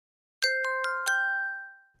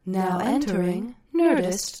Now entering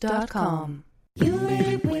Nerdist.com. You made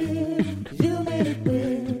it weird. You made it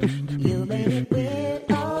weird. You made it weird.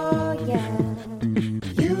 Oh yeah.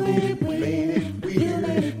 You made it weird. You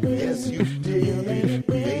made it weird. Yes, you did. You made it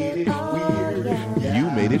weird. Oh yeah. You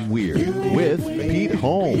Made It Weird with Pete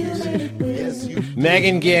Holmes.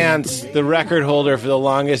 Megan Gantz, the record holder for the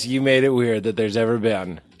longest You Made It Weird that there's ever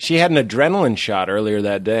been. She had an adrenaline shot earlier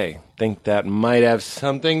that day. Think that might have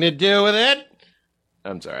something to do with it?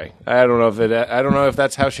 I'm sorry. I don't know if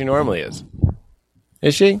that's how she normally is.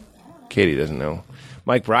 Is she? Katie doesn't know.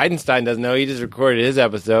 Mike Bridenstine doesn't know. He just recorded his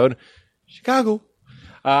episode. Chicago.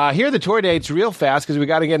 Here are the tour dates real fast because we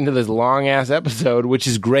got to get into this long-ass episode, which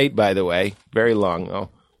is great, by the way. Very long, though.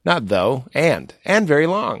 Not though. And very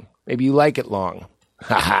long. Maybe you like it long.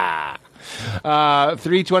 Ha ha.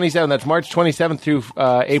 3/27. That's March 27th through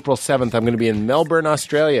April 7th. I'm going to be in Melbourne,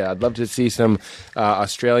 Australia. I'd love to see some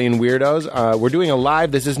Australian weirdos. We're doing a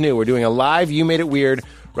live. This is new. We're doing a live You Made It Weird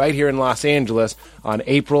right here in Los Angeles on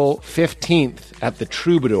April 15th at the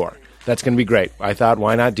Troubadour. That's going to be great. I thought,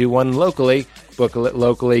 why not do one locally? Book it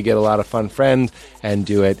locally, get a lot of fun friends, and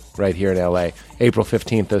do it right here in L.A. April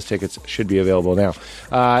 15th, those tickets should be available now.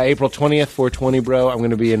 April 20th, 420 Bro, I'm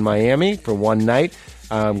going to be in Miami for one night.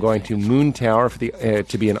 I'm going to Moon Tower for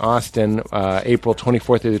to be in Austin, April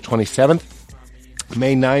 24th through the 27th.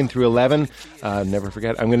 May 9 through 11, never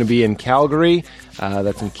forget, I'm going to be in Calgary.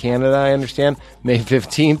 That's in Canada, I understand. May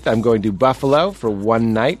 15th, I'm going to Buffalo for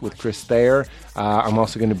one night with Chris Thayer. I'm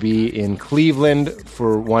also going to be in Cleveland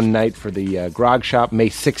for one night for the Grog Shop, May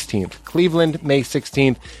 16th. Cleveland, May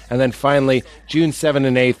 16th. And then finally, June 7th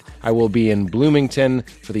and 8th, I will be in Bloomington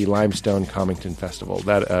for the Limestone Comedy Festival.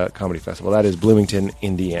 That is Bloomington,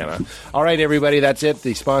 Indiana. All right, everybody, that's it.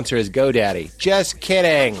 The sponsor is GoDaddy. Just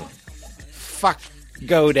kidding. Fuck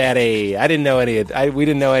GoDaddy. We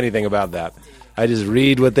didn't know anything about that. I just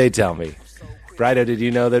read what they tell me. Brido, did you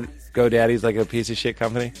know that GoDaddy's like a piece of shit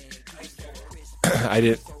company? I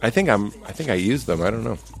did. I think I use them. I don't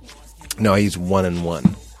know. No, I use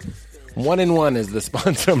 1&1. 1&1 is the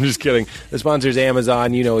sponsor. I'm just kidding. The sponsor is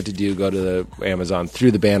Amazon. You know what to do. Go to the Amazon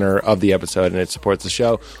through the banner of the episode, and it supports the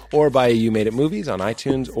show. Or buy a You Made It Movies on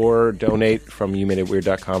iTunes, or donate from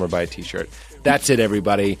youmadeitweird.com, or buy a T-shirt. That's it,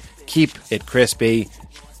 everybody. Keep it crispy.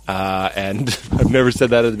 And I've never said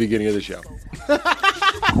that at the beginning of the show. Can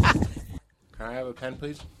I have a pen,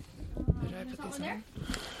 please? Did I put these in there?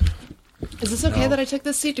 Is this okay that I took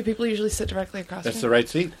this seat? Do people usually sit directly across That's me? the right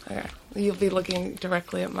seat. Okay. You'll be looking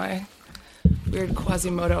directly at my weird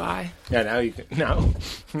Quasimodo eye. Yeah, now you can.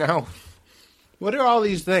 No. What are all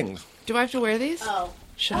these things? Do I have to wear these? Oh.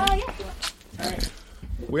 Should I? Yeah. All right.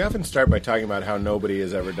 We often start by talking about how nobody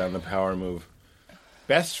has ever done the power move.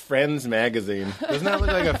 Best Friends magazine. Doesn't that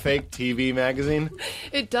look like a fake TV magazine?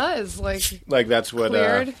 It does. Like that's what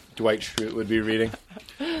Cleared. Dwight Schrute would be reading.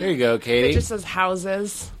 There you go, Katie. it just says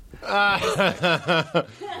houses.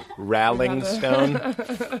 Rowling Stone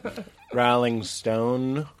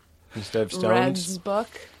instead of stones. Red's book.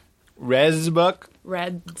 Red's book.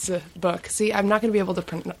 Red's book. See, I'm not going to be able to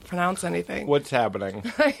pronounce anything. What's happening?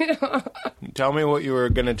 Tell me what you were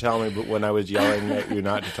going to tell me, but when I was yelling at you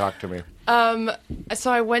not to talk to me.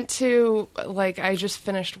 So I went to, I just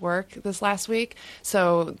finished work this last week,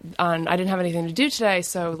 so I didn't have anything to do today,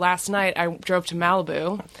 so last night I drove to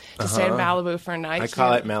Malibu to stay in Malibu for a night. I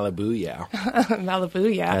call it Malibu, yeah.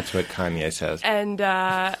 Malibu, yeah. That's what Kanye says. And,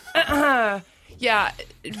 yeah,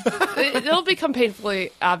 it'll become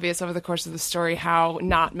painfully obvious over the course of the story how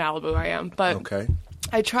not Malibu I am, but okay.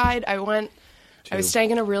 I was staying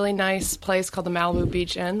in a really nice place called the Malibu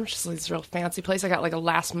Beach Inn, which is this real fancy place. I got a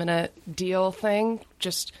last-minute deal thing.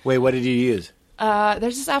 Wait, what did you use?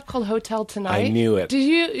 There's this app called Hotel Tonight. I knew it. Did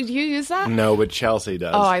you use that? No, but Chelsea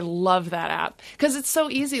does. Oh, I love that app. Because it's so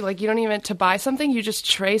easy. You don't even, to buy something, you just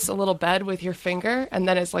trace a little bed with your finger, and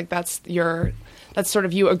then it's that's sort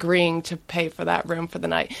of you agreeing to pay for that room for the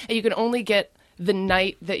night. And you can only get the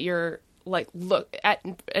night that you're, look, at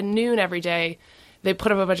noon every day, they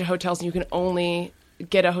put up a bunch of hotels, and you can only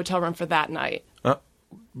get a hotel room for that night.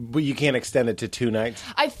 But you can't extend it to 2 nights?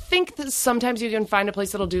 I think that sometimes you can find a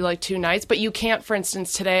place that'll do 2 nights, but you can't, for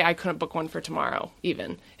instance, today I couldn't book one for tomorrow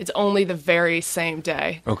even. It's only the very same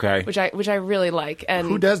day. Okay. Which I really like. And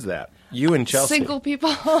who does that? You and Chelsea? Single people.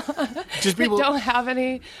 Just people that don't have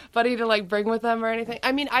anybody to bring with them or anything.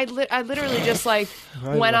 I mean, I literally just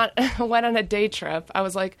went on a day trip. I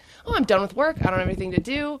was like, oh, I'm done with work. I don't have anything to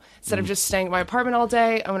do. Instead of just staying at my apartment all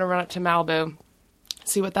day, I'm going to run up to Malibu,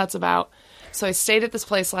 see what that's about. So I stayed at this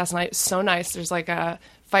place last night. It was so nice. There's a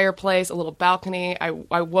fireplace, a little balcony. I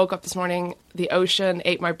woke up this morning, the ocean,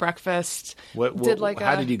 ate my breakfast.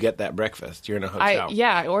 How did you get that breakfast? You're in a hotel.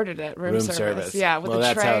 I ordered it. Room service. Yeah, with the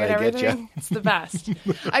that's tray how and they get everything. you. It's the best.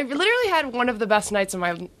 I literally had one of the best nights of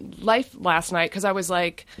my life last night because I was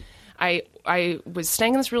like, I was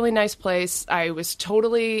staying in this really nice place. I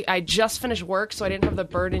just finished work, so I didn't have the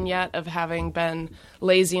burden yet of having been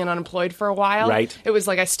lazy and unemployed for a while. Right. It was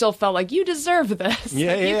like I still felt like, you deserve this.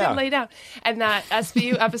 Yeah, You yeah. can lay down. And that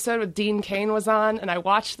SVU episode with Dean Cain was on, and I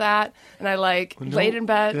watched that, and I laid in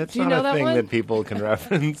bed. That's Do you not know a that thing one? that people can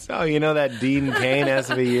reference. Oh, you know that Dean Cain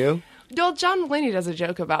SVU? Well, John Mulaney does a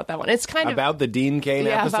joke about that one. It's kind of About the Dean Cain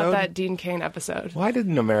yeah, episode? about that Dean Cain episode. Why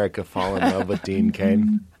didn't America fall in love with Dean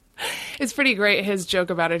Cain? It's pretty great. His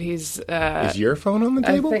joke about it. He's Is your phone on the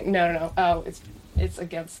I table? think no. Oh, it's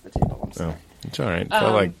against the table. I'm sorry. Oh, it's all right.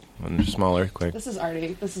 Felt like one small earthquake. This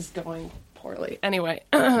is going poorly. Anyway,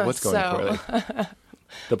 What's going poorly?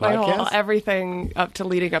 The my whole podcast? everything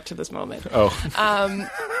leading up to this moment. Oh.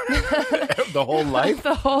 The whole life?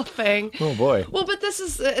 The whole thing. Oh, boy. Well, but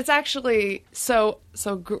it's actually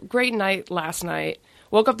great night last night.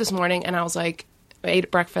 Woke up this morning and I was like, I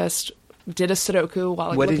ate breakfast, did a Sudoku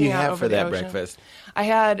while What did looking you out have over for the that ocean. breakfast? I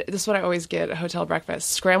had, this is what I always get at hotel breakfast,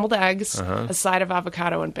 scrambled eggs, a side of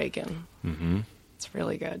avocado and bacon. Mm-hmm. It's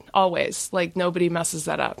really good. Always. Like, nobody messes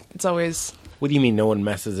that up. It's always... What do you mean no one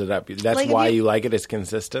messes it up? That's Like, if why you- you like it? It's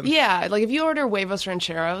consistent? Yeah, like if you order huevos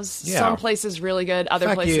rancheros, Yeah. some places really good, other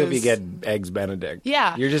Fuck places... you if you get Eggs Benedict.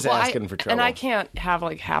 Yeah. You're just Well, asking for trouble. And I can't have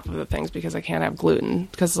like half of the things because I can't have gluten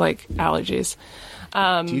because like allergies.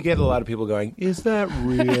 Do you get a lot of people going, is that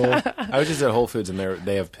real? I was just at Whole Foods and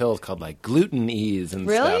they have pills called like gluten ease and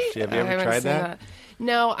Really? stuff. Have you I ever haven't tried seen that?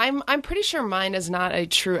 No, I'm pretty sure mine is not a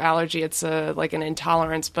true allergy. It's like an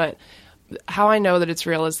intolerance, but how I know that it's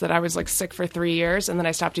real is that I was like sick for 3 years and then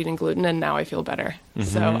I stopped eating gluten and now I feel better.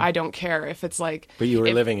 So I don't care if it's like... But you were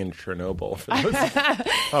if- living in Chernobyl for those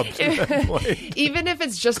up to that point. Even if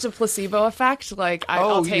it's just a placebo effect, like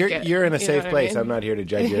I'll take it. You're in a You know safe what I place. mean? I'm not here to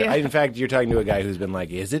judge you. Yeah. In fact, you're talking to a guy who's been like,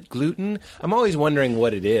 is it gluten? I'm always wondering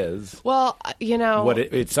what it is. Well, you know...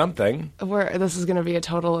 It's something. This is going to be a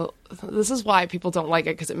total... This is why people don't like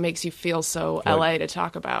it, because it makes you feel so LA to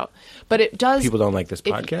talk about. But it does... People don't like this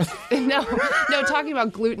podcast. No, talking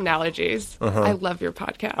about gluten allergies. I love your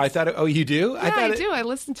podcast. I thought, you do? yeah, I do. I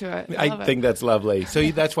listen to it. I love I think it. that's lovely. So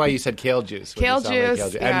that's why you said kale juice. when Kale you sound like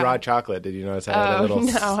juice, And yeah. raw chocolate. Did you notice I had a little,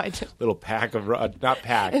 no, I didn't. little pack of raw, not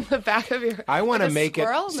pack. In the back of your... I want to like a make it.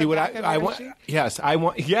 squirrel in See the what back of I your want. machine? Yes, I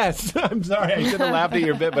want. Yes, I'm sorry. I should have laughed at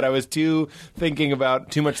your bit, but I was too much thinking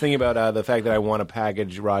about the fact that I want to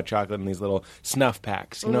package raw chocolate in these little snuff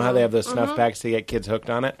packs. You know how they have those snuff packs to get kids hooked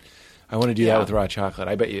on it. I want to do that Yeah. with raw chocolate.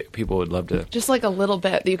 I bet you people would love to. Just like a little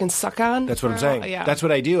bit that you can suck on. That's what I'm for- saying. Yeah. That's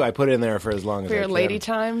what I do. I put it in there for as long as for I your can. lady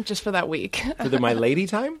time, just for that week. My lady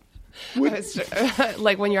time?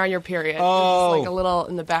 Like when you're on your period. Oh. Just like a little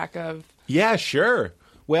in the back of... Yeah, sure.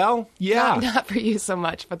 Well, yeah. Not for you so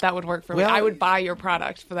much, but that would work for me. Well, I would buy your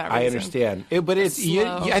product for that reason. I understand, but it's.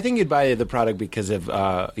 Slow. I think you'd buy the product because of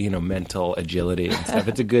mental agility and stuff.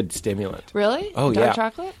 It's a good stimulant. Really? Oh, Dark yeah.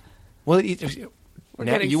 chocolate? Well,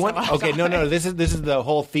 now, getting you so want off okay? No. topic. This is the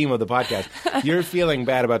whole theme of the podcast. You're feeling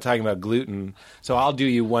bad about talking about gluten, so I'll do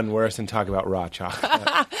you one worse and talk about raw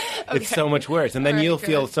chocolate. It's so much worse, and then All right, you'll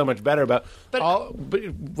feel good. so much better about.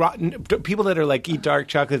 But- People that are like eat dark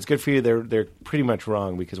chocolate, it's good for you. They're pretty much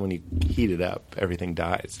wrong because when you heat it up, everything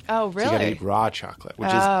dies. Oh, So you got to really? eat raw chocolate,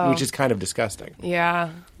 Oh. which is kind of disgusting. Yeah.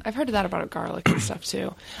 I've heard that about garlic and stuff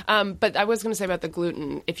too. But I was going to say about the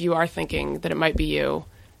gluten, if you are thinking that it might be you,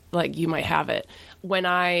 like you might have it. When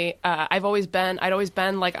I'd always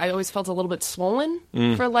felt a little bit swollen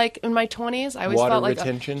for like in my 20s. I always Water felt like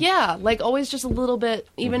retention? yeah, like always just a little bit.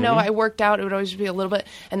 Even though I worked out, it would always be a little bit.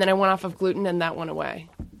 And then I went off of gluten, and that went away.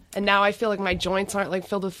 And now I feel like my joints aren't like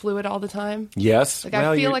filled with fluid all the time. Yes. Like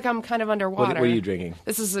Well, I feel you're- like I'm kind of underwater. What are you drinking?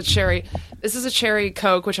 This is a cherry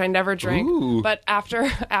Coke, which I never drink. Ooh. But after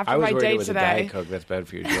I was my worried it date was a today, Diet Coke. That's bad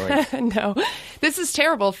for your joints. no, this is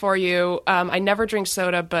terrible for you. I never drink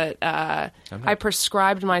soda, but I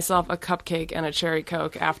prescribed myself a cupcake and a cherry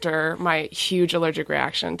Coke after my huge allergic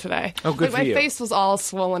reaction today. Oh, good like, for my you. face was all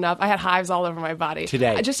swollen up. I had hives all over my body.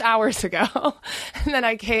 Today? Just hours ago. And then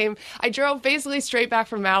I drove basically straight back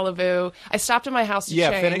from Malibu. I stopped at my house to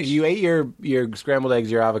Yeah, change. you ate your scrambled eggs,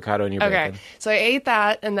 your avocado, and your Okay, bacon. so I ate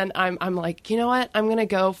that, and then I'm like, you know what? I'm gonna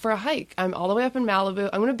go for a hike. I'm all the way up in Malibu.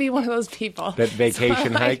 I'm gonna be one of those people That vacation So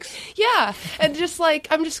I'm like, hikes? Yeah, and just like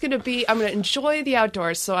I'm gonna enjoy the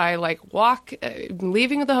outdoors. So I like walk,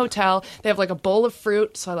 leaving the hotel. They have like a bowl of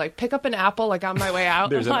fruit, so I like pick up an apple like on my way out.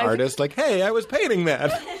 There's I'm an like, artist like, hey, I was painting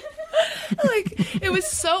that. Like, it was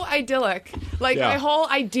so idyllic. Like, Yeah. my whole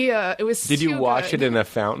idea, it was Did you wash it in a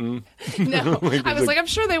fountain? No. Like, I was like, I'm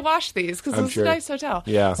sure they wash these because I'm it's sure. a nice hotel.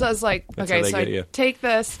 Yeah. So I was like, That's okay, how they so get I you. take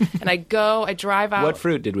this and I drive out. What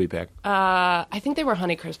fruit did we pick? I think they were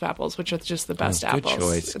Honeycrisp apples, which are just the best Good apples.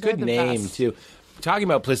 choice. They're Good the name, best. too. Talking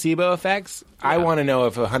about placebo effects, I want to know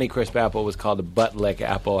if a Honeycrisp apple was called a butt lick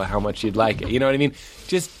apple, how much you'd like it. You know what I mean?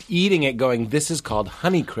 Just eating it going, this is called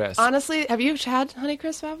Honeycrisp. Honestly, have you had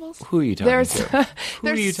Honeycrisp apples? Who are you talking to? Who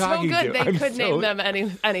They're are you so talking good. to? They I'm could so- name them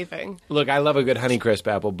anything. Look, I love a good Honeycrisp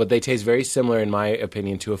apple, but they taste very similar, in my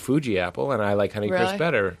opinion, to a Fuji apple, and I like Honeycrisp Really?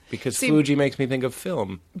 better because See- Fuji makes me think of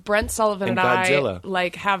film. Brent Sullivan And and I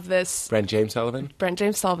Godzilla. have this. Brent James Sullivan? Brent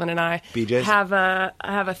James Sullivan and I BJ's? have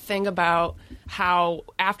a thing about how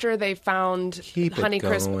after they found Keep it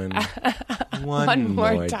Honeycrisp. going. One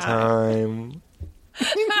more time.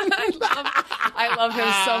 I love him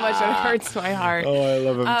so much; it hurts my heart. Oh, I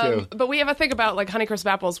love him too. But we have a thing about like Honeycrisp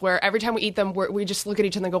apples where every time we eat them, we just look at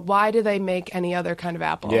each other and go, "Why do they make any other kind of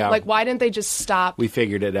apple? Yeah. Like, why didn't they just stop?" We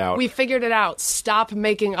figured it out. We figured it out. Stop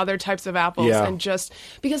making other types of apples Yeah. and just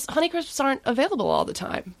because Honeycrisps aren't available all the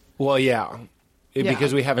time. Well, yeah. Yeah.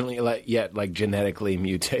 Because we haven't yet genetically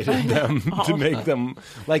mutated them to make them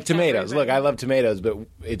like tomatoes. Everything. Look, I love tomatoes, but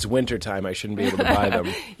it's wintertime. I shouldn't be able to buy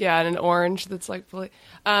them. Yeah, and an orange that's like fully.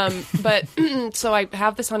 But so I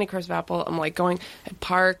have this Honeycrisp apple. I'm like going at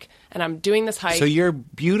park and I'm doing this hike. So your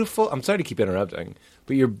beautiful, I'm sorry to keep interrupting,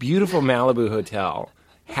 but your beautiful Malibu hotel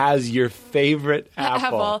has your favorite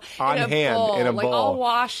apple on in a hand bowl, in a like bowl. all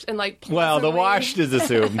washed and like Well, the pleasantly- washed is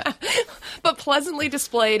assumed. but pleasantly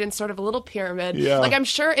displayed in sort of a little pyramid. Yeah. Like I'm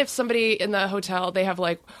sure if somebody in the hotel, they have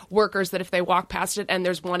like workers that if they walk past it and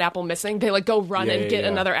there's one apple missing, they like go run Yeah, and yeah, get yeah.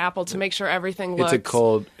 another apple to make sure everything It's looks. a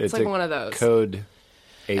cold. It's like one of those. Code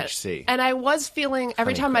HC. And I was feeling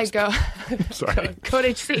every time I go, Sorry. Code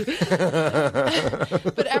HC.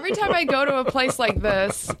 But every time I go to a place like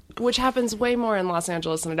this, which happens way more in Los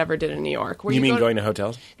Angeles than it ever did in New York. Where You mean go going to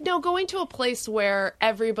hotels? No, going to a place where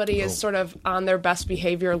everybody Oh. is sort of on their best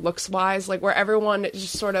behavior looks wise, like where everyone is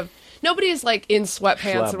just sort of nobody is like in sweatpants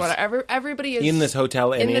Schlubs. and whatever. Everybody is In this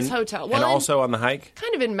hotel and in this hotel. Well, and and also on the hike?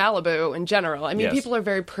 kind of in Malibu in general. I mean, Yes. people are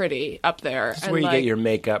very pretty up there. This is and where you like, get your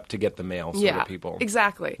makeup to get the mail sort yeah, of people.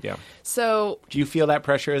 exactly. Yeah. So Do you feel that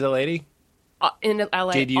pressure as a lady? in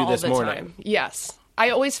LA Did you all this the morning? time. Yes.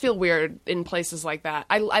 I always feel weird in places like that.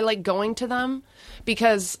 I like going to them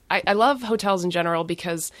because I love hotels in general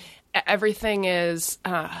because everything is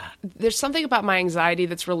there's something about my anxiety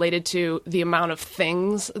that's related to the amount of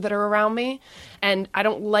things that are around me, and I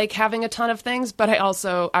don't like having a ton of things, but I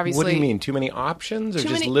also obviously What do you mean? Too many options or Too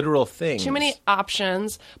just many- literal things? too many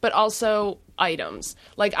options, but also items.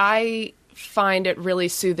 Like I find it really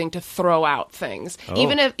soothing to throw out things,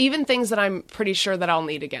 even things that I'm pretty sure that I'll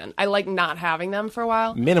need again. I like not having them for a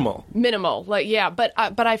while. Minimal. Minimal, like yeah, but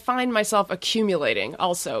I find myself accumulating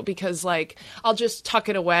also because like I'll just tuck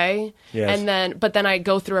it away, Yes. and then I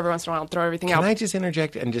go through every once in a while and throw everything Can out. I just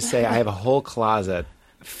interject and just say I have a whole closet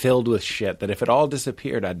filled with shit that if it all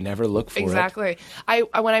disappeared, I'd never look for it. Exactly. I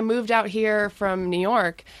when I moved out here from New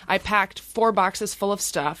York, I packed 4 boxes full of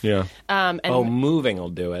stuff. Yeah. And Moving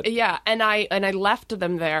will do it. yeah, and I left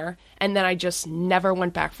them there, and then I just never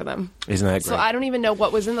went back for them. Isn't that great? So I don't even know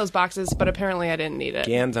what was in those boxes, but apparently I didn't need it.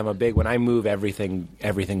 Gans, I'm a big. When I move, everything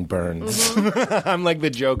burns. I'm like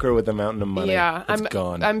the Joker with the mountain of money. Mm-hmm. Yeah, It's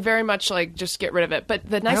gone. I'm very much like just get rid of it. But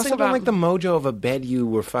the I nice also thing don't about like the mojo of a bed you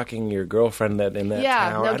were fucking your girlfriend that in that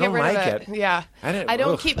yeah, town. no, I get don't rid like of it. Yeah, I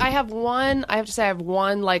don't- ugh. keep. I have one. I have to say, I have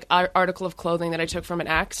one like article of clothing that I took from an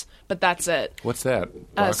ex, but that's it. What's that?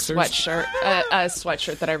 A Boxers? sweatshirt, a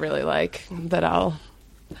sweatshirt that I really like. That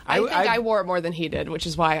I think I wore it more than he did, which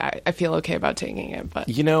is why I feel okay about taking it. But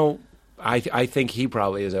You know, I think he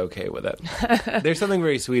probably is okay with it. There's something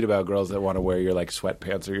very sweet about girls that want to wear your like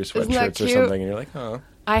sweatpants or your that sweatshirts or cute? something, and you're like, oh.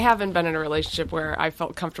 I haven't been in a relationship where I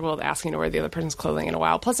felt comfortable with asking to wear the other person's clothing in a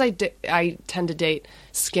while. Plus, I tend to date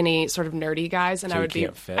skinny, sort of nerdy guys, and So I you would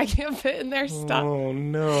can't fit? I can't fit in their stuff. Oh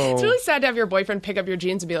no! It's really sad to have your boyfriend pick up your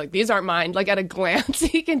jeans and be like, "These aren't mine." Like at a glance,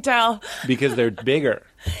 he can tell. Because they're bigger.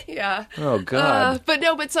 Yeah. Oh God! But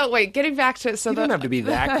no. But so wait, getting back to You don't have to be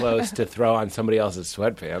that close to throw on somebody else's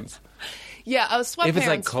sweatpants. yeah, sweatpants. If it's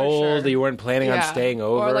like for cold, sure. you weren't planning on Yeah. staying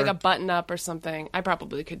over, or like a button up or something. I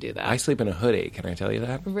probably could do that. I sleep in a hoodie. Can I tell you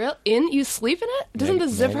that? You sleep in it? Doesn't the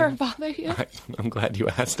zipper Megan? bother you? I'm glad you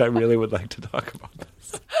asked. I really would like to talk about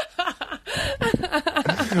this.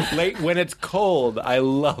 Late when it's cold, I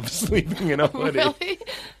love sleeping in a hoodie. Really?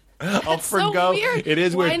 I'll It's so forgo. weird. It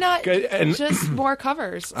is Why weird. not And just more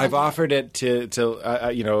covers? I've offered it to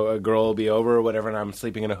a girl will be over or whatever, and I'm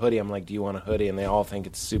sleeping in a hoodie. I'm like, do you want a hoodie? And they all think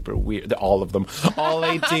it's super weird. All of them. All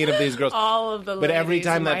 18 of these girls. all of the But every ladies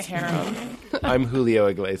time in my that's- harem. I'm Julio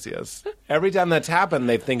Iglesias. Every time that's happened,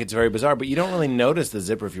 they think it's very bizarre, but you don't really notice the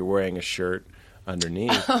zipper if you're wearing a shirt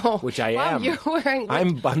underneath, which I Wow, am. you're wearing.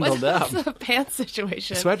 I'm bundled up. What's the pants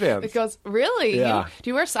situation? Sweatpants. It goes really. Yeah. Do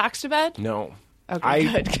you wear socks to bed? No. Okay,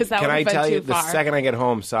 good, 'cause that can I would've been tell you, too the far. second I get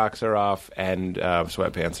home, socks are off and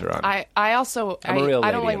sweatpants are on. I also I'm a real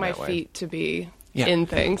I don't lady like in my that way. feet to be Yeah. in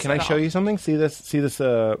things. Can I at show all. you something? See this?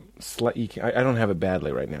 I don't have it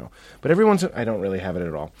badly right now, but every once I don't really have it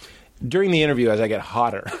at all. During the interview, as I get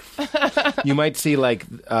hotter, you might see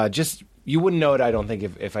just. You wouldn't know it, I don't think,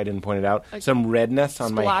 if I didn't point it out. Some redness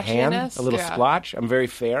on my hand, splotchiness? a little Yeah. splotch. I'm very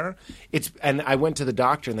fair. And I went to the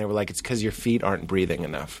doctor, and they were like, "It's because your feet aren't breathing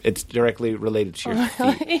enough. It's directly related to your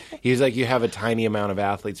feet." He was like, "You have a tiny amount of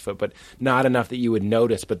athlete's foot, but not enough that you would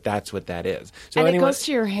notice. But that's what that is." So And anyway, it goes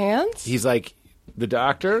to your hands. he's like, the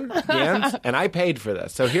doctor, Gans, and I paid for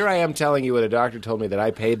this. So here I am telling you what a doctor told me that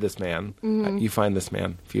I paid this man. You find this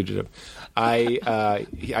man, fugitive.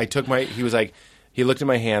 I took he was like, he looked at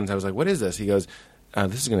my hands. I was like, what is this? He goes,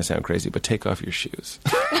 this is going to sound crazy, but take off your shoes.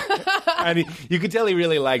 And you could tell he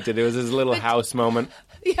really liked it. It was his little house moment.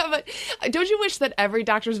 Yeah, but don't you wish that every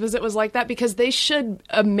doctor's visit was like that? Because they should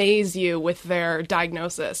amaze you with their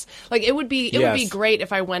diagnosis. Like it would be Yes. great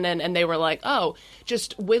if I went in and they were like, "Oh,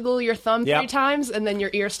 just wiggle your thumb Yep. 3 times and then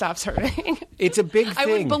your ear stops hurting." It's a big thing. I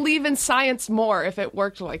would believe in science more if it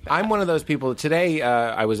worked like that. I'm one of those people. Today,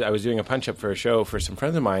 I was doing a punch up for a show for some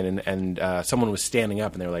friends of mine, and someone was standing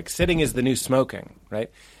up, and they were like, "Sitting is the new smoking,"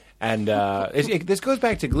 right? And this goes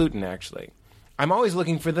back to gluten, actually. I'm always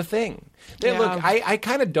looking for the thing. Yeah. Look, I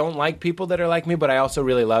kind of don't like people that are like me, but I also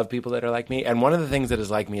really love people that are like me. And one of the things that is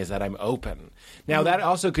like me is that I'm open. Now, that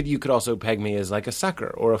also you could also peg me as like a sucker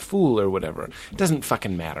or a fool or whatever. It doesn't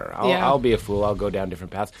fucking matter. I'll be a fool. I'll go down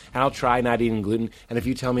different paths. And I'll try not eating gluten. And if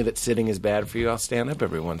you tell me that sitting is bad for you, I'll stand up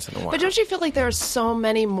every once in a while. But don't you feel like there are so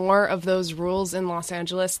many more of those rules in Los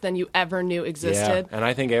Angeles than you ever knew existed? Yeah, and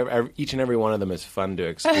I think each and every one of them is fun to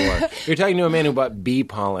explore. You're talking to a man who bought bee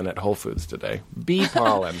pollen at Whole Foods today. Bee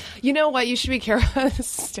pollen. You know what? You should be careful.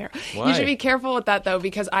 This is terrible. Why? You should be careful with that, though,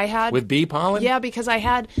 because I had... With bee pollen? Yeah, because I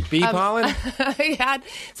had... Bee pollen? I had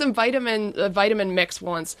some vitamin mix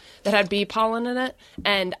once that had bee pollen in it,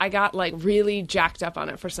 and I got, like, really jacked up on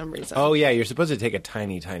it for some reason. Oh, yeah, you're supposed to take a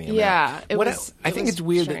tiny amount. Yeah, I think was it's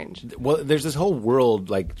weird. strange. There's this whole world,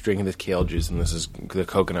 like, drinking this kale juice, and this is the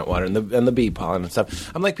coconut water, and the bee pollen and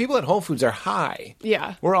stuff. I'm like, people at Whole Foods are high.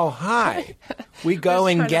 Yeah. We're all high. We go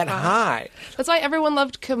and trying to get find- high. That's why everyone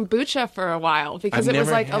loved kombucha for a while, because I've it was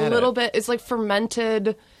never like a had little it. bit... It's like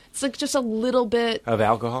fermented... It's like just a little bit... Of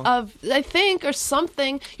alcohol? I think, or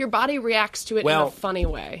something. Your body reacts to it in Well, a funny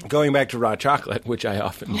way. Going back to raw chocolate, which I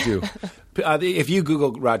often do. If you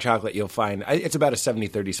Google raw chocolate, you'll find it's about a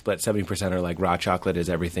 70-30 split. 70% are like raw chocolate is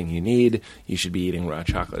everything you need. You should be eating raw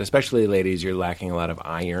chocolate. Especially ladies, you're lacking a lot of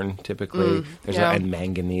iron typically. yeah. And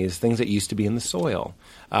manganese, things that used to be in the soil,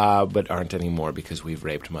 but aren't anymore because we've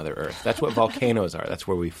raped Mother Earth. That's what volcanoes are. That's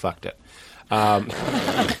where we fucked it.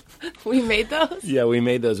 We made those? Yeah, we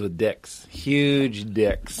made those with dicks. Huge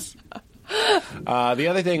dicks. The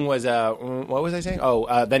other thing was, what was I saying?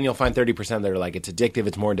 Oh, then you'll find 30% that are like, it's addictive,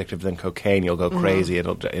 it's more addictive than cocaine, you'll go crazy,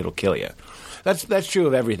 it'll kill you. That's true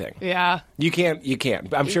of everything. Yeah. You can't.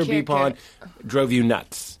 I'm sure bee can't pollen get- drove you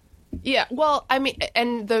nuts. Yeah, well, I mean,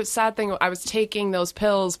 and the sad thing, I was taking those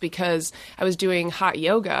pills because I was doing hot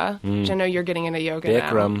yoga, which I know you're getting into yoga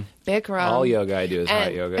Bikram. now. Bikram. All yoga I do is hot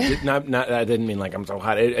And- yoga. Not that didn't mean like I'm so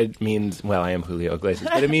hot. It means, well, I am Julio Iglesias,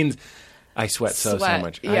 but it means I sweat so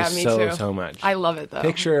much. Yeah, me me so too. much. I love it, though.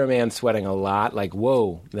 Picture a man sweating a lot, like,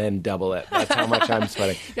 whoa, then double it. That's how much I'm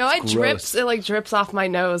sweating. No, it It's drips. gross. It like drips off my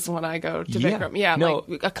nose when I go to Yeah. Bikram. Yeah, No.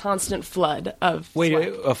 like a constant flood of Wait,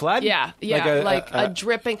 sweat. a flood? Yeah, like a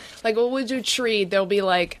dripping. Like when we do tree, there'll be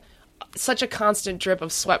like such a constant drip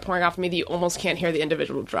of sweat pouring off me that you almost can't hear the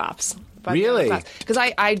individual drops. Really? Because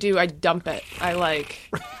I dump it.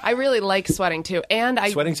 I really like sweating too, and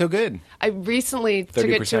I Sweating so good. I recently took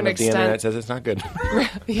it to 30% an of the internet extent. says it's not good.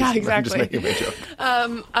 Yeah, I'm just exactly. making a joke.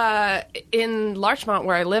 In Larchmont,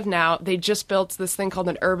 where I live now, they just built this thing called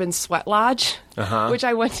an urban sweat lodge, which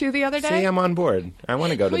I went to the other day. See, I'm on board. I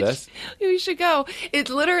want to go to this. We should go.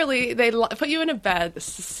 It's literally put you in a bed.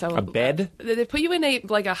 This is so A bed? They put you in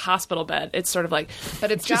a hospital bed. It's sort of like,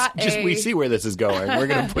 but it's got We see where this is going. We're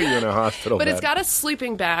going to put you in a hospital. hospital But bed. it's got a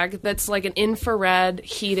sleeping bag that's like an infrared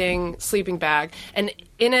heating sleeping bag. And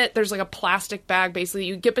in it, there's like a plastic bag. Basically,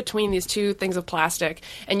 you get between these two things of plastic,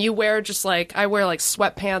 and you wear just like, I wear like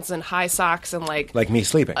sweatpants and high socks and like Like me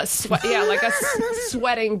sleeping. a sweat, yeah, like a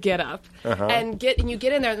sweating get up, and you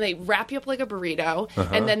get in there and they wrap you up like a burrito,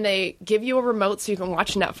 and then they give you a remote so you can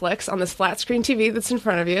watch Netflix on this flat screen TV that's in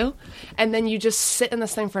front of you, and then you just sit in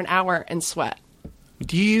this thing for an hour and sweat.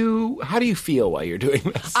 How do you feel while you're doing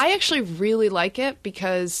this? I actually really like it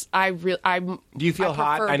because I'm. Do you feel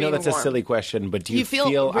hot? prefer I know being that's a warm. silly question, but do you, You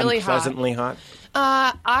feel really hot. unpleasantly hot?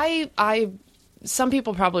 Some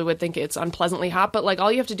people probably would think it's unpleasantly hot, but like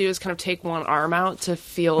all you have to do is kind of take one arm out to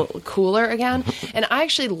feel cooler again. And I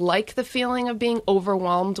actually like the feeling of being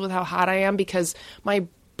overwhelmed with how hot I am because my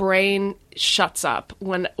brain shuts up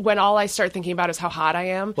when all I start thinking about is how hot I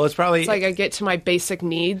am. Well, it's probably- like I get to my basic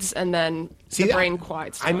needs and then the brain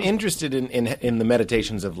quiets down. I'm interested in the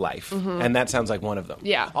meditations of life, and that sounds like one of them.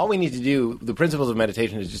 Yeah. All we need to do, the principles of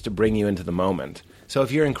meditation, is just to bring you into the moment. So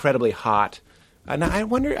if you're incredibly hot, and I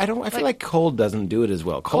wonder, I feel like cold doesn't do it as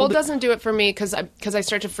well. Cold doesn't do it for me because I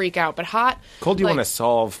start to freak out, but hot. Cold you like, want to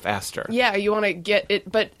solve faster. Yeah, you want to get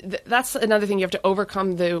it, but that's another thing. You have to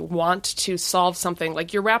overcome the want to solve something.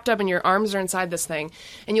 Like you're wrapped up and your arms are inside this thing,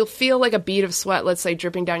 and you'll feel like a bead of sweat, let's say,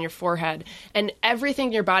 dripping down your forehead, and everything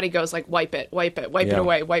in your body goes like, wipe it Yeah.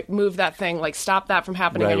 away, move that thing, like stop that from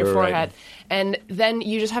happening Right, on your right, forehead. right. And then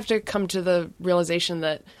you just have to come to the realization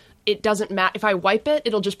that it doesn't matter. If I wipe it,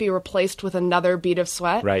 it'll just be replaced with another bead of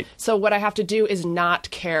sweat. Right. So what I have to do is not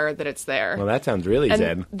care that it's there. Well, that sounds really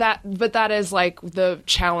zen. But that is like the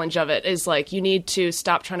challenge of it is like you need to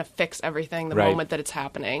stop trying to fix everything the Right. moment that it's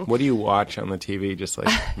happening. What do you watch on the TV? Just like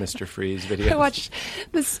Mr. Freeze videos? I watched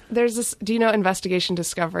this. There's this. Do you know Investigation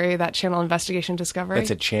Discovery? That channel, Investigation Discovery.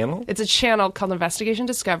 That's a channel? It's a channel called Investigation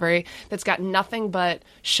Discovery that's got nothing but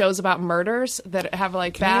shows about murders that have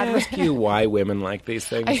like Can I bad. ask you why women like these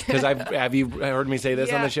things? Because have you heard me say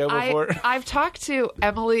this on the show before? I've talked to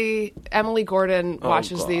Emily. Emily Gordon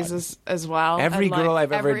watches God. these as well. Every and, like, girl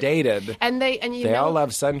I've ever dated. and They all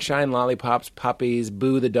love sunshine, lollipops, puppies,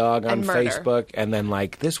 Boo the dog on And murder. Facebook, and then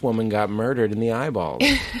like this woman got murdered in the eyeballs,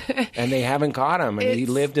 and they haven't caught him, and he It's-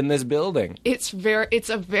 lived in this building. It's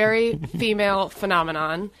a very female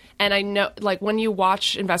phenomenon, and I know, like when you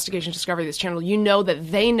watch Investigation Discovery, this channel, you know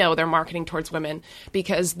that they know they're marketing towards women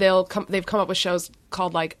because they've come up with shows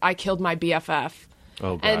called like I Killed My BFF.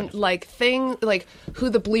 Oh, God. And like Who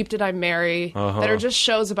the Bleep Did I Marry? That are just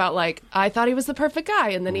shows about like I thought he was the perfect guy,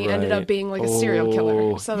 and then he ended Right. up being like a serial killer.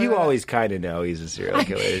 Oh, Something you like that. always kind of know he's a serial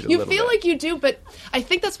killer. a You little feel bit. like you do, but I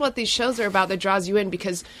think that's what these shows are about that draws you in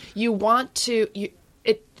because you want to.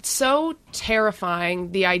 It's so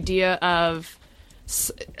terrifying, the idea of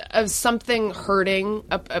something hurting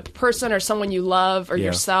a person or someone you love or Yeah.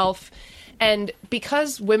 yourself. And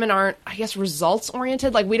because women aren't, I guess, results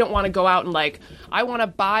oriented, like we don't want to go out and like, I want to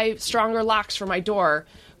buy stronger locks for my door,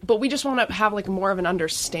 but we just want to have like more of an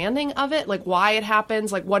understanding of it, like why it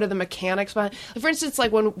happens, like what are the mechanics behind. For instance,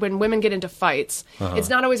 like when women get into fights, it's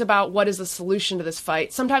not always about what is the solution to this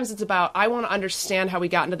fight. Sometimes it's about I want to understand how we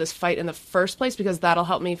got into this fight in the first place because that'll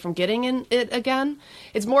help me from getting in it again.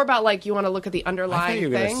 It's more about like you want to look at the I underlying thought you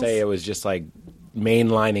were going to things. say it was just like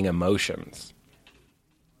mainlining emotions.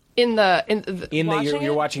 in the You're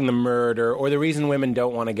it. watching the murder, or the reason women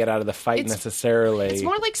don't want to get out of the fight It's- necessarily. It's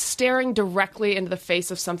more like staring directly into the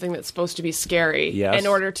face of something that's supposed to be scary Yes. in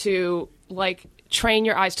order to like train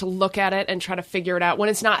your eyes to look at it and try to figure it out when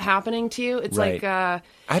it's not happening to you. It's Right. like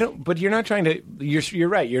I don't. But you're not trying to. You're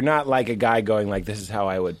right. You're not like a guy going like, "This is how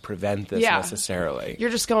I would prevent this Yeah. necessarily."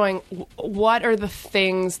 you're just going, what are the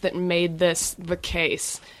things that made this the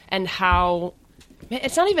case, and how?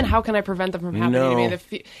 It's not even how can I prevent them from happening to me.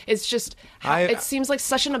 No. It's just it seems like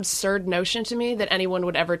such an absurd notion to me that anyone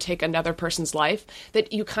would ever take another person's life.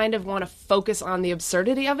 That you kind of want to focus on the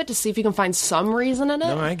absurdity of it to see if you can find some reason in it.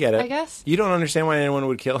 No, I get it. I guess. You don't understand why anyone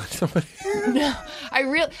would kill somebody.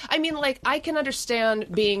 I mean, like, I can understand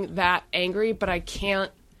being that angry, but I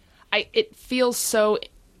can't. It feels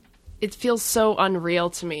so unreal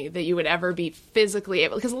to me that you would ever be physically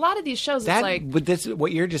able. Because a lot of these shows, it's like, but this,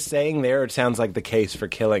 what you're just saying there, it sounds like the case for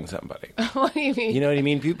killing somebody. what do you mean? You know what I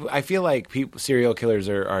mean? I feel like serial killers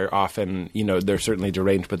are often, they're certainly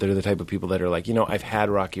deranged, but they're the type of people that are like, I've had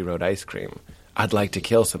Rocky Road ice cream. I'd like to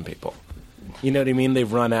kill some people. You know what I mean?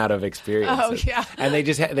 They've run out of experiences. Oh, yeah. And they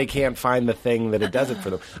just they can't find the thing that it does it for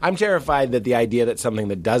them. I'm terrified that the idea that something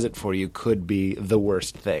that does it for you could be the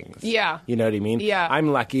worst things. Yeah. You know what I mean? Yeah. I'm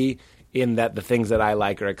lucky in that the things that I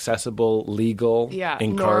like are accessible, legal, Yeah,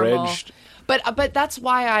 encouraged. But that's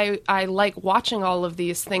why I like watching all of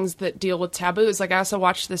these things that deal with taboos. Like I also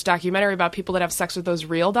watched this documentary about people that have sex with those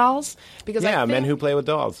real dolls. Because I think, men who play with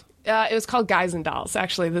dolls. it was called Guys and Dolls.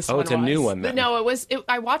 Actually, this one it's a new one then. But no, it was.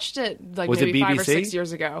 I watched it like Was it maybe 5 or BBC? 6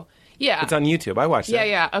 years ago. Yeah, It's on YouTube. I watched it.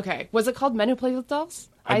 Yeah. Okay. Was it called Men Who Play with Dolls?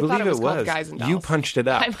 I believe thought it was called Guys and Dolls. You punched it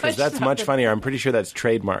up I because punched that's it up. much funnier. I'm pretty sure that's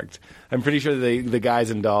trademarked. I'm pretty sure the Guys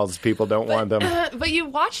and Dolls people don't want them. But you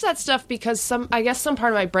watch that stuff because I guess some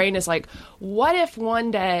part of my brain is like, what if one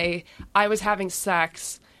day I was having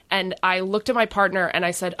sex and I looked at my partner and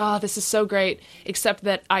I said, "Oh, this is so great, except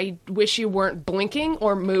that I wish you weren't blinking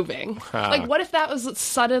or moving." Like, what if that was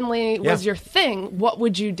suddenly was Yeah. your thing? What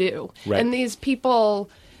would you do? Right. And these people,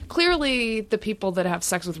 clearly, the people that have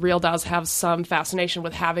sex with real dolls have some fascination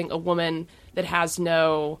with having a woman that has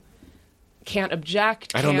can't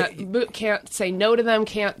object, can't say no to them,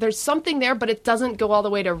 there's something there, but it doesn't go all the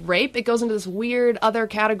way to rape. It goes into this weird other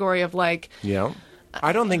category of like, Yeah.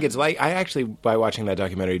 I don't think it's like. I actually, by watching that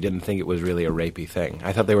documentary, didn't think it was really a rapey thing.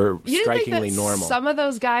 I thought they were you didn't strikingly think that normal. Some of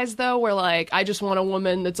those guys, though, were like, I just want a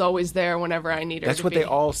woman that's always there whenever I need her. That's to what be. they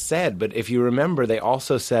all said. But if you remember, they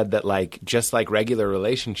also said that, like, just like regular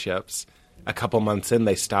relationships, a couple months in,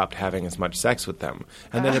 they stopped having as much sex with them,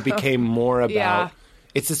 and then it became more about. Yeah.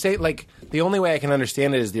 It's the same. Like, the only way I can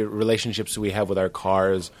understand it is the relationships we have with our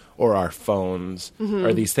cars or our phones, Mm-hmm.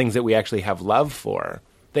 or these things that we actually have love for.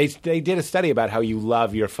 They did a study about how you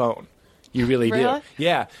love your phone. You really Really? do.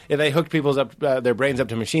 Yeah. If they hooked their brains up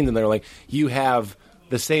to machines, and they're like, you have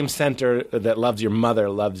the same center that loves your mother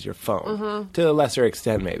loves your phone, to a lesser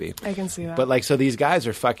extent, maybe. I can see that. But like, so these guys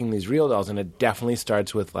are fucking these real dolls, and it definitely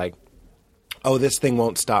starts with like, oh, this thing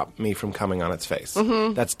won't stop me from coming on its face.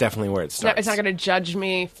 That's definitely where it starts. It's not going to judge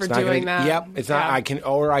me for It's not doing gonna- that. Yep. It's not.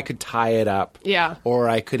 Yeah. I could tie it up. Yeah. Or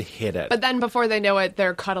I could hit it. But then before they know it,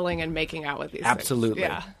 they're cuddling and making out with these Absolutely.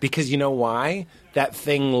 things. Yeah. Because you know why? That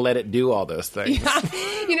thing let it do all those things.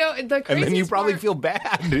 You know, the craziest And then you probably part- feel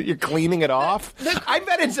bad. You're cleaning it off. I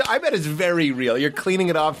bet it's very real. You're cleaning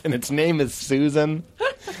it off, and its name is Susan.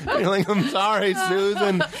 You're like, I'm sorry,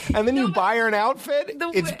 Susan. And then you buy her an outfit.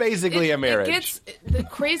 It's basically a marriage. The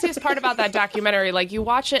craziest part about that documentary, like you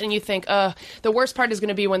watch it and you think, the worst part is going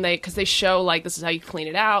to be when because they show like this is how you clean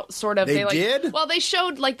it out, sort of. They like, did? Well, they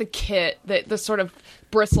showed like the kit, the sort of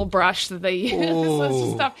bristle brush that they use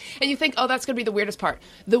and stuff, and you think, oh, that's going to be the weirdest part.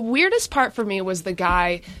 The weirdest part for me was the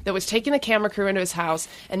guy that was taking the camera crew into his house,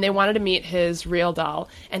 and they wanted to meet his real doll,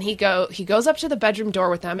 and he goes up to the bedroom door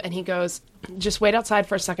with them, and he goes, just wait outside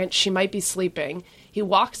for a second, she might be sleeping. He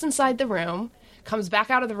walks inside the room, comes back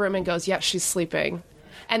out of the room, and goes, yeah, she's sleeping.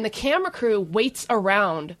 And the camera crew waits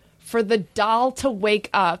around for the doll to wake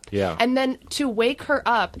up. Yeah. And then to wake her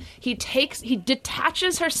up, he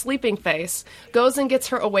detaches her sleeping face, goes and gets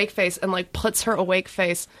her awake face, and like puts her awake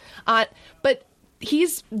face on. But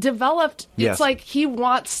he's developed, Yes. it's like he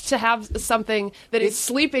wants to have something that is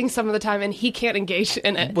sleeping some of the time and he can't engage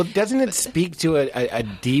in it. Well, doesn't it speak to a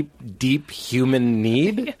deep, deep human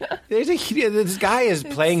need? This guy is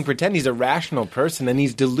playing pretend. He's a rational person, and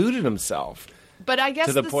he's deluded himself But I guess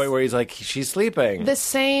to the point where he's like, she's sleeping. the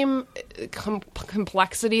same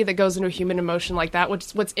complexity that goes into a human emotion like that.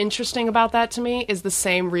 What's interesting about that to me is the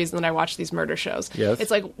same reason that I watch these murder shows. Yes.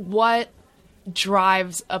 It's like, what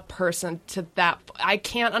drives a person to that? I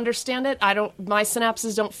can't understand it. My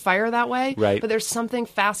synapses don't fire that way. Right. But there's something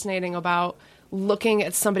fascinating about looking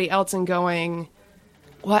at somebody else and going,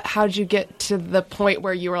 how'd you get to the point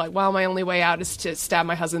where you were like, well, my only way out is to stab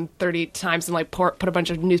my husband 30 times and like put a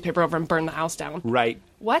bunch of newspaper over and burn the house down. Right.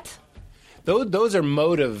 What? Those are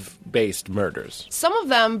motive-based murders. Some of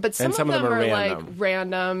them, but some some of them are random. like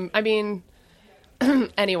random. I mean,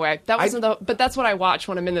 anyway, that wasn't but that's what I watch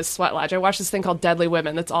when I'm in this sweat lodge. I watch this thing called Deadly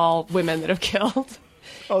Women. That's all women that have killed.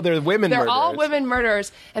 Oh, they're women They're murderers. all women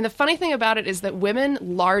murderers. And the funny thing about it is that women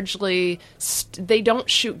largely, they don't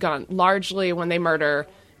shoot gun. Largely when they murder,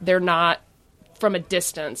 they're not from a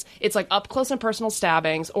distance. It's like up close and personal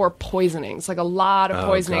stabbings or poisonings. Like a lot of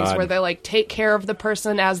poisonings God. where they like take care of the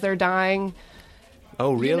person as they're dying.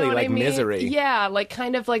 Oh, really? You know what Like I mean? Misery. Yeah, like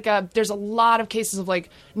kind of like there's a lot of cases of like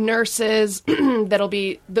nurses that'll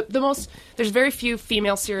be the most, there's very few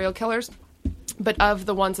female serial killers, but of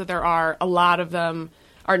the ones that there are, a lot of them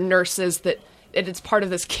are nurses that it's part of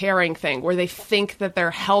this caring thing where they think that they're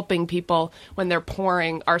helping people when they're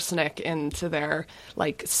pouring arsenic into their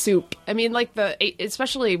like soup. I mean, like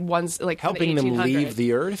especially ones like from Helping the them 1800s. leave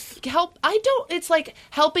the earth? It's like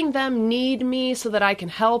helping them need me so that I can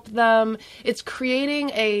help them. It's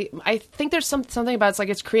creating I think there's something about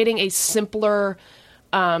it's creating a simpler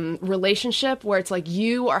relationship where it's like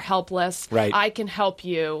you are helpless. Right. I can help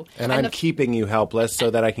you. And I'm keeping you helpless so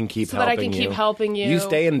that I can keep helping you. So that I can keep helping you. You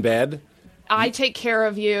stay in bed. I take care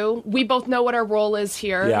of you. We both know what our role is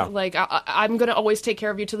here. Yeah. Like, I'm going to always take care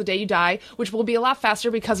of you till the day you die, which will be a lot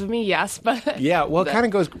faster because of me, yes. But Yeah, well, it kind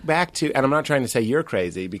of goes back to, and I'm not trying to say you're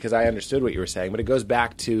crazy because I understood what you were saying, but it goes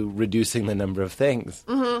back to reducing the number of things.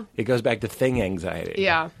 Mm-hmm. It goes back to thing anxiety.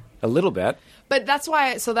 Yeah. A little bit. But that's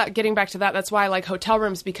why, so that getting back to that, that's why I like hotel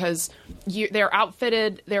rooms because they're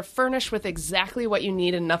outfitted, they're furnished with exactly what you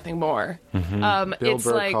need and nothing more. Bill It's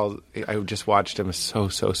Burr like, calls, I just watched him, so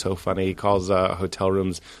funny. He calls hotel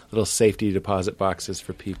rooms little safety deposit boxes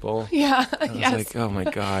for people. yeah, I was yes. like, oh my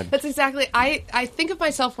God. That's exactly, I think of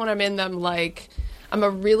myself when I'm in them like, I'm a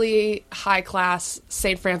really high-class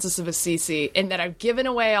St. Francis of Assisi in that I've given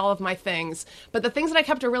away all of my things. But the things that I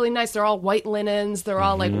kept are really nice. They're all white linens. They're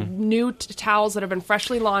all like new towels that have been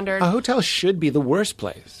freshly laundered. A hotel should be the worst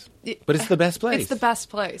place, but it's the best place. It's the best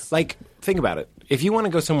place. Like, think about it. If you want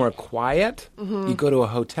to go somewhere quiet, you go to a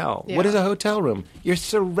hotel. Yeah. What is a hotel room? You're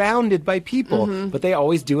surrounded by people, but they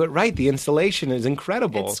always do it right. The installation is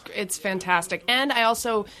incredible. It's fantastic. And I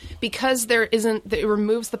also, because it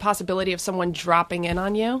removes the possibility of someone dropping in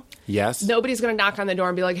on you. Yes. Nobody's going to knock on the door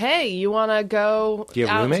and be like, hey, you want to go Do you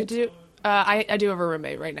have out roommates? to do... I do have a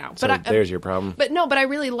roommate right now. So there's your problem. But I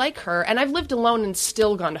really like her, and I've lived alone and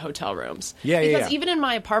still gone to hotel rooms. Because even in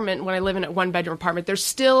my apartment, when I live in a one-bedroom apartment, there's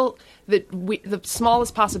still the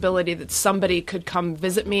smallest possibility that somebody could come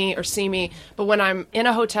visit me or see me. But when I'm in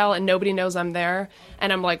a hotel and nobody knows I'm there,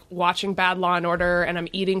 and I'm like watching Bad Law and Order, and I'm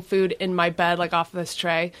eating food in my bed like off this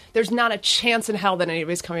tray, there's not a chance in hell that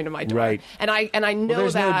anybody's coming to my door. Right. And I know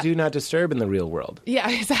there's that. no do not disturb in the real world. Yeah,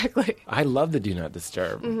 exactly. I love the do not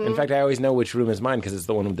disturb. In fact, I always know which room is mine because it's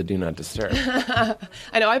the one with the do not disturb.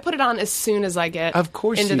 I know. I put it on as soon as I get Of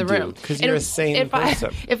course into you the room. do, 'cause you're a sane if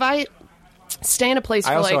person. If I stay in a place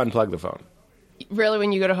I for also like... unplug the phone, Really,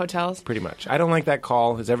 when you go to hotels? pretty much. I don't like that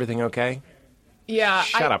call. Is everything okay? Yeah.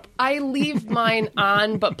 Shut up. I leave mine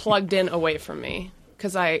on but plugged in away from me.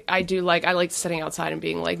 Because I like sitting outside and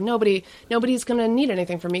being like, nobody's going to need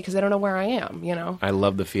anything from me because they don't know where I am, you know? I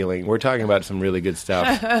love the feeling. We're talking about some really good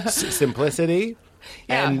stuff. Simplicity.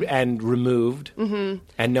 Yeah. And removed, and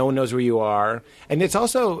no one knows where you are. And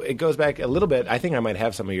it goes back a little bit. I think I might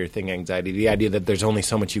have some of your thing anxiety, the idea that there's only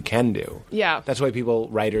so much you can do. Yeah. That's why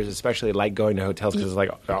writers especially like going to hotels because it's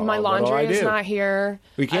like, oh, My what do I laundry is do? not here.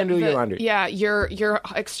 We can't do your laundry. Yeah, your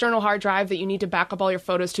external hard drive that you need to back up all your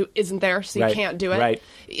photos to isn't there, so you Right, can't do it. right.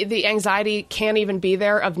 The anxiety can't even be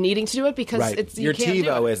there of needing to do it because Right. you Your can't do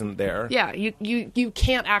TiVo it. isn't there. Yeah, you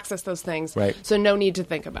can't access those things. Right. So no need to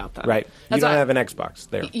think about them. Right. You That's don't why- have an Xbox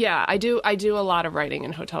there. Yeah, I do a lot of writing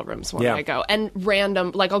in hotel rooms when Yeah. I go. And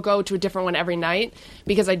random, like I'll go to a different one every night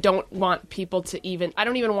because I don't want people to I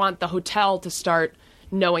don't even want the hotel to start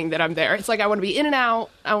knowing that I'm there. It's like I want to be in and out.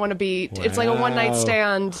 I want to be, it's like a one night Wow.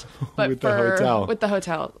 stand, but With the hotel. with the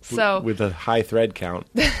hotel. So, With a high thread count.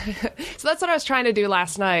 so that's what I was trying to do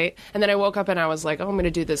last night. And then I woke up and I was like, oh, I'm going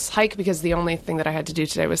to do this hike because the only thing that I had to do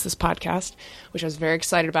today was this podcast, which I was very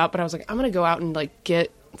excited about. But I was like, I'm going to go out and like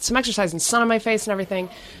get some exercise and sun on my face and everything.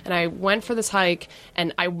 And I went for this hike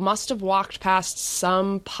and I must have walked past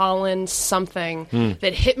some pollen something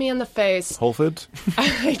that hit me in the face. Whole Foods?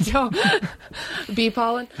 I don't bee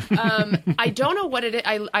pollen. I don't know what it is.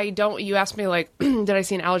 I don't. You asked me like, did I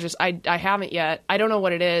see an allergist? I haven't yet. I don't know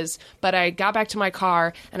what it is. But I got back to my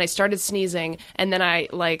car and I started sneezing, and then I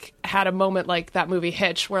like had a moment like that movie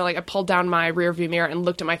Hitch, where like I pulled down my rear view mirror and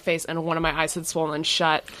looked at my face, and one of my eyes had swollen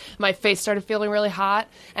shut. My face started feeling really hot,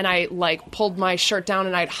 and I like pulled my shirt down,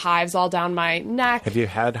 and I had hives all down my neck. Have you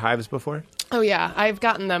had hives before? Oh yeah, I've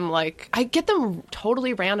gotten them like I get them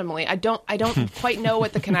totally randomly. I don't quite know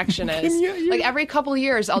what the connection is. Like every couple of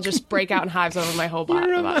years, I'll just break out in hives over my whole body.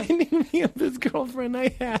 You're reminding me of this girlfriend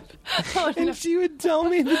I had. Oh, no. And she would tell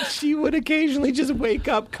me that she would occasionally just wake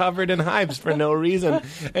up covered in hives for no reason.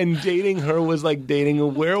 And dating her was like dating a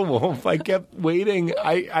werewolf. I kept waiting.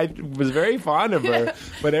 I was very fond of her.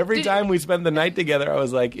 But every time we spent the night together, I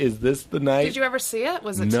was like, is this the night? Did you ever see it?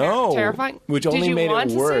 Was it No. terrifying? Which Did only you made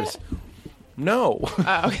want it to see worse. No.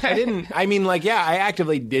 Oh, okay. I didn't. I mean, like, yeah, I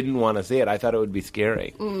actively didn't want to see it. I thought it would be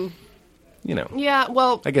scary. You know. Yeah,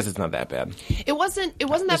 well, I guess it's not that bad. it wasn't that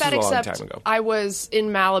This bad, was a long except time ago. I was in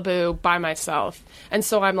Malibu by myself. And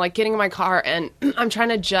so I'm like getting in my car and I'm trying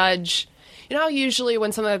to judge. You know how usually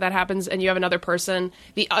when something like that happens and you have another person,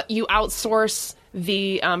 you outsource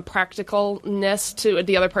the practicalness to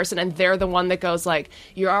the other person, and they're the one that goes like,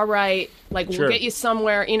 you're all right, like Sure. we'll get you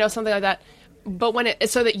somewhere, you know, something like that. But when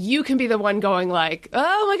so that you can be the one going like,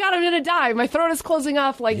 oh my God, I'm going to die. My throat is closing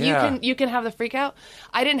off. Like Yeah. you can have the freak out.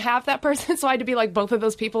 I didn't have that person. So I had to be like both of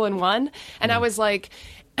those people in one. And I was like,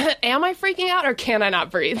 am I freaking out or can I not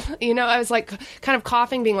breathe? You know, I was like kind of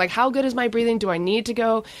coughing, being like, how good is my breathing? Do I need to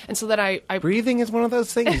go? And so that I Breathing is one of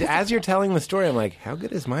those things. As you're telling the story, I'm like, how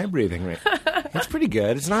good is my breathing rate? It's pretty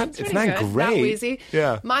good. It's not pretty not good. great. Not wheezy.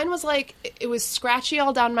 Yeah. Mine was like, it was scratchy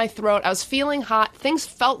all down my throat. I was feeling hot. Things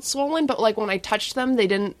felt swollen, but like when I touched them, they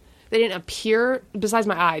didn't appear, besides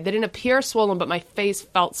my eye, they didn't appear swollen, but my face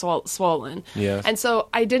felt swollen. Yes. And so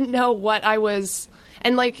I didn't know what I was.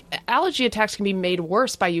 And like allergy attacks can be made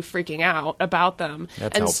worse by you freaking out about them.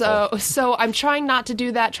 That's and helpful. so I'm trying not to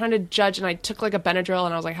do that, trying to judge. And I took like a Benadryl,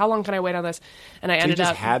 and I was like, how long can I wait on this? And I You ended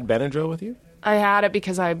just up. had Benadryl with you? I had it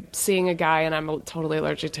because I'm seeing a guy and I'm totally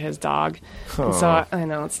allergic to his dog. And so I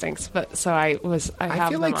know it stinks, but so I have I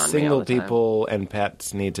feel them like on me all single the time. people and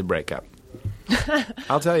pets need to break up.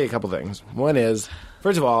 I'll tell you a couple things. One is,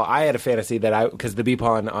 first of all, I had a fantasy that because the bee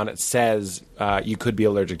pollen on it says you could be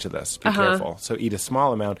allergic to this. Be careful. So eat a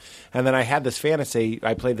small amount. And then I had this fantasy,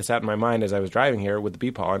 I played this out in my mind as I was driving here with the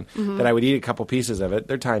bee pollen, that I would eat a couple pieces of it.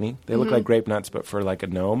 They're tiny. They look like grape nuts, but for like a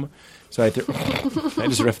gnome. So I just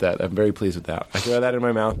riffed that. I'm very pleased with that. I throw that in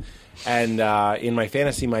my mouth. And in my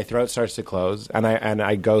fantasy, my throat starts to close, and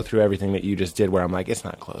I go through everything that you just did, where I'm like, it's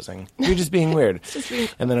not closing. You're just being weird.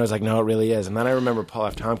 And then I was like, no, it really is. And then I remember Paul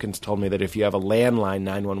F. Tompkins told me that if you have a landline,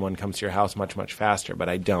 911 comes to your house much, much faster. But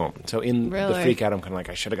I don't. So in the Really? freak out, I'm kind of like,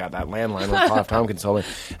 I should have got that landline when Paul F. Tompkins told me.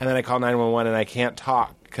 And then I call 911, and I can't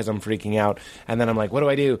talk because I'm freaking out. And then I'm like, what do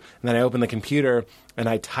I do? And then I open the computer and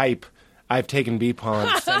I type, I've taken bee pollen,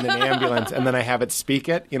 send an ambulance, and then I have it speak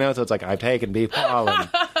it, you know, so it's like, I've taken bee pollen,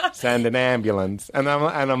 send an ambulance. And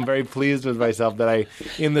I'm very pleased with myself that I,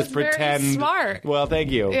 in this Very pretend... smart. Well,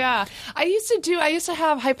 thank you. Yeah. I used to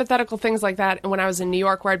have hypothetical things like that when I was in New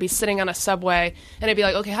York, where I'd be sitting on a subway and I'd be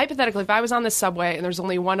like, okay, hypothetically, if I was on this subway and there's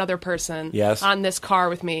only one other person Yes. on this car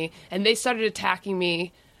with me and they started attacking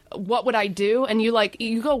me, what would I do? And you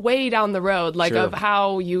go way down the road, like Sure.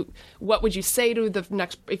 of what would you say to the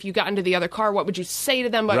next, if you got into the other car, what would you say to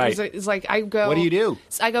them? But Right. it's like, I go. What do you do?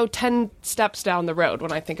 I go 10 steps down the road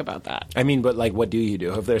when I think about that. I mean, but like, what do you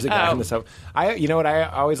do if there's a guy Oh. on the sub? You know what I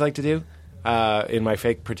always like to do in my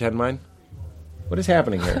fake pretend mind? What is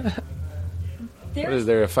happening here? What is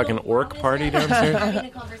there, a fucking orc party downstairs? Having a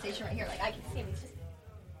conversation right here. Like I can see him. It's just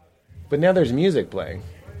But now there's music playing.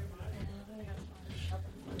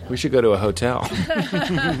 We should go to a hotel.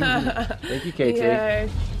 Thank you, Katie. Yay.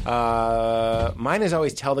 Mine is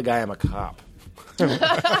always tell the guy I'm a cop.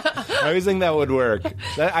 I always think that would work.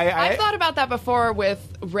 I've thought about that before with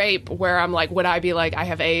rape, where I'm like, would I be like, I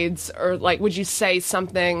have AIDS? Or like, would you say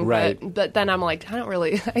something? Right. But then I'm like, I don't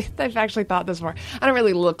really, I've actually thought this before. I don't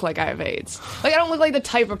really look like I have AIDS. Like, I don't look like the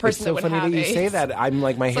type of It's person so that would funny have that you AIDS. say that. I'm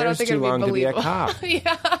like, my So I hair don't is think too it'd be long to be a believable. cop.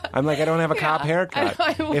 Yeah. I'm like, I don't have a cop haircut.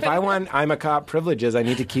 I know, I If I want I'm a cop privileges, I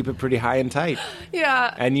need to keep it pretty high and tight.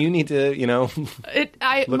 Yeah. And you need to,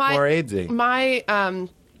 look more AIDS-y. My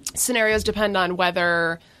scenarios depend on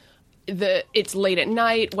whether it's late at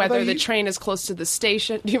night, whether Although the you- train is close to the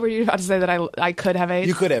station. Were you about to say that I could have AIDS?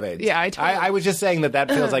 You could have AIDS. Yeah, I totally- I was just saying that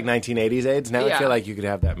feels like 1980s AIDS. Now I Yeah. feel like you could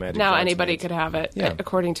have that magic. Now Johnson anybody AIDS. could have it. Yeah.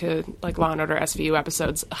 According to like Law and Order SVU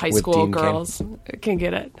episodes, high With school Dean girls can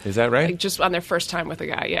get it. Is that right? Like just on their first time with a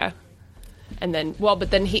guy, yeah. And then,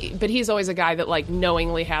 he's always a guy that like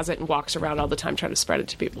knowingly has it and walks around all the time trying to spread it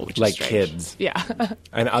to people, which Like is strange. kids. Yeah,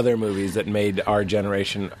 And other movies that made our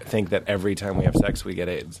generation think that every time we have sex, we get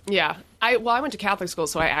AIDS. yeah. I went to Catholic school,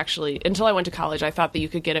 so until I went to college, I thought that you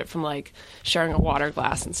could get it from like sharing a water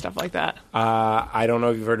glass and stuff like that. I don't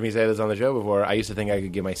know if you've heard me say this on the show before. I used to think I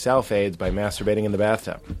could give myself AIDS by masturbating in the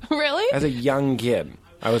bathtub. Really? As a young kid,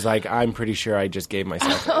 I was like, I'm pretty sure I just gave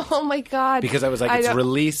myself AIDS. Oh my god! Because I was like, it's don't-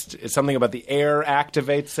 released. It's something about the air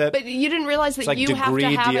activates it. But you didn't realize that like you have to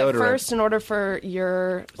degree have deodorant. it first in order for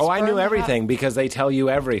your. Oh, I sperm knew to have- everything because they tell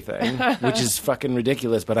you everything, which is fucking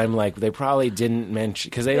ridiculous. But I'm like, they probably didn't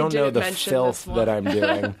mention because they don't know didn't the mention filth this one. that I'm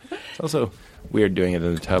doing. It's also weird doing it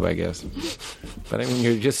in the tub, I guess. But I mean,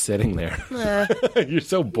 you're just sitting there. You're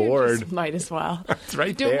so bored. Just might as well. It's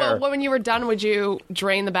right there. Well, when you were done, would you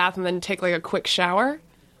drain the bath and then take like a quick shower,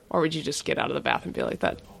 or would you just get out of the bath and be like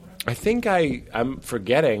that? I think I'm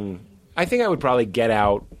forgetting. I think I would probably get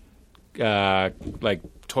out like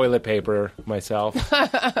toilet paper myself,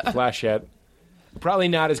 flush it. Probably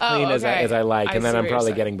not as clean as okay. I like, I and then see I'm what you're probably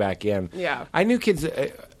saying. getting back in. Yeah. I knew kids.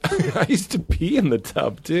 I used to pee in the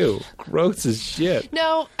tub too. Gross as shit.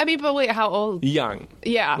 No, I mean, but wait, how old? Young.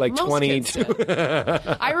 Yeah, Like most 22. kids did.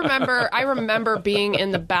 I remember being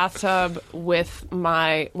in the bathtub with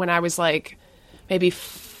when I was like maybe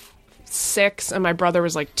 6, and my brother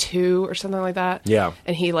was like 2 or something like that. Yeah.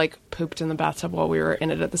 And he like pooped in the bathtub while we were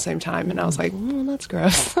in it at the same time, and I was like, that's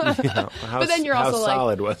gross. Yeah. But then you're how also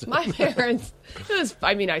solid like, was it? my parents. It was.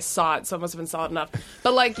 I mean, I saw it, so it must have been solid enough.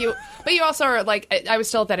 But like you also are like, I was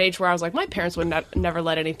still at that age where I was like, my parents would never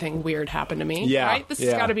let anything weird happen to me. Yeah, right. This has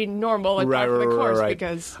yeah. got to be normal, like Right, part of the right, course, right.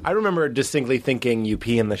 because I remember distinctly thinking you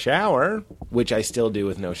pee in the shower, which I still do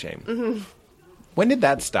with no shame. Mm-hmm. When did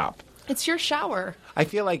that stop? it's your shower. I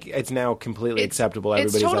feel like it's now completely It's- acceptable.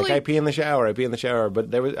 it's Everybody's totally- like, I pee in the shower, I pee in the shower.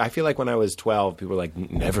 But I feel like when I was 12, people were like,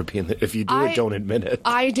 never pee in the... If you do it, don't admit it.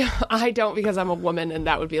 I don't because I'm a woman, and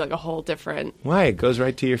that would be like a whole different. Why? It goes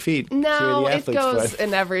right to your feet. It's where No, the it athlete's goes foot.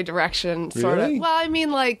 in every direction, sort Really? of. Well, I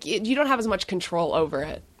mean, like you don't have as much control over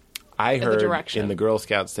it. I the heard direction. in the Girl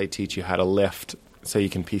Scouts they teach you how to lift so you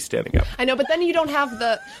can pee standing up. I know, but then you don't have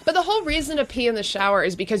But the whole reason to pee in the shower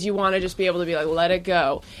is because you want to just be able to be like, let it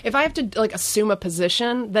go. If I have to like assume a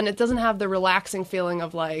position, then it doesn't have the relaxing feeling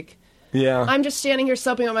of like, Yeah. I'm just standing here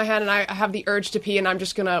soaping on my head, and I have the urge to pee, and I'm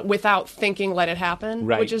just gonna, without thinking, let it happen.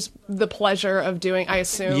 Right. Which is the pleasure of doing. I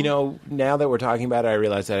assume. You know, now that we're talking about it, I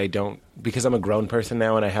realize that I don't, because I'm a grown person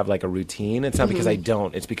now and I have like a routine. It's not because I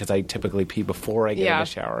don't. It's because I typically pee before I get in Mm-hmm. Yeah. the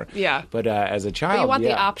shower. Yeah. But as a child, But you want the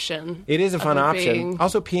yeah. option. It is a fun of it option. being-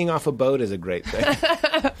 Also, peeing off a boat is a great thing.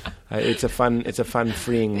 It's a fun,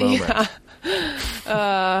 freeing moment.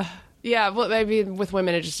 Yeah, well, maybe with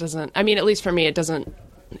women it just doesn't. I mean, at least for me, it doesn't.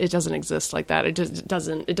 It doesn't exist like that. It just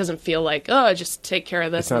doesn't. It doesn't feel like, oh, just take care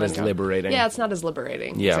of this. It's not and as then go. liberating. Yeah, it's not as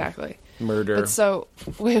liberating. Yeah. Exactly. Murder. But so,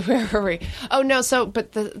 where were we? Oh no. So,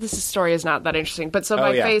 but this story is not that interesting. But so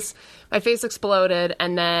my yeah. face exploded,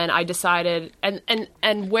 and then I decided,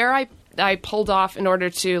 and where I pulled off in order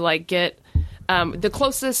to like get the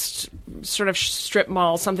closest sort of strip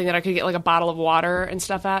mall, something that I could get like a bottle of water and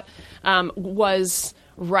stuff at, was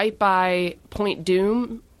right by Point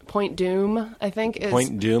Doom, I think. Is,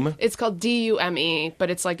 Point Doom? It's called Dume, but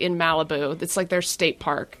it's like in Malibu. It's like their state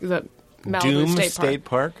park, the Malibu Doom State State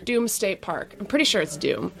Park? Doom State Park. I'm pretty sure it's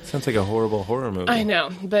Doom. Sounds like a horrible horror movie. I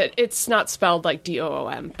know, but it's not spelled like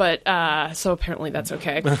Doom. But so apparently that's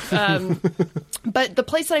okay. But the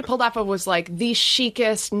place that I pulled off of was like the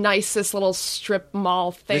chicest, nicest little strip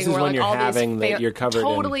mall thing. This is where when like you're all having these that you're covered in-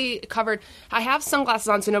 totally covered. I have sunglasses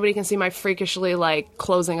on so nobody can see my freakishly like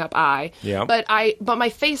closing up eye. Yeah. But my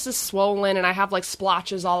face is swollen and I have like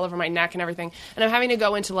splotches all over my neck and everything. And I'm having to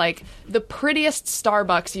go into like the prettiest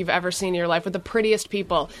Starbucks you've ever seen in your life with the prettiest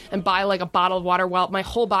people and buy like a bottle of water while my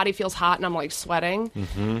whole body feels hot and I'm like sweating.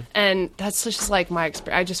 Mm-hmm. And that's just like my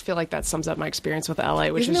experience. I just feel like that sums up my experience with LA,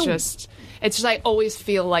 which Isn't is it- just, it's just, I always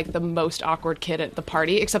feel like the most awkward kid at the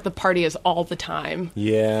party, except the party is all the time.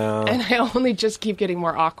 Yeah. And I only just keep getting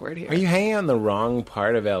more awkward here. Are you hanging on the wrong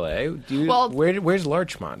part of LA? Well- where's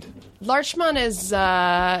Larchmont? Larchmont is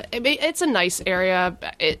it's a nice area.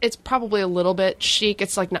 It's probably a little bit chic.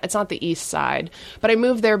 It's like it's not the east side, but I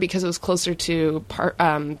moved there because it was closer to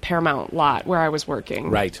Paramount Lot where I was working.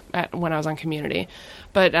 Right. When I was on Community,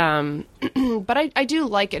 but but I do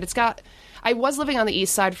like it. It's got. I was living on the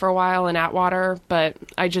east side for a while in Atwater, but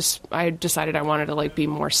I decided I wanted to like be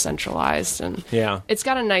more centralized, and Yeah. it's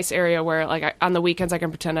got a nice area where like on the weekends I can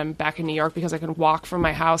pretend I'm back in New York because I can walk from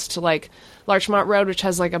my house to like Larchmont Road, which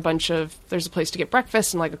has like there's a place to get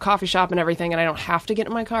breakfast and like a coffee shop and everything, and I don't have to get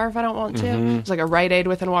in my car if I don't want to. There's like a Rite Aid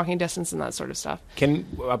within walking distance and that sort of stuff.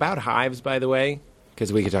 About hives, by the way,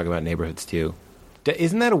 because we could talk about neighborhoods too.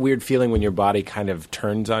 Isn't that a weird feeling when your body kind of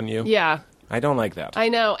turns on you? Yeah. I don't like that. I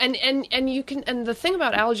know, and you can, and the thing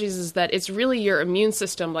about allergies is that it's really your immune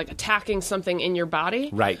system like attacking something in your body,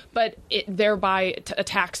 Right. But it thereby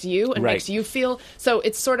attacks you and Right. makes you feel. So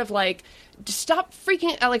it's sort of like, just stop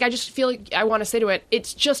freaking. Like I just feel like I want to say to it,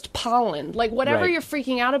 it's just pollen. Like whatever Right. you're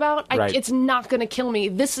freaking out about, Right. it's not going to kill me.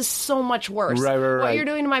 This is so much worse. Right, right, What right. you're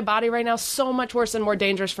doing to my body right now, is so much worse and more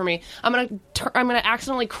dangerous for me. I'm gonna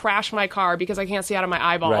accidentally crash my car because I can't see out of my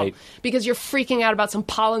eyeball. Right. Because you're freaking out about some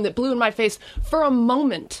pollen that blew in my face for a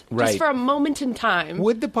moment. Right. Just for a moment in time.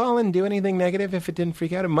 Would the pollen do anything negative if it didn't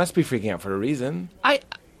freak out? It must be freaking out for a reason.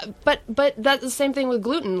 But that's the same thing with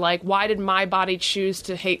gluten. Like, why did my body choose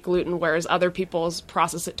to hate gluten, whereas other people's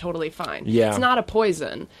process it totally fine? Yeah. It's not a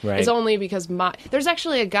poison. Right. It's only because there's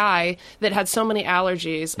actually a guy that had so many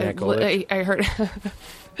allergies. Matt Goldich? I heard.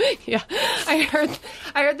 Yeah, I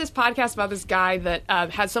heard this podcast about this guy that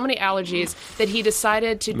had so many allergies that he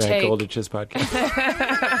decided to Matt take. Goldich's podcast.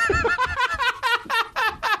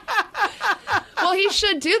 Well, he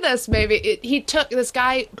should do this. Maybe this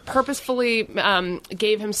guy purposefully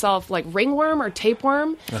gave himself like ringworm or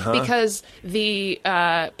tapeworm because the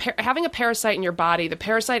having a parasite in your body, the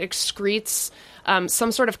parasite excretes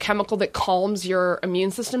some sort of chemical that calms your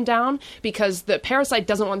immune system down, because the parasite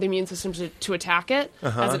doesn't want the immune system to attack it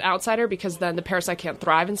as an outsider, because then the parasite can't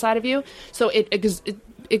thrive inside of you. So it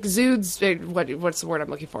exudes, what's the word I'm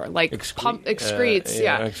looking for? Like excretes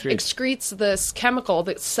this chemical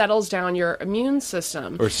that settles down your immune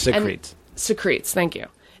system. Or secretes. Secretes, thank you.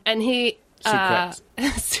 And he... Sucrets.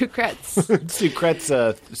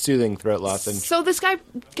 Sucrets, soothing throat lozenge. So this guy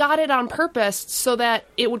got it on purpose so that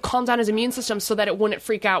it would calm down his immune system, so that it wouldn't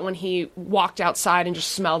freak out when he walked outside and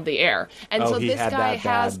just smelled the air. And so this guy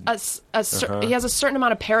has he has a certain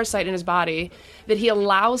amount of parasite in his body that he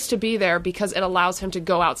allows to be there, because it allows him to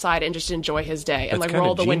go outside and just enjoy his day and That's like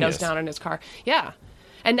roll the kinda windows genius. down in his car. Yeah.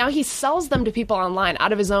 And now he sells them to people online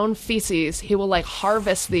out of his own feces. He will like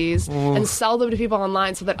harvest these and sell them to people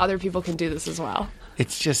online so that other people can do this as well.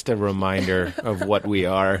 It's just a reminder of what we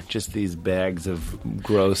are. Just these bags of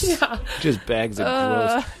gross. Yeah. Just bags of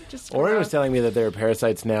gross. Just Oren gross. was telling me that there are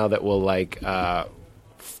parasites now that will like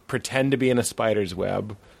pretend to be in a spider's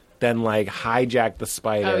web, then like hijack the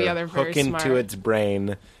spider, Oh, yeah, they're very hook into smart. its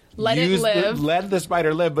brain. Let it live. Let the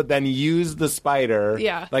spider live, but then use the spider,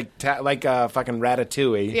 Yeah. like fucking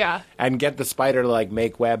Ratatouille, Yeah. and get the spider to like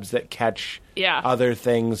make webs that catch Yeah. other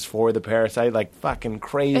things for the parasite, like fucking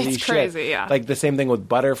crazy It's shit. crazy, yeah. Like the same thing with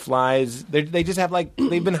butterflies. They just have like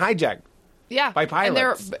they've been hijacked. Yeah, by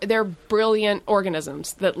pilots. And they're brilliant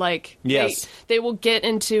organisms that like Yes. they will get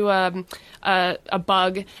into a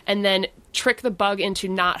bug and then trick the bug into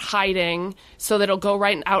not hiding, so that it'll go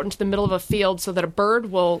right out into the middle of a field so that a bird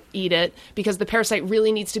will eat it, because the parasite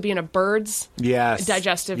really needs to be in a bird's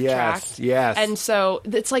digestive tract. Yes. And so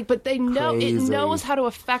it's like, but they know Crazy. it knows how to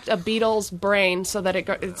affect a beetle's brain so that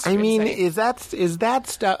it's I mean, insane. is that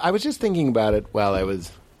stuff? I was just thinking about it while I was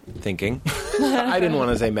thinking. I didn't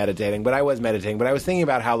want to say meditating, but I was meditating. But I was thinking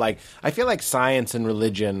about how, like, I feel like science and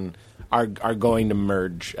religion are going to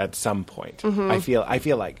merge at some point. Mm-hmm. I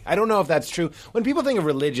feel like, I don't know if that's true. When people think of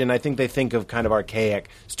religion, I think they think of kind of archaic.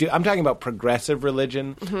 I'm talking about progressive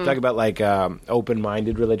religion. Mm-hmm. I'm talking about like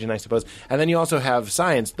open-minded religion, I suppose. And then you also have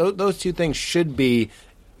science. Those two things should be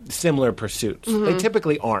similar pursuits. Mm-hmm. They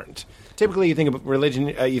typically aren't. Typically, you think of religion,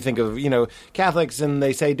 you think of, Catholics, and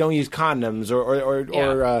they say don't use condoms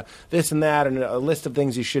or this and that, and a list of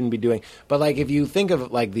things you shouldn't be doing. But like, if you think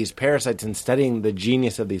of like these parasites and studying the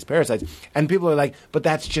genius of these parasites, and people are like, but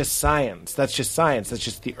that's just science. That's just science. That's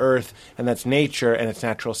just the earth, and that's nature, and it's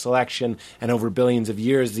natural selection. And over billions of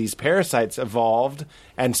years, these parasites evolved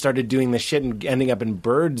and started doing this shit and ending up in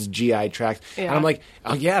birds' GI tracts. Yeah. And I'm like,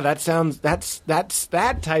 oh yeah, that's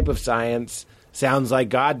that type of science. Sounds like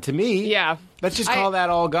God to me. Yeah. Let's just call that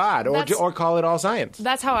all God, or call it all science.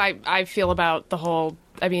 That's how I feel about the whole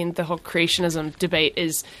creationism debate.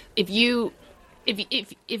 Is if you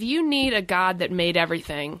need a God that made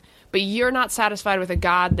everything, but you're not satisfied with a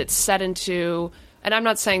God that's set into, and I'm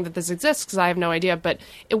not saying that this exists because I have no idea, but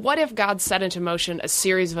what if God set into motion a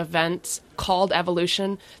series of events called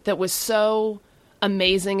evolution that was so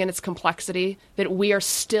amazing in its complexity that we are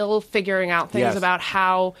still figuring out things Yes. about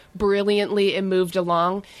how brilliantly it moved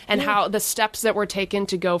along, and how the steps that were taken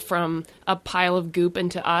to go from a pile of goop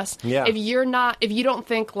into us. Yeah. If you don't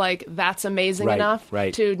think like that's amazing Right, enough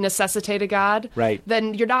right. to necessitate a God, Right.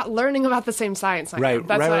 then you're not learning about the same science. I am. Right,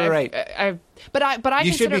 That's right, what right. But I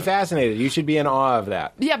You should consider, be fascinated. You should be in awe of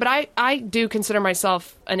that. yeah, but I do consider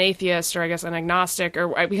myself an atheist, or I guess an agnostic,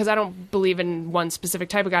 because I don't believe in one specific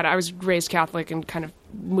type of God. I was raised Catholic and kind of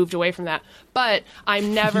moved away from that. But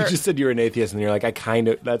I'm never. You just said you're an atheist, and you're like,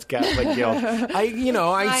 that's Catholic guilt.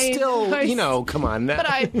 Come on.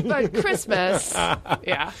 But Christmas,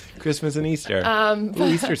 yeah, Christmas and Easter.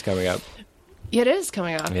 Easter's coming up. it is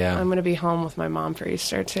coming up. Yeah. I'm going to be home with my mom for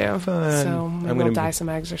Easter too. Fun. So maybe I'm we'll gonna dye be- some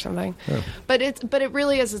eggs or something. But it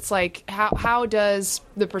really is. It's like how does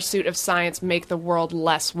the pursuit of science make the world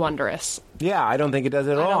less wondrous? Yeah, I don't think it does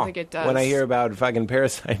at I all. don't think it does. When I hear about fucking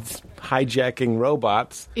parasites hijacking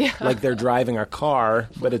robots, Yeah. like they're driving a car,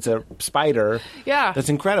 but it's a spider. Yeah. That's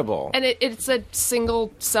incredible. And it's a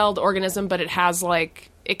single-celled organism, but it has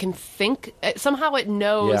it can think. Somehow it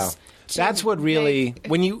knows. Yeah. to That's what really make-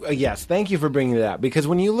 when you yes, thank you for bringing that, because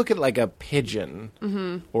when you look at like a pigeon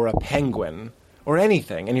Mm-hmm. or a penguin or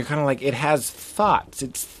anything, and you're kind of like, it has thoughts,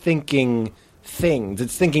 it's thinking things,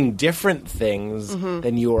 it's thinking different things Mm-hmm.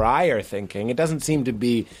 than you or I are thinking. It doesn't seem to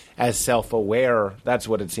be as self-aware. That's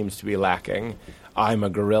what it seems to be lacking. I'm a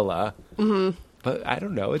gorilla. Mm-hmm. But I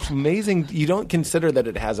don't know. It's amazing. You don't consider that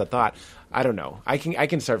it has a thought. I don't know. I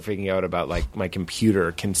can start freaking out about like my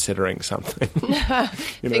computer considering something. You know what I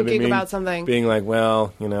Thinking mean? about something. Being like,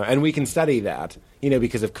 well, and we can study that,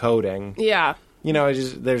 because of coding. Yeah.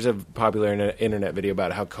 there's a popular internet video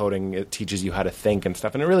about how coding it teaches you how to think and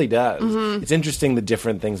stuff, and it really does. Mm-hmm. It's interesting the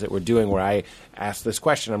different things that we're doing. Where I ask this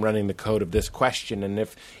question, I'm running the code of this question, and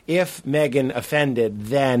if Megan offended,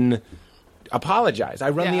 then apologize. I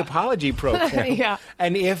run the Yeah. apology program, Yeah.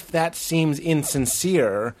 and if that seems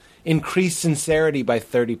insincere, increase sincerity by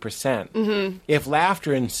 30%. Mm-hmm. If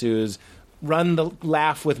laughter ensues, run the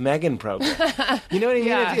Laugh with Megan program. You know what I mean?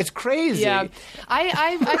 Yeah. It's crazy. Yeah,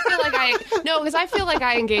 I feel like because I feel like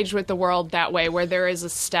I engage with the world that way, where there is a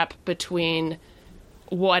step between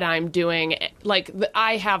what I'm doing. Like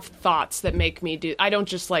I have thoughts that make me do. I don't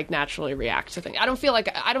just like naturally react to things. I don't feel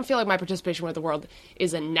like my participation with the world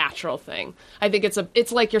is a natural thing. I think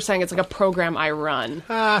it's like you're saying, it's like a program I run.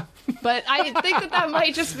 But I think that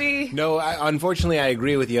might just be. No, unfortunately, I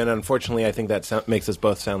agree with you, and unfortunately, I think that makes us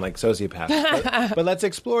both sound like sociopaths. But let's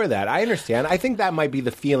explore that. I understand. I think that might be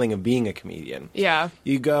the feeling of being a comedian. Yeah.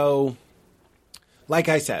 You go. Like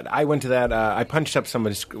I said, I went to that. I punched up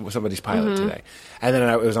somebody's pilot today, and then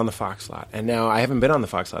it was on the Fox lot. And now I haven't been on the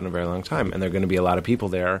Fox lot in a very long time, and there are going to be a lot of people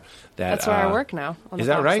there. That's where I work now. On Is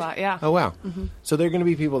the that Fox right? lot, yeah. Oh wow. So there are going to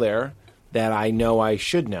be people there that I know I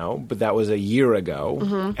should know, but that was a year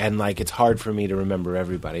ago, and like it's hard for me to remember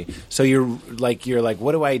everybody. So you're like,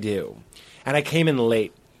 what do I do? And I came in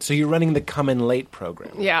late. So you're running the come in late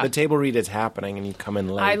program. Yeah. The table read is happening, and you come in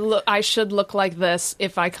late. I should look like this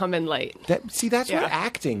if I come in late. That's Yeah. what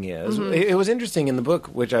acting is. It was interesting in the book,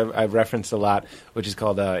 which I've referenced a lot, which is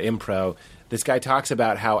called Impro. This guy talks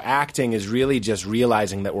about how acting is really just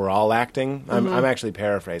realizing that we're all acting. I'm actually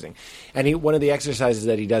paraphrasing. And one of the exercises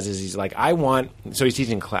that he does is he's like, so he's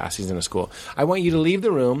teaching class, he's in a school. I want you to leave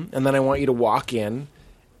the room, and then I want you to walk in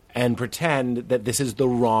and pretend that this is the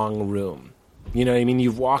wrong room. You know what I mean?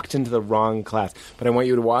 You've walked into the wrong class, but I want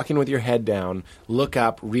you to walk in with your head down, look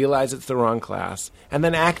up, realize it's the wrong class, and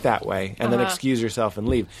then act that way, and then excuse yourself and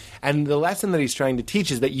leave. And the lesson that he's trying to teach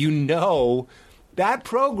is that that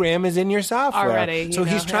program is in your software Already, So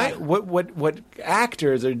he's trying. What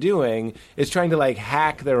actors are doing is trying to like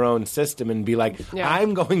hack their own system and be like,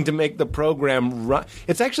 I'm going to make the program run.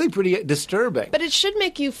 It's actually pretty disturbing. But it should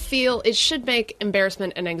make you feel. It should make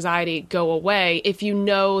embarrassment and anxiety go away if you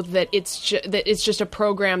know that it's just a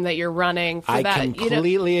program that you're running. For I that,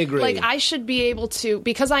 completely agree. Like I should be able to,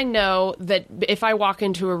 because I know that if I walk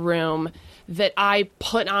into a room, that I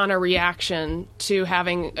put on a reaction to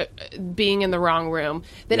having being in the wrong room,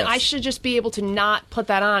 then Yes. I should just be able to not put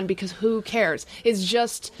that on, because who cares? It's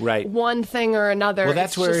just Right. one thing or another. Well,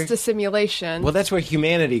 that's it's where- just a simulation. Well, that's where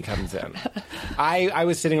humanity comes in. I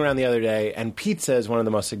was sitting around the other day, and pizza is one of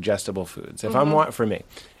the most suggestible foods. If for me,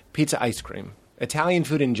 pizza, ice cream, Italian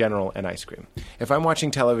food in general, and ice cream. If I'm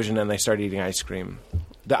watching television and I start eating ice cream,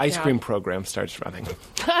 the ice cream program starts running.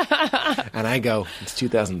 And I go, it's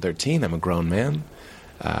 2013, I'm a grown man.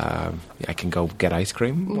 I can go get ice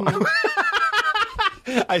cream.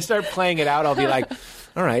 I start playing it out. I'll be like,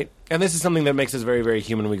 all right. And this is something that makes us very, very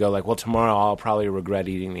human. We go like, well, tomorrow I'll probably regret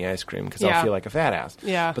eating the ice cream because I'll feel like a fat ass.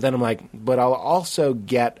 Yeah. But then I'm like, but I'll also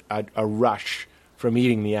get a rush from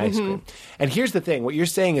eating the ice cream. And here's the thing. What you're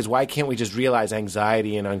saying is, why can't we just realize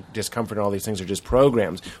anxiety and discomfort and all these things are just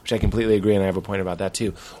programs, which I completely agree, and I have a point about that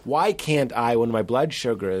too. Why can't I, when my blood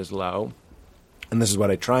sugar is low, and this is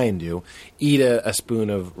what I try and do, eat a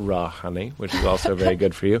spoon of raw honey, which is also very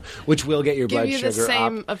good for you, which will get your Give blood you sugar the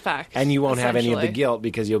same up. effect, And you won't have any of the essentially. guilt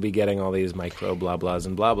because you'll be getting all these micro blah blahs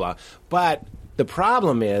and blah blah. But the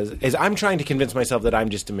problem is I'm trying to convince myself that I'm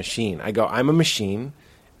just a machine. I go, I'm a machine,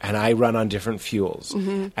 and I run on different fuels.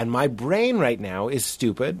 And my brain right now is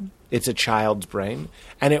stupid. It's a child's brain,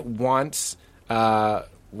 and it wants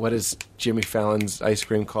what is Jimmy Fallon's ice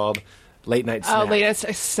cream called? Late night snack. Oh, late night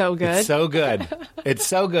snack is so good. It's so good. It's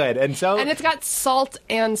so good. And so And it's got salt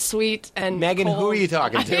and sweet and Megan, who cold. are you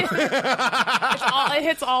talking to? It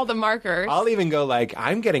hits all the markers. I'll even go like,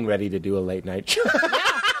 I'm getting ready to do a late night show.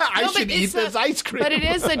 I No, but should eat it's this ice cream. But it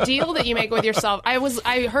is a deal that you make with yourself.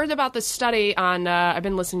 I heard about this study on. I've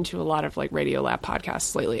been listening to a lot of like Radiolab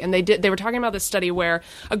podcasts lately, and they were talking about this study where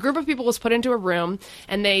a group of people was put into a room,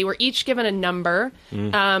 and they were each given a number.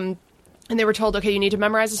 And they were told, okay, you need to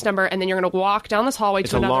memorize this number, and then you're going to walk down this hallway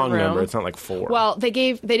It's to a another long room. number. It's not like 4. Well, they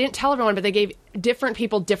didn't tell everyone, but they gave different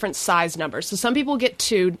people different size numbers. So some people get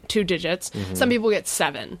two digits. Some people get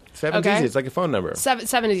 7. 7's okay? easy. It's like a phone number.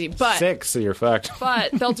 Seven is easy, but 6, so you're fucked.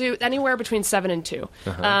 but they'll do anywhere between 7 and 2,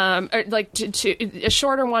 or like a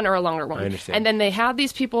shorter one or a longer one. I understand. And then they have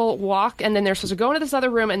these people walk, and then they're supposed to go into this other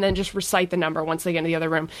room and then just recite the number once they get into the other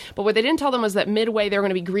room. But what they didn't tell them was that midway they were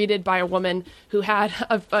going to be greeted by a woman who had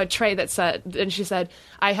a tray that said, and she said,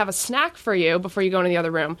 "I have a snack for you before you go into the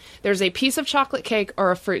other room. There's a piece of chocolate cake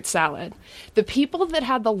or a fruit salad." the people that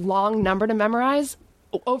had the long number to memorize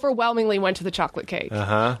overwhelmingly went to the chocolate cake,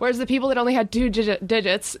 whereas the people that only had two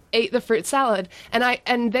digits ate the fruit salad.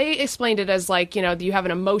 And they explained it as like, you know, you have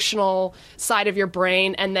an emotional side of your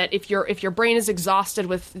brain, and that if your brain is exhausted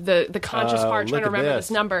with the conscious part trying to remember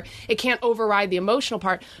this number, it can't override the emotional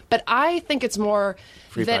part. But I think it's more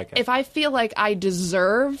that if I feel like I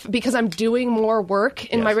deserve, because I'm doing more work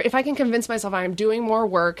in my, if I can convince myself I am doing more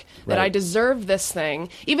work, that I deserve this thing,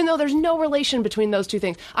 even though there's no relation between those two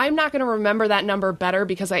things, I'm not going to remember that number better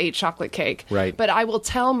because I ate chocolate cake. Right. But I will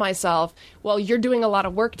tell myself, well, you're doing a lot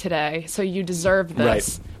of work today, so you deserve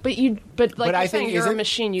this. Right. But like you're saying, you're a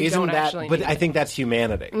machine. You don't actually. But need I think that's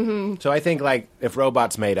humanity. Mm-hmm. So I think like if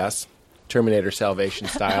robots made us, Terminator Salvation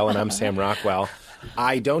style, and I'm Sam Rockwell,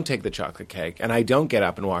 I don't take the chocolate cake, and I don't get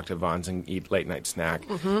up and walk to Vons and eat late night snack.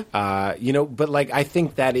 You know, but like I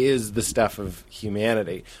think that is the stuff of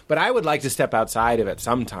humanity. But I would like to step outside of it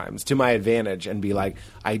sometimes to my advantage and be like,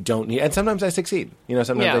 I don't need. And sometimes I succeed. You know,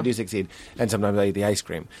 sometimes I do succeed, and sometimes I eat the ice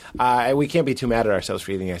cream. And we can't be too mad at ourselves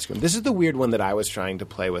for eating ice cream. This is the weird one that I was trying to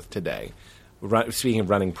play with today. Speaking of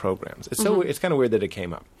running programs, it's it's kind of weird that it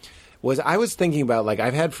came up. I was thinking about, like,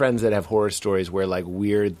 I've had friends that have horror stories where, like,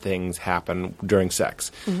 weird things happen during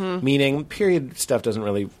sex. Meaning, period stuff doesn't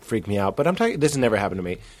really freak me out. But I'm talking, this has never happened to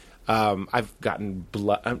me. I've gotten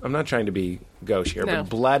blood. I'm not trying to be gauche here, but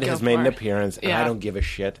blood has made an appearance, and I don't give a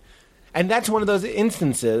shit. And that's one of those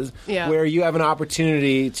instances where you have an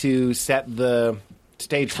opportunity to set the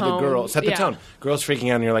stage for the girl, set the tone. Girls freaking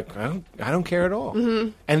out, and you're like, I don't care at all.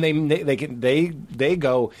 And they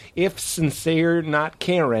go, if sincere, not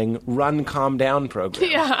caring, run, calm down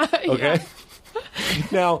program. Okay.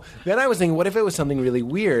 Now, then I was thinking, what if it was something really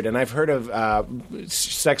weird? And I've heard of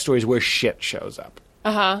sex stories where shit shows up.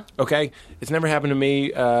 Okay, it's never happened to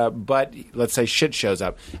me, but let's say shit shows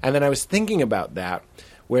up, and then I was thinking about that,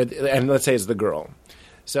 and let's say it's the girl.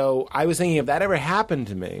 So I was thinking, if that ever happened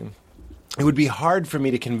to me, it would be hard for me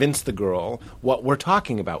to convince the girl what we're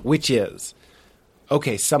talking about, which is,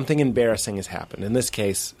 okay, something embarrassing has happened. In this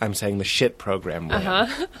case, I'm saying the shit program ran.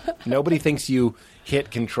 Nobody thinks you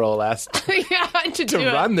hit Control S to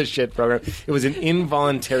run the shit program. It was an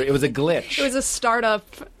involuntary, it was a glitch. It was a startup.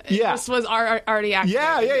 This was already active.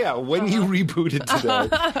 Yeah. When you rebooted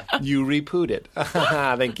today, you rebooted.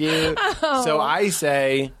 Thank you. So I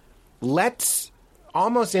say, let's,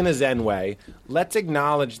 almost in a Zen way, let's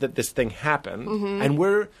acknowledge that this thing happened, and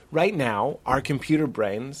we're, right now, our computer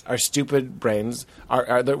brains, our stupid brains,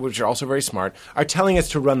 which are also very smart, are telling us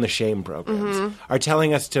to run the shame programs, are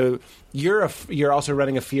telling us to, you're also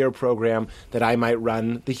running a fear program, that I might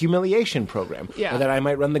run the humiliation program, or that I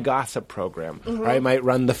might run the gossip program, or I might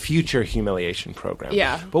run the future humiliation program.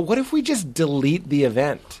 But what if we just delete the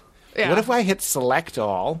event? What if I hit select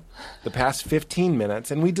all the past 15 minutes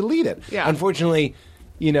and we delete it? Unfortunately,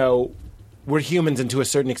 you know, we're humans, and to a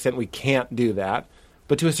certain extent we can't do that.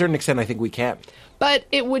 But to a certain extent, I think we can. But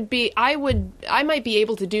it would be, I might be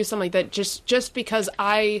able to do something like that just because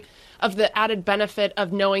of the added benefit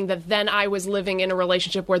of knowing that then I was living in a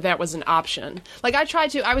relationship where that was an option. Like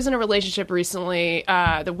I was in a relationship recently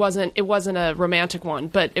it wasn't a romantic one,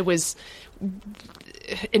 but it was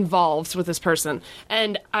involved with this person,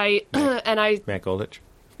 and I Matt Goldich.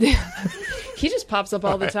 He just pops up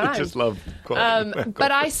all the time. I just love quoting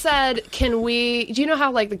but I said, do you know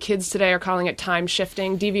how like the kids today are calling it time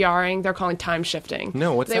shifting, DVRing? They're calling time shifting.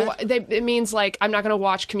 No, what's that? It means like, I'm not going to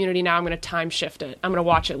watch Community now, I'm going to time shift it. I'm going to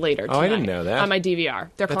watch it later tonight. I didn't know that. On my DVR.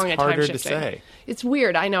 They're calling it time shifting. That's harder to say. It's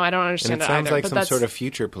weird. I know. I don't understand and it that sounds either. like some sort of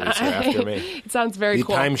future police are after me. It sounds very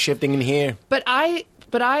cool. Time shifting in here. But I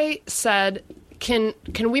said, can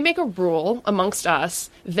we make a rule amongst us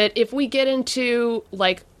that if we get into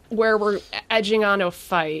like where we're edging on a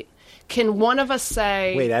fight, can one of us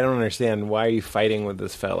say... Wait, I don't understand. Why are you fighting with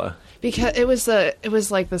this fella? Because it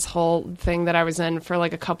was like this whole thing that I was in for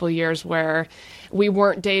like a couple of years where we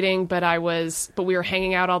weren't dating, but we were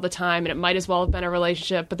hanging out all the time, and it might as well have been a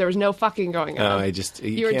relationship, but there was no fucking going on. Oh, you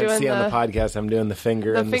can't see on the podcast, I'm doing the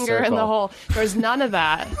finger in the circle. The finger in the hole. There was none of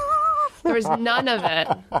that. There was none of it.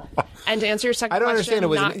 And to answer your second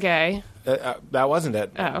question, not gay. That wasn't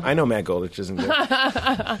it. Oh. I know Matt Goldich isn't gay.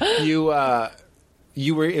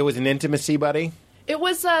 It was an intimacy buddy? It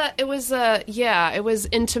was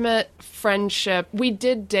intimate friendship. We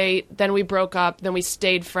did date, then we broke up, then we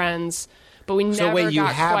stayed friends, but we never got quite back. So wait, you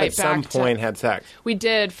have at some point had sex? We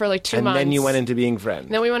did for like 2 months. And then you went into being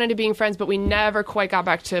friends? Then we went into being friends, but we never quite got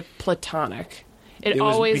back to platonic. It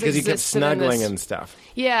was always because you kept snuggling and stuff.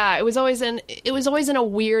 Yeah, it was always in a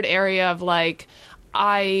weird area of like,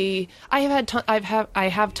 I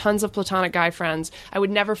have tons of platonic guy friends. I would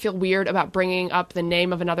never feel weird about bringing up the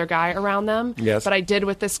name of another guy around them. Yes. But I did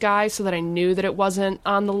with this guy so that I knew that it wasn't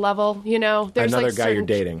on the level, you know? There's Another like guy you're certain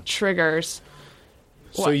dating. triggers.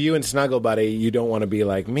 So What? you and Snuggle Buddy, you don't want to be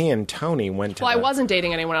like, me and Tony went to Well, I the-" wasn't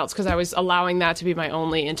dating anyone else because I was allowing that to be my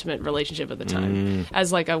only intimate relationship at the time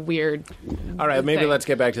as like a weird All right, maybe thing. let's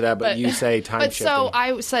get back to that, but you say time But shifting. so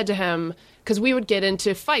I said to him, because we would get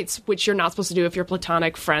into fights, which you're not supposed to do if you're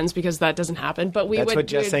platonic friends, because that doesn't happen. But That's what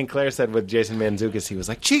Jess St. Clair said with Jason Mantzoukas. He was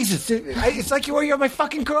like, Jesus, it's like you're my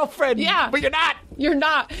fucking girlfriend. Yeah. But you're not. You're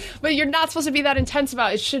not, but you're not supposed to be that intense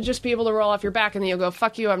about it. It should just be able to roll off your back, and then you'll go,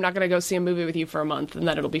 fuck you, I'm not going to go see a movie with you for a month, and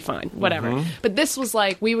then it'll be fine. Whatever. But this was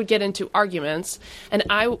like, we would get into arguments, and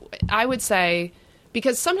I would say,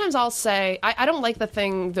 because sometimes I'll say, I don't like the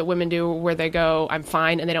thing that women do where they go, I'm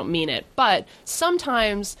fine, and they don't mean it. But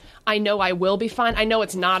sometimes I know I will be fine. I know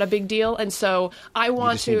it's not a big deal, and so I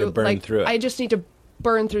want just need to burn like, through it. I just need to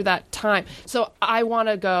burn through that time. So I want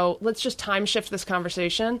to go, let's just time shift this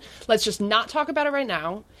conversation. Let's just not talk about it right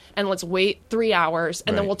now, and let's wait 3 hours,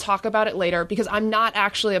 and then Right. we'll talk about it later, because I'm not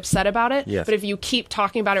actually upset about it. Yes. But if you keep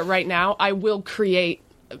talking about it right now, I will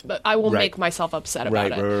Right. make myself upset about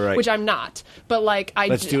Right, it, right. which I'm not. But like,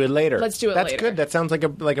 Let's do it later. Let's do it That's later. good. That sounds like a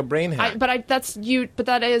brain hack. But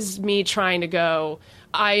that is me trying to go,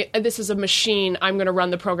 this is a machine. I'm going to run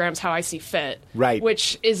the programs how I see fit. Right.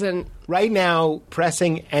 Which isn't. Right now,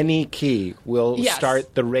 pressing any key will Yes.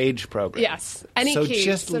 start the rage program. Yes, any so key.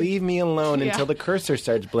 just So- leave me alone Yeah. until the cursor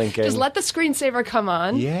starts blinking. Just let the screensaver come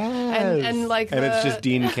on. Yes. And like and it's the- just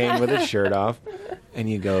Dean Cain with his shirt off. And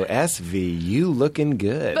you go, SV, you looking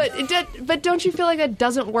good. But don't you feel like that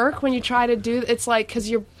doesn't work when you try to do? It's like because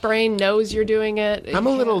your brain knows you're doing it. I'm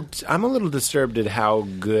a little disturbed at how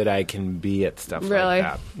good I can be at stuff Really?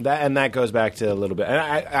 like that. That goes back to a little bit. And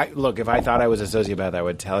I look, if I thought I was a sociopath, I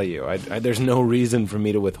would tell you. There's no reason for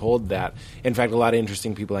me to withhold that. In fact, a lot of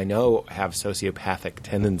interesting people I know have sociopathic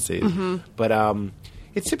tendencies. Mm-hmm. But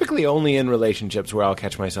it's typically only in relationships where I'll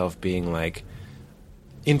catch myself being like,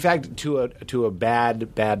 in fact, to a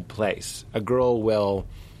bad place. A girl will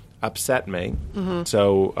upset me. Mm-hmm.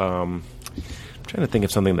 So I'm trying to think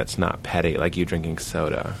of something that's not petty, like you drinking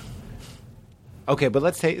soda. Okay, but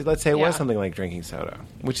let's say it Yeah. was something like drinking soda,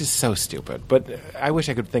 which is so stupid. But I wish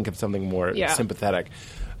I could think of something more Yeah. sympathetic.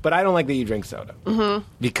 But I don't like that you drink soda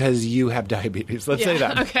because you have diabetes. Let's say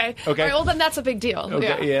that. Okay. Okay. All right, well, then that's a big deal.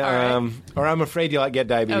 Okay, All right. or I'm afraid you'll get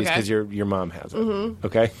diabetes Okay. because your mom has it.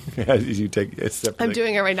 Okay, as you take a step. I'm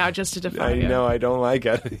doing it right now just to defy I you. know I don't like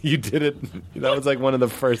it. You did it. That was like one of the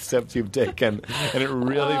first steps you've taken, and it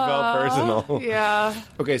really felt personal. Yeah.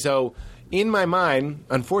 Okay, so in my mind,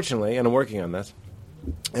 unfortunately, and I'm working on this,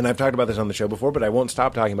 and I've talked about this on the show before, but I won't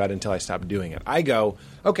stop talking about it until I stop doing it. I go,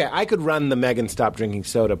 okay, I could run the Megan Stop Drinking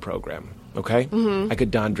Soda program, okay? I could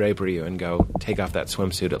Don Draper you and go, take off that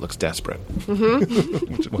swimsuit, it looks desperate.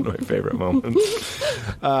 Which is one of my favorite moments.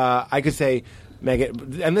 I could say,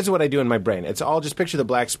 Megan, and this is what I do in my brain. It's all just picture the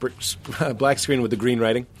black screen with the green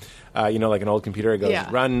writing. Like an old computer. It goes, Yeah.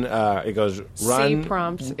 run, C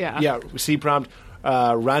prompt, yeah. Yeah, C prompt,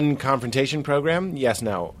 run confrontation program, yes,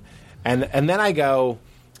 no. And then I go,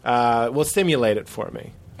 well, simulate it for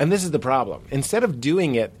me. And this is the problem. Instead of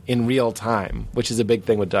doing it in real time, which is a big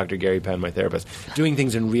thing with Dr. Gary Penn, my therapist, doing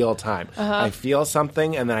things in real time. I feel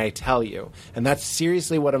something and then I tell you. And that's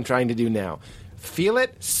seriously what I'm trying to do now. Feel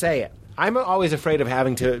it, say it. I'm always afraid of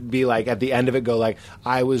having to be like, at the end of it, go like,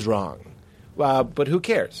 I was wrong. But who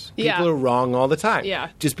cares? Yeah. People are wrong all the time. Yeah.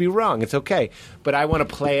 Just be wrong. It's okay. But I want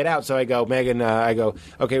to play it out. So I go, Megan, I go,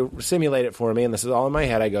 okay, simulate it for me. And this is all in my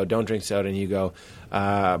head. I go, don't drink soda. And you go,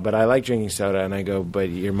 but I like drinking soda. And I go, but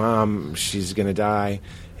your mom, she's going to die.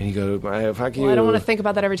 And you go, fuck you. Well, I don't want to think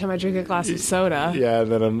about that every time I drink a glass of soda. Yeah,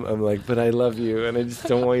 and then I'm like, but I love you, and I just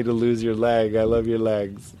don't want you to lose your leg. I love your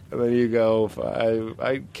legs. And then you go,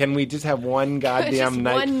 can we just have one goddamn Just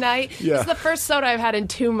night? one night. Yeah. It's the first soda I've had in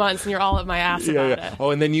 2 months, and you're all up my ass about it. Oh,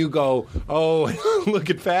 and then you go, oh, look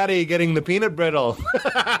at Fatty getting the peanut brittle.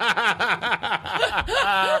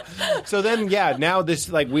 So then, now this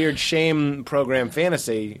like weird shame program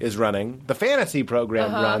fantasy is running. The fantasy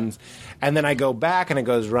program runs, and then I go back and it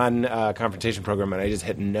goes run confrontation program, and I just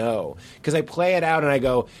hit no because I play it out and I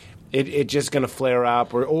go. It's just going to flare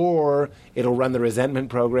up, or it'll run the resentment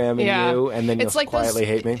program in you, and then you'll quietly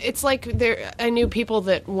hate me. It's like I knew people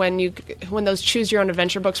that when those choose your own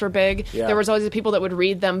adventure books were big, there was always the people that would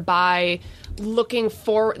read them by looking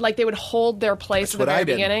for, like they would hold their place That's at the what I very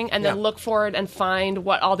did. beginning, and then look forward and find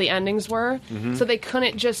what all the endings were, so they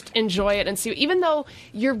couldn't just enjoy it and see. Even though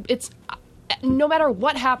no matter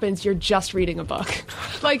what happens, you're just reading a book.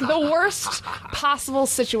 Like, the worst possible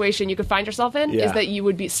situation you could find yourself in Yeah. is that you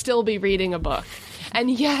would still be reading a book. And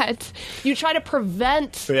yet, you try to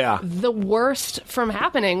prevent the worst from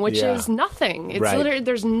happening, which Yeah. is nothing. It's Right. literally,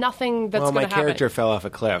 there's nothing that's Well, going my to happen. character fell off a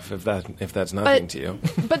cliff, if that's nothing to you.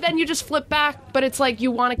 But then you just flip back, but it's like you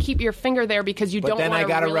want to keep your finger there because you But don't then want I to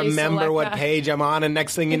gotta really remember select what that. page I'm on, and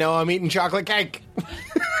next thing you know, I'm eating chocolate cake.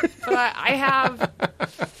 But I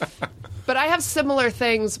have similar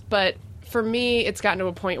things, but for me, it's gotten to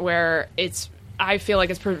a point where I feel like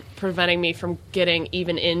it's preventing me from getting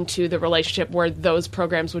even into the relationship where those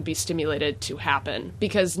programs would be stimulated to happen.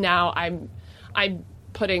 Because now I'm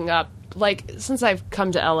putting up, like, since I've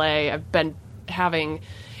come to LA, I've been having,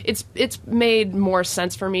 it's made more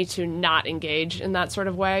sense for me to not engage in that sort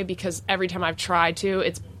of way, because every time I've tried to,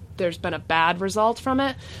 there's been a bad result from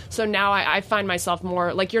it. So now I find myself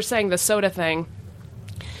more, like you're saying, the soda thing.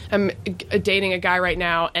 I'm dating a guy right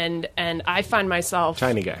now, and I find myself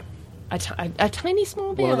Tiny guy. a tiny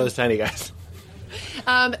small man. One of those tiny guys.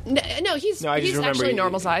 No, he's I just he's remember actually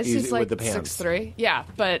normal size. he's He's like with the pants. 6'3". Yeah,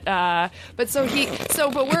 but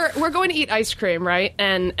we're going to eat ice cream, right?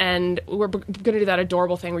 And we're going to do that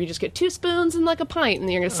adorable thing where you just get 2 spoons and like a pint,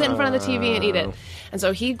 and you're going to sit in front of the TV and eat it. And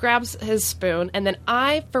so he grabs his spoon, and then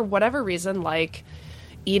I, for whatever reason, like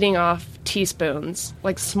eating off teaspoons,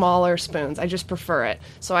 like smaller spoons. I just prefer it.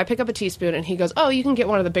 So I pick up a teaspoon, and he goes, "Oh, you can get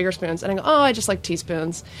one of the bigger spoons." And I go, "Oh, I just like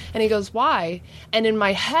teaspoons." And he goes, "Why?" And in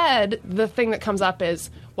my head, the thing that comes up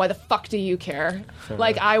is, why the fuck do you care?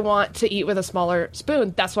 Like, I want to eat with a smaller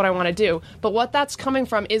spoon. That's what I want to do. But what that's coming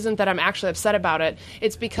from isn't that I'm actually upset about it.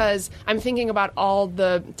 It's because I'm thinking about all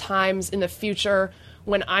the times in the future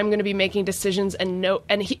when I'm going to be making decisions,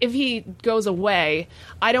 if he goes away,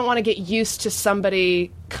 I don't want to get used to somebody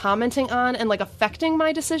commenting on and like affecting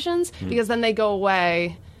my decisions, because then they go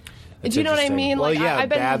away. Do you know what I mean? Well, Like, yeah, I've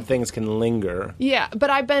been, bad things can linger. yeah, but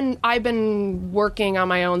I've been working on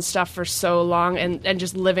my own stuff for so long, and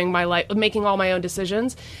just living my life, making all my own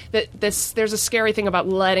decisions, that there's a scary thing about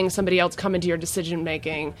letting somebody else come into your decision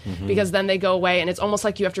making, because then they go away, and it's almost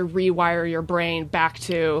like you have to rewire your brain back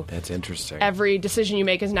to That's interesting. every decision you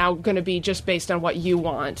make is now going to be just based on what you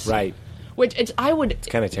want. Right. Which it's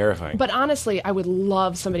Kind of terrifying. but honestly, I would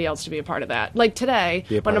love somebody else to be a part of that. Like today,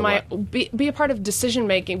 Be a part of be a part of decision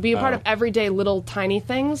making, be a part of everyday little tiny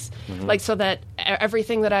things, like so that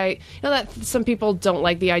everything that that some people don't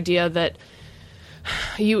like the idea that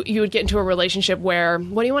you would get into a relationship where,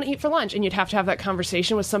 what do you want to eat for lunch? And you'd have to have that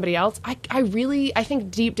conversation with somebody else. I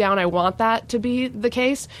think deep down I want that to be the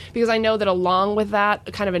case, because I know that along with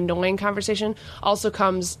that kind of annoying conversation also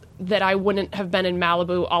comes that I wouldn't have been in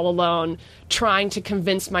Malibu all alone trying to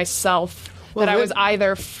convince myself that I was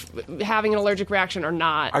either having an allergic reaction or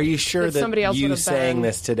not. Are you sure that somebody else would you have saying been.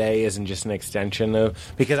 this today isn't just an extension of...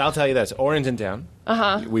 Because I'll tell you this, Oren's in town.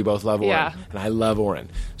 Uh-huh. We both love Oren. Yeah. And I love Oren.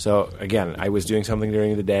 So, again, I was doing something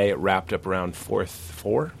during the day. It wrapped up around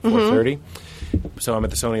 4:30. So I'm at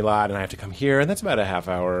the Sony lot, and I have to come here, and that's about a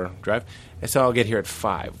half-hour drive. And so I'll get here at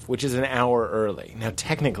 5, which is an hour early. Now,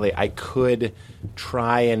 technically, I could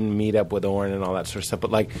try and meet up with Oren and all that sort of stuff,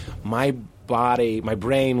 but, like, my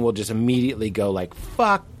brain will just immediately go, like,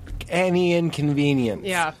 fuck any inconvenience.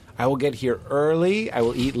 Yeah. I will get here early. I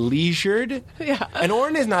will eat leisured. Yeah. And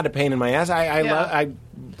Oren is not a pain in my ass.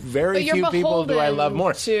 Very But you're few people do I beholden love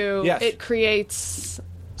more. to Yes. it creates.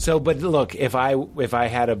 So, but look, if I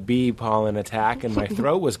had a bee pollen attack and my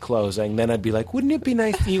throat was closing, then I'd be like, wouldn't it be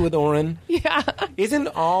nice to eat with Oren? Yeah. Isn't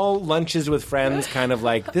all lunches with friends kind of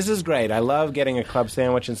like, this is great. I love getting a club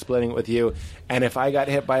sandwich and splitting it with you. And if I got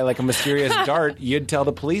hit by like a mysterious dart, you'd tell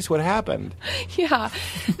the police what happened. Yeah,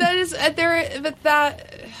 that is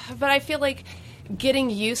but I feel like getting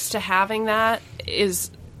used to having that is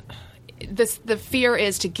the fear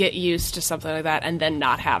is to get used to something like that and then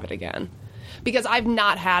not have it again. Because I've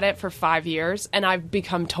not had it for 5 years, and I've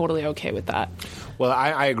become totally okay with that. Well,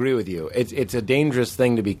 I agree with you. It's a dangerous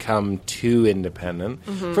thing to become too independent.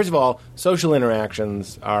 First of all, social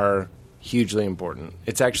interactions are hugely important.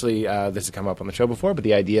 It's actually, this has come up on the show before, but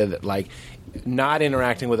the idea that, like, not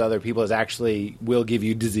interacting with other people will give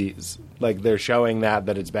you disease. Like, they're showing that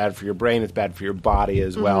it's bad for your brain, it's bad for your body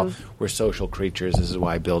as well. We're social creatures. This is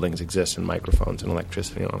why buildings exist, and microphones and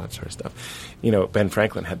electricity and all that sort of stuff. You know, Ben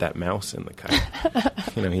Franklin had that mouse in the kite.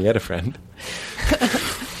 He had a friend.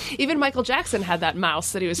 Even Michael Jackson had that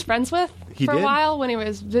mouse that he was friends with He for did? a while when he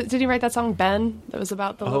was... Did he write that song, Ben, that was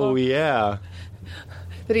about the little... Oh, yeah.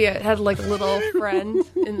 that he had like a little friend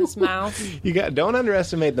in this mouse. Don't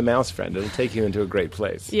underestimate the mouse friend. It'll take you into a great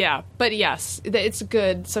place. Yeah, but yes, it's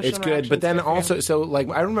good. Social It's good, but then also, so like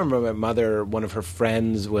I remember my mother, one of her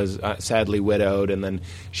friends was sadly widowed, and then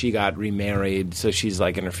she got remarried, so she's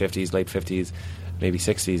like in her 50s, late 50s, maybe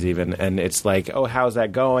 60s even, and it's like, oh, how's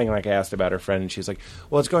that going? Like I asked about her friend, and she's like,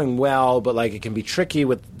 well, it's going well, but like it can be tricky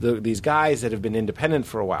with these guys that have been independent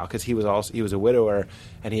for a while, because he was a widower,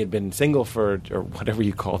 and he had been single for, or whatever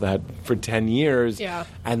you call that, for 10 years. Yeah.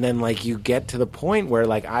 And then like you get to the point where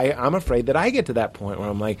like I'm afraid that I get to that point where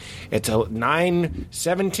I'm like, it's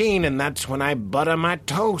 9:17 and that's when I butter my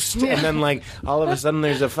toast. Yeah. And then like all of a sudden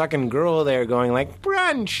there's a fucking girl there going like,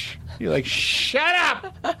 brunch. You're like, shut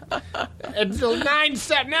up! Until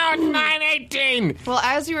 9:07. Now it's 9:18. Well,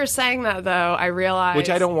 as you were saying that, though, I realized... Which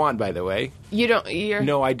I don't want, by the way. You don't... You're,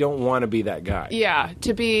 No, I don't want to be that guy. Yeah,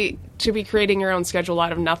 to be creating your own schedule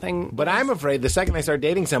out of nothing. But I'm afraid the second I start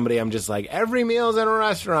dating somebody, I'm just like, every meal's in a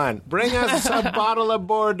restaurant. Bring us a bottle of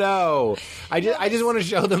Bordeaux. I just want to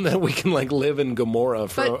show them that we can like live in Gomorrah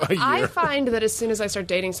for But a year. I find that as soon as I start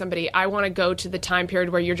dating somebody, I want to go to the time period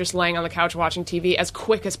where you're just laying on the couch watching TV as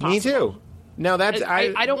quick as possible. Me too. No, that's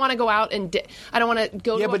I don't want to go out and I don't want to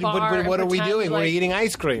go Yeah, to a but bar. what are we and pretend doing? We're like- eating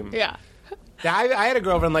ice cream. Yeah. I had a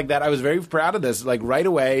girlfriend like that. I was very proud of this. Like right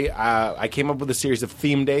away, I came up with a series of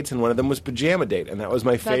theme dates, and one of them was pajama date, and that was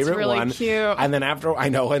my favorite really one. cute. And then after a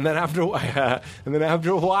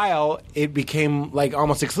while, it became like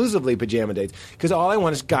almost exclusively pajama dates because all I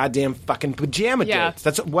want is goddamn fucking pajama Yeah. dates.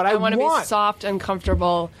 That's what I want to be soft and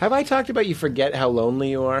comfortable. Have I talked about you forget how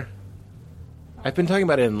lonely you are? I've been talking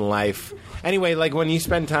about it in life. Anyway, like when you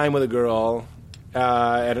spend time with a girl,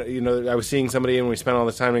 I was seeing somebody and we spent all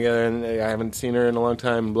this time together and I haven't seen her in a long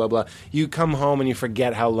time, blah, blah. You come home and you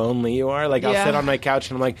forget how lonely you are. Like I'll Yeah. sit on my couch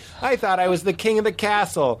and I'm like, I thought I was the king of the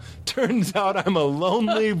castle. Turns out I'm a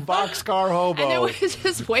lonely boxcar hobo. And it was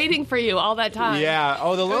just waiting for you all that time. Yeah.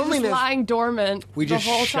 Oh, the It was just loneliness. lying dormant. We just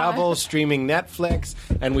the whole shovel time. streaming Netflix,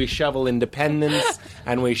 and we shovel Independence,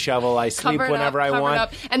 and we shovel I sleep Covered whenever up, I covered want.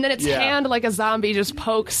 up. And then its Yeah. hand like a zombie just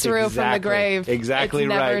pokes through from the grave. Exactly it's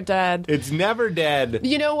right. never dead. It's never dead.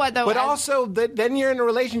 You know what though? But also, then you're in a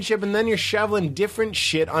relationship, and then you're shoveling different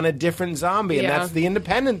shit on a different zombie, and Yeah. that's the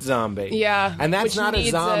independent zombie. Yeah, and that's which not a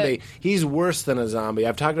needs zombie. it. He's worse than a zombie.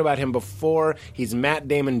 I've talked about him before. He's Matt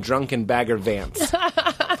Damon drunk in Bagger Vance,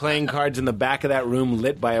 playing cards in the back of that room,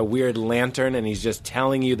 lit by a weird lantern, and he's just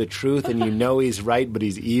telling you the truth, and you know he's right, but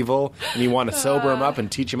he's evil, and you want to sober him up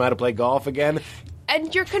and teach him how to play golf again.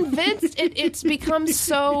 And you're convinced it's become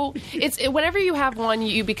so. Whenever you have one,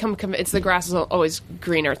 you become convinced the grass is always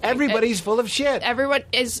greener. thing. Everybody's full of shit. Everyone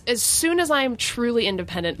is. As soon as I am truly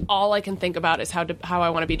independent, all I can think about is how I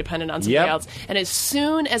want to be dependent on somebody Yep. else. And as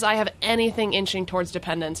soon as I have anything inching towards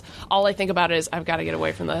dependence, all I think about is I've got to get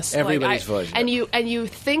away from this. Everybody's full of shit. And you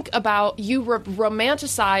think about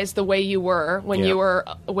romanticize the way you were when Yeah.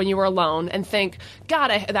 you were alone, and think,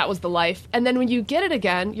 God, that was the life. And then when you get it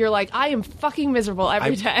again, you're like, I am fucking miserable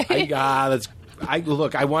every day.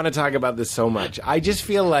 Look, I want to talk about this so much. I just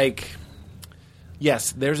feel like,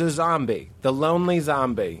 yes, there's a zombie. The lonely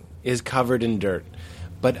zombie is covered in dirt.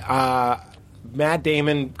 But Matt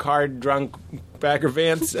Damon, card drunk, Bagger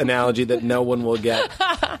Vance analogy that no one will get.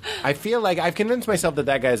 I feel like I've convinced myself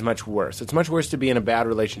that guy is much worse. It's much worse to be in a bad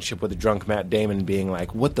relationship with a drunk Matt Damon being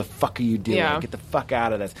like, what the fuck are you doing? Yeah. Get the fuck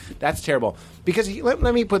out of this. That's terrible. Because let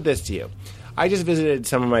me put this to you. I just visited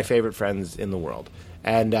some of my favorite friends in the world.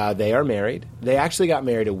 And they are married. They actually got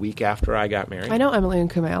married a week after I got married. I know Emily and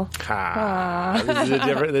Kumail. This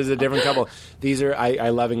is a different couple. These are I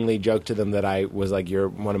lovingly joked to them that I was like, you're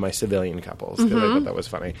one of my civilian couples, because I thought that was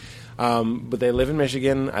funny. But they live in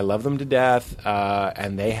Michigan. I love them to death,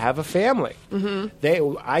 and they have a family.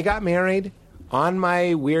 I got married on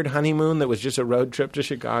my weird honeymoon that was just a road trip to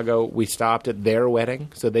Chicago. We stopped at their wedding,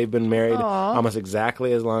 so they've been married almost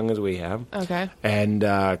exactly as long as we have. Okay. And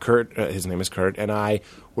Kurt, his name is Kurt, and I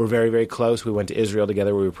were very, very close. We went to Israel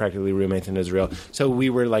together. We were practically roommates in Israel. So we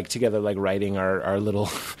were like together, like writing our little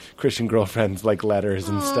Christian girlfriends like letters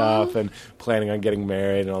and stuff, and planning on getting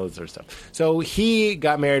married and all this sort of stuff. So he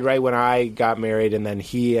got married right when I got married, and then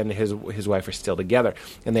he and his wife are still together,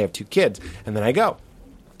 and they have 2 kids. And then I go.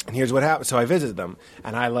 And here's what happened. So I visit them,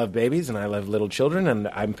 and I love babies, and I love little children,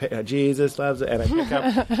 and Jesus loves it. And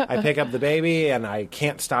I pick up the baby, and I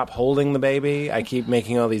can't stop holding the baby. I keep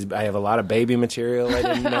making all these. I have a lot of baby material I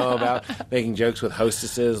didn't know about. Making jokes with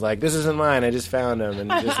hostesses like, "This isn't mine. I just found him," and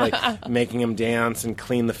just like making him dance and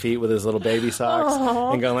clean the feet with his little baby socks,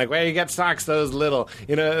 and going like, "Well, you got socks those little."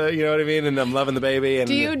 You know what I mean? And I'm loving the baby. And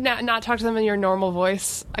Do you not talk to them in your normal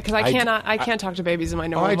voice? Because I can't talk to babies in my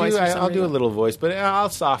normal I voice. do. for some I'll do a reason. little voice, but I'll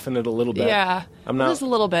soften it a little bit. Yeah, I'm not just a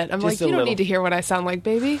little bit. I'm just like, a you don't little. need to hear what I sound like,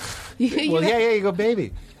 baby. Well, yeah, you go,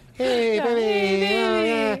 baby. Hey, Yeah, baby. hey, Oh, baby.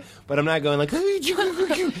 yeah. But I'm not going like,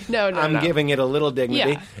 No, I'm no. giving it a little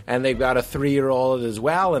dignity. Yeah. And they've got a 3-year-old as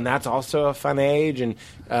well, and that's also a fun age. And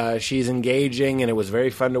she's engaging, and it was very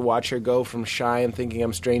fun to watch her go from shy and thinking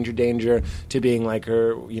I'm stranger danger to being like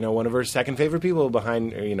her, one of her second favorite people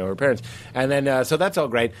behind, her parents. And then, so that's all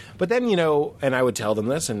great. But then, and I would tell them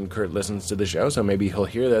this, and Kurt listens to the show, so maybe he'll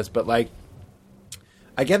hear this, but like,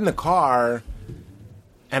 I get in the car,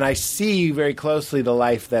 and I see very closely the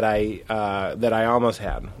life that I almost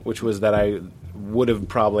had, which was that I would have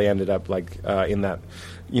probably ended up like in that,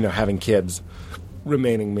 having kids,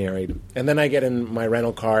 remaining married. And then I get in my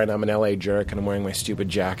rental car, and I'm an LA jerk, and I'm wearing my stupid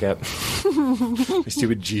jacket, my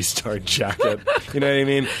stupid G-Star jacket. You know what I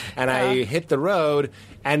mean? And I hit the road.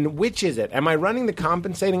 And which is it? Am I running the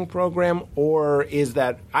compensating program, or is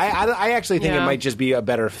that I actually think it Yeah. might just be a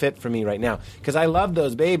better fit for me right now, because I love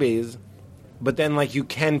those babies. But then, like, you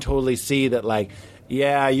can totally see that, like,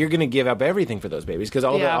 yeah, you're going to give up everything for those babies, because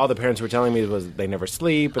all the parents were telling me was they never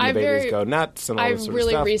sleep and the babies go nuts and all I this sort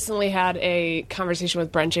really of stuff. recently had a conversation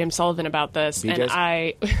with Brent James Sullivan about this, and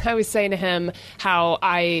I was saying to him how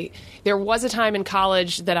there was a time in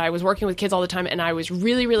college that I was working with kids all the time, and I was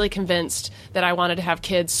really, really convinced that I wanted to have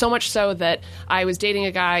kids, so much so that I was dating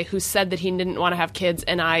a guy who said that he didn't want to have kids,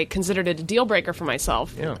 and I considered it a deal breaker for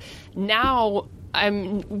myself. Yeah. Now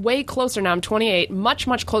I'm way closer now. I'm 28, much,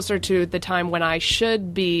 much closer to the time when I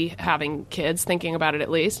should be having kids, thinking about it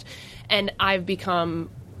at least. And I've become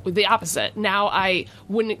the opposite. Now I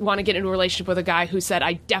wouldn't want to get into a relationship with a guy who said,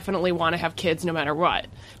 I definitely want to have kids no matter what.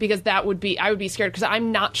 Because I would be scared, because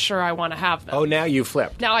I'm not sure I want to have them. Oh, now you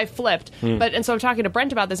flipped. Now I flipped. And so I'm talking to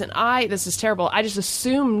Brent about this, and this is terrible. I just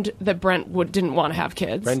assumed that Brent didn't want to have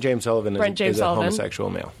kids. Brent James Sullivan is a homosexual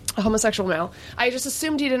male. A homosexual male. I just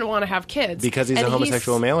assumed he didn't want to have kids Because he's a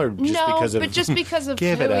homosexual male, or just because of... but just because of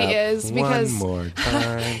Give who it up he is. Because one more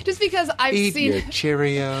time. just because I've Eat seen your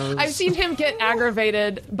Cheerios. I've seen him get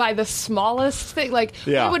aggravated by the smallest thing. Like,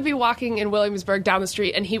 Yeah. he would be walking in Williamsburg down the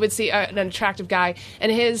street, and he would see an attractive guy,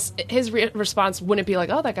 and his response wouldn't be like,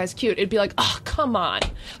 "Oh, that guy's cute." It'd be like, "Oh, come on!"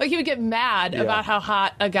 Like, he would get mad about how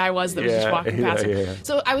hot a guy was that was just walking past him. Yeah.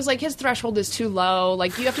 So I was like, his threshold is too low.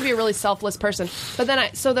 Like, you have to be a really selfless person.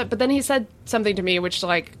 But then he said something to me which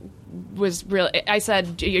like was really, I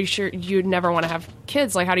said, "You sure you'd never want to have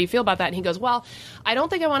kids? Like, how do you feel about that?" And he goes, "Well, I don't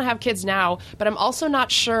think I want to have kids now, but I'm also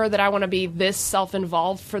not sure that I want to be this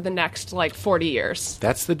self-involved for the next like 40 years."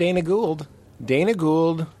 That's the Dana Gould. Dana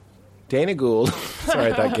Gould.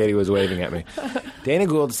 Sorry, I thought Katie was waving at me. Dana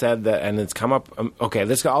Gould said that, and it's come up. Okay,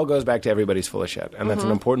 this all goes back to everybody's full of shit, and that's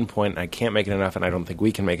an important point. And I can't make it enough, and I don't think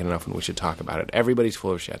we can make it enough, and we should talk about it. Everybody's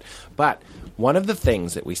full of shit. But one of the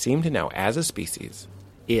things that we seem to know as a species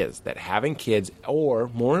is that having kids, or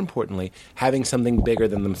more importantly, having something bigger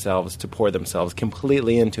than themselves to pour themselves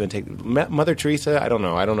completely into and take. Mother Teresa, I don't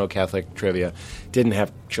know Catholic trivia, didn't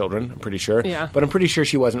have children, I'm pretty sure. Yeah. But I'm pretty sure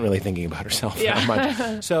she wasn't really thinking about herself that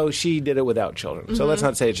much. So she did it without children. So let's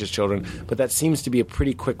not say it's just children, but that seems to be a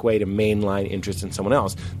pretty quick way to mainline interest in someone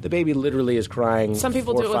else. The baby literally is crying Some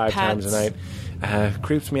people 4 do or it with 5 times a pets. night.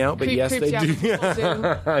 Creeps me out, but yes, Creeps they you out, do.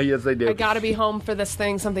 people do. Yes, they do. I gotta be home for this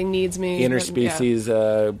thing. Something needs me. Interspecies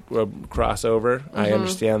crossover. I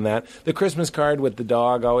understand that. The Christmas card with the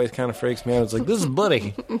dog always kind of freaks me out. It's like, this is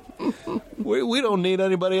Buddy. we don't need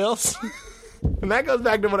anybody else. And that goes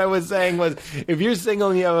back to what I was saying was, if you're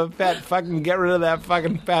single and you have a pet, fucking get rid of that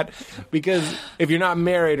fucking pet. Because if you're not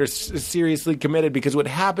married or seriously committed, because what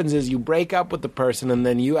happens is you break up with the person and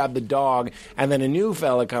then you have the dog, and then a new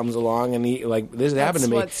fella comes along and he, like, this happened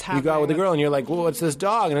to me. what's You go out with the happening. girl and you're like, well, what's this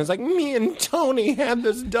dog? And it's like, me and Tony had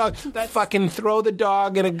this dog. Fucking throw the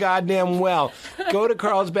dog in a goddamn well. Go to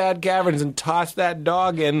Carlsbad Caverns and toss that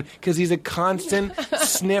dog in, because he's a constant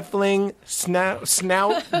sniffling,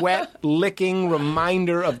 snout wet licking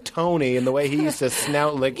reminder of Tony and the way he used to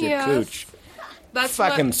snout lick your Yes. cooch. That's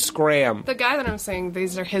fucking what- scram. The guy that I'm saying,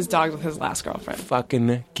 these are his dogs with his last girlfriend.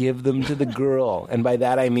 Fucking give them to the girl. And by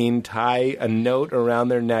that I mean tie a note around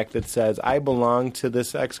their neck that says, I belong to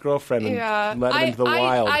this ex-girlfriend, and Yeah, let them into the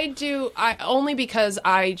wild. I do. Only because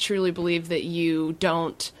I truly believe that you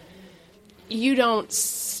don't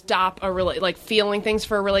stop like feeling things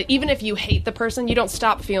for a even if you hate the person, you don't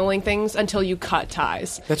stop feeling things until you cut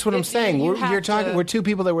ties. That's what I'm saying. We're two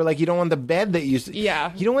people that were like, you don't want the bed that you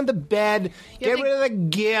you don't want the bed. Get rid of the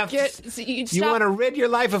gifts. You want to rid your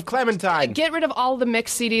life of Clementine. Get rid of all the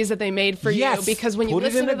mixed CDs that they made for you, because when you put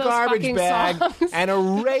listen it in to a those garbage fucking bag songs, and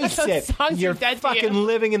erase those it. songs You're are dead to fucking you.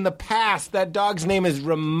 living in the past. That dog's name is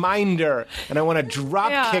Reminder, and I want to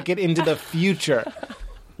drop kick it into the future.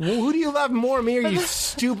 Who do you love more, me or you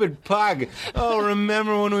stupid pug? Oh,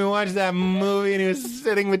 remember when we watched that movie and he was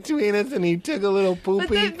sitting between us and he took a little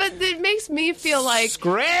poopy? But it makes me feel like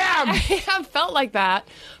Scram! I have felt like that,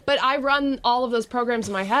 but I run all of those programs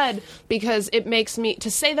in my head because it makes me, to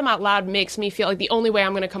say them out loud makes me feel like the only way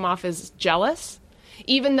I'm going to come off is jealous,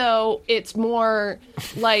 even though it's more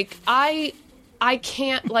like I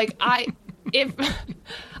can't, like if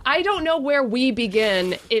I don't know where we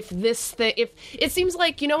begin if it seems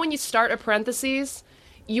like, when you start a parentheses,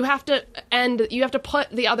 you have to put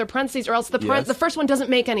the other parentheses, or else the first one doesn't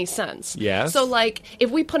make any sense. Yes. So like if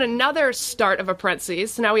we put another start of a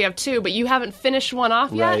parentheses, so now we have two, but you haven't finished one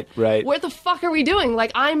off yet. Right. What the fuck are we doing?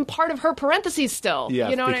 Like, I'm part of her parentheses still. Yes,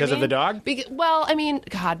 You know what I because of mean? the dog? Well, I mean,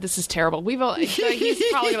 God, this is terrible. He's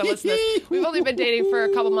probably going to listen to this. We've only been dating for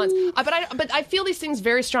a couple months. But I feel these things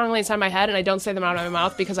very strongly inside my head, and I don't say them out of my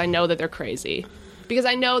mouth because I know that they're crazy. Because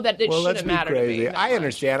I know that it shouldn't matter to me. I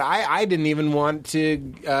understand. I didn't even want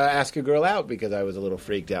to ask a girl out because I was a little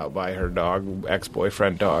freaked out by her dog,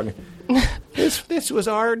 ex-boyfriend dog. This was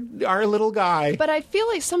our little guy. But I feel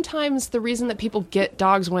like sometimes the reason that people get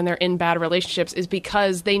dogs when they're in bad relationships is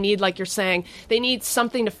because they need, like you're saying, they need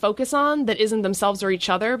something to focus on that isn't themselves or each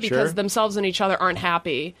other, because themselves and each other aren't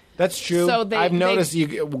happy. That's true. So I've noticed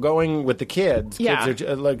you going with the kids. Yeah. Kids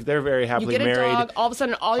are like, they're very happily You get a married. dog, all of a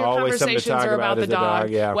sudden all your Always something to conversations talk are about the is the dog.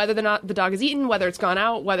 yeah. Whether or not the dog is eaten, whether it's gone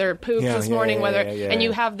out, whether it pooped this morning, and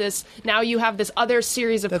you have this other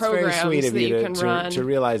series of That's programs very sweet of that you can run. to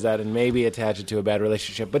realize that and maybe attach it to a bad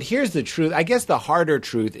relationship. But here's the truth. I guess the harder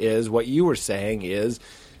truth is what you were saying is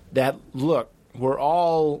that, look, we're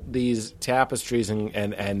all these tapestries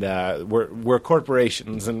and we're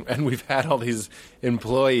corporations and we've had all these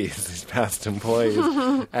employees, these past employees,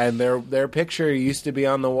 and their picture used to be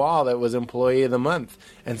on the wall that was Employee of the Month.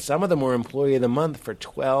 And some of them were Employee of the Month for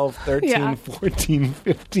 12, 13, 14,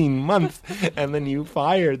 15 months, and then you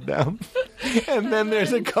fired them. And then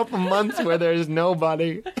there's a couple months where there's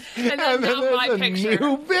nobody. And then now there's my a picture.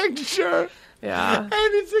 new picture. Yeah. And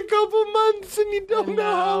it's a couple months, and you don't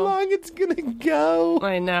know how long it's going to go.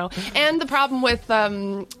 I know. And the problem with,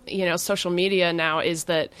 social media now is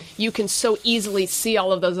that you can so easily see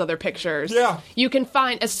all of those other pictures. Yeah. You can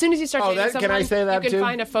find, as soon as you start dating someone, can I say that you can too?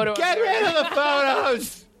 find a photo Get of rid of the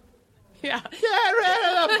photos! Yeah. Get rid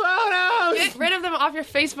of the photos! Get rid of them off your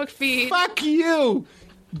Facebook feed. Fuck you!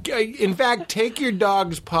 In fact, take your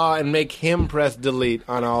dog's paw and make him press delete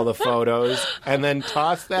on all the photos, and then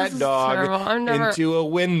toss that dog into a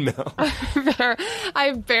windmill. This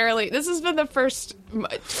has been the first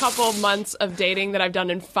couple months of dating that I've done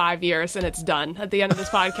in 5 years, and it's done. At the end of this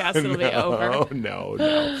podcast, it'll be over. Oh, no.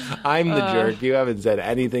 I'm the jerk. You haven't said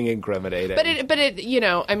anything incriminating. But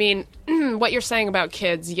what you're saying about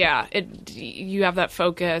kids, you have that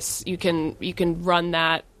focus. You can run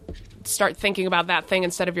that. Start thinking about that thing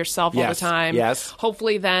instead of yourself all the time. Yes.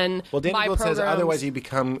 Hopefully then Well, Danny Gold says otherwise you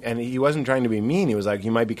become, and he wasn't trying to be mean, he was like, you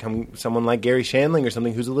might become someone like Gary Shandling or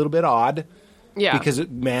something who's a little bit odd. Yeah. Because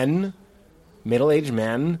middle-aged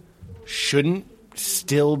men, shouldn't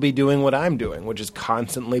still be doing what I'm doing, which is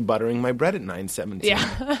constantly buttering my bread at 9:17.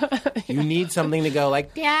 Yeah. You need something to go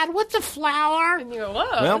like, Dad, what's a flour? And you go,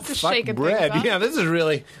 whoa, Well, this is fuck shaking bread. things up. Yeah, this is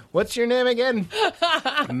really. What's your name again?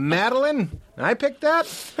 Madeline? I picked that?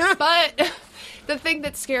 But the thing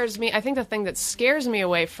that scares me, I think the thing that scares me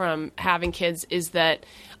away from having kids is that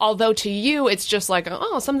although to you it's just like,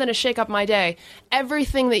 oh, something to shake up my day,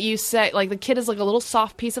 everything that you say, like the kid is like a little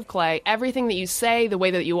soft piece of clay. Everything that you say, the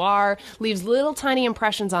way that you are, leaves little tiny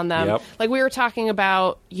impressions on them. Yep. Like we were talking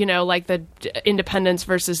about, like the independence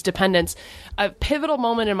versus dependence. A pivotal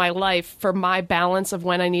moment in my life for my balance of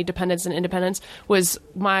when I need dependence and independence was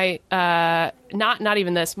my, not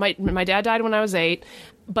even this. My dad died when I was 8.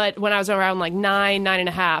 But when I was around like 9 and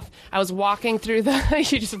a half, I was walking through the.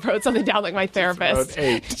 You just wrote something down like my therapist. wrote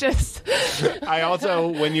 8. Just. I also,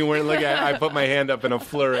 when you weren't looking, I put my hand up in a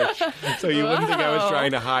flourish, so you wouldn't think I was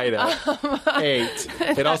trying to hide it.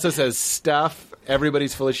 8. It also says stuff.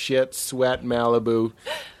 Everybody's full of shit. Sweat. Malibu.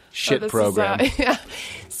 Shit this program. Is, yeah.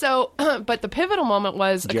 So, but the pivotal moment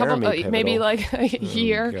was Jeremy maybe pivotal. like a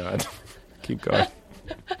year. Oh, God. Keep going.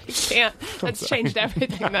 I can't. That's changed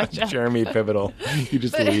everything. That Jeff. Jeremy pivotal. You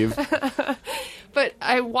just leave. But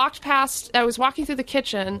I was walking through the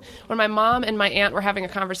kitchen when my mom and my aunt were having a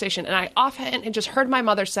conversation, and I offhand just heard my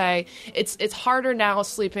mother say, it's harder now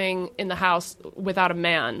sleeping in the house without a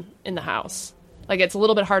man in the house. Like, it's a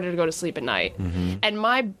little bit harder to go to sleep at night. Mm-hmm. And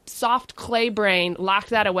my soft clay brain locked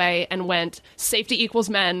that away and went, safety equals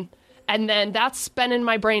men. And then that's been in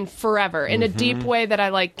my brain forever in a deep way that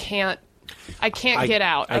I can't get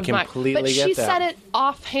out I of my. completely But get she that. said it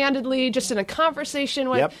offhandedly, just in a conversation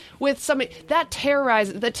Yep. with somebody that terrifies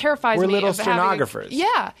We're me. little of having- stenographers.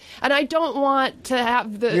 Yeah, and I don't want to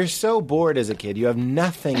have the. You're so bored as a kid. You have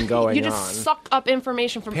nothing going you just on. suck up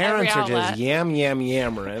information from Parents every are outlet. just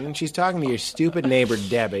yammering, and she's talking to your stupid neighbor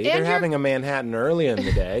Debbie. They're you're- having a Manhattan early in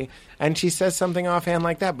the day, and she says something offhand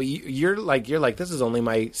like that. But you're like, this is only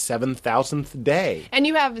my 7,000th day. And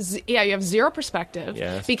you have zero perspective.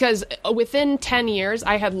 Yes. Because within 10 years,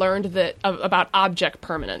 I had learned that about object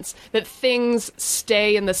permanence, that things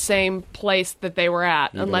stay in the same place that they were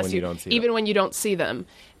at Even unless when you don't see even them. when you don't see them.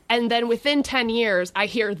 And then within 10 years, I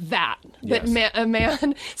hear that Yes. a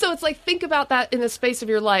man. So it's like, think about that in the space of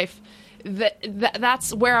your life.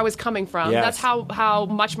 That's where I was coming from. Yes. That's how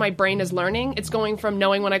much my brain is learning. It's going from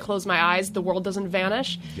knowing when I close my eyes, the world doesn't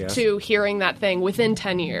vanish, Yes. to hearing that thing within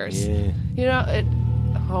 10 years. Yeah. You know,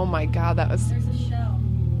 oh my God, that was. There's a show.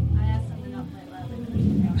 I asked something up my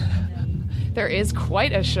love. There is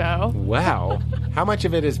quite a show. Wow. How much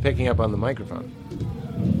of it is picking up on the microphone?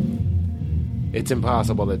 It's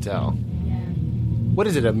impossible to tell. What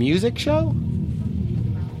is it, a music show?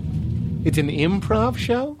 It's an improv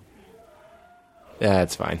show?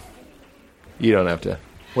 That's fine. You don't have to.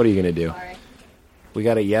 What are you going to do? Sorry. We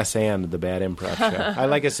got a yes and the bad improv show. I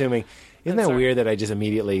like assuming. Isn't that That's weird that I just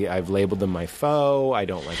immediately, I've labeled them my foe, I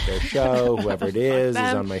don't like their show, whoever it is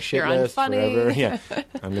them, on my shit you're list unfunny. forever. Yeah.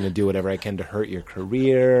 I'm going to do whatever I can to hurt your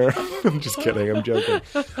career. I'm just kidding, I'm joking.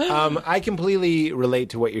 I completely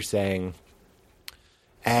relate to what you're saying.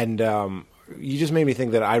 And you just made me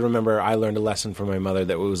think that I remember I learned a lesson from my mother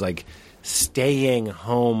that was like, staying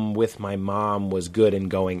home with my mom was good and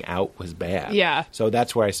going out was bad. Yeah. So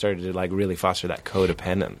that's where I started to like really foster that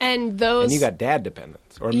codependence. And those. And you got dad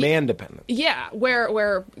dependence or man dependence. Yeah,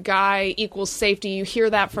 where guy equals safety. You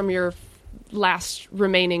hear that from your last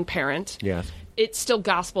remaining parent. Yes. It's still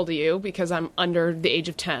gospel to you because I'm under the age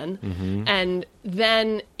of 10. Mm-hmm. And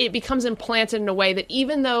then it becomes implanted in a way that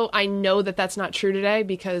even though I know that that's not true today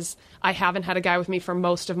because I haven't had a guy with me for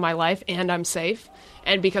most of my life and I'm safe,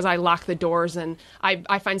 and because I lock the doors and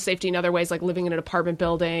I find safety in other ways, like living in an apartment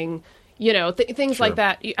building, you know, things Sure. like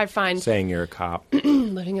that. I find Saying you're a cop.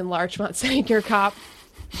 living in Larchmont, saying you're a cop.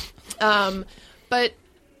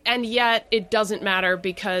 And yet it doesn't matter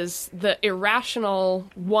because the irrational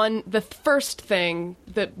one, the first thing,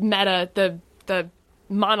 the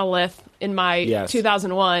monolith in my Yes.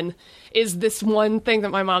 2001 is this one thing that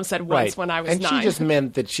my mom said once when I was and 9. she just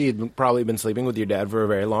meant that she had probably been sleeping with your dad for a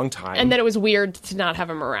very long time. And that it was weird to not have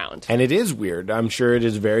him around. And it is weird. I'm sure it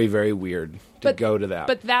is very, very weird to go to that.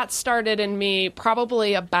 But that started in me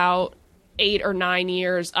probably about 8 or 9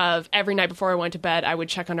 years of every night before I went to bed, I would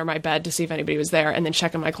check under my bed to see if anybody was there and then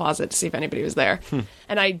check in my closet to see if anybody was there.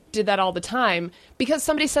 And I did that all the time because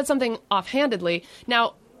somebody said something offhandedly.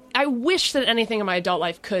 Now, I wish that anything in my adult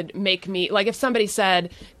life could make me, like if somebody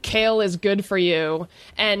said, kale is good for you,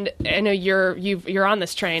 and I know you're on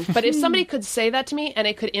this train, but if somebody could say that to me and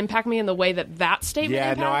it could impact me in the way that statement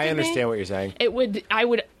yeah, no, I impacted me, understand what you're saying. I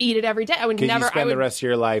would eat it every day. I would Because never. you spend the rest of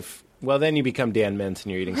your life. Well, then you become Dan Mintz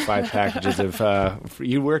and you're eating 5 packages of.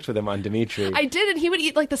 You worked with him on Dimitri. I did, and he would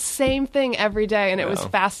eat like the same thing every day, and it was Oh.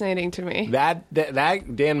 fascinating to me. That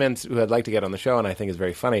Dan Mintz, who I'd like to get on the show and I think is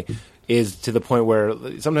very funny, is to the point where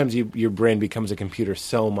sometimes your brain becomes a computer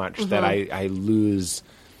so much that I lose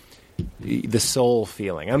the soul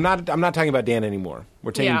feeling. I'm not talking about Dan anymore.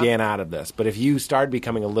 We're taking Yeah. Dan out of this. But if you start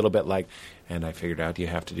becoming a little bit like, and I figured out you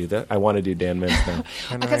have to do that. I want to do Dan Mintz now.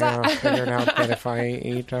 And Because I figured out that if I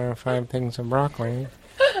eat 5 things of broccoli,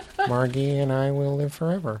 Margie and I will live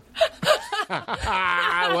forever.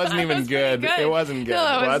 It wasn't even good. Good. It wasn't good.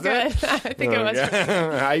 No, it was it? good. I think it was.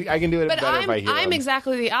 I can do it But better if I hear I'm him.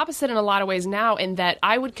 exactly the opposite in a lot of ways now, in that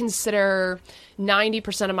I would consider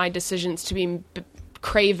 90% of my decisions to be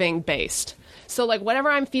craving based. So, like, whatever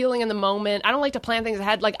I'm feeling in the moment, I don't like to plan things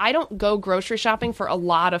ahead. Like, I don't go grocery shopping for a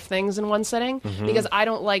lot of things in one sitting because I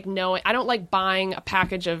don't like buying a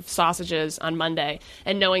package of sausages on Monday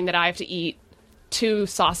and knowing that I have to eat 2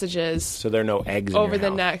 sausages So there are no eggs over in the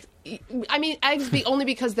your house. next. I mean, eggs only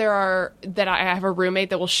because I have a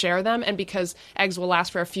roommate that will share them, and because eggs will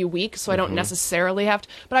last for a few weeks, so I don't necessarily have to.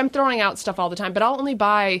 But I'm throwing out stuff all the time. But I'll only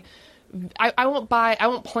buy. I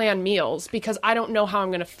won't plan meals because I don't know how I'm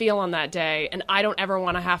going to feel on that day, and I don't ever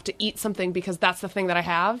want to have to eat something because that's the thing that I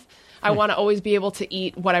have. I want to always be able to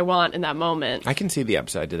eat what I want in that moment. I can see the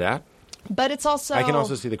upside to that. But it's also I can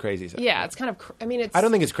also see the crazy side. yeah, it's kind of. It's. I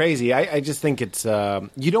don't think it's crazy. I just think it's.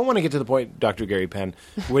 You don't want to get to the point, Dr. Gary Penn,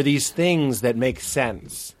 where these things that make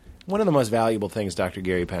sense. One of the most valuable things Dr.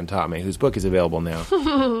 Gary Penn taught me, whose book is available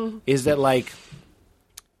now, is that like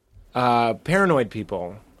paranoid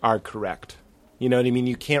people are correct. You know what I mean?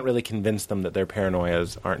 You can't really convince them that their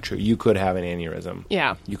paranoias aren't true. You could have an aneurysm.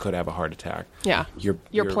 Yeah. You could have a heart attack. Yeah.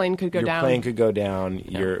 Your plane could go down. Your plane could go down.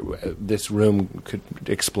 This room could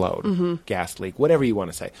explode. Gas leak. Whatever you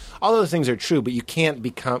want to say. All those things are true, but you can't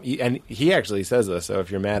become... And he actually says this, so if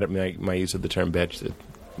you're mad at my use of the term bitch,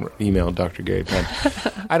 email Dr. Gary Penn.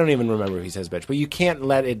 I don't even remember if he says bitch, but you can't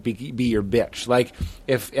let it be your bitch. Like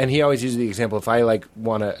and he always uses the example, if I like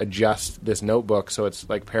want to adjust this notebook so it's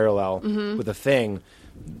like parallel with a thing,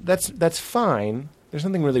 that's fine. There's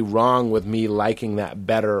nothing really wrong with me liking that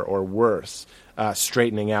better or worse.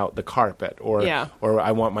 Straightening out the carpet, or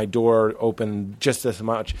I want my door open just as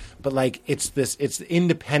much. But like it's the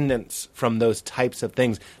independence from those types of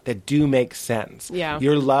things that do make sense. Yeah.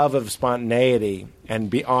 Your love of spontaneity and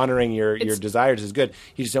be honoring your desires is good.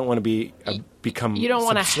 You just don't want to be become. You don't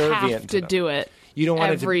want to have to them. do it. You don't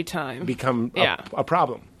want every it to time become a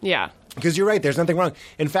problem. Yeah. Because you're right, there's nothing wrong.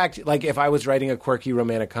 In fact, like if I was writing a quirky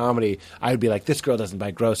romantic comedy, I would be like, this girl doesn't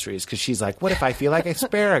buy groceries because she's like, what if I feel like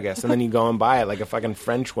asparagus? And then you go and buy it like a fucking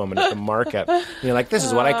French woman at the market. And you're like, this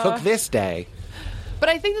is what I cook this day. But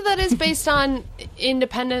I think that is based on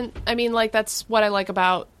independent. I mean, like that's what I like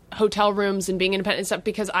about hotel rooms and being independent and stuff,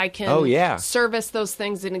 because I can service those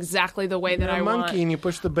things in exactly the way that I want. You're a monkey and you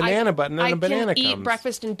push the banana button and a banana comes. I can eat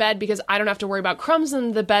breakfast in bed because I don't have to worry about crumbs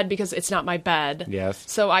in the bed because it's not my bed. Yes.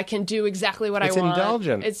 So I can do exactly what I want. It's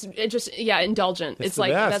indulgent. It's indulgent. It's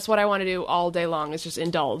like best. That's what I want to do all day long. It's just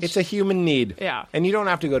indulge. It's a human need. Yeah. And you don't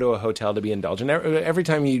have to go to a hotel to be indulgent. Every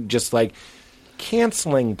time you just like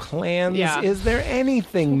canceling plans, is there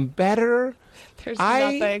anything better? There's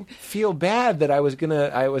nothing. I feel bad that I was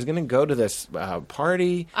gonna go to this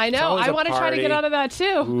party. I know. I want to try to get out of that too.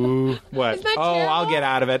 Ooh, what? Isn't that I'll terrible? get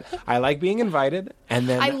out of it. I like being invited, and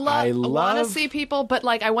then I want to see people, but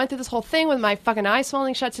like I went through this whole thing with my fucking eyes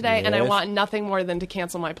swelling shut today, and I Yes. want nothing more than to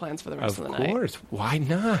cancel my plans for the rest of the night. Of course. Why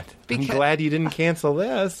not? Because- I'm glad you didn't cancel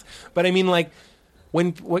this. But I mean, like,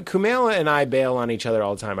 when Kumail and I bail on each other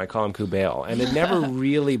all the time, I call him Kubail, and it never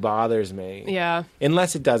really bothers me. Yeah.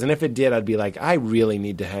 Unless it does. And if it did, I'd be like, I really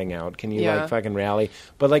need to hang out. Can you, like, fucking rally?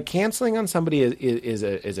 But, like, canceling on somebody is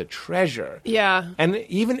a treasure. Yeah. And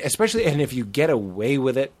even, especially, and if you get away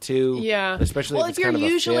with it, too. Yeah. Especially well, if it's you're kind of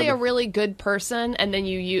usually a a fib. really good person, and then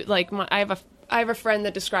you like I have a friend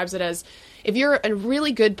that describes it as, if you're a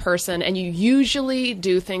really good person and you usually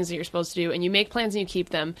do things that you're supposed to do and you make plans and you keep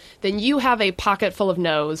them, then you have a pocket full of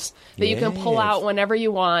no's that you can pull Yes. out whenever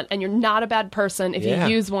you want, and you're not a bad person if Yeah.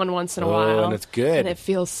 you use one once in a Oh, while. and it's good. And it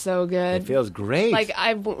feels so good. It feels great. Like,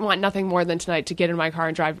 I want nothing more than tonight to get in my car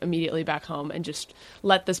and drive immediately back home and just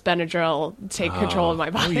let this Benadryl take control of my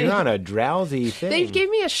Oh, body. you're on a drowsy thing. They gave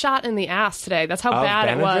me a shot in the ass today. That's how Of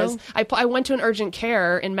bad it was. Benadryl? I went to an urgent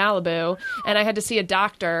care in Malibu, and I had to see a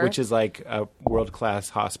doctor. Which is like a world-class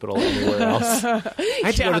hospital anywhere else. I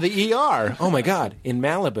had to go to the ER. Oh, my God. In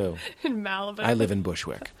Malibu. in Malibu. I live in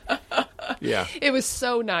Bushwick. Yeah. It was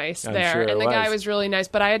so nice I'm there, sure and it the guy was. was really nice.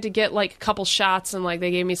 But I had to get like a couple shots, and like they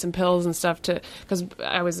gave me some pills and stuff because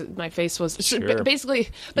my face was basically.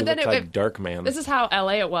 But You then look like Dark Man. This is how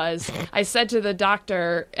LA it was. I said to the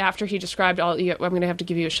doctor after he described I'm going to have to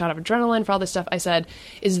give you a shot of adrenaline for all this stuff. I said,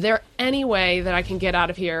 "Is there any way that I can get out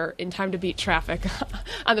of here in time to beat traffic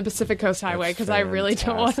on the Pacific Coast Highway? Because I really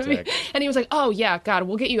don't want to be." fantastic. And he was like, "Oh yeah, God,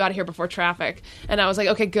 we'll get you out of here before traffic." And I was like,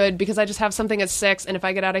 "Okay, good, because I just have something at 6, and if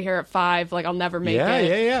I get out of here at 5, like I'll never make it."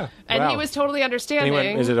 Yeah. And Wow. he was totally understanding.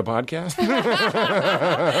 Anyone, is it a podcast?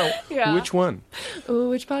 Yeah. Which one? Ooh,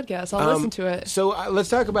 which podcast? I'll listen to it. So let's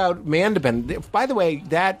talk about man dependent. By the way,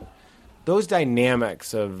 those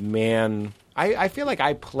dynamics of man, I feel like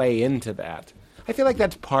I play into that. I feel like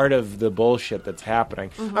that's part of the bullshit that's happening.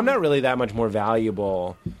 Mm-hmm. I'm not really that much more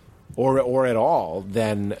valuable or at all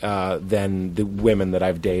than the women that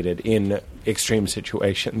I've dated in extreme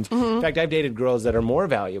situations. In fact, I've dated girls that are more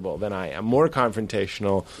valuable than I am, more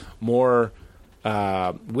confrontational, more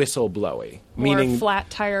whistle-blowy. Or flat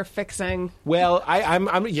tire fixing. Well,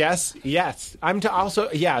 I'm yes. I'm to also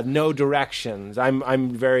no directions. I'm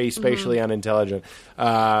very spatially unintelligent.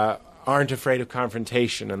 Aren't afraid of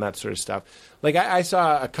confrontation and that sort of stuff. Like I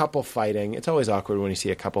saw a couple fighting. It's always awkward when you see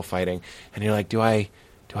a couple fighting, and you're like, do I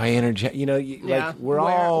interject? You know, like Where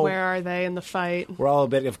are they in the fight? we're all a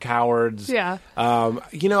bit of cowards. Yeah.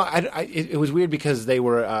 You know, it was weird because they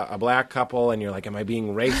were a black couple, and you're like, am I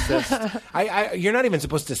being racist? You're not even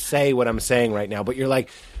supposed to say what I'm saying right now, but you're like,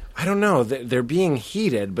 I don't know. They're being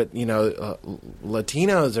heated, but you know,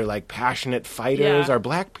 Latinos are like passionate fighters. Yeah. Are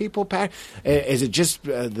black people is it just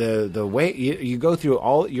the way you go through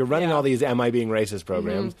all? You're running all these "Am I being racist?"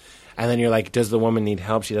 programs. And then you're like, does the woman need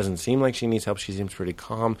help? She doesn't seem like she needs help. She seems pretty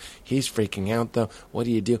calm. He's freaking out, though. What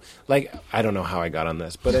do you do? Like, I don't know how I got on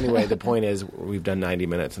this. But anyway, the point is we've done 90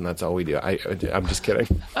 minutes, and that's all we do. I'm just kidding.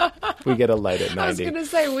 We get a light at 90. I was going to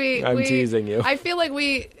say, I'm teasing you. I feel like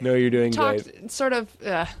we No, you're doing talked great. sort of...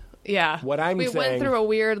 yeah. What I'm we saying- went through a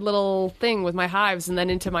weird little thing with my hives and then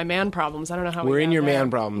into my man problems. I don't know how We're we in got your there. man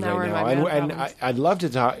problems Now we're right in now. my man And problems. I'd love to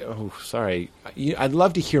talk... Oh, sorry. I'd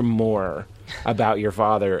love to hear more about your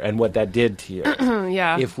father and what that did to you,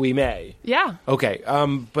 yeah. if we may. Yeah. Okay,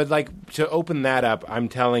 but like to open that up, I'm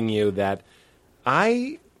telling you that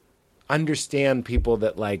I understand people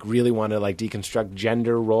that like really want to like deconstruct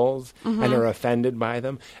gender roles and are offended by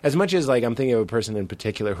them. As much as like I'm thinking of a person in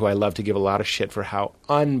particular who I love to give a lot of shit for how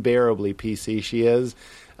unbearably PC she is.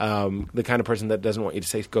 The kind of person that doesn't want you to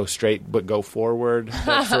say go straight but go forward,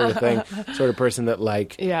 that sort of thing. Sort of person that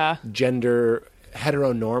like gender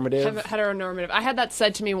heteronormative. Heteronormative. I had that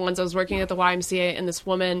said to me once. I was working at the YMCA, and this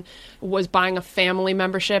woman was buying a family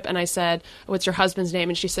membership, and I said, "What's your husband's name?"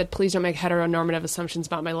 And she said, "Please don't make heteronormative assumptions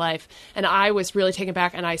about my life." And I was really taken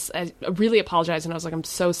back, and I really apologized, and I was like, "I'm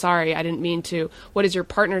so sorry. I didn't mean to. What is your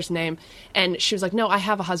partner's name?" And she was like, "No, I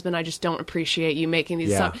have a husband. I just don't appreciate you making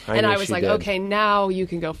these assumptions." And knew I was she like, did. "Okay, now you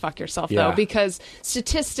can go fuck yourself, Yeah. though, because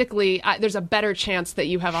statistically, there's a better chance that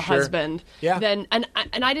you have a husband than." And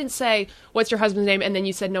I didn't say, "What's your husband's name?" And then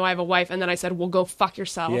you said, "No, I have a wife." And then I said, "Well, go fuck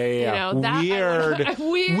yourself." Yeah. You know, that, Weird.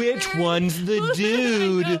 Weird. Which one's the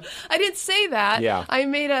dude? I didn't say that. Yeah. I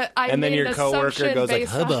made a. And then made your an coworker assumption goes like,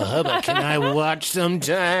 based "Hubba on- hubba, can I watch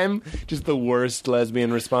sometime?" Just the worst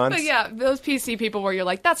lesbian response. But yeah, those PC people where you're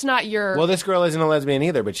like, that's not your. Well, this girl isn't a lesbian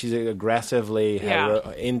either, but she's aggressively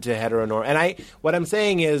into heteronorm. And what I'm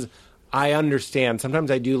saying is, I understand.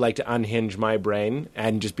 Sometimes I do like to unhinge my brain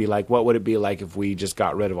and just be like, what would it be like if we just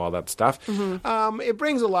got rid of all that stuff? It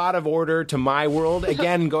brings a lot of order to my world.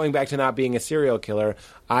 Again, going back to not being a serial killer,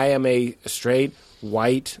 I am a straight,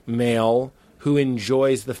 white male who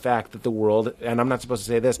enjoys the fact that the world, and I'm not supposed to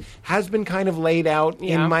say this, has been kind of laid out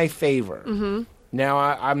in my favor. Now,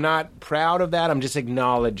 I'm not proud of that. I'm just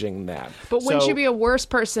acknowledging that. But wouldn't So- you be a worse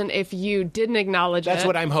person if you didn't acknowledge it? That's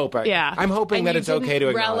what I'm hoping. Yeah. I'm hoping And that you it's okay to didn't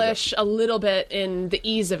acknowledge relish a little bit in the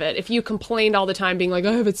ease of it. If you complained all the time, being like,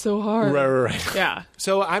 "I have it so hard." Right. Yeah.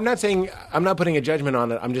 So I'm not putting a judgment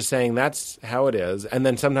on it. I'm just saying that's how it is. And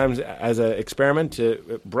then sometimes as an experiment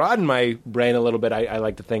to broaden my brain a little bit, I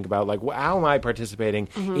like to think about like, how am I participating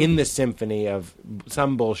in the symphony of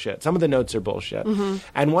some bullshit? Some of the notes are bullshit.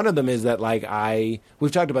 And one of them is that like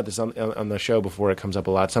we've talked about this on the show before. It comes up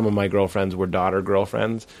a lot. Some of my girlfriends were daughter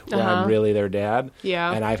girlfriends where I'm really their dad.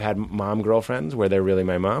 Yeah. And I've had mom girlfriends where they're really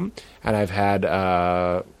my mom. And I've had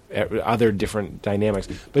other different dynamics.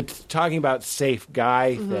 But talking about safe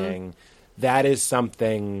guy thing, that is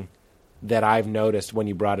something that I've noticed when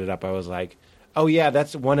you brought it up. I was like, oh, yeah,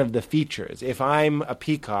 that's one of the features. If I'm a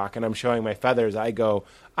peacock and I'm showing my feathers, I go,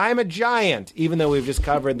 I'm a giant, even though we've just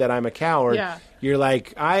covered that I'm a coward. Yeah. You're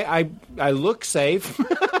like, I look safe.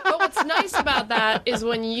 But what's nice about that is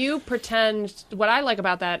when you pretend. What I like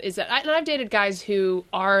about that is that, and I've dated guys who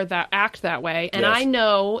act that way, and Yes.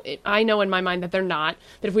 I know in my mind that they're not.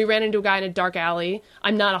 That if we ran into a guy in a dark alley,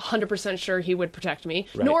 I'm not 100% sure he would protect me.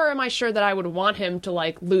 Right. Nor am I sure that I would want him to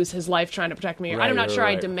like lose his life trying to protect me. Right, I'm not sure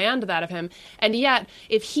I right. demand that of him. And yet,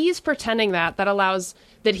 if he's pretending that allows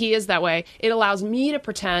that he is that way, it allows me to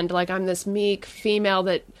pretend like I'm this meek female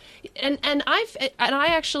that. And I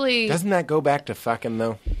actually Doesn't that go back to fucking,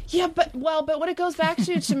 though? yeah, but what it goes back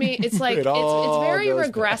to me, it's like It all it's very goes back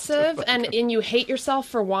regressive, and you hate yourself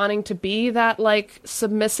for wanting to be that like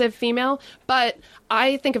submissive female. But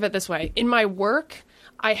I think of it this way: in my work,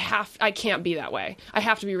 I can't be that way. I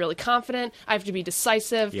have to be really confident. I have to be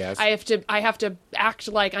decisive. Yes. I have to act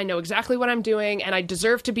like I know exactly what I'm doing and I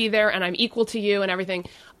deserve to be there and I'm equal to you and everything.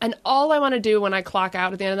 And all I want to do when I clock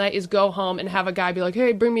out at the end of the night is go home and have a guy be like,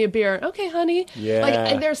 "Hey, bring me a beer." "Okay, honey." Yeah. Like,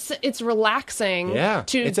 and it's relaxing Yeah.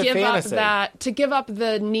 to It's a give up fantasy. to give up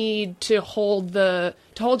the need to hold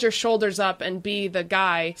your shoulders up and be the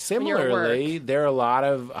guy when you're at work. Similarly, there are a lot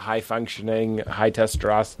of high-functioning, high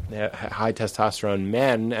testosterone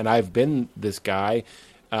men, and I've been this guy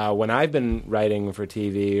when I've been writing for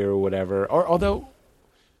TV or whatever. Or although,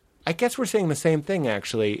 I guess we're saying the same thing.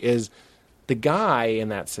 Actually, is the guy in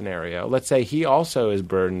that scenario? Let's say he also is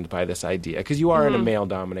burdened by this idea because you are in a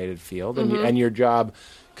male-dominated field, and, and your job,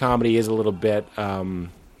 comedy, is a little bit.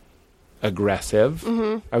 Aggressive.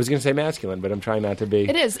 I was going to say masculine, but I'm trying not to be.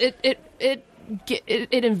 It is. It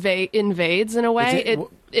invades in a way.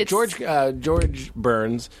 It's George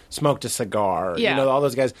Burns smoked a cigar. Yeah. You know, all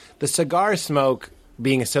those guys. The cigar smoke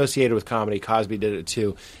being associated with comedy, Cosby did it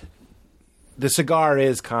too. The cigar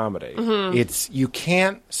is comedy. It's you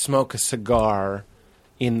can't smoke a cigar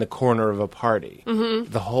in the corner of a party.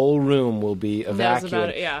 The whole room will be evacuated. about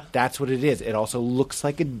it, yeah. That's what it is. It also looks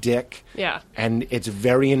like a dick. Yeah. And it's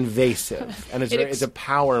very invasive. And it's a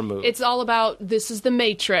power move. It's all about this is the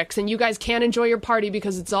Matrix, and you guys can't enjoy your party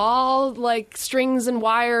because it's all like strings and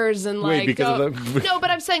wires and like. Wait, because of the... No,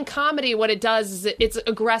 but I'm saying comedy. What it does is it's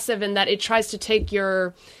aggressive in that it tries to take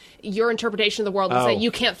your interpretation of the world and say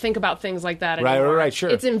you can't think about things like that anymore. Right,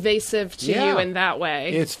 sure. It's invasive to you in that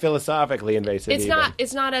way. It's philosophically invasive. It's not.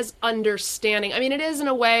 It's not as understanding. I mean, it is in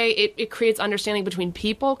a way. It creates understanding between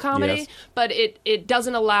people. Comedy, Yes. but it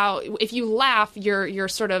doesn't allow. If you laugh, you're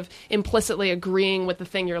sort of implicitly agreeing with the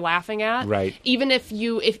thing you're laughing at. Right. Even if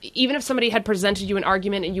somebody had presented you an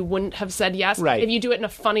argument and you wouldn't have said yes. Right. If you do it in a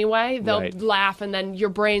funny way, they'll Right. laugh, and then your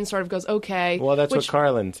brain sort of goes okay. Well, that's what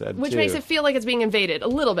Carlin said, which too. makes it feel like it's being invaded a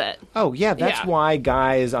little bit. Oh, yeah, that's Yeah. why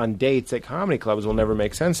guys on dates at comedy clubs will never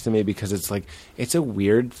make sense to me because it's like, it's a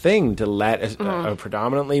weird thing to let a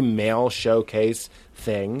predominantly male showcase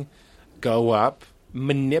thing go up,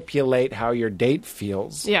 manipulate how your date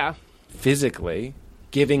feels Yeah. physically,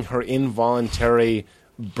 giving her involuntary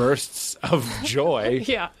bursts of joy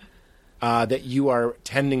Yeah. that you are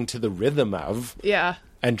tending to the rhythm of Yeah.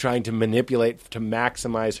 and trying to manipulate to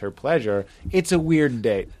maximize her pleasure. It's a weird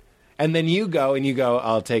date. And then you go,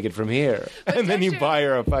 I'll take it from here. And then you buy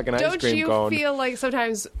her a fucking ice Don't cream you cone. feel like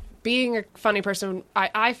sometimes being a funny person,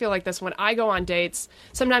 I feel like this when I go on dates,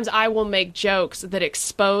 sometimes I will make jokes that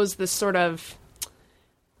expose this sort of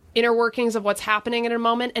inner workings of what's happening in a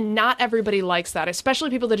moment, and not everybody likes that, especially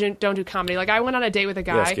people that don't do comedy. Like, I went on a date with a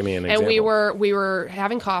guy, Yes, give me an and we example. were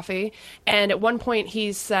having coffee, and at one point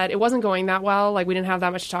he said it wasn't going that well, like we didn't have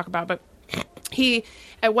that much to talk about, but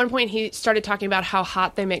at one point he started talking about how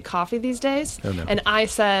hot they make coffee these days. Oh, no. And I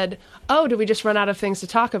said, "Oh, did we just run out of things to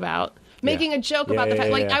talk about?" Making a joke Yeah, about the yeah, fact,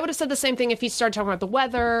 yeah, like yeah. I would have said the same thing if he started talking about the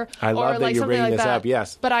weather I or love that like you're something bringing like this that. up,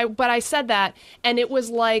 yes. But I said that, and it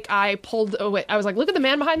was like I pulled away. I was like, "Look at the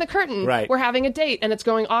man behind the curtain. Right. We're having a date, and it's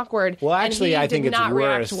going awkward." Well, And actually, he I think did it's not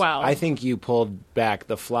worse. react well. I think you pulled back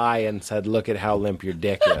the fly and said, "Look at how limp your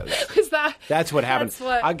dick is." Is that That's what happened. That's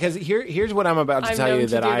what- Because here's what I'm about to I'm tell known you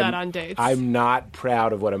to that do I'm that on dates. I'm not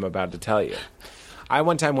proud of what I'm about to tell you. I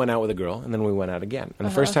one time went out with a girl, and then we went out again. And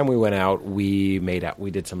the first time we went out, we made out. We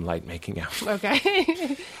did some light making out.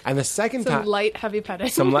 okay? And the second Some time, light, heavy petting.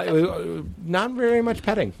 some light, not very much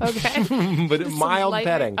petting. Okay. But Just some mild light-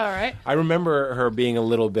 petting. all right. I remember her being a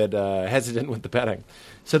little bit hesitant with the petting.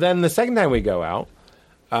 So then the second time we go out,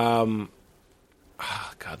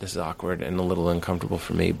 God, this is awkward and a little uncomfortable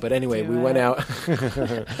for me. But anyway, Do we it. went out.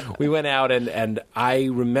 We went out, and I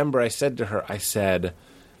remember I said to her, I said,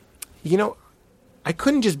 you know, I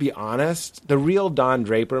couldn't just be honest. The real Don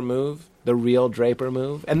Draper move,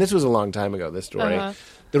 and this was a long time ago, this story. Uh-huh.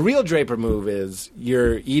 The real Draper move is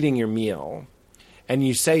you're eating your meal, and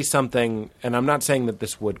you say something, and I'm not saying that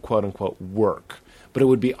this would, quote-unquote, work, but it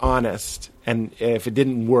would be honest. And if it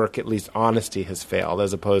didn't work, at least honesty has failed,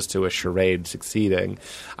 as opposed to a charade succeeding.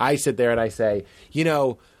 I sit there and I say, you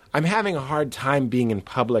know, I'm having a hard time being in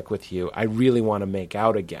public with you. I really want to make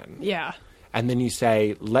out again. Yeah. And then you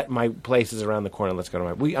say, "Let my place is around the corner. Let's go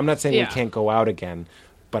to my." I'm not saying Yeah. we can't go out again,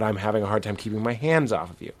 but I'm having a hard time keeping my hands off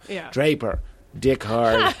of you. Yeah. Draper, dick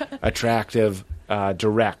hard, attractive,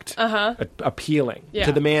 direct, appealing Yeah.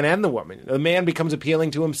 to the man and the woman. The man becomes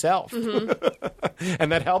appealing to himself,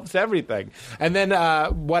 and that helps everything. And then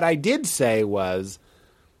what I did say was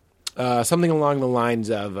something along the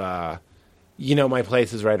lines of. You know, my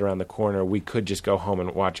place is right around the corner. We could just go home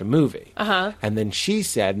and watch a movie. And then she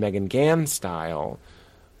said, Megan Gann style,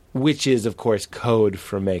 which is, of course, code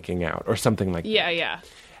for making out or something like that. Yeah.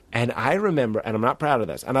 And I remember, and I'm not proud of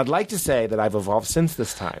this, and I'd like to say that I've evolved since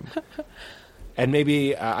this time. And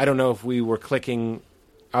maybe, I don't know if we were clicking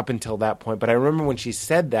up until that point, but I remember when she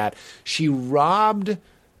said that, she robbed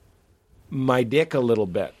my dick a little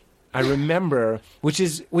bit. I remember, which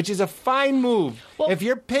is a fine move. Well, if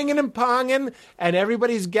you're pinging and ponging and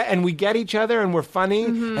everybody's and we get each other and we're funny,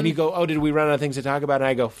 and you go, oh, did we run out of things to talk about? And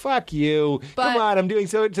I go, fuck you. But- Come on, I'm doing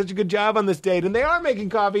such a good job on this date. And they are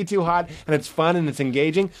making coffee too hot, and it's fun and it's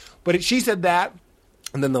engaging. But she said that.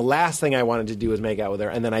 And then the last thing I wanted to do was make out with her,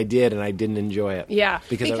 and then I did, and I didn't enjoy it. Yeah.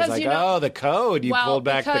 Because I was like, you know- oh, the code. You well, pulled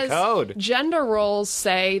back the because code. Gender roles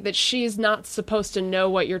say that she's not supposed to know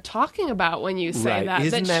what you're talking about when you say Right. that.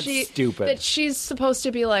 Isn't that she, stupid? That she's supposed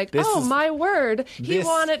to be like, This oh, is- my word. He this-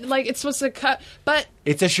 wanted, like, it's supposed to cut. But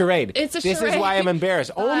It's a charade. It's a This is charade. why I'm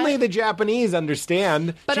embarrassed. But- Only the Japanese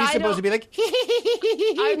understand. But She's I supposed to be like,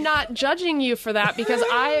 I'm not judging you for that because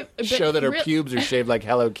I show that her pubes are shaved like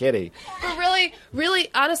Hello Kitty. But really,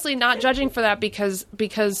 honestly, not judging for that because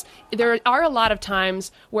there are a lot of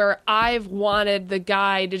times where I've wanted the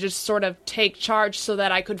guy to just sort of take charge so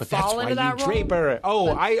that I could But that's fall why into that you role. drape her.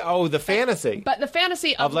 Oh, the fantasy. But the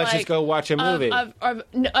fantasy of let's just go watch a movie.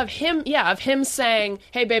 of him saying,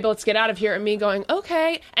 "Hey, babe, let's get out of here," and me going,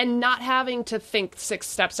 "Okay," and not having to think 6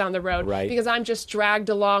 steps down the road, Right. Because I'm just dragged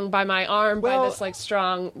along by my arm by Well- this like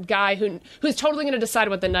strong guy who's totally going to decide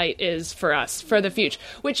what the night is for us for the future,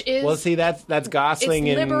 which is Well, see, that's Gosling.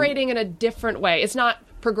 it's liberating in a different way. It's not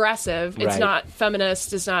progressive. It's Right. not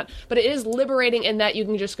feminist. It's not. But it is liberating in that you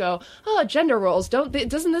can just go, oh, gender roles.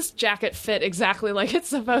 Doesn't this jacket fit exactly like it's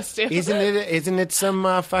supposed to? Isn't it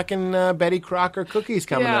some fucking Betty Crocker cookies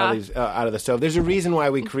coming Yeah. out of the stove? There's a reason why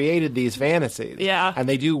we created these fantasies. Yeah. And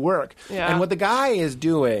they do work. Yeah. And what the guy is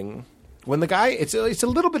doing, it's a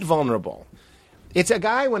little bit vulnerable. It's a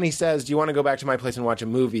guy when he says, do you want to go back to my place and watch a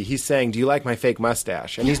movie? He's saying, do you like my fake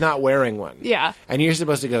mustache? And he's not wearing one. Yeah. And you're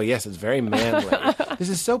supposed to go, yes, it's very manly. This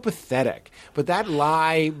is so pathetic. But that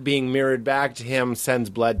lie being mirrored back to him sends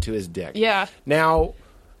blood to his dick. Yeah. Now,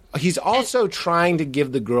 he's also trying to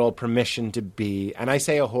give the girl permission to be, and I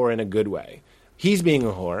say a whore in a good way. He's being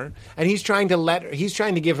a whore, and he's trying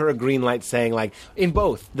to give her a green light, saying like, in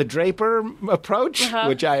both the Draper approach,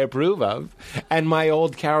 which I approve of, and my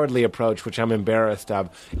old cowardly approach, which I'm embarrassed of.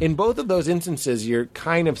 In both of those instances, you're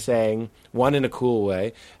kind of saying one in a cool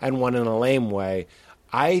way and one in a lame way.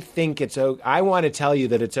 I think I want to tell you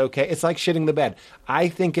that it's okay. It's like shitting the bed. I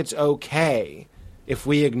think it's okay if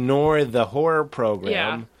we ignore the horror program.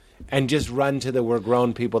 Yeah. And just run to the we're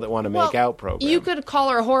grown people that want to make out program. You could call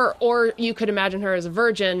her a whore, or you could imagine her as a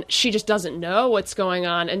virgin. She just doesn't know what's going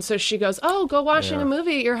on, and so she goes, "Oh, go watching a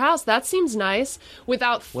movie at your house. That seems nice,"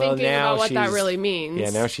 without thinking about what that really means.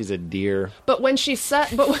 Yeah, now she's a deer, But when she said,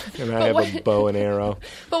 and I have a bow and arrow.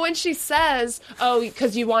 But when she says, "Oh,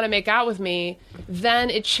 because you want to make out with me,"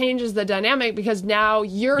 then it changes the dynamic because now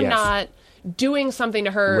you're Yes. not doing something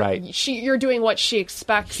to her. Right. You're doing what she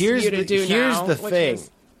expects Here's you to do now. Here's the which thing.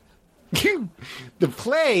 is- The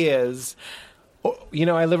play is,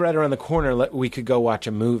 I live right around the corner. We could go watch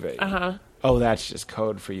a movie. Oh, that's just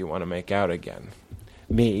code for you want to make out again.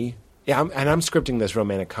 Me. Yeah, I'm scripting this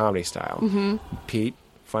romantic comedy style. Mm-hmm. Pete,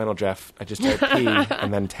 final draft. I just type P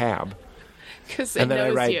and then tab. Because it And then I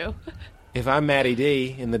knows write, you. If I'm Matty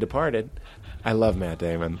D in The Departed, I love Matt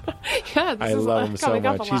Damon. Yeah, this I is love him so coming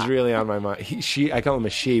up much. a lot. He's really on my mind. I call him a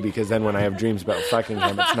she because then when I have dreams about fucking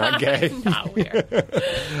him, it's not gay. Not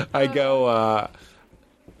weird. I go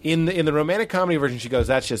in the romantic comedy version. She goes,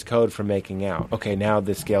 "That's just code for making out." Okay, now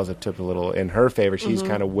the scales have tipped a little in her favor. She's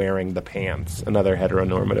kind of wearing the pants. Another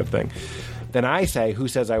heteronormative thing. Then I say, "Who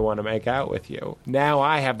says I want to make out with you?" Now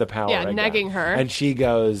I have the power. Yeah, again. negging her. and she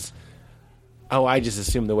goes, "Oh, I just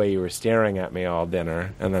assumed the way you were staring at me all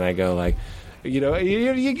dinner." And then I go like, you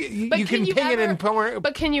can ping it and pong it.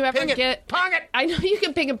 But can you ever Ping it, get pong it. I know you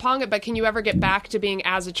can ping and pong it, but can you ever get back to being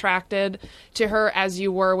as attracted to her as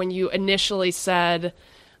you were when you initially said,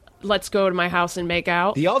 "Let's go to my house and make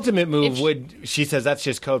out"? The ultimate move If she says that's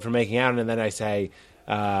just code for making out, and then I say,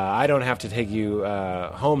 I don't have to take you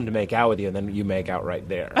home to make out with you, and then you make out right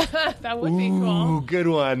there. That would be cool. Ooh, good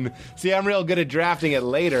one. See, I'm real good at drafting it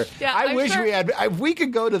later. Yeah, I I'm wish sure- we had. If we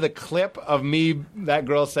could go to the clip of that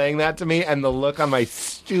girl saying that to me, and the look on my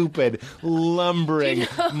stupid, lumbering,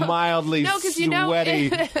 mildly No, 'cause you know- sweaty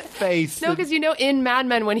face. No, because in Mad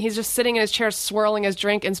Men, when he's just sitting in his chair, swirling his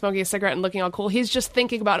drink and smoking a cigarette and looking all cool, he's just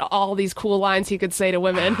thinking about all these cool lines he could say to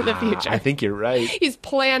women in the future. I think you're right. He's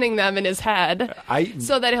planning them in his head.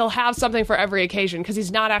 so that he'll have something for every occasion because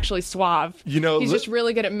he's not actually suave. You know, he's just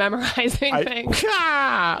really good at memorizing things.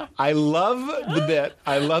 I love the bit.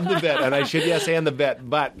 And I should and the bit.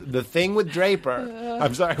 But the thing with Draper,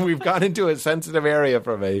 I'm sorry, we've gone into a sensitive area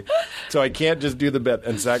for me, so I can't just do the bit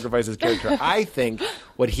and sacrifice his character. I think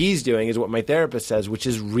what he's doing is what my therapist says, which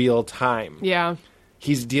is real time. Yeah.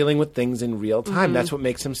 He's dealing with things in real time. That's what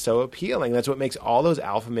makes him so appealing. That's what makes all those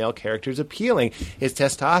alpha male characters appealing. His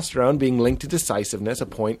testosterone being linked to decisiveness, a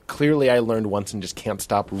point clearly I learned once and just can't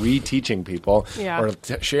stop reteaching people or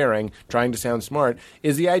sharing, trying to sound smart,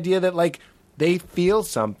 is the idea that, like, they feel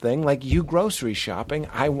something, like you grocery shopping,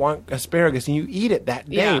 I want asparagus, and you eat it that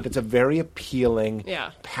day. Yeah. That's a very appealing,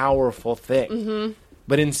 powerful thing.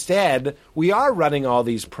 But instead, we are running all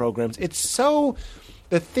these programs. It's so...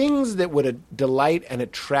 The things that would delight and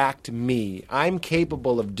attract me, I'm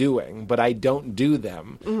capable of doing, but I don't do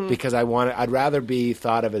them because I'd rather be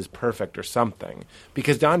thought of as perfect or something.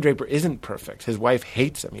 Because Don Draper isn't perfect. His wife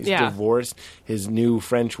hates him. He's divorced. His new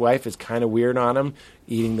French wife is kind of weird on him,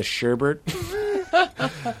 eating the sherbet.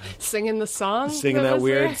 Singing the song. Singing that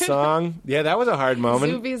weird song. Yeah, that was a hard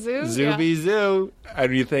moment. Zooby Zoo. Zooby Zoo.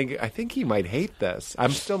 And you think, I think he might hate this.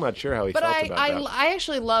 I'm still not sure how he felt about that. I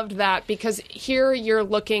actually loved that because here you're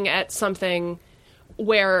looking at something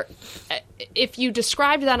where if you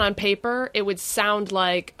described that on paper, it would sound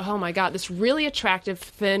like, oh my God, this really attractive,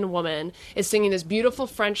 thin woman is singing this beautiful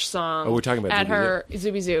French song. Oh, we're talking about at Zooby her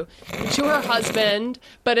Zooby Zoo to her husband.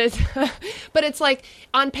 But it's like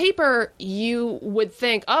on paper, you would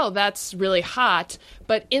think, oh, that's really hot.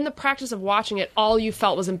 But in the practice of watching it, all you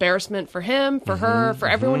felt was embarrassment for him, for her, for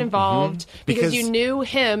everyone involved, because you knew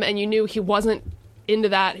him and you knew he wasn't into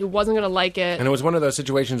that, he wasn't going to like it. And it was one of those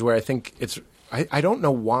situations where I think it's... I don't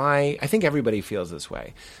know why. I think everybody feels this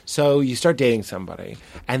way. So you start dating somebody,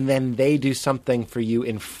 and then they do something for you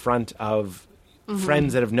in front of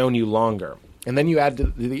friends that have known you longer. And then you add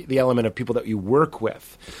the element of people that you work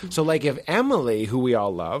with. So, like, if Emily, who we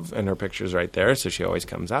all love, and her picture's right there, so she always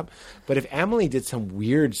comes up, but if Emily did some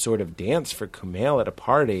weird sort of dance for Kumail at a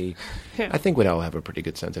party, I think we'd all have a pretty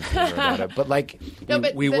good sense of humor about it. But, like,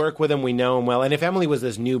 we work with him, we know him well. And if Emily was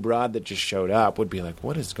this new broad that just showed up, would be like,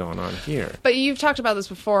 what is going on here? But you've talked about this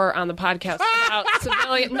before on the podcast about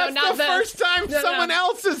civilian. That's the first time someone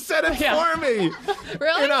else has said it for me.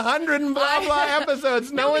 Really? In 100 and blah, blah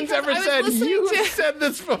episodes. No one's ever said, you said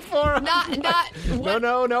this before. No.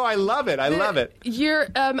 I love it. I love it. You're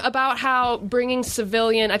about how bringing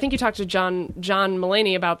civilian. I think you talked to John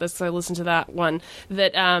Mulaney about this. So I listened to that one.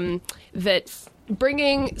 That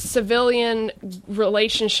bringing civilian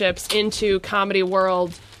relationships into comedy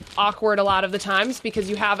world awkward a lot of the times because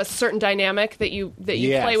you have a certain dynamic that you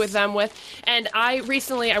play with them with. And I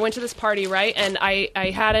went to this party, right? And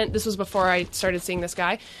I hadn't, this was before I started seeing this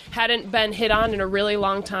guy, hadn't been hit on in a really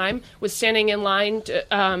long time, was standing in line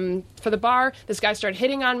for the bar. This guy started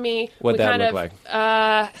hitting on me. What'd that look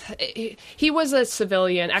like? He was a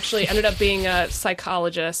civilian, actually ended up being a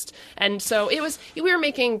psychologist. And so we were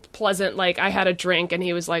making pleasant, like I had a drink and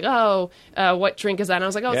he was like, what drink is that? And I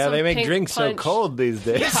was like, yeah, some they make pink drinks punch. so cold these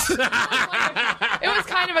days. It was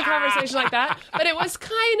kind of a conversation like that, but it was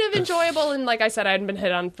kind of enjoyable. And like I said, I hadn't been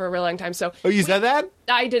hit on for a really long time. So you said that?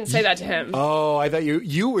 I didn't say that to him. Oh, I thought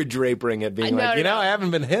you were drapering it, being I haven't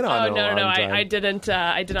been hit on in a long time. I didn't.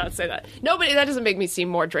 I did not say that. No, but that doesn't make me seem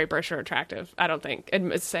more draperish or attractive. I don't think.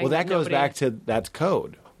 It's saying that goes back to that's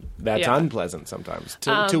code. That's unpleasant sometimes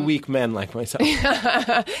to weak men like myself.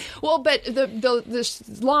 Well, but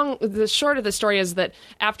the short of the story is that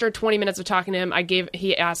after 20 minutes of talking to him,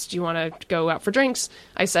 he asked, "Do you want to go out for drinks?"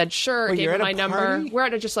 I said, "Sure." Wait, gave him my number. We're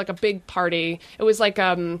at just like a big party. It was like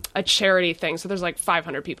a charity thing, so there's like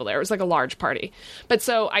 500 people there. It was like a large party. But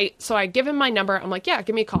so I give him my number. I'm like, "Yeah,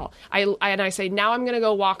 give me a call." I say, "Now I'm going to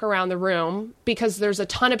go walk around the room because there's a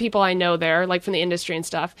ton of people I know there, like from the industry and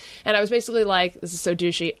stuff." And I was basically like, "This is so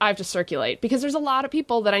douchey. I have to circulate," because there's a lot of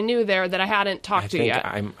people that I knew there that I hadn't talked to yet.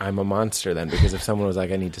 I'm a monster then, because if someone was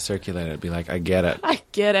like, "I need to circulate," I'd be like, "I get it." I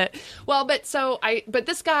get it. Well, but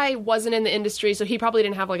this guy wasn't in the industry, so he probably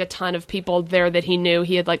didn't have like a ton of people there that he knew.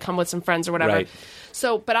 He had like come with some friends or whatever. Right.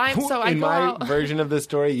 In my version of the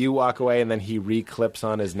story, you walk away and then he reclips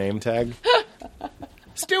on his name tag.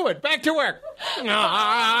 Stewart, back to work.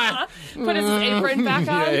 Put his apron back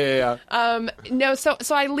on. Yeah. No, so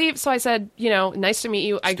I leave. So I said, nice to meet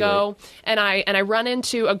you. I go and I run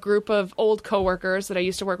into a group of old coworkers that I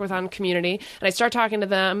used to work with on Community, and I start talking to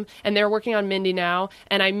them, and they're working on Mindy now.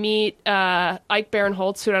 And I meet Ike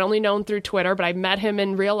Barinholtz, who I'd only known through Twitter, but I met him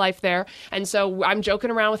in real life there. And so I'm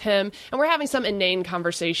joking around with him, and we're having some inane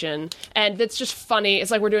conversation, and it's just funny.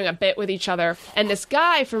 It's like we're doing a bit with each other. And this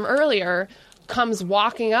guy from earlier comes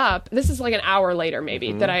walking up. This is like an hour later,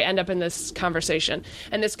 maybe, that I end up in this conversation.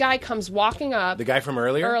 And this guy comes walking up. The guy from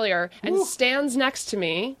earlier? And stands next to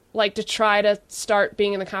me, like, to try to start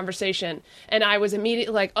being in the conversation. And I was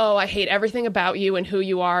immediately like, oh, I hate everything about you and who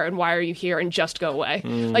you are and why are you here, and just go away.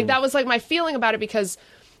 Like, that was like my feeling about it, because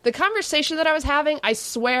the conversation that I was having, I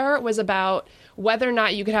swear, was about whether or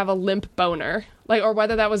not you could have a limp boner, like, or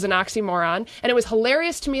whether that was an oxymoron. And it was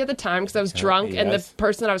hilarious to me at the time because I was drunk, and the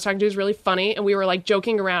person that I was talking to was really funny, and we were like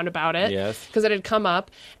joking around about it because it had come up.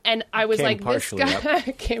 And I was like, this guy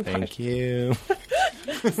came Thank you.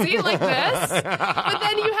 See, like this. But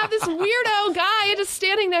then you have this weirdo guy just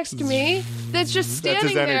standing next to me that's just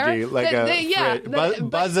standing That's his energy, there. like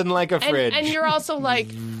buzzing like a fridge. And you're also like,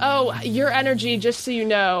 oh, your energy, just so you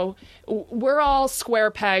know, we're all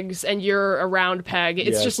square pegs and you're a round peg.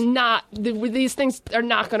 It's just not, these things are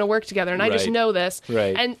not going to work together. And I just know this.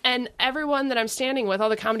 Right. And everyone that I'm standing with, all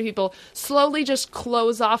the comedy people, slowly just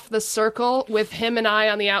close off the circle with him and I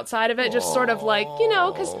on the outside of it. Just sort of like, you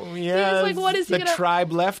know, because he was like, what is he the going to...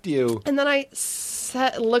 tribe left you. And then I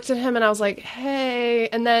looked at him and I was like, hey.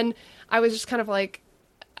 And then I was just kind of like,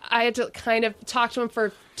 I had to kind of talk to him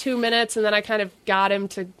for 2 minutes, and then I kind of got him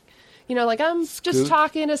to, you know, like, I'm just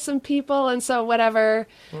talking to some people, and so whatever.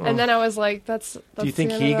 And then I was like, that's Do you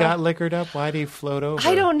think he got liquored up? Why did he float over?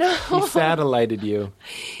 I don't know. He satellited you.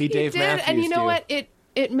 He Dave did, Matthews and you know what?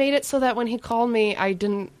 It made it so that when he called me, I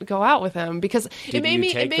didn't go out with him because it made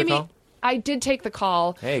me. I did take the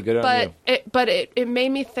call. Hey, good on you. It made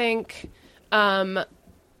me think.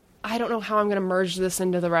 I don't know how I'm going to merge this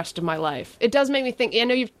into the rest of my life. It does make me think. I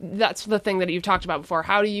know that's the thing that you've talked about before.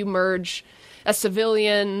 How do you merge a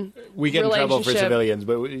civilian We get in trouble for civilians,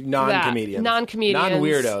 but non-comedians. Non-comedians.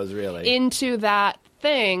 Non-weirdos, really. Into that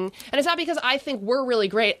thing. And it's not because I think we're really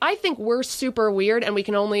great. I think we're super weird, and we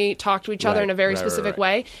can only talk to each other in a very specific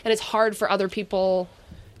way. And it's hard for other people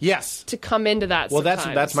to come into that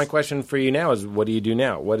sometimes. That's my question for you now is, what do you do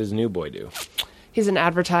now? What does New Boy do? He's in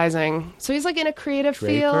advertising. So he's like in a creative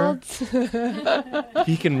field.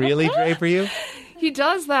 He can really draper you? He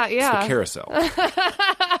does that, yeah. It's the carousel.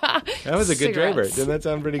 That was a good draper. Didn't that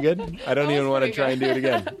sound pretty good? I don't even want to try and do it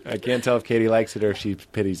again. I can't tell if Katie likes it or if she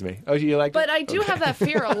pities me. Oh, you like it? But I do have that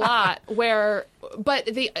fear a lot where... But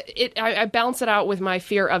I balance it out with my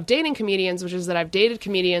fear of dating comedians, which is that I've dated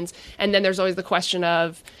comedians, and then there's always the question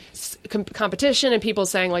of competition and people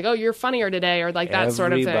saying, like, oh, you're funnier today, or like that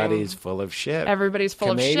sort of thing. Everybody's full of shit. Everybody's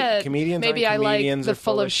full of shit. Comedians Maybe I like the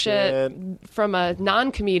full of shit from a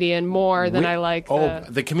non-comedian more than I like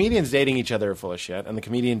the comedians dating each other are full of shit, and the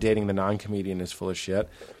comedian dating the non-comedian is full of shit.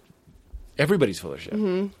 Everybody's full of shit.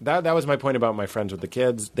 Mm-hmm. That was my point about my friends with the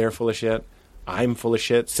kids. They're full of shit. I'm full of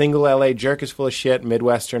shit. Single LA jerk is full of shit.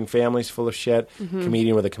 Midwestern family's full of shit. Mm-hmm.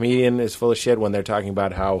 Comedian with a comedian is full of shit when they're talking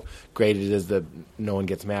about how great it is that no one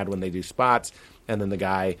gets mad when they do spots. And then the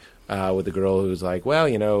guy with the girl who's like, well,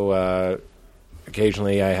 you know,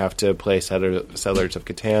 occasionally I have to play Settlers of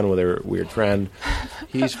Catan with her weird friend.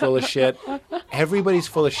 He's full of shit. Everybody's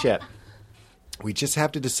full of shit. We just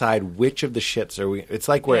have to decide which of the shits are we. It's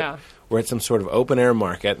like we're at some sort of open air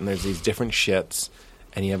market, and there's these different shits.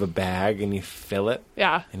 And you have a bag, and you fill it.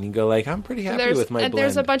 Yeah. And you go like, I'm pretty happy with my blend.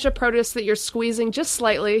 There's a bunch of produce that you're squeezing just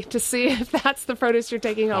slightly to see if that's the produce you're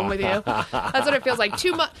taking home with you. That's what it feels like.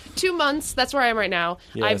 2 months, that's where I am right now.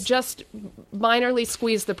 Yes. I've just minorly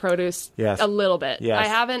squeezed the produce a little bit. Yes. I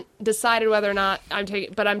haven't decided whether or not I'm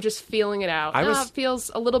taking, but I'm just feeling it out. It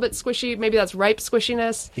feels a little bit squishy. Maybe that's ripe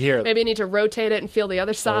squishiness. Here. Maybe I need to rotate it and feel the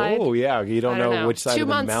other side. Oh, yeah. You don't know which side of the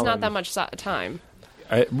melon. 2 months, not that much time.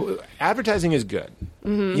 Advertising is good.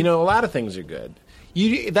 Mm-hmm. You know, a lot of things are good.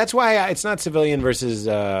 That's why it's not civilian versus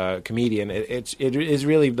comedian. It is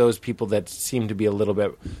really those people that seem to be a little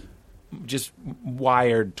bit just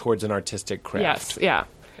wired towards an artistic craft. Yes, yeah.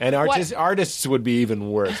 And artists would be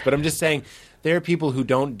even worse. But I'm just saying, there are people who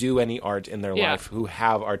don't do any art in their life who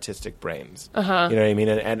have artistic brains. Uh-huh. You know what I mean?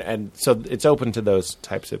 And so it's open to those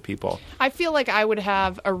types of people. I feel like I would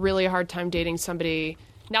have a really hard time dating somebody.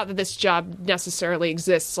 Not that this job necessarily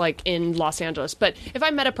exists, like, in Los Angeles, but if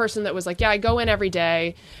I met a person that was like, yeah, I go in every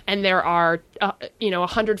day, and there are,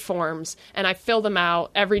 100 forms, and I fill them out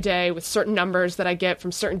every day with certain numbers that I get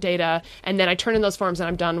from certain data, and then I turn in those forms, and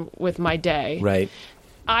I'm done with my day. Right.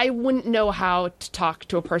 I wouldn't know how to talk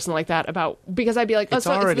to a person like that because I'd be like, it's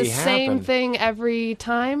the same thing every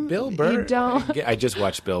time. Bill Burr. You don't. I just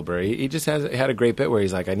watched Bill Burr. He just had a great bit where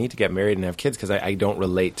he's like, I need to get married and have kids because I don't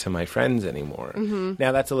relate to my friends anymore. Mm-hmm.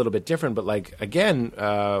 Now, that's a little bit different, but like, again,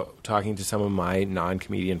 talking to some of my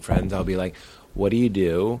non-comedian friends, I'll be like, what do you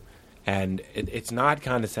do? And it's not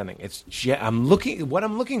condescending. What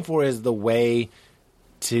I'm looking for is the way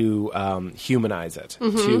to humanize it,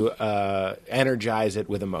 to energize it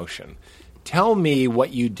with emotion. Tell me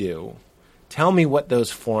what you do. Tell me what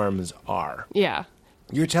those forms are. Yeah.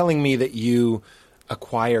 You're telling me that you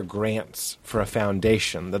acquire grants for a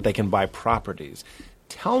foundation, that they can buy properties.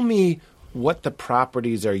 Tell me what the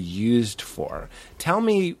properties are used for. Tell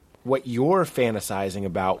me what you're fantasizing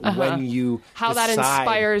about when you How that decide-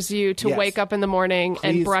 inspires you to Yes. wake up in the morning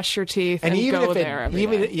and Please. brush your teeth and, even go if it, there every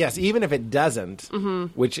even day. yes, even if it doesn't,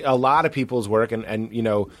 which a lot of people's work, and you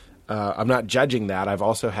know, I'm not judging that. I've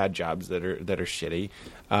also had jobs that are shitty.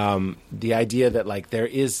 The idea that like there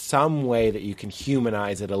is some way that you can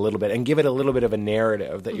humanize it a little bit and give it a little bit of a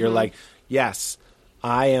narrative that you're like, yes,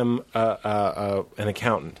 I am an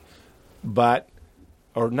accountant, but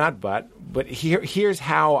here's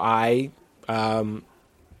how I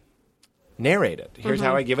narrate it. Here's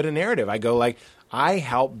how I give it a narrative. I go like, I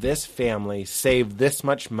help this family save this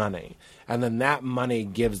much money, and then that money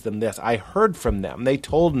gives them this. I heard from them. They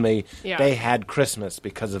told me Yeah. they had Christmas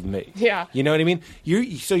because of me. Yeah. You know what I mean?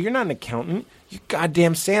 So you're not an accountant. You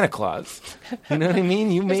goddamn Santa Claus. You know what I mean?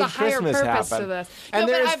 You There's made a higher Christmas purpose happen. to this. And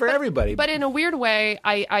No, there but is for everybody. But in a weird way,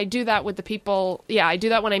 I do that with the people. Yeah, I do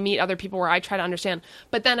that when I meet other people where I try to understand.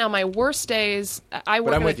 But then on my worst days, I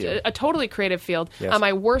work I'm in with you. a totally creative field. Yes. On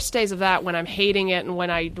my worst days of that, when I'm hating it and when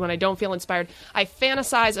I don't feel inspired, I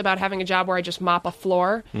fantasize about having a job where I just mop a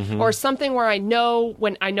floor Mm-hmm. or something where I know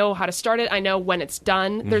how to start it. I know when it's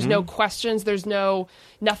done. There's Mm-hmm. no questions. There's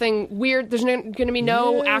nothing weird. There's going to be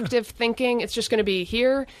no Yeah. active thinking. It's just going to be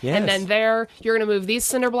here Yes. and then there. You're going to move these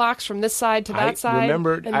cinder blocks from this side to that side. I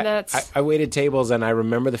remember, and that's I waited tables, and I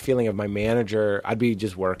remember the feeling of my manager. I'd be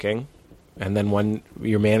just working, and then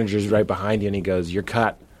your manager's right behind you, and he goes, "You're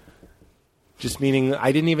cut." Just meaning,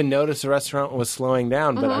 I didn't even notice the restaurant was slowing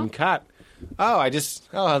down, but I'm cut. I'll just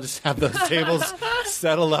have those tables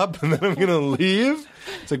settle up, and then I'm going to leave.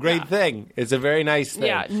 It's a great thing. It's a very nice thing.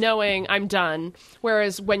 yeah, knowing I'm done.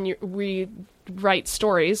 Whereas when we write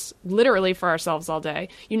stories literally for ourselves all day,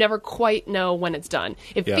 you never quite know when it's done.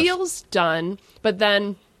 It Yes. feels done, but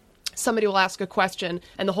then somebody will ask a question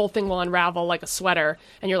and the whole thing will unravel like a sweater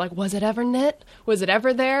and you're like, was it ever knit? Was it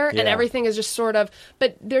ever there? And Yeah. everything is just sort of,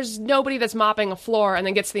 but there's nobody that's mopping a floor and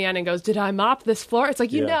then gets to the end and goes, did I mop this floor? It's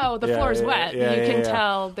like, you Yeah. know, the Yeah, floor is yeah, wet. yeah, You yeah, can yeah.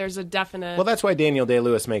 tell there's a definite. Well, that's why Daniel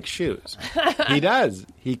Day-Lewis makes shoes. He does.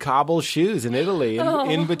 He cobbles shoes in Italy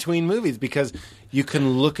in between movies because you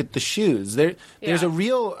can look at the shoes. There's Yeah. a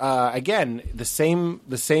real again the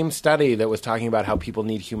same study that was talking about how people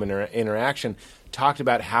need human interaction talked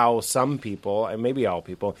about how some people, and maybe all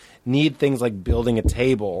people, need things like building a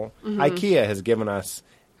table. Mm-hmm. IKEA has given us.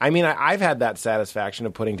 I mean, I've had that satisfaction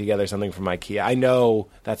of putting together something from IKEA. I know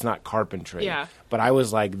that's not carpentry. Yeah. But I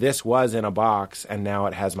was like, this was in a box, and now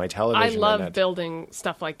it has my television I in love it. building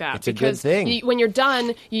stuff like that It's a good because thing. when you're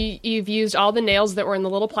done, you've used all the nails that were in the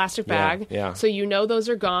little plastic Yeah, bag, yeah. so you know those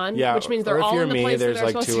are gone. Yeah, which means or they're if all you're in the me, place that there's they're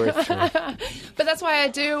like supposed two or to. three. But that's why I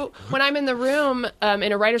do when I'm in the room,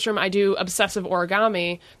 in a writer's room, I do obsessive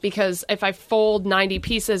origami because if I fold 90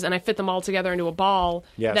 pieces and I fit them all together into a ball,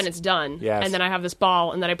 Yes. then it's done. Yes. And then I have this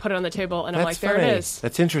ball, and then I put it on the table, and I'm like, there funny. it is.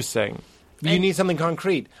 That's interesting. You And- need something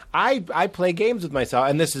concrete. I play games with myself,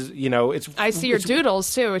 and this is it's. I see your it's-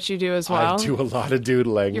 doodles too, which you do as well. I do a lot of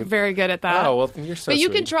doodling. You're very good at that. Oh, well, you're so But you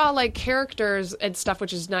sweet. can draw like characters and stuff,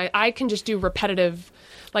 which is nice. I can just do repetitive,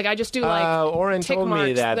 like I just do like Oren tick told me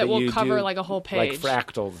marks that will you cover do, like a whole page, like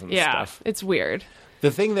fractals and yeah, stuff. it's weird. The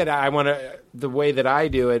thing that I want to, the way that I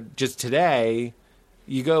do it, just today,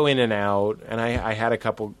 you go in and out, and I had a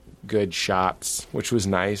couple good shots, which was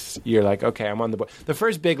nice. You're like, okay, I'm on the board. The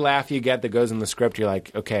first big laugh you get that goes in the script, you're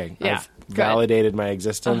like, okay, Yeah, I've good. validated my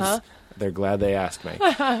existence. Uh-huh. They're glad they asked me.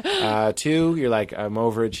 2, you're like, I'm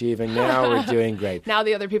overachieving now. We're doing great. Now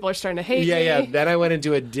the other people are starting to hate Yeah, me. yeah. Then I went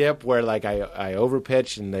into a dip where like I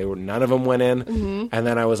overpitched and none of them went in. Mm-hmm. And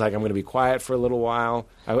then I was like, I'm going to be quiet for a little while.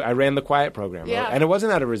 I ran the quiet program. Yeah. And it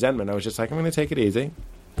wasn't out of resentment. I was just like, I'm going to take it easy,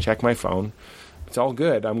 check my phone. It's all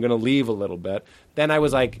good. I'm going to leave a little bit. Then I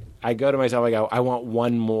was like, I go to myself, I go, I want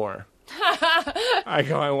one more.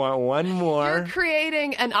 I want one more. You're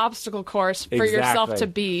creating an obstacle course for yourself Exactly. to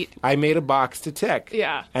beat. I made a box to tick.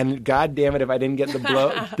 Yeah. And God damn it, if I didn't get the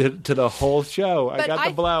blow to the whole show. I But got the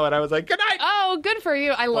I- blow, and I was like, good night. Oh, good for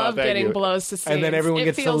you! I love thank getting you. blows to scenes. And then everyone it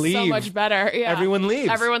gets to feels so leave. much better. Yeah. Everyone leaves.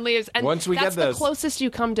 Everyone leaves. And Once we that's get the this- closest you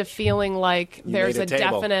come to feeling like there's made a a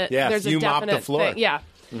table. definite. Yes, there's a you mopped the definite floor. thing. Yeah.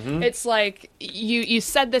 It's like you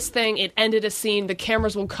said this thing, it ended a scene, the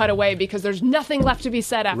cameras will cut away because there's nothing left to be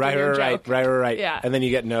said after your joke. Right. Yeah. And then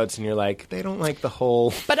you get notes, and you're like, they don't like the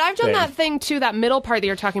whole. But I've done thing. that thing too, that middle part that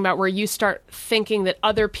you're talking about, where you start thinking that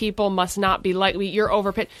other people must not be like you're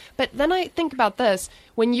overpitched. But then I think about this: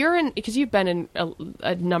 when you're in, because you've been in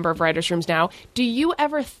a number of writers' rooms now, do you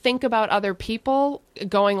ever think about other people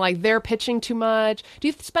going like they're pitching too much? Do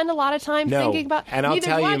you spend a lot of time No. thinking about? And I'll Neither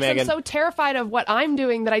tell do I, you, 'cause Megan. I'm so terrified of what I'm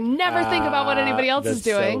doing that I never think about what anybody else is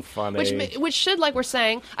that's so doing. funny. Which should, like we're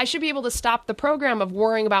saying, I should be able to stop the program of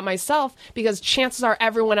worrying about myself because chances are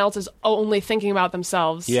everyone else is only thinking about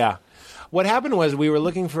themselves. Yeah. What happened was we were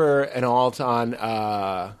looking for an alt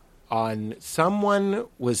on someone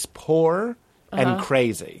was poor and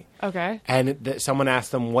crazy. Okay. And someone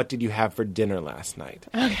asked them, what did you have for dinner last night?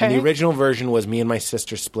 Okay. And the original version was me and my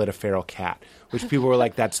sister split a feral cat, which people were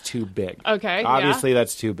like, that's too big. Okay, Obviously,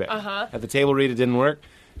 that's too big. At the table read, it didn't work.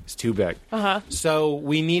 It's too big. So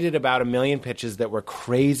we needed about 1 million pitches that were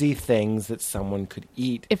crazy things that someone could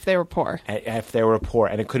eat If they were poor. if they were poor.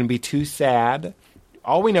 And it couldn't be too sad.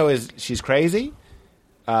 All we know is she's crazy.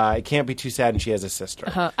 It can't be too sad, and she has a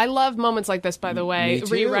sister. I love moments like this, by the way, Me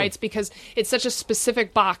too. rewrites, because it's such a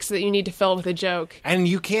specific box that you need to fill with a joke. And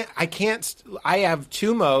I have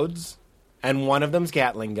 2 modes, and one of them's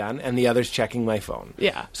Gatling gun, and the other's checking my phone.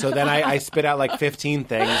 Yeah. So then I spit out like 15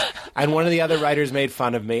 things, and one of the other writers made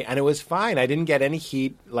fun of me, and it was fine. I didn't get any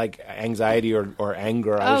heat, like anxiety or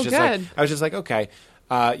anger. I was just like, okay,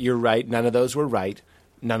 you're right. None of those were right.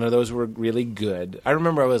 None of those were really good. I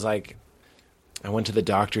remember I went to the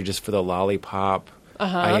doctor just for the lollipop.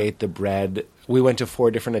 I ate the bread. We went to 4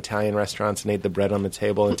 different Italian restaurants and ate the bread on the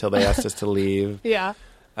table until they asked us to leave. Yeah.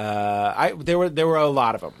 There were a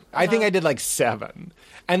lot of them. I think I did like 7.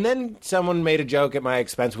 And then someone made a joke at my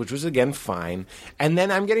expense, which was, again, fine. And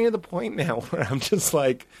then I'm getting to the point now where I'm just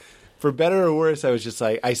like, for better or worse, I was just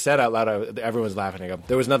like, I said out loud, everyone's laughing. I go,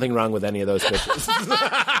 there was nothing wrong with any of those pitches. For you.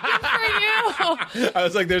 I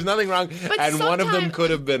was like, there's nothing wrong. But And one of them sometimes- could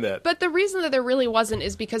have been it. But the reason that there really wasn't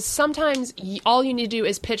is because sometimes all you need to do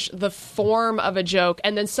is pitch the form of a joke,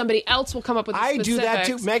 and then somebody else will come up with the I do that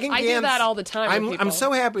too. specifics. Megan I Gantz, do that all the time with people. I'm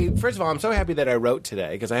so happy. First of all, I'm so happy that I wrote today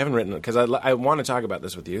because I haven't written it because I want to talk about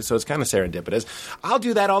this with you. So it's kind of serendipitous. I'll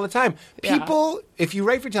do that all the time. Yeah. People, if you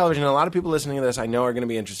write for television, a lot of people listening to this, I know are going to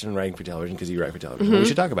be interested in writing for television because you write for television. We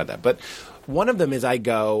should talk about that. But one of them is I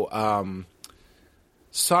go.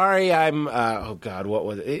 Sorry, I'm. Oh God, what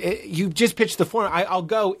was it? You just pitched the form. I'll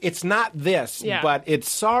go. It's not this, Yeah. but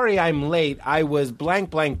it's sorry I'm late. I was blank,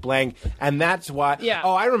 blank, blank, and that's why. Yeah.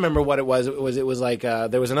 Oh, I remember what it was. It was like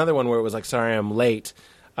there was another one where it was like sorry I'm late.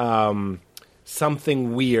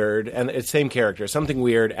 Something weird, and it's same character. Something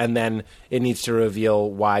weird, and then it needs to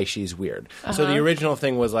reveal why she's weird. So the original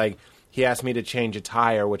thing was like he asked me to change a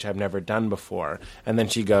tire, which I've never done before, and then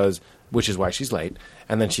she goes, which is why she's late.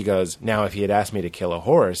 And then she goes, now if he had asked me to kill a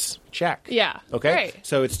horse, check. Yeah, Okay? great.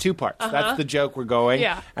 So it's 2 parts. That's the joke we're going.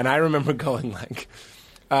 Yeah. And I remember going like,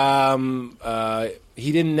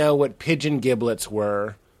 he didn't know what pigeon giblets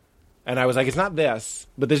were. And I was like, it's not this,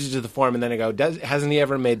 but this is just the form. And then I go, hasn't he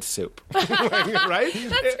ever made soup? Right? That's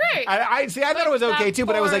great. I thought it was But okay that too,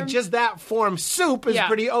 but I was like, form- just that form. Soup is Yeah.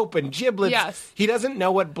 pretty open. Giblets, Yes. he doesn't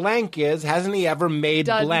know what blank is. Hasn't he ever made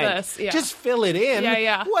Done blank? this, yeah. Just fill it in. Yeah,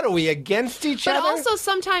 yeah. What are we, against each But other? also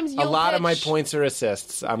sometimes you'll a lot of my pitch- points are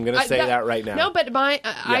assists. I'm going to say that right now. No, but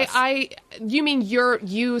Yes. you mean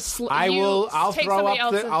I'll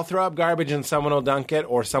I'll throw up garbage and someone will dunk it,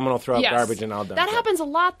 or someone will throw up Yes. garbage and I'll dunk That it. happens a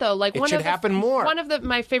lot, though. Like It should happen more. One of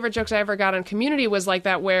my favorite jokes I ever got on Community was like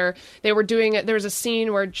that, where they were doing it. There was a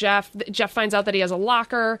scene where Jeff finds out that he has a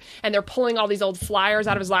locker, and they're pulling all these old flyers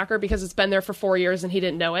out of his locker because it's been there for 4 years and he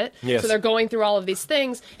didn't know it. Yes. So they're going through all of these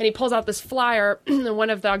things, and he pulls out this flyer, and one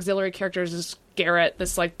of the auxiliary characters is Garrett,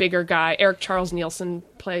 this like bigger guy. Eric Charles Nelson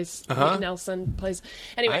plays. Nelson plays.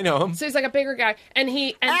 Anyway, I know him. So he's like a bigger guy, and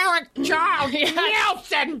Eric Charles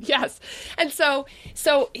Nelson. Yes, and so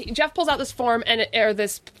Jeff pulls out this form or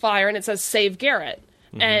this flyer, and it says "Save Garrett."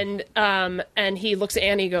 And he looks at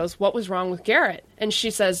Annie and goes, "What was wrong with Garrett?" And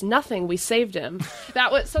she says, "Nothing. We saved him."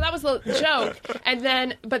 That was the joke.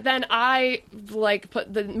 But then I like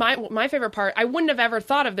put my favorite part. I wouldn't have ever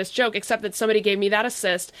thought of this joke except that somebody gave me that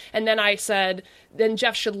assist. And then I said, then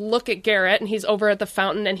Jeff should look at Garrett, and he's over at the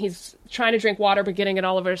fountain, and he's trying to drink water but getting it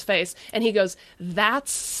all over his face. And he goes,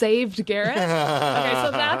 "That's saved Garrett." Okay,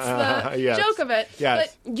 so that's the Yes. joke of it.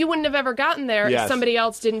 Yes. But you wouldn't have ever gotten there Yes. if somebody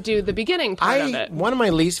else didn't do the beginning part of it. One of my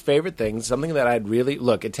least favorite things, something that I'd really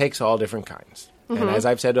look, it takes all different kinds. And as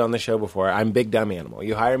I've said on the show before, I'm big dumb animal.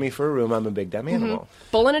 You hire me for a room, I'm a big dumb animal.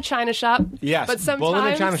 Bull in a china shop. Yes, but sometimes bull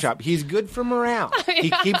in a china shop. He's good for morale. He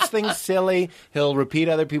keeps things silly. He'll repeat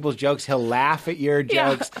other people's jokes. He'll laugh at your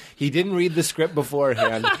Yeah. jokes. He didn't read the script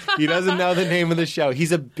beforehand. He doesn't know the name of the show.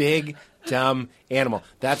 He's a big dumb animal.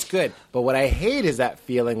 That's good. But what I hate is that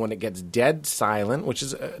feeling when it gets dead silent, which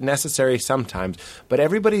is necessary sometimes. But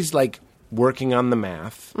everybody's like working on the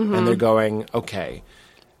math, and they're going, okay,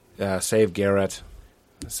 save Garrett,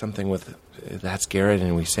 something with that's Garrett,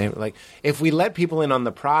 and we say like if we let people in on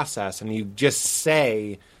the process, and you just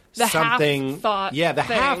say The something, half-thought the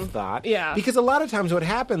thing. half thought, Yeah. because a lot of times what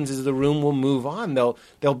happens is the room will move on.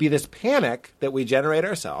 There'll be this panic that we generate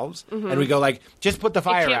ourselves, and we go like, just put the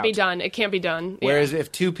fire It can't out. be done. It can't be done. Yeah. Whereas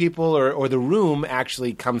if two people or the room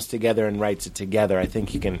actually comes together and writes it together, I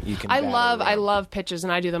think you can. I batter it. love pitches,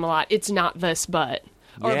 and I do them a lot. It's not this, but.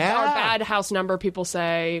 Or Yeah. bad house number, people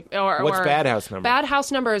say. What's bad house number? Bad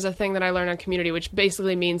house number is a thing that I learned on Community, which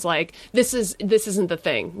basically means like this isn't the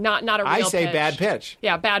thing, not a real I say pitch. bad pitch.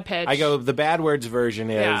 Yeah, bad pitch. I go, the bad words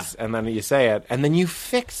version is, Yeah. and then you say it, and then you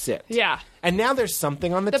fix it. Yeah. And now there's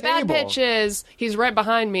something on the The table. bad pitch is he's right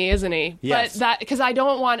behind me, isn't he? Yes. But that because I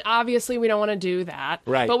don't want. Obviously, we don't want to do that.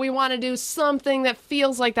 Right. But we want to do something that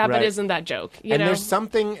feels like that, Right. but isn't that joke? You And know. there's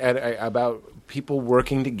something about people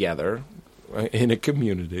working together in a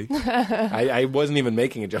community. I wasn't even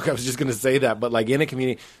making a joke. I was just going to say that. But like in a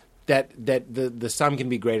community, that the sum can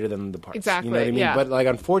be greater than the parts. Exactly, You know what I mean? yeah. But like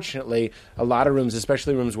unfortunately, a lot of rooms,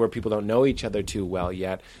 especially rooms where people don't know each other too well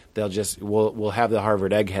yet, we'll have the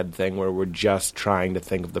Harvard egghead thing where we're just trying to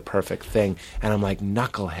think of the perfect thing. And I'm like,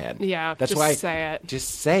 knucklehead. Yeah, That's just why say it. Just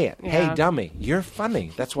say it. Hey, Yeah. dummy, you're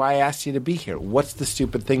funny. That's why I asked you to be here. What's the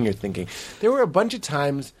stupid thing you're thinking? There were a bunch of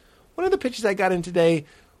times. One of the pitches I got in today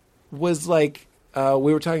was like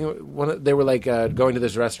we were talking. They were like going to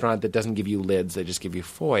this restaurant that doesn't give you lids; they just give you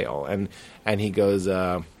foil. And he goes,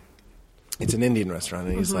 "It's an Indian restaurant,"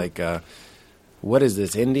 and he's like, "What is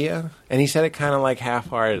this, India?" And he said it kind of like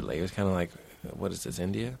half-heartedly. He was kind of like, "What is this,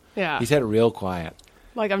 India?" Yeah. He said it real quiet.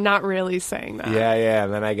 Like I'm not really saying that. Yeah.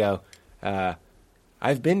 And then I go,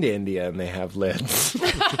 "I've been to India, and they have lids."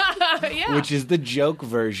 Yeah. Which is the joke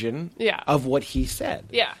version Yeah. of what he said.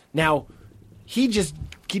 Yeah. Now, he just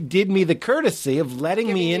did me the courtesy of letting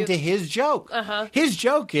me Giving you- into his joke. His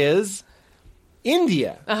joke is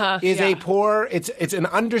India is yeah. a poor. It's an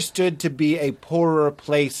understood to be a poorer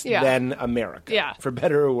place Yeah. than America. Yeah. For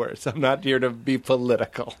better or worse. I'm not here to be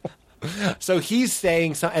political. So he's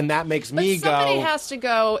saying something, and that makes me But somebody go. has to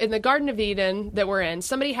go in the Garden of Eden that we're in.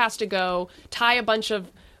 Somebody has to go tie a bunch of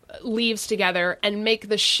leaves together and make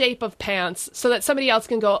the shape of pants so that somebody else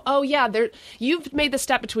can go, oh yeah, you've made the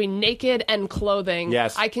step between naked and clothing.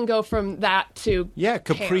 Yes. I can go from that to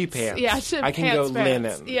Capri pants. Yeah, to I can pants, go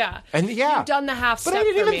pants. linen. Yeah. And yeah. You've done the half But step I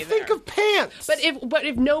didn't for even me think there. of pants. But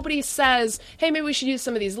if nobody says, hey, maybe we should use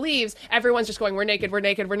some of these leaves, everyone's just going, we're naked, we're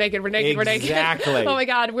naked, we're naked, we're naked, we're naked. Exactly. Oh my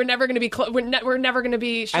God, we're never going to be we're never going to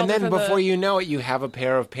be And sheltered then from before the... you know it, you have a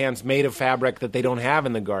pair of pants made of fabric that they don't have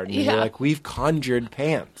in the garden. And Yeah. you're like, we've conjured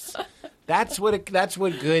pants. That's what good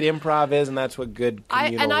improv is, and that's what good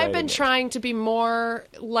communal I've writing been is. trying to be more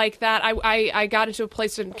like that. I got into a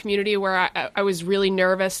place in Community where I was really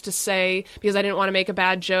nervous to say because I didn't want to make a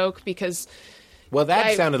bad joke because Well, that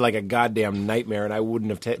I- sounded like a goddamn nightmare, and I wouldn't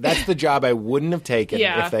have taken. That's the job I wouldn't have taken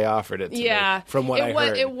Yeah. if they offered it to me. From what I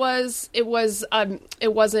heard, it wasn't.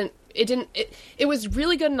 It was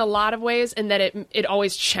really good in a lot of ways, and that it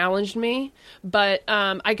always challenged me. But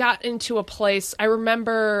I got into a place. I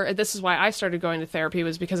remember this is why I started going to therapy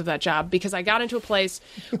was because of that job. Because I got into a place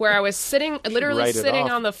where I was literally Write it sitting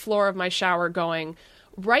off. on the floor of my shower, going,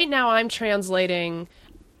 right now I'm translating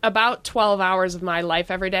about 12 hours of my life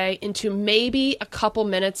every day into maybe a couple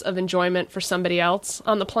minutes of enjoyment for somebody else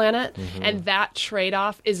on the planet. And that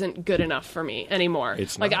trade-off isn't good enough for me anymore.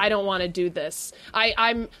 It's like, not. I don't want to do this.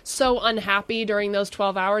 I'm so unhappy during those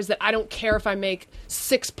 12 hours that I don't care if I make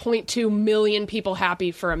 6.2 million people happy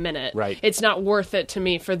for a minute. Right. It's not worth it to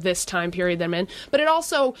me for this time period that I'm in. But it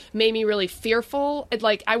also made me really fearful.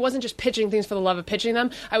 I wasn't just pitching things for the love of pitching them.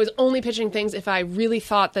 I was only pitching things if I really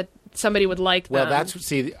thought that somebody would like them. well,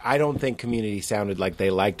 I don't think Community sounded like they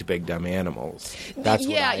liked big dumb animals. That's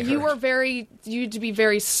what I heard. you had to be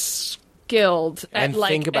very skilled at and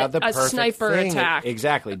think about the a perfect sniper thing. attack.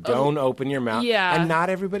 Exactly. Don't open your mouth. yeah. And not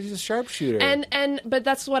everybody's a sharpshooter. But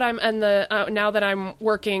that's what I'm now that I'm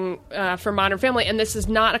working for Modern Family, and this is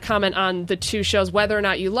not a comment on the two shows, whether or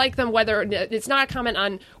not you like them, it's not a comment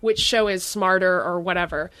on which show is smarter or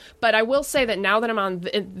whatever. But I will say that now that I'm on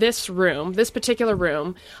this particular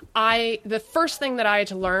room, the first thing that I had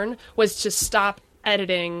to learn was to stop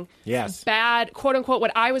editing Yes. bad, quote unquote,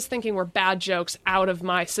 what I was thinking were bad jokes out of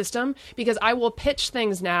my system, because I will pitch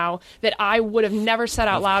things now that I would have never said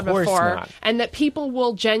out loud course before not. and that people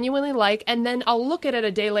will genuinely like, and then I'll look at it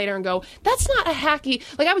a day later and go, that's not a hacky,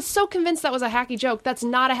 like I was so convinced that was a hacky joke. That's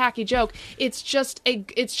not a hacky joke. It's just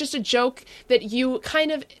a joke that you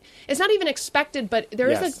kind of, it's not even expected, but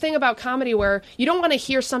there is Yes. a thing about comedy where you don't want to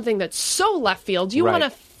hear something that's so left field. You Right. want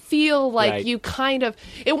to feel like Right. you kind of,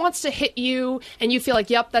 it wants to hit you and you feel like,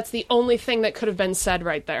 yep, that's the only thing that could have been said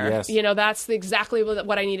right there. Yes. You know, that's exactly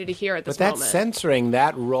what I needed to hear at this But that's moment. censoring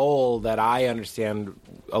that role that I understand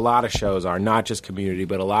a lot of shows are, not just Community,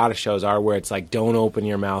 but a lot of shows are where it's like, don't open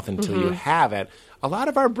your mouth until you have it. A lot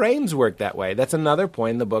of our brains work that way. That's another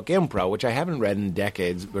point in the book Impro, which I haven't read in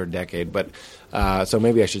decade, but so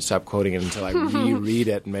maybe I should stop quoting it until I reread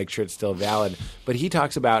it and make sure it's still valid. But he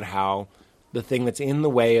talks about how the thing that's in the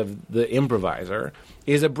way of the improviser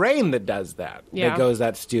is a brain that does that. Yeah. That goes,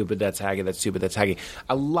 that's stupid, that's hacky, that's stupid, that's hacky.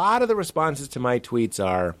 A lot of the responses to my tweets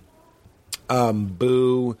are,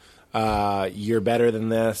 boo, you're better than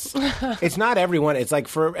this. It's not everyone. It's like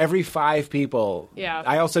for every 5 people. Yeah.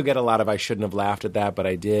 I also get a lot of I shouldn't have laughed at that, but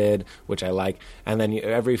I did, which I like. And then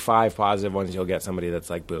every 5 positive ones, you'll get somebody that's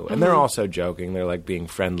like boo. And they're also joking. They're like being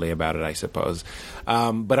friendly about it, I suppose.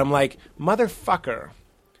 But I'm like, motherfucker,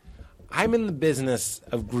 I'm in the business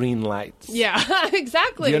of green lights. Yeah,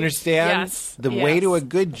 exactly. Do you understand? Yes. The Yes. way to a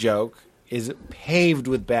good joke is paved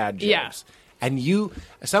with bad jokes. Yeah. And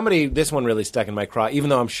this one really stuck in my craw, even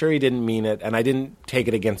though I'm sure he didn't mean it, and I didn't take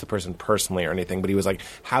it against the person personally or anything, but he was like,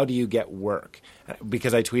 how do you get work?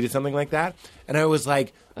 Because I tweeted something like that. And I was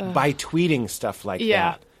like, by tweeting stuff like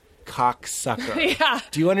Yeah. that. Cocksucker. Yeah.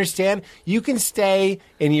 Do you understand? You can stay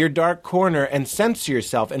in your dark corner and censor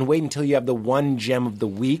yourself and wait until you have the one gem of the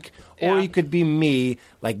week. Or Yeah. you could be me,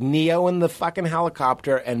 like Neo in the fucking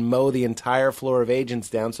helicopter, and mow the entire floor of agents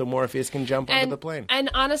down so Morpheus can jump onto the plane. And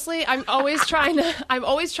honestly, I'm always trying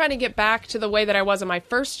to get back to the way that I was in my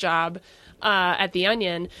first job at The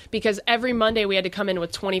Onion, because every Monday we had to come in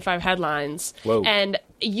with 25 headlines. Whoa. And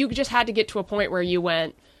you just had to get to a point where you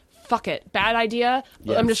went, fuck it, bad idea.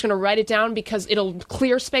 Yes. I'm just going to write it down because it'll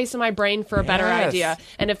clear space in my brain for a better Yes. idea.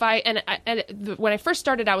 And when I first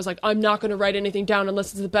started, I was like, I'm not going to write anything down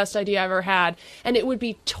unless it's the best idea I ever had, and it would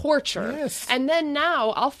be torture. Yes. And then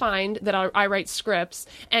now I'll find that I write scripts,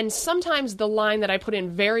 and sometimes the line that I put in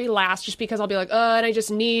very last, just because I'll be like, and I just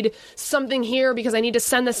need something here because I need to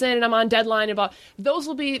send this in and I'm on deadline. About those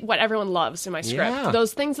will be what everyone loves in my script. Yeah.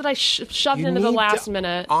 Those things that I shoved You into the need last to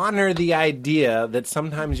minute. honor the idea that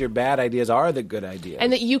sometimes your bad ideas are the good ideas.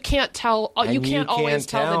 And that you can't tell, And you can't always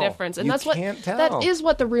tell the difference, and You that's what can't tell. that is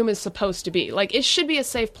what the room is supposed to be. Like, it should be a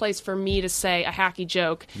safe place for me to say a hacky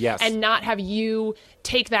joke, Yes. and not have you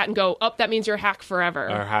take that and go, that means you're a hack forever.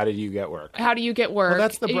 Or how did you get work? How do you get work? Well,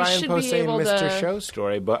 that's the You Brian should be Posehn able Mr. to- Show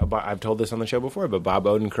story. But I've told this on the show before, but Bob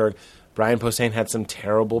Odenkirk, Brian Posehn had some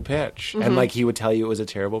terrible pitch. Mm-hmm. And like he would tell you it was a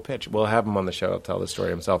terrible pitch. We'll have him on the show. I'll tell the story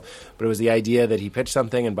himself. But it was the idea that he pitched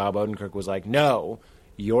something and Bob Odenkirk was like, no,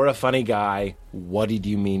 you're a funny guy. What did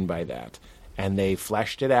you mean by that? And they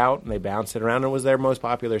fleshed it out and they bounced it around. And it was their most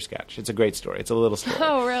popular sketch. It's a great story. It's a little story.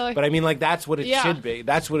 Oh, really? But I mean, like, that's what it Yeah. should be.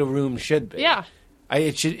 That's what a room should be. Yeah.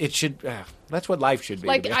 It should. That's what life should be.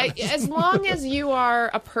 Like, to be honest. as long as you are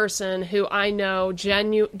a person who I know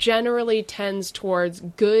generally tends towards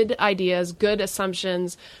good ideas, good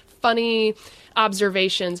assumptions, funny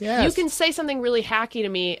observations, Yes. you can say something really hacky to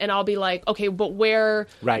me, and I'll be like, okay, but where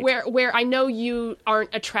I know you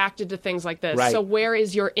aren't attracted to things like this, Right. so where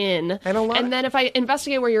is your in? And then if I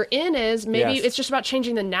investigate where your in is, maybe Yes. it's just about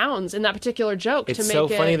changing the nouns in that particular joke It's to make so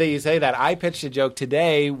it. funny that you say that. I pitched a joke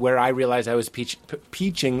today where I realized I was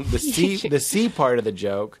peaching the C part of the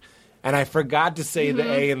joke, and I forgot to say the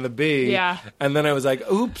A and the B. Mm-hmm. Yeah. And then I was like,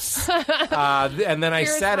 oops. And then I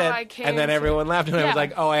Here's said how it, I came and then to- everyone laughed, and I was Yeah.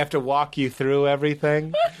 like, oh, I have to walk you through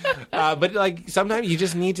everything. But like sometimes you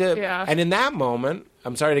just need to. Yeah. And in that moment,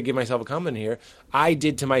 I'm sorry to give myself a comment here. I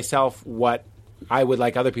did to myself what I would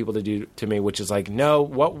like other people to do to me, which is like, no,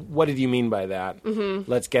 what did you mean by that? Mm-hmm.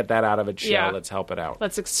 Let's get that out of its shell. Yeah. Let's help it out.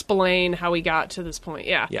 Let's explain how we got to this point.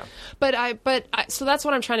 Yeah. Yeah. So that's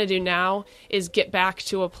what I'm trying to do now, is get back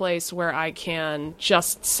to a place where I can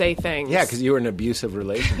just say things. Yeah, because you were in an abusive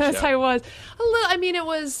relationship. Yes, I was. I mean, it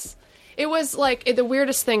was like, the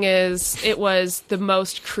weirdest thing is, it was the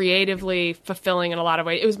most creatively fulfilling in a lot of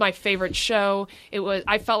ways. It was my favorite show.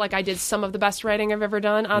 I felt like I did some of the best writing I've ever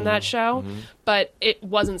done on that show, but it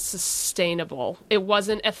wasn't sustainable. It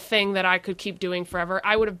wasn't a thing that I could keep doing forever.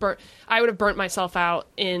 I would have burnt myself out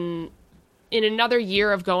in another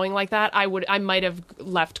year of going like that. I might have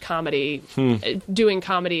left comedy, doing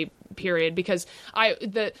comedy period because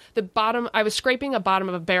the bottom, I was scraping a bottom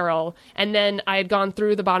of a barrel, and then I had gone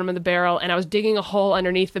through the bottom of the barrel, and I was digging a hole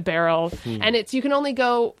underneath the barrel, and you can only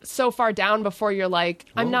go so far down before you're like,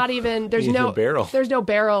 I'm not even, there's Need no your barrel. There's no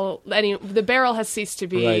barrel. The barrel has ceased to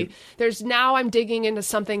be. Right. Now I'm digging into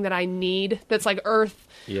something that I need, that's like earth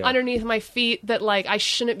underneath my feet, that like I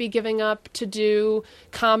shouldn't be giving up to do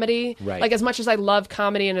comedy. Right. Like as much as I love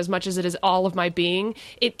comedy and as much as it is all of my being,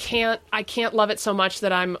 I can't love it so much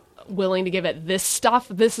that I'm willing to give it this stuff.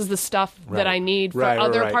 This is the stuff that I need for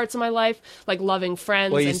other parts of my life, like loving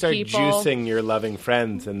friends Well, you and start people. juicing your loving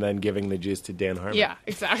friends and then giving the juice to Dan Harmon. Yeah,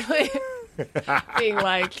 exactly. Being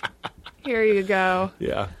like, here you go.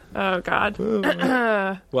 Yeah. Oh God.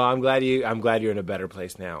 Well, I'm glad you're in a better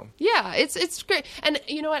place now. Yeah, it's great. And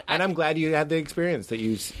you know what? And I'm glad you had the experience that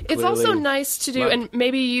you It's also nice to do, and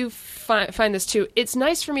maybe you find this too. It's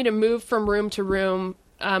nice for me to move from room to room,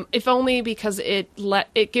 if only because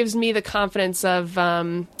it gives me the confidence of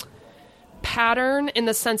pattern, in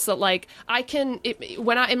the sense that like I can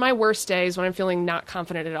in my worst days, when I'm feeling not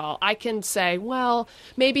confident at all, I can say, well,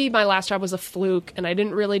 maybe my last job was a fluke and I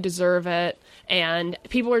didn't really deserve it, and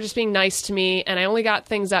people are just being nice to me, and I only got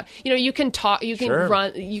things out. You can talk, you can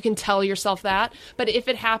run, you can tell yourself that. But if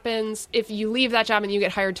it happens, if you leave that job and you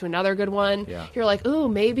get hired to another good one, you're like, ooh,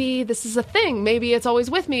 maybe this is a thing. Maybe it's always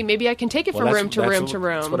with me. Maybe I can take it from room to room to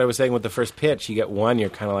room. That's what I was saying with the first pitch. You get one, you're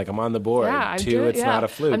kind of like, I'm on the board. Yeah, Two, it's not a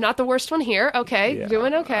fluke. I'm not the worst one here. Okay,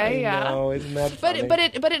 doing okay. I know, isn't that funny? But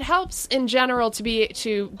it helps in general to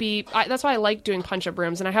be. That's why I like doing punch-up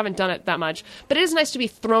rooms, and I haven't done it that much. But it is nice to be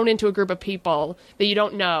thrown into a group of people that you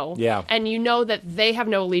don't know. Yeah. And you know that they have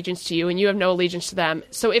no allegiance to you, and you have no allegiance to them.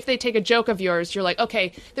 So if they take a joke of yours, you're like,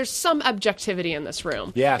 okay, there's some objectivity in this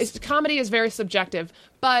room. Yes. Comedy is very subjective,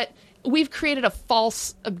 but we've created a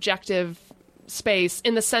false objective space,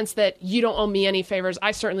 in the sense that you don't owe me any favors.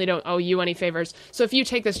 I certainly don't owe you any favors. So if you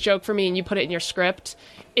take this joke from me and you put it in your script,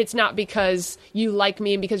 it's not because you like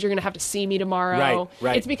me and because you're going to have to see me tomorrow.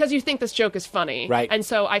 Right. It's because you think this joke is funny. Right. And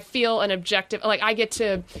so I feel an objective, like I get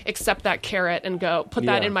to accept that carrot and go put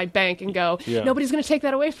that in my bank and go, nobody's going to take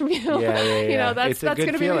that away from you. Yeah. That's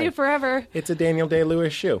going to be with you forever. It's a Daniel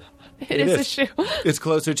Day-Lewis shoe. It is a shoe. It's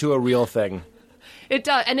closer to a real thing. It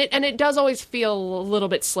does, and it does always feel a little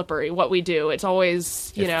bit slippery. What we do, it's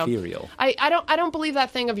always ethereal. I don't believe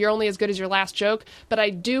that thing of you're only as good as your last joke, but I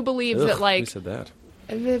do believe that Who said that?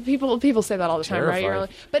 People say that all the time, Terrifying. right?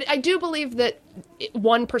 But I do believe that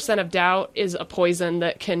 1% of doubt is a poison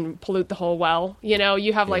that can pollute the whole well.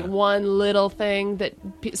 You have like one little thing that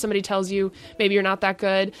somebody tells you, maybe you're not that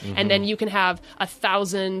good, and then you can have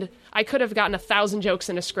 1,000. I could have gotten 1,000 jokes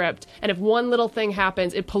in a script, and if one little thing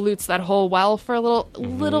happens, it pollutes that whole well for a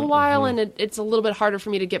little while, and it's a little bit harder for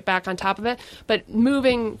me to get back on top of it. But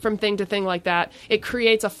moving from thing to thing like that, it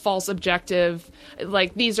creates a false objective.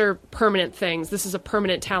 Like, these are permanent things. This is a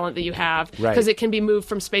permanent talent that you have, because it can be moved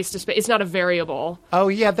from space to space. It's not a variable. Oh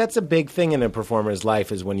yeah, that's a big thing in a performer's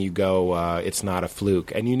life, is when you go, it's not a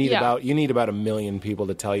fluke, and you need about 1 million people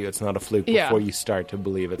to tell you it's not a fluke before you start to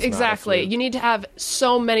believe it's exactly. not a fluke. You need to have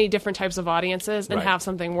so many different types of audiences and have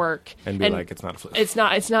something work and be like, it's not a fluke. It's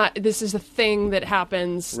not. This is a thing that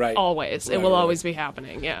happens always. It will always be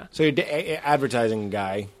happening. Yeah. So your advertising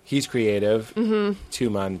guy, he's creative. 2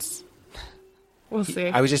 months. We'll see.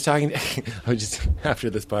 I was just talking. After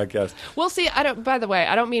this podcast. We'll see. By the way,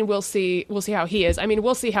 I don't mean we'll see how he is. I mean,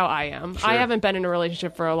 we'll see how I am. Sure. I haven't been in a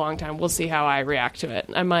relationship for a long time. We'll see how I react to it.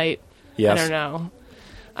 I might. Yes. I don't know.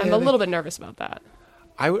 I'm a little bit nervous about that.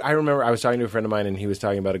 I remember I was talking to a friend of mine, and he was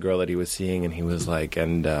talking about a girl that he was seeing, and he was like,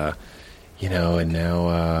 and now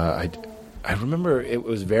I remember it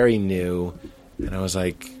was very new, and I was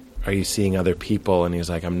like, are you seeing other people? And he was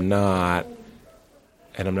like, I'm not,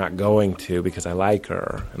 and I'm not going to, because I like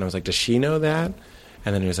her. And I was like, does she know that?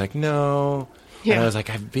 And then he was like, no. Yeah. And I was like,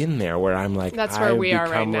 I've been there, where I'm like, that's where we are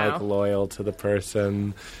right now. Like loyal to the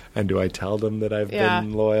person, and do I tell them that I've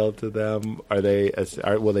been loyal to them?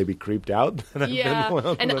 Will they be creeped out that I've been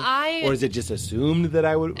loyal to them? Or is it just assumed that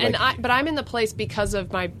I would? But I'm in the place, because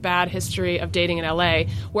of my bad history of dating in LA,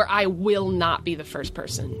 where I will not be the first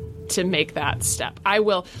person to make that step. I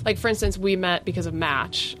will, like, for instance, we met because of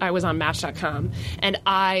Match. I was on Match.com, and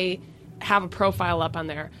I have a profile up on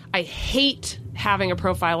there. I hate having a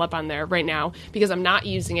profile up on there right now, because I'm not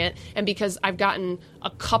using it, and because I've gotten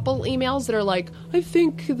a couple emails that are like, I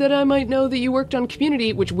think that I might know that you worked on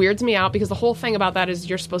Community, which weirds me out, because the whole thing about that is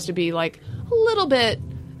you're supposed to be like a little bit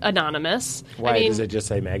anonymous. Why does it just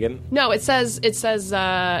say Megan? No, it says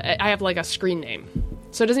I have like a screen name,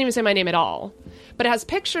 so it doesn't even say my name at all. but it has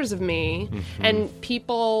pictures of me Mm-hmm. and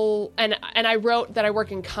people, and I wrote that I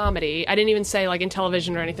work in comedy. I didn't even say like in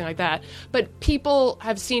television or anything like that. But people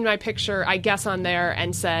have seen my picture, I guess, on there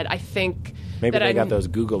and said, I think Maybe that they I got those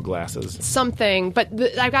Google glasses. something, but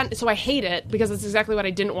so I hate it because it's exactly what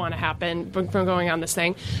I didn't want to happen from going on this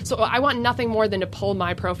thing. So I want nothing more than to pull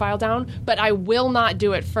my profile down, but I will not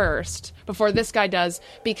do it first before this guy does,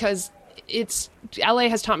 because LA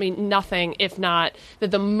has taught me nothing if not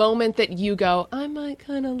that the moment that you go, I might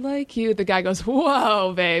kind of like you, the guy goes,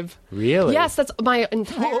 whoa, babe. Really? Yes, that's my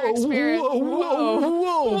entire experience.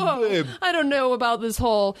 Whoa, babe. I don't know about this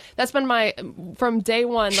whole. That's been my from day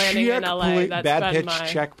one landing in LA. That's Bad been pitch my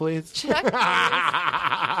check, please. check.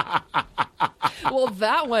 Well,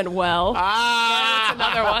 that went well. That's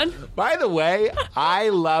another one. By the way, I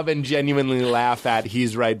love and genuinely laugh at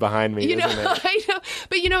He's Right Behind Me, You know, isn't it? I know,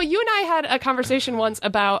 but you know, you and I had a conversation once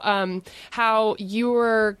about how you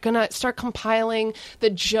were gonna start compiling the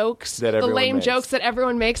jokes, That the everyone lame makes. jokes that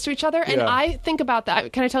everyone makes to each other, and Yeah. I think about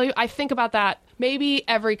that. Can I tell you? I think about that maybe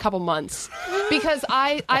every couple months because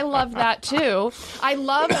I love that too. I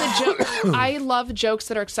love I love jokes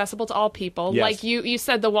that are accessible to all people. Yes. Like you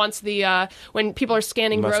said the when people are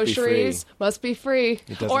scanning Must be groceries, free. must be free.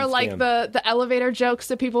 doesn't Or like scan. the elevator jokes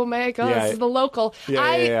that people make. Oh, Yeah. this is the local. Yeah,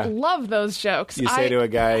 I yeah, yeah. love those jokes. You say to a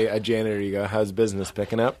guy, a janitor, you go, how's business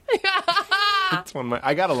picking up? That's one of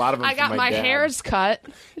I got a lot of them I got from my dad. hairs cut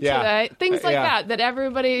Yeah. today. Things like Yeah. that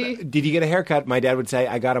everybody. Did you get a haircut? My dad would say,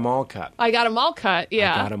 I got them all cut. I got them all cut.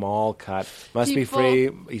 Yeah. Got them all cut. Must People- be free.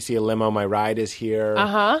 You see a limo, my ride is here.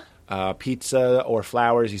 Pizza or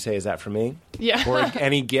flowers, you say, is that for me? Yeah. Or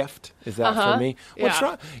any gift, is that for me? What's Yeah.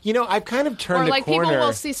 wrong? You know, I've kind of turned Or like a corner. people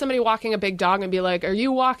will see somebody walking a big dog and be like, "Are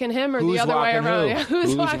you walking him or Who's the other way walking around?" who? Yeah,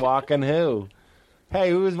 Who's walking who? Hey,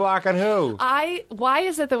 who's walking who? Why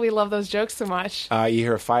is it that we love those jokes so much? You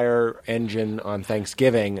hear a fire engine on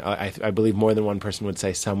Thanksgiving. I believe more than one person would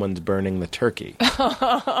say someone's burning the turkey.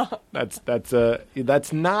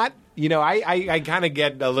 That's not. You know, I kind of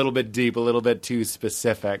get a little bit deep, a little bit too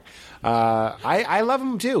specific. I love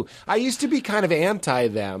them too. I used to be kind of anti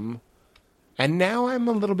them, and now I'm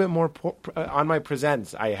a little bit more on my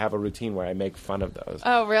presents. I have a routine where I make fun of those.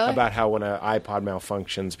 Oh, really? About how when an iPod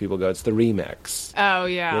malfunctions, people go, "It's the remix." Oh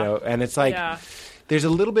yeah. You know, and it's like Yeah. there's a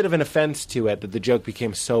little bit of an offense to it that the joke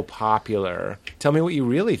became so popular. Tell me what you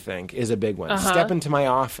really think is a big one. Step into my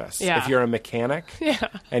office. Yeah. If you're a mechanic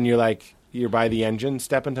and you're by the engine,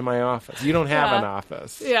 step into my office. You don't have Yeah. an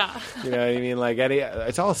office. Yeah. You know what I mean? Like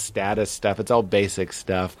it's all status stuff. It's all basic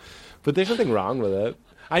stuff. But there's nothing wrong with it.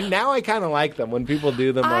 Now I kind of like them. When people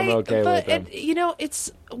do them, I'm okay with them. You know,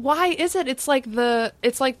 why is it? It's like the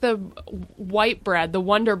white bread, the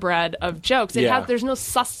Wonder Bread of jokes. Yeah. There's no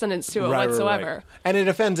sustenance to it Right, whatsoever. right. And it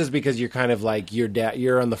offends us because you're kind of like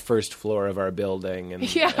you're on the first floor of our building,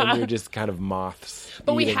 and you're just kind of moths.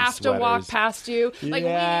 But we eating have to walk sweaters. past you. Like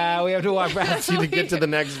we have to walk past you to get to the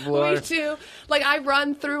next floor. We do. Like I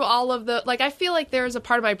run through all of the. Like I feel like there's a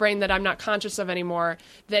part of my brain that I'm not conscious of anymore.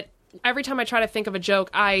 That every time I try to think of a joke,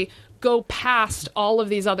 I go past all of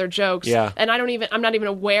these other jokes. Yeah. And I'm not even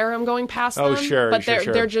aware I'm going past Oh, them. sure, But sure.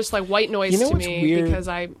 they're just like white noise You know to what's me weird? because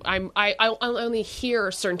I only hear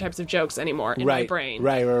certain types of jokes anymore in my brain.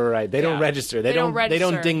 Right. They don't Yeah. register. They don't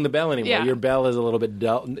register. ding the bell anymore. Yeah. Your bell is a little bit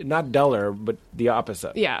dull, not duller, but the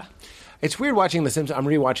opposite. Yeah. It's weird watching The Simpsons. I'm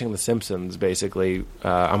rewatching The Simpsons, basically.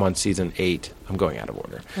 I'm on season 8. I'm going out of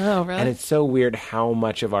order. Oh, really? And it's so weird how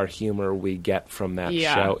much of our humor we get from that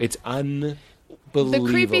Yeah. show. It's unbelievable. The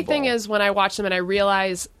creepy thing is when I watch them and I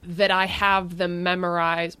realize that I have them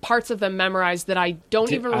memorized, parts of them memorized that I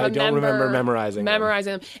don't even remember. I don't remember memorizing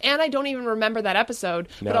them. And I don't even remember that episode.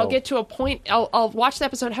 But No. I'll get to a point, I'll watch the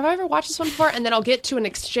episode. Have I ever watched this one before? And then I'll get to an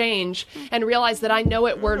exchange and realize that I know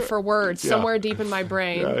it word for word somewhere deep in my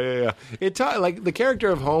brain. Yeah. It taught, like, the character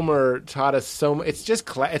of Homer taught us so much. It's just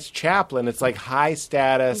it's Chaplin. It's like high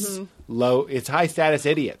status, low. It's high status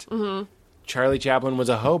idiot. Mm-hmm. Charlie Chaplin was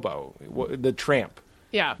a hobo, the tramp.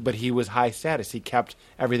 Yeah. But he was high status. He kept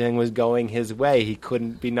everything was going his way. He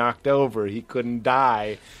couldn't be knocked over. He couldn't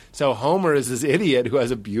die. So Homer is this idiot who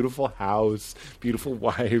has a beautiful house, beautiful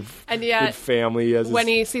wife, And yet, good family. He has when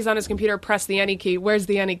he sees on his computer, press the any key. Where's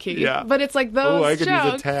the any key? Yeah. But it's like those I could jokes.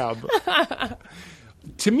 use a tab.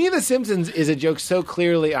 To me, The Simpsons is a joke so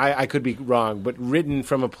clearly, I could be wrong, but written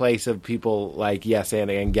from a place of people like yes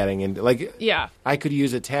and getting into, like, Yeah. I could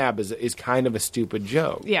use a tab is kind of a stupid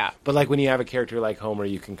joke. Yeah. But like when you have a character like Homer,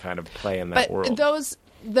 you can kind of play in that But world.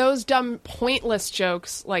 those dumb, pointless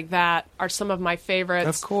jokes like that are some of my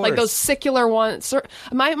favorites. Of course. Like those circular ones.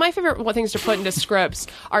 My favorite things to put into scripts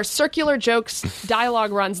are circular jokes,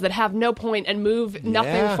 dialogue runs that have no point and move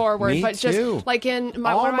nothing Yeah, forward. me but just too. like in one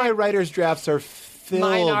All of my writer's drafts are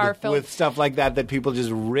Mine are filled filled. with stuff like that people just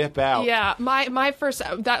rip out. Yeah, my first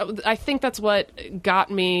I think that's what got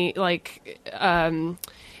me like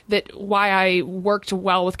that why I worked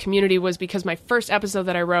well with Community was because my first episode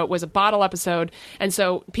that I wrote was a bottle episode, and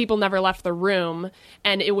so people never left the room,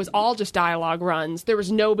 and it was all just dialogue runs. There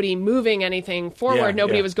was nobody moving anything forward. Yeah,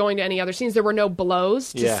 Nobody yeah. was going to any other scenes. There were no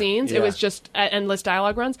blows to Yeah, scenes. yeah. It was just endless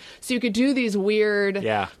dialogue runs. So you could do these weird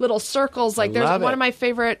Yeah. little circles. Like there's love one it. of my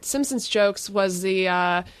favorite Simpsons jokes was the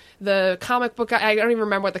comic book guy. I don't even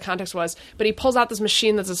remember what the context was, but he pulls out this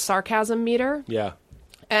machine that's a sarcasm meter. Yeah.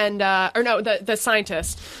 And the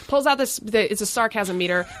scientist pulls out it's a sarcasm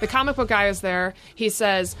meter. The comic book guy is there. He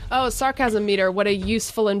says, "Oh, a sarcasm meter, what a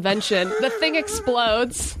useful invention." The thing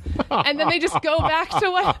explodes, and then they just go back to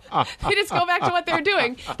what they were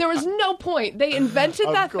doing. There was no point. They invented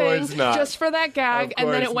Of that thing course not. just for that gag, Of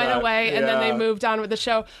and then it course went not. away, and then Yeah. they moved on with the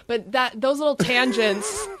show. But those little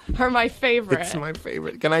tangents are my favorite. It's my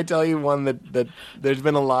favorite. Can I tell you one that there's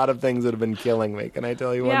been a lot of things that have been killing me? Can I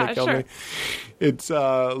tell you one Yeah, that killed sure. me? It's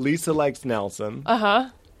Lisa likes Nelson.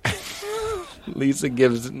 Lisa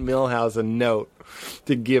gives Milhouse a note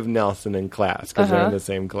to give Nelson in class because they're in the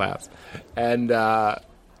same class. And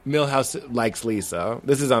Milhouse likes Lisa.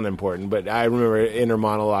 This is unimportant, but I remember in her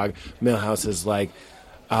monologue, Milhouse is like,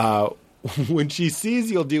 when she sees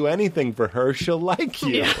you'll do anything for her, she'll like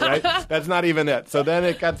you, right? That's not even it. So then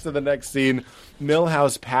it cuts to the next scene.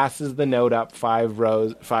 Milhouse passes the note up five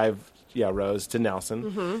rows to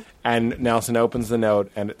Nelson. And Nelson opens the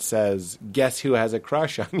note and it says, "Guess who has a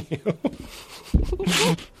crush on you?"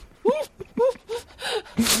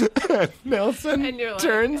 And Nelson And you're like-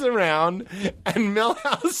 turns around and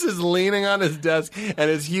Milhouse is leaning on his desk and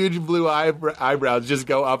his huge blue eyebrows just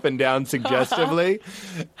go up and down suggestively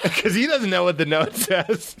because he doesn't know what the note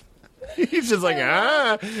says. He's just like,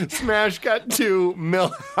 smash cut to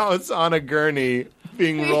Milhouse on a gurney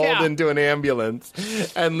being rolled Yeah. into an ambulance.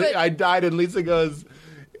 And I died, and Lisa goes,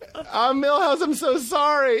 Milhouse, I'm so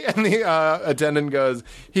sorry. And the attendant goes,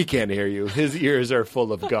 he can't hear you. His ears are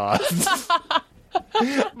full of gauze.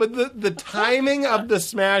 But the timing of the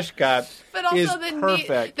smash cut But also is the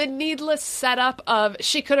perfect. needless setup of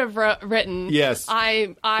she could have written Yes.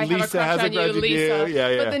 I have a Lisa crush has a on you, crush on you. Lisa. Yeah,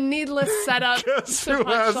 yeah. But the needless setup Guess to who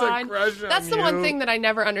has a punchline. crush on That's the one you? thing that I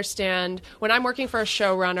never understand when I'm working for a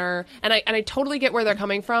showrunner, and I totally get where they're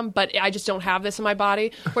coming from, but I just don't have this in my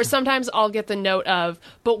body. Where sometimes I'll get the note of,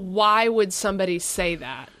 but why would somebody say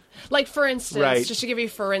that? Like, for instance, Right. just to give you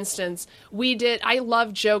for instance, I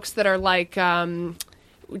love jokes that are like,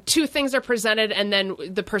 two things are presented and then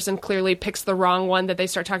the person clearly picks the wrong one that they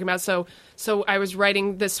start talking about. So I was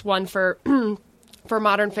writing this one for for a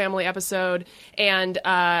Modern Family episode, and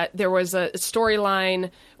there was a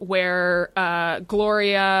storyline where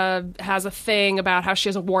Gloria has a thing about how she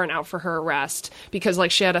has a warrant out for her arrest because,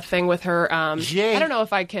 like, she had a thing with her. Yeah. I don't know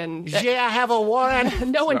if I can. Yeah, I have a warrant.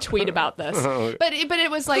 No one tweet about this, but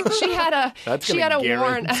it was like she had a That's she gonna had a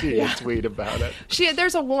warrant. guarantee Yeah. a tweet about it.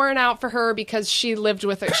 There's a warrant out for her because she lived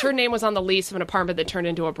with her name was on the lease of an apartment that turned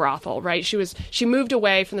into a brothel, right? She moved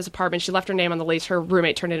away from this apartment. She left her name on the lease. Her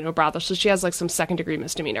roommate turned it into a brothel. So she has like some second-degree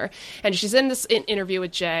misdemeanor. And she's in this interview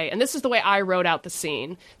with Jay. And this is the way I wrote out the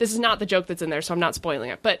scene. This is not the joke that's in there, so I'm not spoiling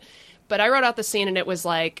it. But I wrote out the scene, and it was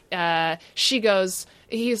like,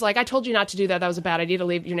 he's like, I told you not to do that. That was a bad idea to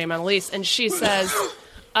leave your name on the lease. And she says,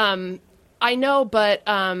 I know, but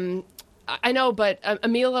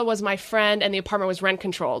Amelia was my friend and the apartment was rent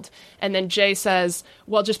controlled. And then Jay says,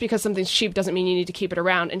 well, just because something's cheap doesn't mean you need to keep it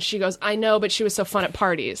around. And she goes, I know, but she was so fun at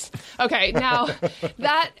parties. Okay, now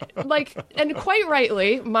that, like, and quite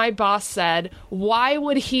rightly, my boss said, why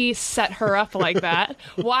would he set her up like that?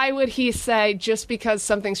 Why would he say just because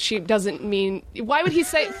something's cheap doesn't mean, why would he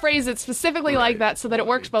phrase it specifically like that so that it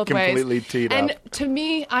works both ways? Completely teed and up. to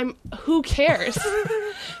me, who cares?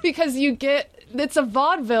 Because it's a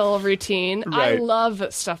vaudeville routine. I Right. love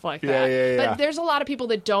stuff like that. Yeah. But there's a lot of people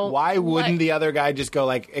that don't. Why wouldn't the other guy just go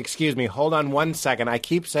like, excuse me, hold on 1 second. I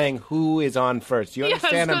keep saying who is on first. You Yes.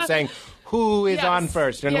 understand I'm saying who is Yes. on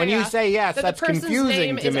first. And Yeah, when you yeah. say yes, that that's the person's confusing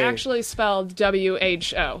name to is me. actually spelled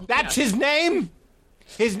WHO. That's his name?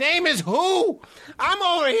 His name is who? I'm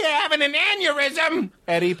over here having an aneurysm.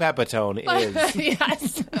 Eddie Pepitone is.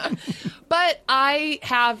 Yes. But I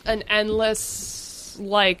have an endless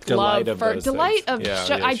like Delight love of for those delight things. of Yeah,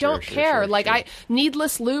 show. yeah, I sure, don't sure, care. sure, like sure. I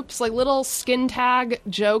needless loops, like little skin tag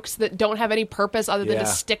jokes that don't have any purpose other than Yeah. to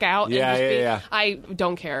stick out. Yeah, and just yeah, be, yeah. I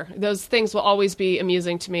don't care. Those things will always be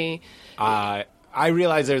amusing to me. I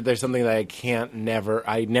realize there's something that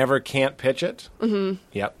I never can't pitch it. Mm-hmm.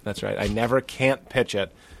 Yep, that's right. I never can't pitch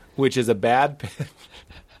it, which is a bad pitch.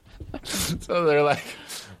 So they're like,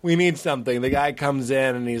 we need something. The guy comes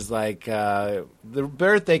in and he's like, the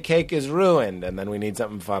birthday cake is ruined. And then we need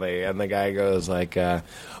something funny. And the guy goes like,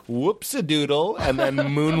 whoops-a-doodle, and then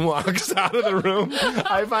moonwalks out of the room.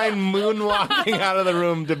 I find moonwalking out of the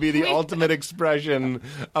room to be the ultimate expression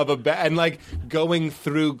of and like going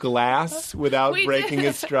through glass without We breaking did.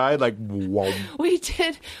 his stride, like whoa.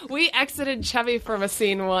 We exited Chevy from a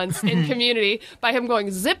scene once in Community by him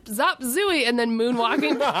going zip, zop, zooey, and then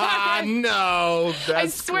moonwalking back. No, I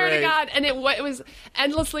that's swear great. to God. And it was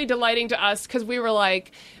endlessly delighting to us because we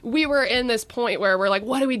were in this point where we're like,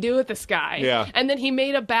 what do we do with this guy? Yeah. And then he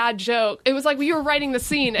made a bad joke. It was like you were writing the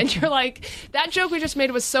scene and you're like, that joke we just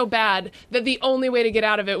made was so bad that the only way to get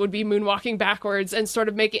out of it would be moonwalking backwards and sort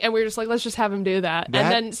of making, and we were just like, let's just have him do that. And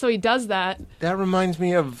then, so he does that. That reminds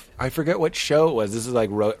me of, I forget what show it was. This is like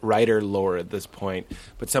writer lore at this point.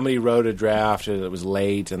 But somebody wrote a draft and it was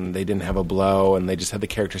late and they didn't have a blow and they just had the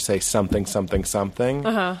character say something, something, something,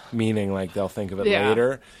 meaning like they'll think of it Yeah.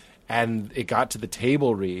 later. And it got to the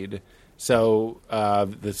table read. So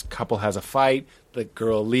this couple has a fight. The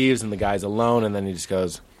girl leaves and the guy's alone. And then he just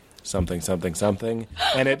goes, something, something, something.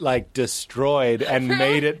 And it like destroyed and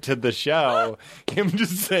made it to the show. Him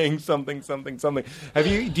just saying something, something, something.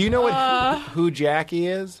 Do you know who Jackie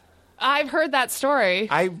is? I've heard that story.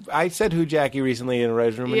 I said who Jackie recently in a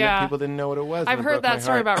writer's room, and Yeah. yet people didn't know what it was. I've and it heard broke my that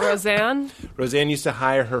story heart. about Roseanne. Roseanne used to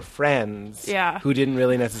hire her friends Yeah. who didn't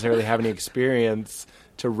really necessarily have any experience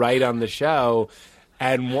to write on the show.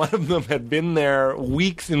 And one of them had been there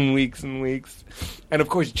weeks and weeks and weeks. And of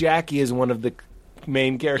course, Jackie is one of the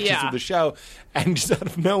main characters Yeah. of the show. And just out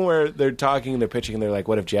of nowhere, they're talking and they're pitching and they're like,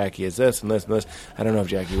 what if Jackie is this and this and this? I don't know if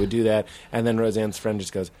Jackie would do that. And then Roseanne's friend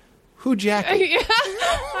just goes, who Jackie?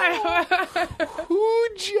 Who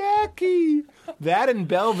Jackie? That and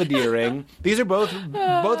Belvedereing. These are both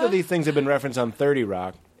of these things have been referenced on 30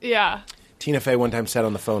 Rock. Yeah. Tina Fey one time said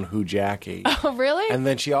on the phone, who Jackie? Oh, really? And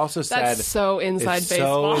then she also said, That's so inside it's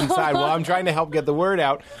baseball. so inside. Well, I'm trying to help get the word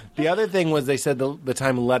out. The other thing was they said the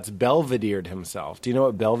time Lutz Belvedered himself. Do you know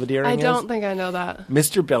what Belvedering I is? don't think I know that.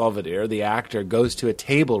 Mr. Belvedere, the actor, goes to a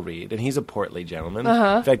table read, and he's a portly gentleman.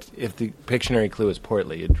 In fact, if the Pictionary clue is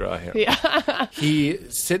portly, you'd draw him. Yeah. He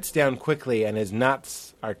sits down quickly, and his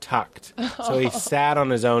nuts are tucked. So he sat on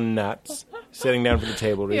his own nuts, sitting down for the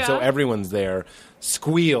table read. So Yeah. everyone's there,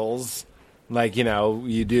 squeals, like, you know,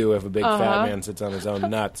 you do if a big fat man sits on his own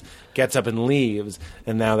nuts, gets up and leaves,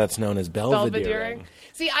 and now that's known as Belvedering. Belvedering.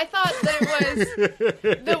 See, I thought that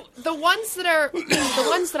it was the ones that are the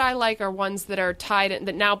ones that I like are ones that are tied in,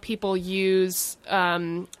 that now people use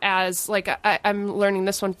as like I'm learning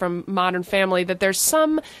this one from Modern Family, that there's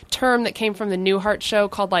some term that came from the Newhart show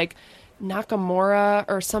called like Nakamura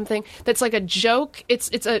or something that's like a joke. It's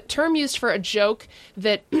a term used for a joke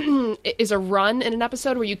that is a run in an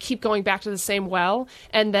episode where you keep going back to the same well,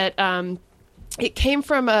 and that it came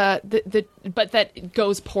from but that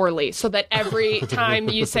goes poorly, so that every time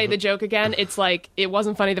you say the joke again, it's like it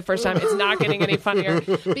wasn't funny the first time. It's not getting any funnier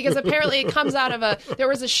because apparently it comes out of there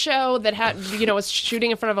was a show that had, you know, was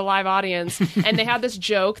shooting in front of a live audience, and they had this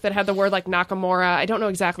joke that had the word like Nakamura. I don't know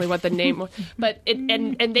exactly what the name was, but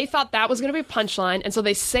and they thought that was going to be a punchline, and so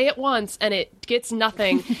they say it once and it gets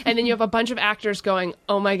nothing, and then you have a bunch of actors going,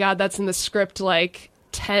 "Oh my God, that's in the script like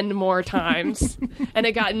 10 more times," and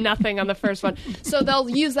it got nothing on the first one. So they'll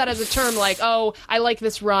use that as a term like, oh, I like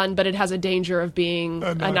this run, but it has a danger of being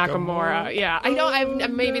a Nakamura. Yeah, I know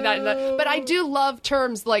maybe that, but I do love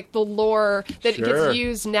terms like the lore that Sure. gets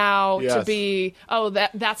used now to Yes. be, oh,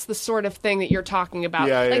 that's the sort of thing that you're talking about.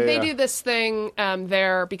 Yeah, like they yeah. do this thing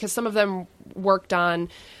there because some of them worked on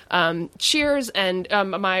Cheers, and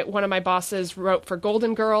one of my bosses wrote for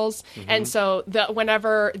Golden Girls, and so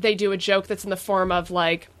whenever they do a joke that's in the form of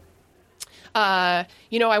like,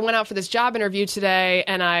 you know, I went out for this job interview today,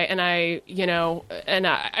 and I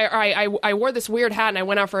wore this weird hat, and I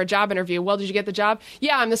went out for a job interview. Well, did you get the job?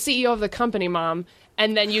 Yeah, I'm the CEO of the company, Mom.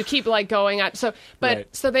 And then you keep like going at so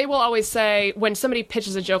so they will always say when somebody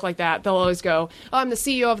pitches a joke like that, they'll always go, oh, I'm the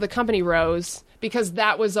CEO of the company, Rose. because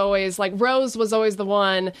that was always like Rose was always the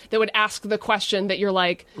one that would ask the question that you're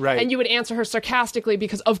like, Right. and you would answer her sarcastically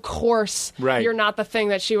because of course Right. you're not the thing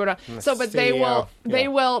that she would. So, but they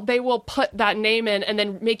will put that name in and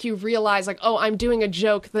then make you realize like, oh, I'm doing a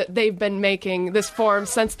joke that they've been making this form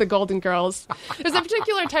since the Golden Girls. There's a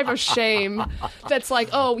particular type of shame that's like,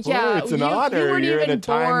 oh yeah, it's an you honor. weren't You're in even a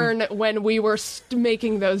time- born when we were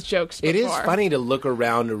making those jokes. It Before. is funny to look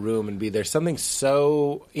around a room and be there's something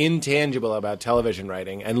so intangible about television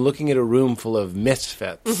writing and looking at a room full of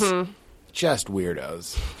misfits, just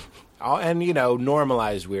weirdos. And,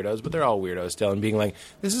 normalized weirdos, but they're all weirdos still. And being like,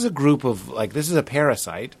 this is a group of, like, this is a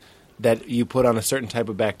parasite that you put on a certain type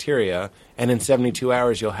of bacteria, and in 72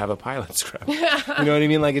 hours you'll have a pilot script. You know what I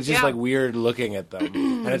mean? Like, it's just, Yeah. like, weird looking at them.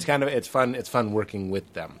 And it's fun working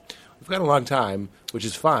with them. We've got a long time, which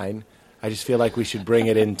is fine. I just feel like we should bring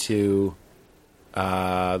it into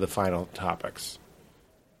the final topics.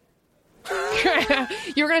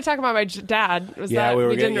 You were going to talk about my dad. Was that we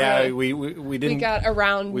were didn't really- we didn't. we got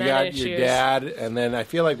around We men got issues. your dad, and then I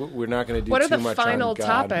feel like we're not going to do What too are the much final on God.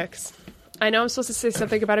 topics? I know I'm supposed to say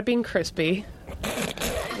something about it being crispy.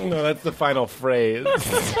 No, that's the final phrase.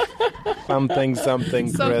 something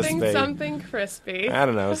crispy. Crispy. I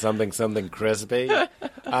don't know, something crispy.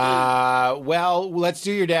 Well, let's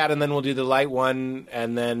do your dad, and then we'll do the light one,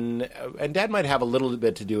 and then and Dad might have a little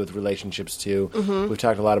bit to do with relationships too. We've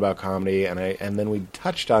talked a lot about comedy, and then we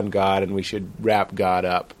touched on God, and we should wrap God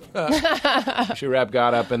up. We should wrap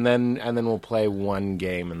God up, and then we'll play one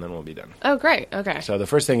game, and then we'll be done. Oh, great. Okay. So the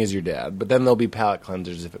first thing is your dad, but then there'll be palate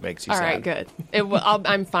cleansers if it makes you All sad. right, good.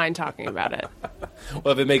 I'm fine talking about it.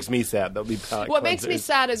 Well, if it makes me sad, there'll be palate What makes me cleansers.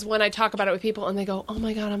 sad is when I talk about it with people and they go, "Oh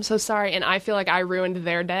my god, I'm so sorry," and I feel like I ruined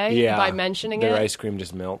their day by mentioning Their it. ice cream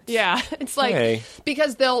just melts. Yeah, it's like Hey.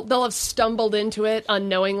 because they'll have stumbled into it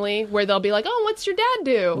unknowingly, where they'll be like, "Oh, what's your dad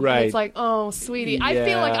do?" And Right. it's like, "Oh, sweetie," I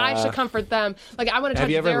feel like I Yeah. should comfort them. Like I want to touch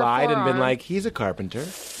Have you ever their lied and been forearm. like, he's a carpenter?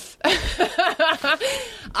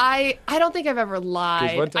 I don't think I've ever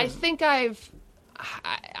lied. one time- I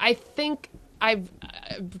think I've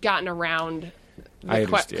gotten around I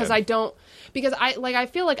understand. because I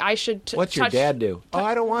feel like I should. What's your touch- dad do? Oh,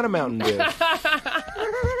 I don't want a Mountain Dew.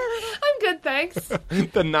 I'm good, thanks.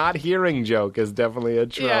 The not hearing joke is definitely a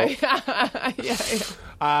trope. Yeah.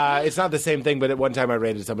 It's not the same thing, but at one time I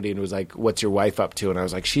ran into somebody and was like, "What's your wife up to?" And I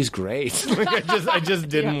was like, "She's great." Like, I just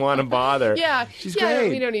didn't want to bother. Yeah, she's yeah. great.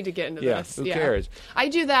 We don't need to get into Yeah, this. who cares? I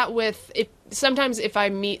do that with sometimes if I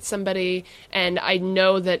meet somebody and I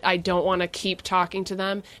know that I don't want to keep talking to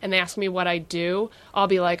them, and they ask me what I do, I'll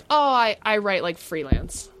be like, "Oh, I write like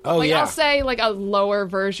freelance." Oh, like, yeah. I'll say like a lower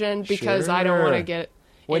version because I don't want to Sure. get.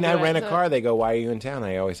 When into I rent it. a car, they go, "Why are you in town?"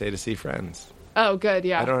 I always say to see friends. Oh, good.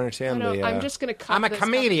 Yeah. I don't understand I'm just gonna. Cut I'm a this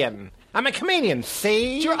comedian. I'm a comedian.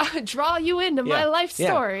 See. Draw you into my life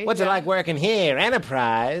story. What's it like working here?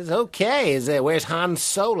 Enterprise. Okay. Where's Han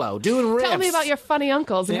Solo? Doing riffs. Tell me about your funny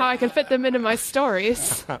uncles and how I can fit them into my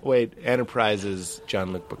stories. Wait, Enterprise is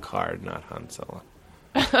Jean-Luc Picard, not Han Solo.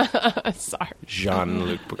 Sorry.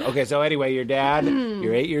 Jean-Luc Picard. Okay, so anyway, your dad,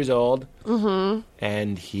 you're 8 years old,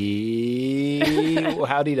 and he...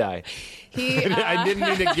 How'd he die? He I didn't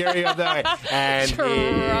mean to carry up that way. And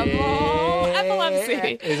epilepsy.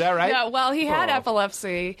 Is that right? Yeah, well, he had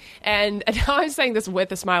epilepsy, and now I'm saying this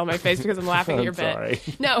with a smile on my face because I'm laughing at your bit. sorry.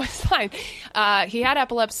 No, it's fine. He had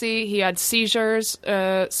epilepsy. He had seizures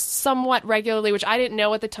somewhat regularly, which I didn't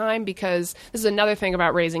know at the time because this is another thing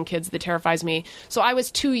about raising kids that terrifies me. So I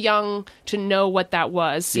was too young to know what that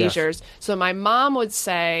was, seizures. So my mom would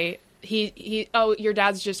say... your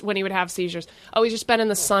dad's just, when he would have seizures, he's just been in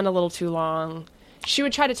the sun a little too long. She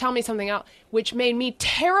would try to tell me something else, which made me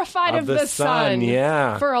terrified of the sun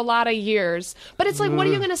for a lot of years. But it's like, what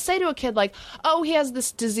are you going to say to a kid? Like, oh, he has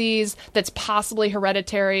this disease that's possibly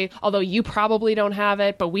hereditary, although you probably don't have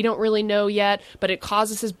it, but we don't really know yet. But it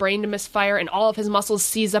causes his brain to misfire, and all of his muscles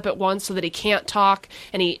seize up at once so that he can't talk,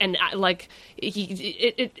 and it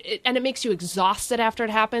makes you exhausted after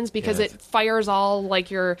it happens because it fires all like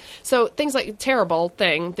so things like terrible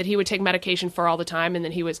thing that he would take medication for all the time, and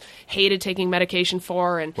then he hated taking medication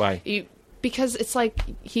for. And why? Because it's like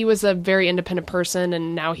he was a very independent person,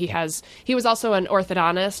 and now he was also an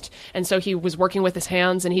orthodontist, and so he was working with his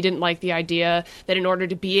hands, and he didn't like the idea that in order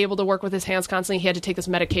to be able to work with his hands constantly, he had to take this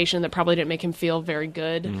medication that probably didn't make him feel very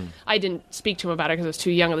good. I didn't speak to him about it because I was too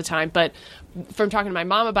young at the time, but from talking to my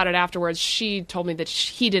mom about it afterwards, she told me that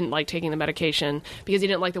he didn't like taking the medication because he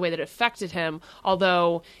didn't like the way that it affected him,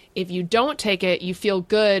 although if you don't take it, you feel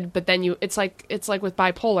good, but then it's like with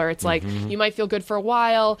bipolar. It's like you might feel good for a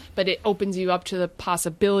while, but it opens you up to the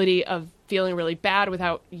possibility of feeling really bad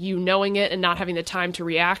without you knowing it and not having the time to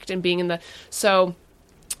react and being in the... So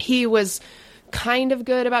he was kind of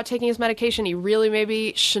good about taking his medication. He really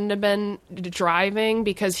maybe shouldn't have been driving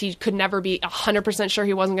because he could never be 100% sure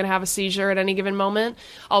he wasn't going to have a seizure at any given moment.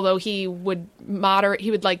 Although he would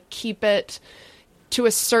like keep it to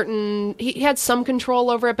a certain, he had some control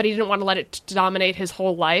over it, but he didn't want to let it dominate his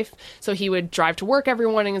whole life. So he would drive to work every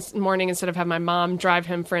morning instead of have my mom drive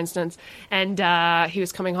him, for instance. And he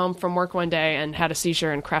was coming home from work one day and had a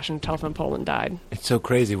seizure and crashed into a telephone pole and died. It's so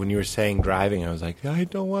crazy. When you were saying driving, I was like, I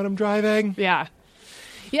don't want him driving. Yeah.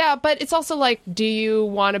 Yeah, but it's also like, do you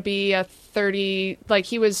want to be a 30, like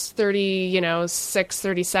he was 36,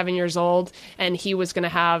 37 years old, and he was going to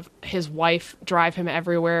have his wife drive him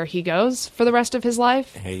everywhere he goes for the rest of his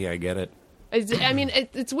life? Hey, I get it.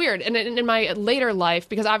 It's weird. And in my later life,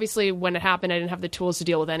 because obviously when it happened, I didn't have the tools to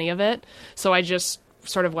deal with any of it. So I just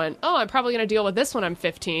sort of went, I'm probably going to deal with this when I'm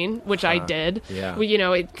 15, which I did. Yeah.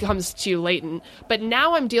 Well, it comes to you latent. But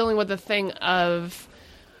now I'm dealing with the thing of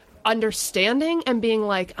understanding and being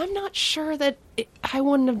like, I'm not sure that I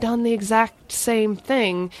wouldn't have done the exact same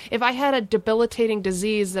thing if I had a debilitating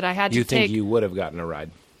disease that I had to take. You think you would have gotten a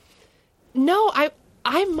ride? No,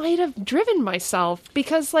 I might have driven myself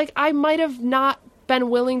because like I might have not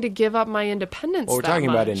been willing to give up my independence. Well, we're that talking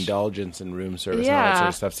about much. indulgence and room service and all that sort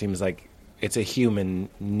of stuff. Seems like it's a human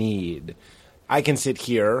need. I can sit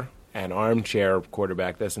here and armchair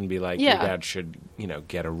quarterback this and be like, your dad should,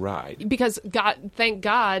 get a ride. Because thank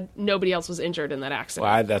God, nobody else was injured in that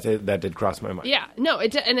accident. Well, that did cross my mind. Yeah, no,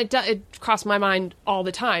 it crossed my mind all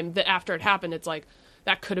the time that after it happened, it's like,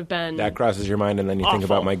 that could have been... That crosses your mind, and then you think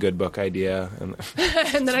about my good book idea. And,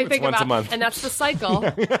 and then I think once about... a month. And that's the cycle.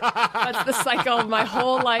 That's the cycle my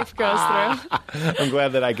whole life goes through. I'm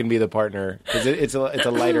glad that I can be the partner, because it's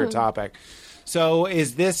a lighter topic. So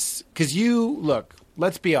is this... Because look,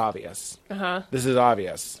 let's be obvious. Uh-huh. This is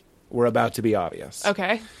obvious. We're about to be obvious.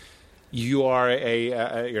 Okay. You are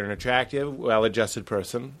you're an attractive, well-adjusted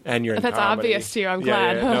person, and you're in That's comedy. obvious to you. I'm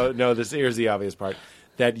glad. Yeah. No. Here's the obvious part: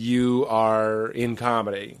 that you are in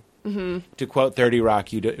comedy. Mm-hmm. To quote 30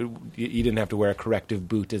 Rock, you didn't have to wear a corrective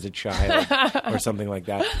boot as a child or something like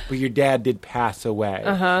that. But your dad did pass away.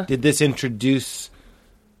 Uh-huh. Did this introduce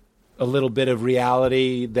a little bit of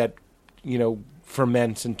reality that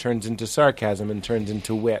ferments and turns into sarcasm and turns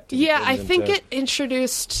into wit? Yeah, I think it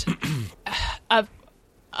introduced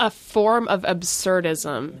a form of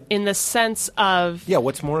absurdism in the sense of... Yeah,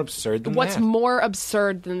 what's more absurd than what's that? more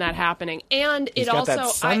absurd than that happening? And He's it got also... that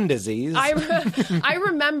sun disease. I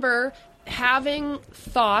remember having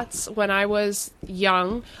thoughts when I was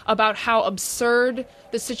young about how absurd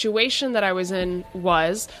the situation that I was in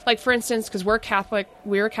was. Like, for instance, because we're a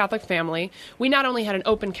Catholic family, we not only had an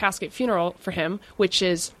open casket funeral for him, which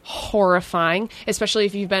is horrifying, especially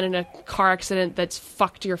if you've been in a car accident that's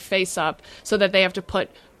fucked your face up so that they have to put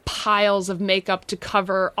piles of makeup to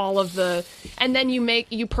cover all of the... And then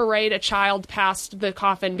you parade a child past the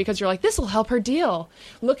coffin because you're like, this will help her deal.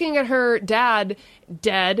 Looking at her dad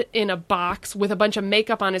dead in a box with a bunch of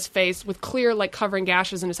makeup on his face with clear, like, covering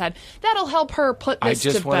gashes in his head, that'll help her put this to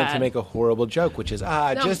bed. I just wanted to make a horrible joke, which is,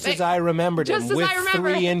 as I remembered him, with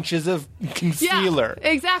 3 inches of concealer. Yeah,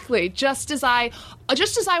 exactly. Just as I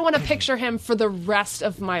want to picture him for the rest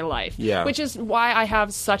of my life. Yeah. Which is why I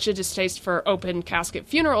have such a distaste for open casket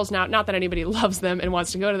funerals now. Not that anybody loves them and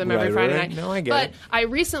wants to go to them every Friday night. No, I get but it. I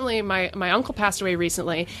recently, my uncle passed away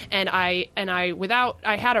recently, and I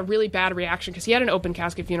had a really bad reaction because he had an open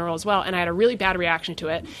casket funeral as well, and I had a really bad reaction to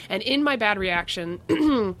it. And in my bad reaction,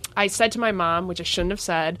 I said to my mom, which I shouldn't have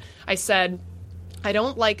said, I said, I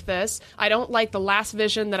don't like this. I don't like the last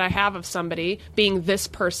vision that I have of somebody being this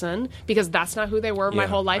person, because that's not who they were my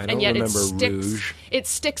whole life. And yet it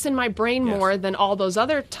sticks in my brain more than all those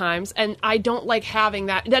other times. And I don't like having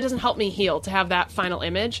that. That doesn't help me heal to have that final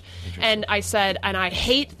image. And I said, and I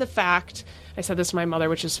hate the fact, I said this to my mother,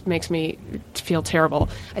 which just makes me feel terrible.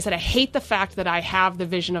 I said, I hate the fact that I have the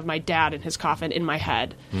vision of my dad in his coffin in my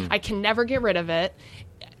head. I can never get rid of it.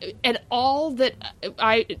 And all that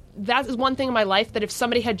that is one thing in my life that if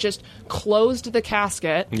somebody had just closed the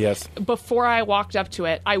casket before I walked up to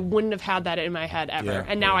it, I wouldn't have had that in my head ever. Yeah,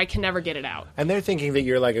 and now I can never get it out. And they're thinking that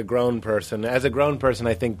you're like a grown person. As a grown person,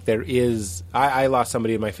 I think there is... I lost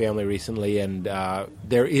somebody in my family recently, and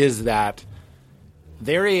there is that...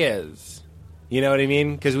 There he is. You know what I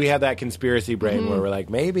mean? Because we have that conspiracy brain where we're like,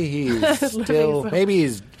 maybe he's still... maybe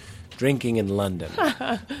he's Drinking in London.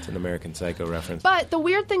 It's an American Psycho reference. But the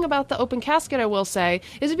weird thing about the open casket, I will say,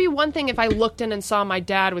 is it'd be one thing if I looked in and saw my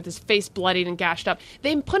dad with his face bloodied and gashed up.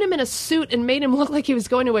 They put him in a suit and made him look like he was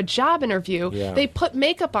going to a job interview. Yeah. They put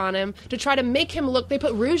makeup on him to try to make him look. They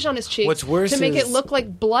put rouge on his cheeks What's worse to make is- it look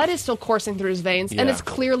like blood is still coursing through his veins, and Yeah. it's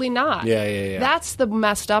clearly not. Yeah. That's the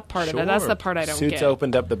messed up part of it. That's Sure. the part I don't Suits get.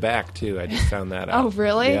 opened up the back, too. I just found that out. Oh,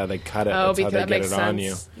 really? Yeah, they cut it. Oh, That's because how they that get makes it sense. on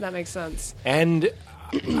you. That makes sense. And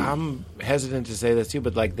I'm hesitant to say this too,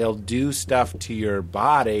 but like they'll do stuff to your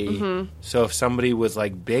body. Mm-hmm. So if somebody was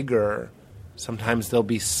like bigger, sometimes they'll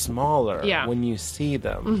be smaller Yeah. when you see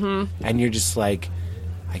them, and you're just like,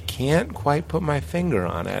 I can't quite put my finger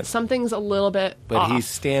on it. Something's a little bit But off. he's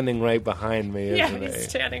standing right behind me, yeah, isn't he? he's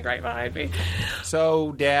standing right behind me.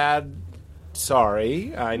 So, Dad,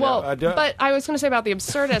 sorry. I know. Well, but I was going to say about the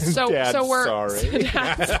absurdist. So, Dad's so we're sorry.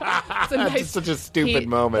 It's a nice, That's such a stupid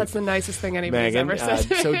moment. That's the nicest thing anybody's Megan, ever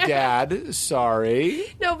said. so Dad, sorry.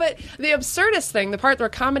 No, but the absurdist thing, the part where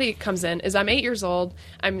comedy comes in, is I'm 8 years old.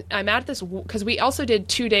 I'm at this because we also did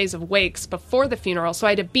 2 days of wakes before the funeral, so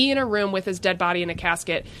I had to be in a room with his dead body in a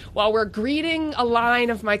casket while we're greeting a line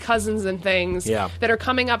of my cousins and things Yeah. that are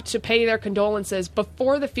coming up to pay their condolences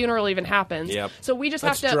before the funeral even happens. Yep. So we just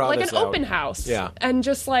Let's have to, draw like this an out. open house, Yeah. and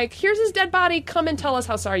just like, here's his dead body. Come and tell us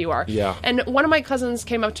how sorry you are. Yeah. And one of my cousins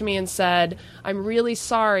came up to me and said, I'm really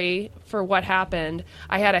sorry for what happened.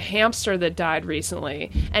 I had a hamster that died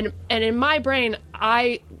recently. And in my brain,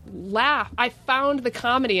 I laughed. I found the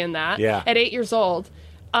comedy in that Yeah. at 8 years old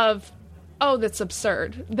of, oh, that's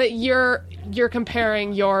absurd. That you're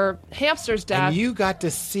comparing your hamster's death. And you got to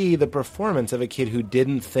see the performance of a kid who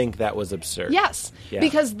didn't think that was absurd. Yes, Yeah.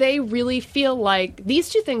 because they really feel like these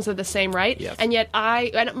two things are the same, right? Yes. And yet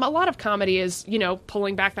and a lot of comedy is,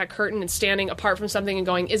 pulling back that curtain and standing apart from something and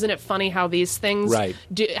going, isn't it funny how these things, Right.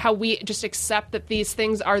 how we just accept that these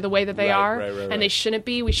things are the way that they Right, are, right, right, and they right. shouldn't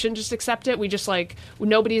be. We shouldn't just accept it. We just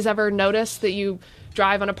nobody's ever noticed that you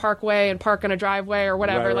drive on a parkway and park on a driveway or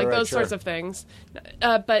whatever, Right, like right, those sure. sorts of things.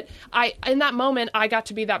 But in that moment, I got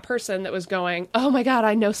to be that person that was going, oh my God,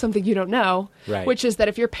 I know something you don't know, Right. which is that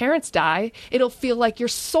if your parents die, it'll feel like your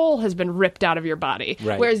soul has been ripped out of your body.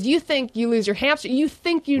 Right. Whereas you think you lose your hamster, you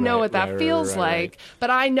think you know Right, what that right, feels right, like, right. but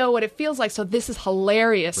I know what it feels like, so this is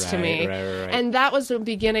hilarious to Right, me. right. And that was the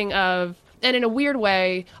beginning of... And in a weird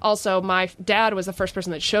way, also, my dad was the first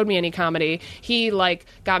person that showed me any comedy. He,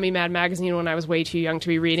 got me Mad Magazine when I was way too young to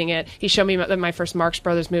be reading it. He showed me my first Marx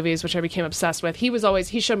Brothers movies, which I became obsessed with. He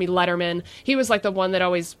showed me Letterman. He was, the one that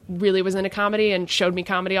always really was into comedy and showed me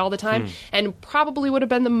comedy all the time. And probably would have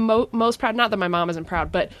been the most proud, not that my mom isn't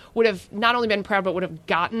proud, but would have not only been proud, but would have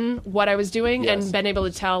gotten what I was doing Yes. and been able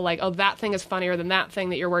to tell, oh, that thing is funnier than that thing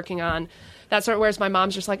that you're working on. That's sort of whereas my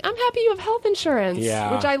mom's just like, I'm happy you have health insurance,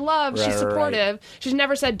 Yeah. which I love. Right, She's right, supportive. She's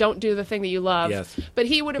never said don't do the thing that you love. Yes. But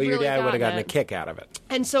he would have But your really dad would have gotten a it. kick out of it.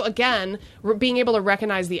 And so again, being able to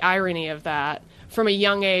recognize the irony of that from a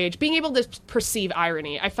young age, being able to perceive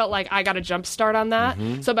irony, I felt like I got a jump start on that.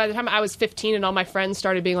 Mm-hmm. So by the time I was 15 and all my friends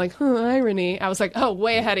started being like, irony, I was like, oh,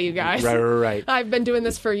 way ahead of you guys. Right. I've been doing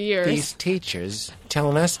this for years. These teachers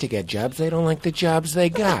telling us to get jobs, they don't like the jobs they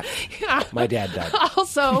got. My dad died.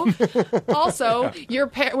 Also,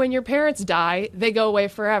 when your parents die, they go away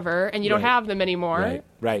forever, and you don't Right. have them anymore.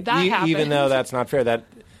 Right. That happens. Even though that's not fair, that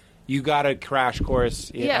you got a crash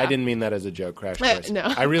course. Yeah. I didn't mean that as a joke, crash course. No.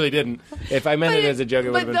 I really didn't. If I meant it as a joke,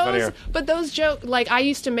 it would have been funnier. But those jokes, I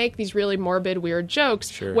used to make these really morbid, weird jokes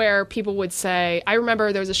Sure. where people would say, I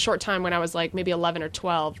remember there was a short time when I was maybe 11 or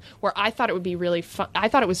 12 where I thought it would be really fun. I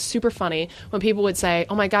thought it was super funny when people would say,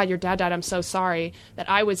 oh my God, your dad died, I'm so sorry. That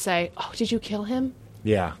I would say, oh, did you kill him?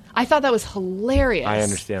 Yeah. I thought that was hilarious. I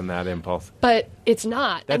understand that impulse. But it's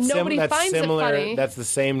not. And nobody finds similar. it funny. That's the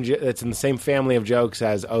same. It's in the same family of jokes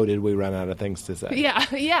as did we run out of things to say?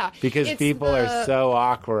 Yeah. Because It's people are so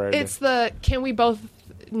awkward. It's can we both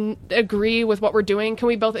agree with what we're doing? Can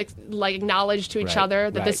we both acknowledge to each Right, other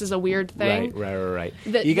that right. this is a weird thing? Right.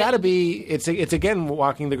 That- You got to that- be. It's again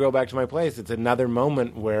walking the girl back to my place. It's another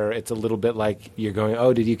moment where it's a little bit like you're going,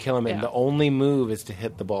 "Oh, did you kill him?" And Yeah. the only move is to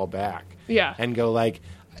hit the ball back. Yeah. And go like,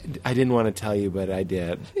 "I didn't want to tell you, but I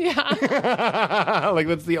did." Yeah. Like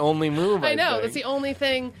that's the only move. I know think. that's the only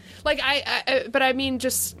thing. But I mean,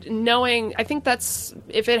 just knowing. I think that's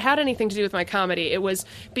if it had anything to do with my comedy, it was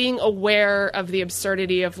being aware of the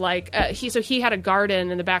absurdity of he had a garden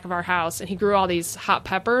in the back of our house and he grew all these hot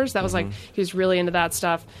peppers. That was Mm-hmm. he was really into that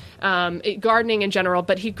stuff, gardening in general.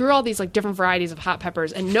 But he grew all these different varieties of hot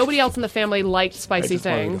peppers, and nobody else in the family liked I spicy just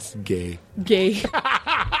wanted things. to- Gay. Gay.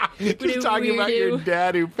 Just talking about your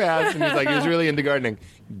dad who passed, and he's like, he was really into gardening.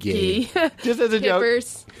 Gay. Just as a joke.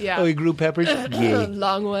 Peppers. Yeah. Oh, he grew peppers? Gay.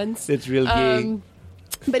 Long ones. It's real gay.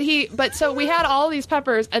 But so we had all these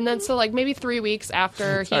peppers, and then so like maybe 3 weeks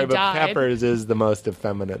after Sorry, he but died. peppers is the most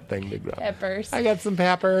effeminate thing to grow. Peppers. I got some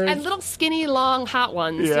peppers. And little skinny, long, hot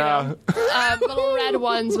ones. Yeah. You know? Little red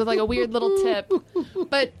ones with like a weird little tip.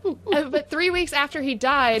 But 3 weeks after he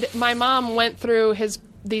died, my mom went through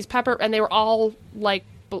these pepper, and they were all like,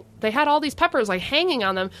 they had all these peppers like hanging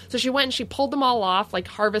on them. So she went and she pulled them all off, like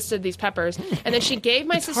harvested these peppers, and then she gave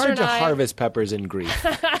my sister hard and to I. harvest peppers in Greece.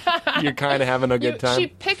 You're kind of having a good time. She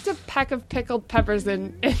picked a peck of pickled peppers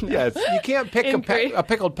in Yes, you can't pick In Greece. a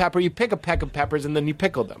pickled pepper. You pick a peck of peppers and then you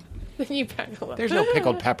pickle them. You pickle them. There's no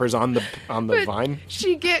pickled peppers on the But vine.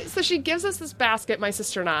 she gives us this basket, my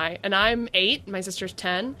sister and I, and I'm 8, my sister's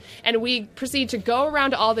 10, and we proceed to go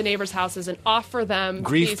around to all the neighbors' houses and offer them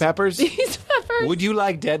Grief peppers? These peppers. Would you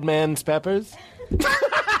like dead man's peppers?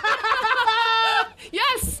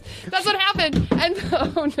 Yes, that's what happened. And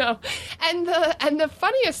oh no, and the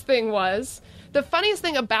funniest thing was. The funniest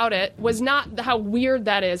thing about it was not how weird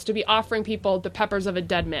that is to be offering people the peppers of a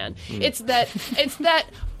dead man. It's that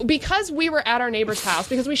because we were at our neighbor's house,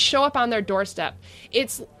 because we show up on their doorstep,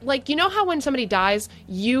 it's like, you know how when somebody dies,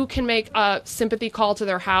 you can make a sympathy call to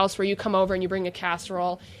their house where you come over and you bring a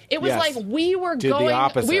casserole. It was Yes. like we were Did the going.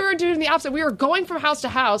 opposite. We were doing the opposite. We were going from house to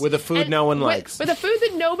house With the food and- no one with- likes. with the food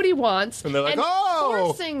that nobody wants, And they're like,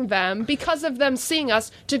 "Oh!" forcing them because of them seeing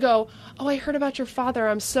us to go, "Oh, I heard about your father.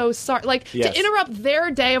 I'm so sorry." Like Yes. to interrupt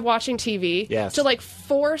their day of watching TV, Yes. to like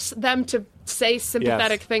force them to say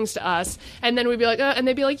sympathetic Yes. things to us, and then we'd be like, and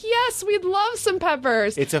they'd be like, "Yes, we'd love some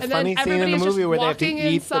peppers." It's a and funny then scene in the everybody's movie just where they have to walking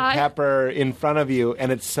eat inside. the pepper in front of you,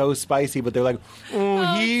 and it's so spicy, but they're like,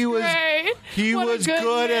 "Oh, he was great. he What a was good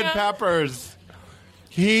good at man." peppers."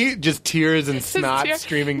 He just tears and snot Tear-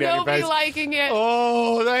 streaming down your Nobody face. liking it.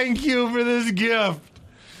 Oh, thank you for this gift.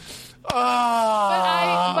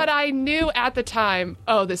 But I knew at the time,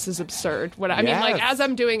 oh, this is absurd. I mean, like, Yes. as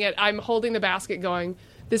I'm doing it, I'm holding the basket going,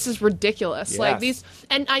 this is ridiculous. Like Yes.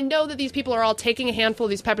 and I know that these people are all taking a handful of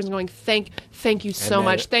these peppers and going, thank you so then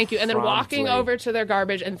much, thank you, and then walking promptly- over to their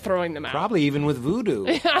garbage and throwing them out. Probably even with voodoo.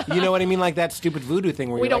 You know what I mean? Like that stupid voodoo thing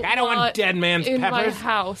where We you're don't like, I don't want dead man's in my peppers.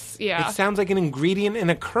 house. Yeah, It sounds like an ingredient in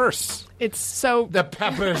a curse. it's so. The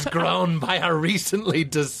peppers grown by a recently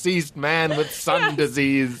deceased man with sun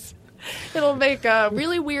disease. It'll make a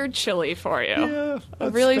really weird chili for you. Yeah, a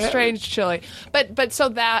that's really fair. strange chili. But so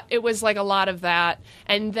that it was like a lot of that,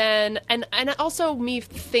 and then and also me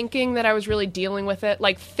thinking that I was really dealing with it,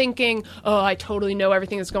 like thinking, oh, I totally know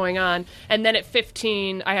everything that's going on. And then at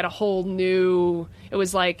 15, I had a whole new. It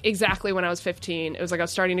was like exactly when I was 15. It was like I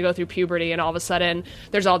was starting to go through puberty, and all of a sudden,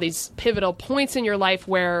 there's all these pivotal points in your life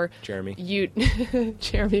where Jeremy.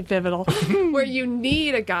 Jeremy Pivotal, where you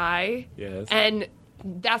need a guy, Yes. and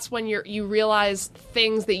that's when you realize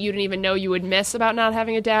things that you didn't even know you would miss about not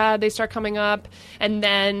having a dad. They start coming up, and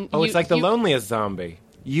then It's like the loneliest zombie.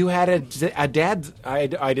 You had a dad. I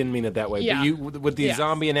didn't mean it that way. Yeah. But you, with the Yes.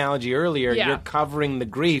 zombie analogy earlier, Yeah. you're covering the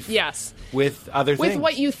grief. Yes. With other with things.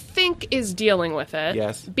 what you think is dealing with it.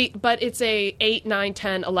 Yes. But it's a 8, 9,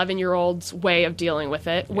 10, 11-year-old's way of dealing with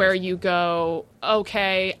it, where you go,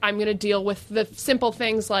 okay, I'm going to deal with the simple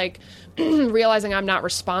things like realizing I'm not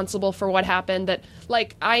responsible for what happened. That,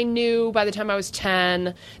 like, I knew by the time I was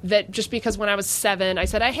 10 that just because when I was 7 I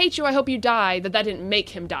said, I hate you, I hope you die, that didn't make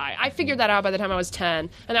him die. I figured that out by the time I was 10,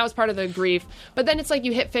 and that was part of the grief. But then it's like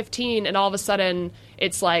you hit 15 and all of a sudden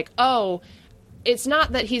it's like, oh, it's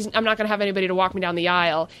not that I'm not going to have anybody to walk me down the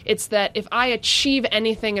aisle. It's that if I achieve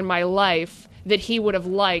anything in my life that he would have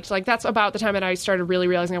liked, like that's about the time that I started really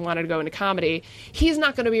realizing I wanted to go into comedy, he's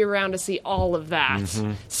not going to be around to see all of that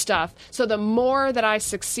stuff. So the more that I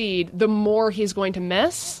succeed, the more he's going to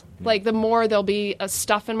miss. Like the more there'll be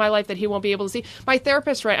stuff in my life that he won't be able to see. My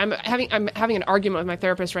therapist, right? I'm having an argument with my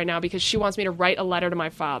therapist right now because she wants me to write a letter to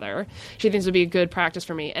my father. She thinks it would be a good practice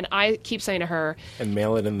for me, and I keep saying to her, and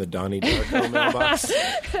mail it in the Donnie Darko mailbox.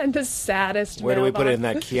 and the saddest. Where do we put it? In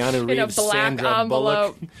mailbox. that Keanu In a Reeves, black Sandra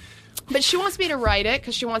envelope. Bullock? But she wants me to write it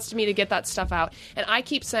because she wants me to get that stuff out. And I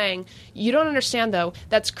keep saying, you don't understand, though,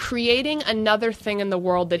 that's creating another thing in the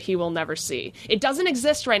world that he will never see. It doesn't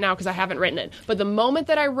exist right now because I haven't written it. But the moment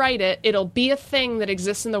that I write it, it'll be a thing that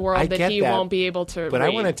exists in the world I that get he that, won't be able to But read. I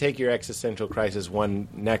want to take your existential crisis one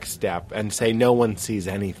next step and say no one sees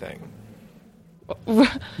anything.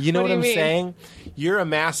 You know What what do you I'm mean? saying? You're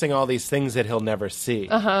amassing all these things that he'll never see.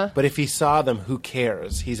 But if he saw them, who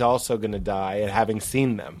cares? He's also going to die at having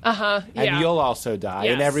seen them. And yeah. you'll also die.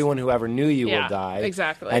 And Yes. everyone who ever knew you Yeah, will die.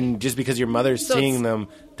 exactly. And just because your mother's So seeing it's- them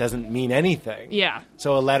doesn't mean anything. Yeah.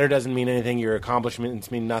 So a letter doesn't mean anything. Your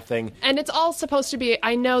accomplishments mean nothing. And it's all supposed to be,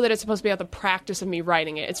 I know that it's supposed to be out the practice of me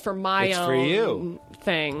writing it. It's for my It's own for you.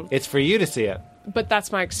 thing. It's for you to see it. But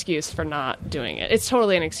that's my excuse for not doing it. It's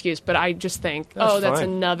totally an excuse, but I just think, That's that's fine.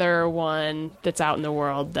 another one that's out in the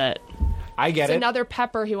world that I get it's it. another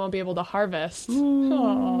pepper he won't be able to harvest.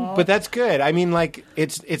 But that's good. I mean, like,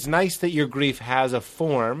 it's nice that your grief has a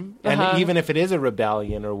form, and even if it is a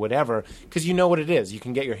rebellion or whatever, because you know what it is. You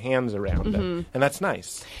can get your hands around it, and that's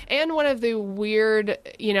nice. And one of the weird,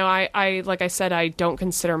 I like I said, I don't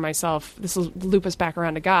consider myself, this will loop us back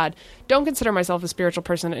around to God, don't consider myself a spiritual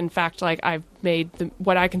person. In fact, like, I've made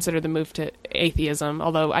what I consider the move to atheism,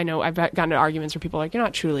 although I know I've gotten into arguments where people are like, you're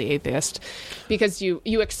not truly atheist, because you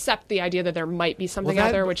accept the idea that there might be something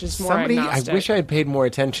out there which is more agnostic. I wish I had paid more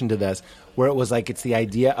attention to this, where it was like it's the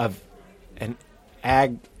idea of an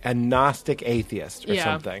agnostic atheist or Yeah.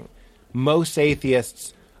 something. Most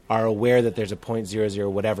atheists are aware that there's a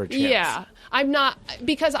 0.00 whatever chance. Yeah. I'm not,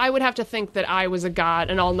 because I would have to think that I was a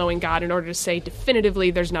God, an all-knowing God, in order to say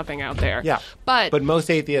definitively there's nothing out there. Yeah. But most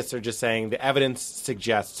atheists are just saying the evidence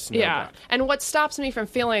suggests no yeah. God. And what stops me from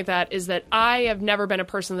feeling like that is that I have never been a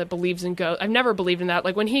person that believes in ghosts. I've never believed in that.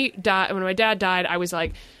 Like when my dad died, I was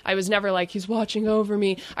never like, he's watching over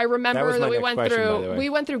me. I remember was my that we next went question, by the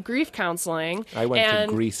way. through grief counseling. I went and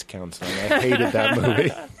to Grease counseling. I hated that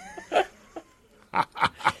movie.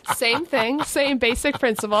 Same thing, same basic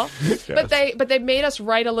principle. But they made us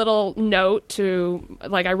write a little note to,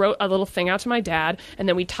 like, I wrote a little thing out to my dad, and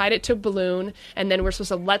then we tied it to a balloon, and then we're supposed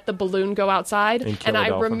to let the balloon go outside. And kill And a I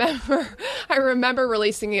dolphin. remember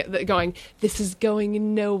releasing it, going, "This is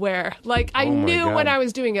going nowhere." Like I Oh my knew God. when I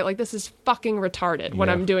was doing it, like this is fucking retarded. What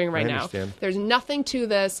Yeah, I'm doing right I now. understand. There's nothing to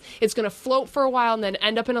this. It's going to float for a while and then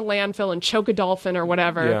end up in a landfill and choke a dolphin or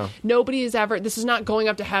whatever. Yeah. Nobody is ever. This is not going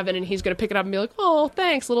up to heaven, and he's going to pick it up and be like, "Oh,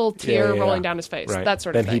 thanks," little tear rolling down his face. Right. That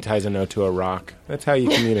sort then of thing. he ties a note to a rock. That's how you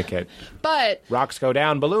communicate. But Rocks go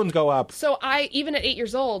down, balloons go up. so even at 8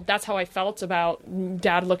 years old, that's how I felt about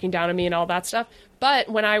dad looking down at me and all that stuff. But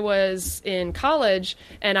when I was in college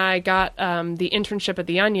and I got the internship at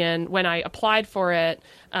The Onion, when I applied for it,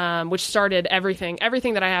 which started everything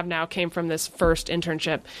that I have now came from this first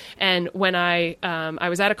internship. And when I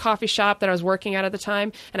was at a coffee shop that I was working at the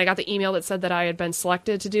time, and I got the email that said that I had been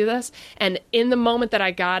selected to do this. And in the moment that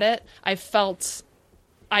I got it, I felt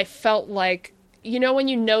like, when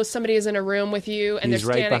you know somebody is in a room with you and He's they're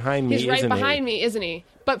right standing. behind me, He's right isn't he? behind me, isn't he?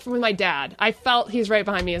 But with my dad, I felt he's right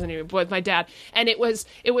behind me, isn't he? With my dad, and it was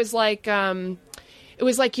like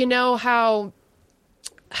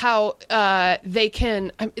how they can,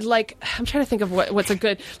 I'm trying to think of what's a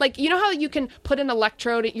good, like, how you can put an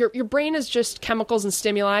electrode, your brain is just chemicals and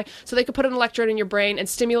stimuli, so they could put an electrode in your brain and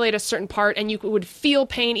stimulate a certain part, and you would feel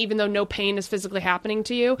pain even though no pain is physically happening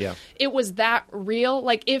to you. Yeah. It was that real.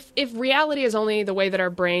 Like if reality is only the way that our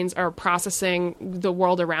brains are processing the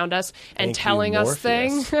world around us and Thank you, telling us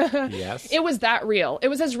Morpheus. things. Yes. It was that real. It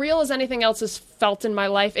was as real as anything else has felt in my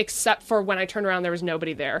life, except for when I turned around, there was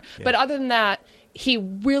nobody there. But other than that, he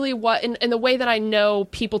really was, in the way that I know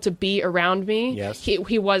people to be around me. Yes.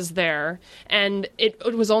 He was there, and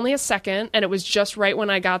it was only a second, and it was just right when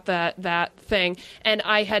I got that thing, and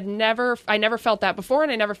I never felt that before,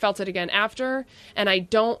 and I never felt it again after, and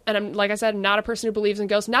I'm, like I said, not a person who believes in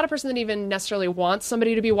ghosts, not a person that even necessarily wants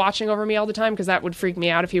somebody to be watching over me all the time, because that would freak me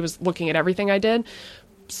out if he was looking at everything I did.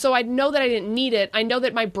 So I know that I didn't need it. I know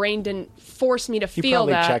that my brain didn't force me to He feel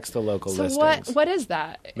probably that. checks the local so listings. what is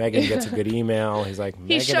that? Megan gets a good email. He's like,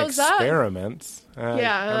 Megan shows up. experiments. Yeah, I'm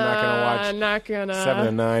not going to watch not gonna. 7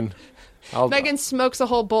 and 9. Megan smokes a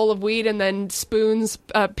whole bowl of weed and then spoons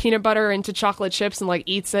peanut butter into chocolate chips and like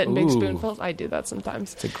eats it in big Ooh. spoonfuls. I do that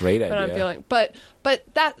sometimes. It's a great But I'm idea. feeling, but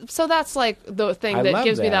that's like the thing I that love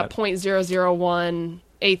gives me that. that 0.001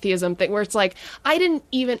 atheism thing, where it's like I'm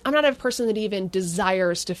not a person that even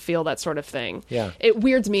desires to feel that sort of thing. Yeah. It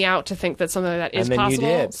weirds me out to think that something like that is And then you possible.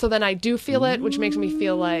 did. So then I do feel it, which makes me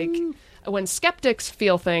feel like when skeptics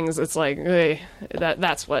feel things, it's like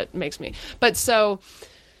that's what makes me. But so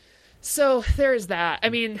there's that. I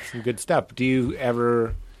mean, Some good stuff. Do you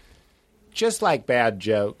ever, just like bad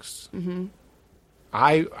jokes,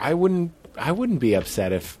 I wouldn't be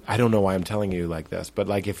upset if, I don't know why I'm telling you like this, but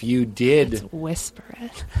like if you did, whisper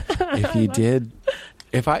it. if you did,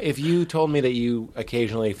 if you told me that you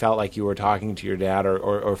occasionally felt like you were talking to your dad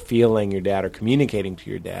or feeling your dad or communicating to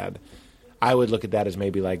your dad, I would look at that as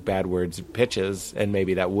maybe like bad words pitches, and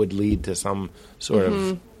maybe that would lead to some sort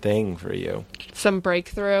of thing for you. Some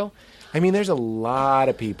breakthrough. I mean, there's a lot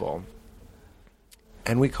of people,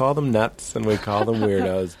 and we call them nuts and we call them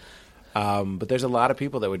weirdos. But there's a lot of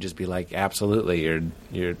people that would just be like, absolutely,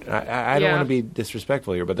 you're. I don't Yeah. want to be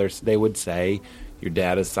disrespectful here, but they would say your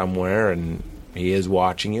dad is somewhere and he is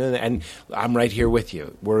watching you, and I'm right here with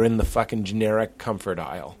you. We're in the fucking generic comfort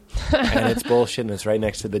aisle, and it's bullshit, and it's right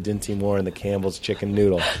next to the Dinty Moore and the Campbell's chicken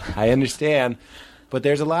noodle. I understand, but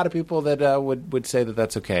there's a lot of people that would say that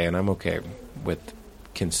that's okay, and I'm okay with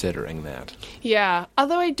considering that. Yeah.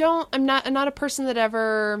 Although I'm not a person that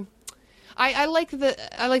ever. I like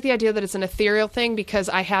the idea that it's an ethereal thing because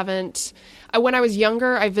I haven't. When I was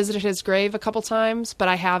younger, I visited his grave a couple times, but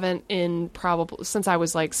I haven't since I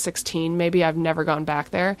was like 16. Maybe I've never gone back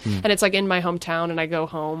there, and it's like in my hometown, and I go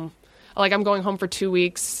home. Like I'm going home for 2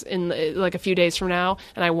 weeks in like a few days from now,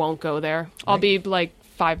 and I won't go there. I'll be like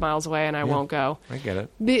 5 miles away, and I won't go. I get it.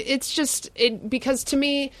 It's just because to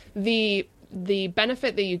me the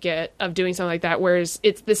benefit that you get of doing something like that, whereas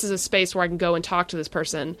this is a space where I can go and talk to this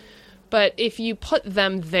person. But if you put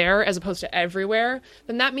them there as opposed to everywhere,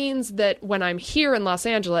 then that means that when I'm here in Los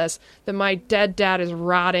Angeles, that my dead dad is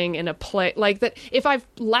rotting in a place like that. If I've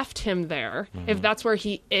left him there, if that's where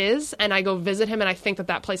he is, and I go visit him and I think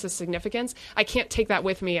that place has significance, I can't take that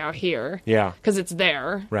with me out here. Yeah. Because it's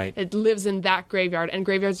there. Right. It lives in that graveyard, and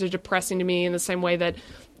graveyards are depressing to me in the same way that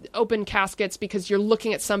open caskets, because you're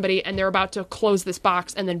looking at somebody and they're about to close this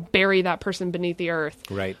box and then bury that person beneath the earth.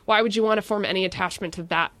 Right. Why would you want to form any attachment to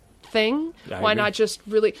that thing? I Why agree. not just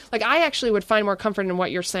really like I actually would find more comfort in what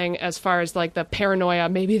you're saying as far as like the paranoia,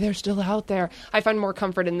 maybe they're still out there. I find more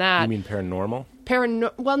comfort in that. You mean paranormal?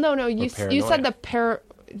 Well, no, you said the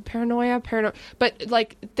paranoia, but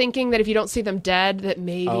like thinking that if you don't see them dead, that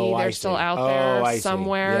maybe I they're still see. out I there see.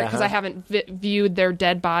 somewhere, Yeah. because I haven't viewed their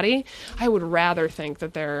dead body. I would rather think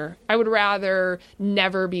that I would rather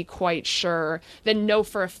never be quite sure than know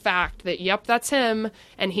for a fact that, yep, that's him,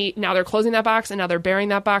 and now they're closing that box, and now they're burying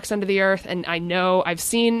that box under the earth, and I know, I've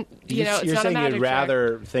seen, it's You're not a saying magic you'd trick.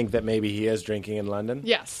 rather think that maybe he is drinking in London?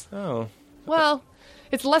 Yes. Oh. Well,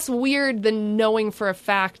 it's less weird than knowing for a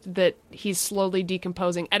fact that he's slowly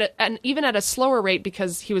decomposing and even at a slower rate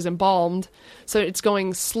because he was embalmed. So it's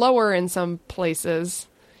going slower in some places.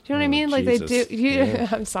 Do you know what I mean? Like Jesus. they do. Yeah.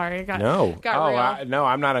 I'm sorry. I got No. real. No,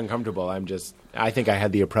 I'm not uncomfortable. I think I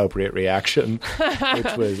had the appropriate reaction,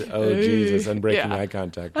 which was, oh, Jesus, and breaking Yeah. eye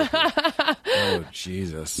contact with you. Oh,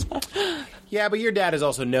 Jesus. Yeah, but your dad is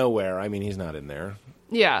also nowhere. I mean, he's not in there.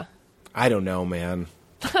 Yeah. I don't know, man.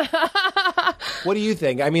 What do you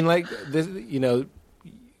think? I mean, like, this,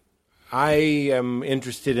 I am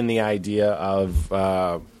interested in the idea of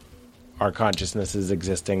our consciousnesses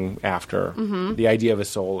existing after the idea of a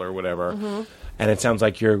soul or whatever. And it sounds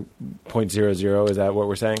like you're 0.00. Is that what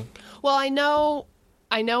we're saying? Well, I know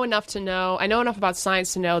enough about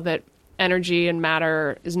science to know that energy and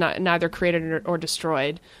matter is neither created or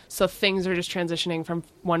destroyed. So things are just transitioning from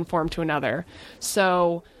one form to another.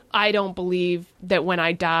 So I don't believe that when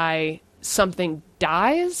I die, something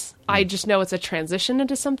dies. I just know it's a transition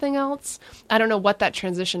into something else. I don't know what that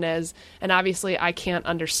transition is. And obviously I can't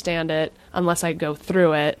understand it unless I go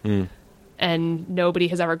through it. And nobody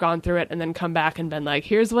has ever gone through it and then come back and been like,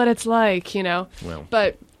 here's what it's like, Well,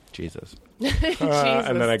 But Jesus. Jesus,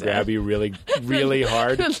 And then I grab you really, really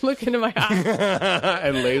hard look into my eyes.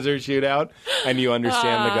 and laser shoot out, and you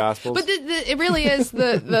understand the Gospels. But it really is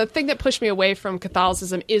the thing that pushed me away from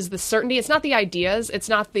Catholicism is the certainty. It's not the ideas. It's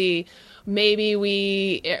not the maybe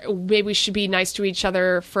we should be nice to each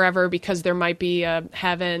other forever because there might be a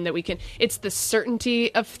heaven that we can. It's the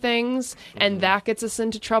certainty of things, and that gets us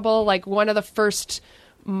into trouble. Like one of the first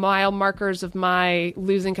mile markers of my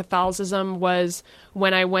losing Catholicism was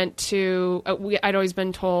when I went to, I'd always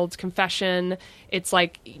been told confession, it's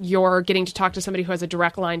like you're getting to talk to somebody who has a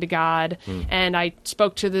direct line to God. And I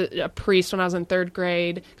spoke to a priest when I was in third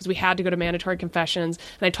grade because we had to go to mandatory confessions.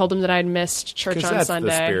 And I told him that I had missed church 'Cause on that's Sunday.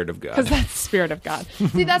 the Spirit of God. Because that's the Spirit of God.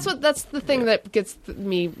 See, that's the thing that gets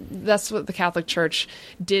me, that's what the Catholic Church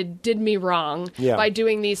did me wrong by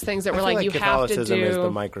doing these things that were I feel like you have to Catholicism do. is the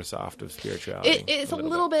Microsoft of spirituality. It's a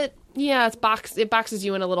little bit, yeah. It boxes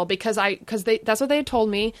you in a little because that's what they had told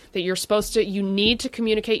me, that you need to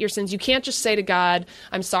communicate your sins. You can't just say to God,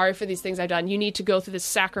 "I'm sorry for these things I've done." You need to go through this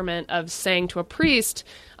sacrament of saying to a priest,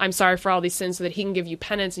 "I'm sorry for all these sins," so that he can give you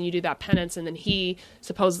penance, and you do that penance, and then he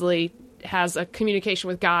supposedly has a communication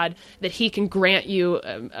with God that he can grant you,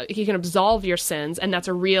 he can absolve your sins, and that's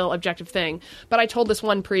a real objective thing. But I told this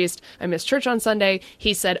one priest, I missed church on Sunday.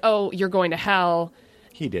 He said, "Oh, you're going to hell."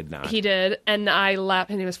 He did not. He did, and I left,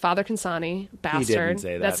 and he was Father Consani, bastard. He didn't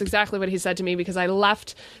say that. That's exactly what he said to me, because I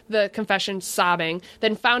left the confession sobbing,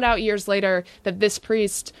 then found out years later that this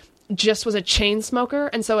priest just was a chain smoker,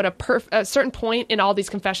 and so at a certain point in all these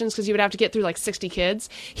confessions, because he would have to get through like 60 kids,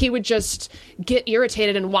 he would just get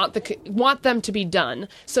irritated and want them to be done.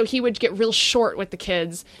 So he would get real short with the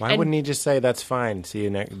kids. Why wouldn't he just say, that's fine, see you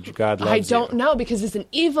next, God loves you? I don't know, because he's an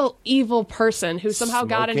evil person who somehow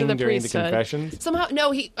got into the Smoking during the priesthood. confessions? Somehow,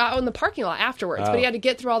 no, he in the parking lot afterwards, but he had to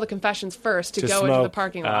get through all the confessions first to go into the smoke.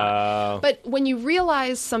 parking lot. But when you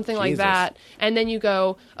realize something like Jesus. that, and then you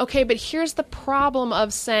go, okay, but here's the problem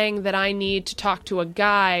of saying that I need to talk to a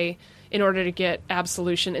guy in order to get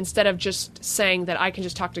absolution, instead of just saying that I can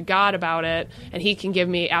just talk to God about it and he can give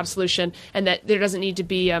me absolution, and that there doesn't need to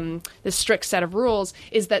be this strict set of rules,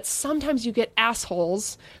 is that sometimes you get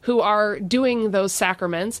assholes who are doing those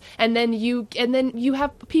sacraments, and then you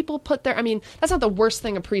have people put their, I mean, that's not the worst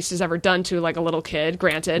thing a priest has ever done to like a little kid,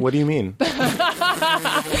 granted. What do you mean?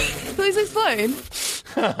 Please explain.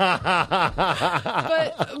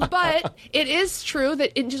 but it is true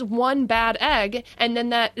that in just one bad egg, and then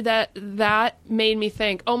that made me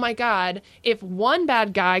think, oh my God, if one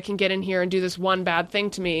bad guy can get in here and do this one bad thing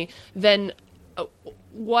to me, then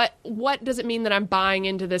what does it mean that I'm buying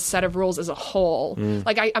into this set of rules as a whole?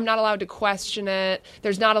 Like I'm not allowed to question it.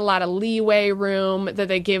 There's not a lot of leeway room that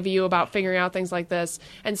they give you about figuring out things like this.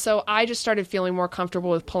 And so I just started feeling more comfortable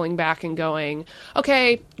with pulling back and going,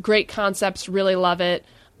 okay, great concepts, really love it.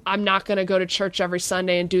 I'm not going to go to church every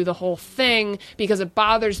Sunday and do the whole thing, because it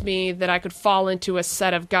bothers me that I could fall into a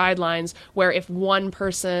set of guidelines where if one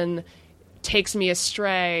person takes me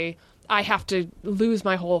astray, I have to lose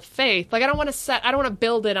my whole faith. Like I don't want to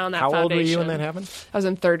build it on that How foundation. old were you when that happened? I was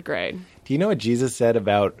in 3rd grade. Do you know what Jesus said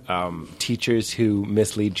about teachers who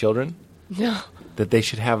mislead children? No. That they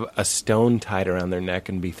should have a stone tied around their neck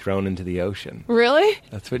and be thrown into the ocean. Really?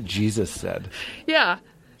 That's what Jesus said. Yeah.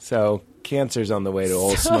 So cancer's on the way to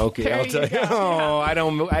Old Smoky. there I'll tell you you. go. Oh, I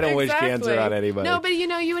don't wish cancer Exactly. on anybody. No, but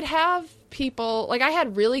you would have people, like I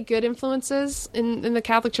had really good influences in the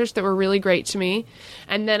Catholic Church that were really great to me,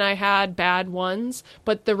 and then I had bad ones,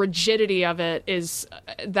 but the rigidity of it is,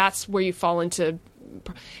 that's where you fall into.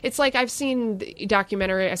 It's like I've seen the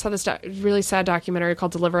documentary. I saw this really sad documentary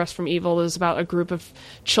called Deliver Us from Evil. It was about a group of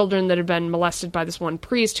children that had been molested by this one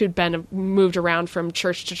priest who'd been moved around from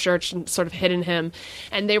church to church and sort of hidden him.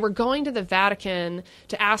 And they were going to the Vatican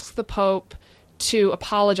to ask the Pope to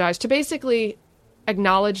apologize, to basically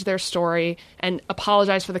acknowledge their story and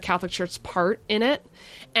apologize for the Catholic Church's part in it.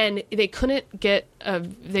 And they couldn't get a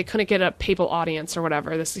papal audience or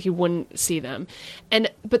whatever. He wouldn't see them.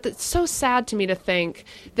 But it's so sad to me to think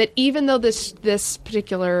that even though this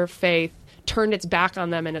particular faith turned its back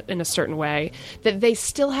on them in a certain way, that they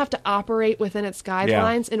still have to operate within its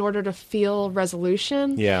guidelines in order to feel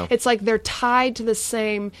resolution. Yeah. It's like they're tied to the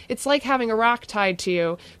same. It's like having a rock tied to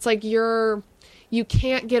you. It's like you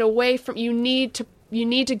can't get away from. You need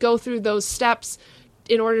to go through those steps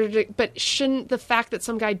in order to, but shouldn't the fact that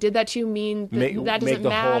some guy did that to you mean that doesn't make the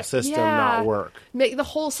matter? whole system not work? Make the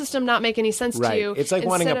whole system not make any sense to you. It's like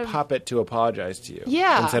wanting a instead of- puppet to apologize to you.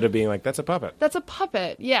 Yeah. Instead of being like, that's a puppet. That's a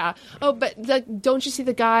puppet, yeah. Oh, but don't you see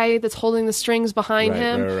the guy that's holding the strings behind Right,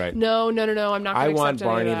 him? right. No, I'm not going to I accept want any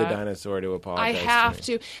of Barney the that. dinosaur to apologize. I have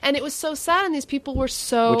to. And it was so sad, and these people were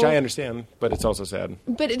so... Which I understand, but it's also sad.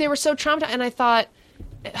 But they were so traumatized, and I thought,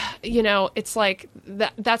 it's like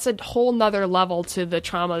that's a whole nother level to the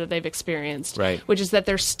trauma that they've experienced, Right. Which is that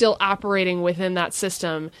they're still operating within that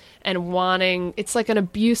system and wanting, it's like an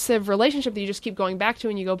abusive relationship that you just keep going back to,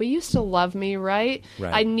 and you go, but you still love me, right?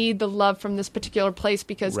 Right. I need the love from this particular place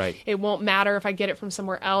because Right. it won't matter if I get it from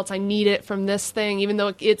somewhere else. I need it from this thing, even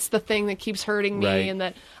though it's the thing that keeps hurting me, Right. and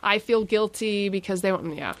that I feel guilty because they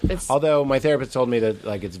want, it's... Although my therapist told me that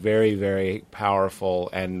like it's very, very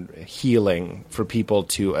powerful and healing for people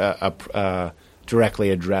to directly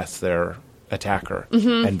address their attacker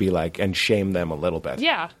and be like, and shame them a little bit.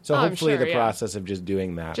 Yeah. So Oh, I'm hopefully sure, the yeah. process of just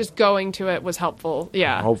doing that. Just going to it was helpful,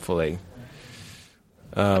 yeah. Hopefully.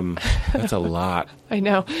 That's a lot. I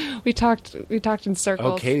know. We talked in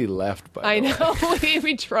circles. Oh, Katie left. By I the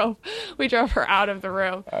way. know. we drove her out of the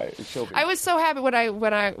room. She'll be- I was so happy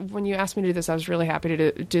when you asked me to do this. I was really happy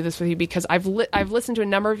to do this with you because I've listened to a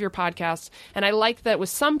number of your podcasts, and I like that with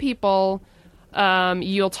some people.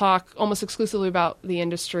 You'll talk almost exclusively about the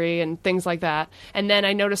industry and things like that. And then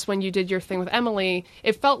I noticed when you did your thing with Emily,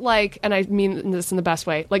 it felt like, and I mean this in the best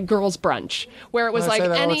way, like girls' brunch, where it was I like say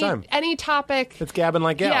that all the time. any topic. It's gabbing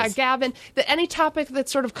like gals. Yeah, Gavin. Any topic that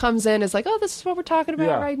sort of comes in is like, oh, this is what we're talking about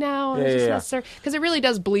Yeah. right now. Yeah, yeah. Because it really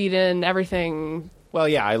does bleed in everything. Well,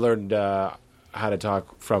 yeah, I learned how to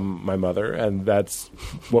talk from my mother, and that's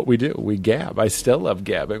what we do. We gab. I still love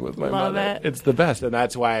gabbing with my Love mother. it. It's the best, and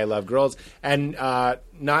that's why I love girls. And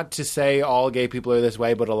not to say all gay people are this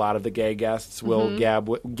way, but a lot of the gay guests will gab.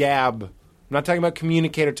 I'm not talking about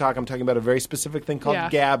communicator talk. I'm talking about a very specific thing called Yeah.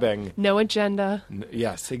 gabbing. No agenda.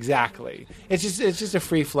 Yes, exactly. It's just a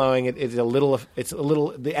free flowing. It's a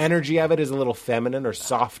little. The energy of it is a little feminine or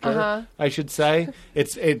softer, I should say.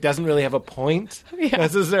 It doesn't really have a point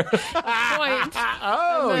necessarily. Point.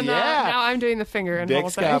 Oh, And then, yeah. now I'm doing the finger and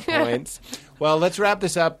Dick's whole got thing. points. Well, let's wrap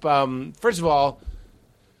this up. First of all,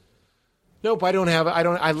 nope, I don't have.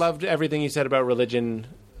 I loved everything you said about religion.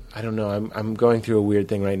 I don't know. I'm going through a weird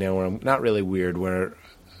thing right now where I'm not really weird. Where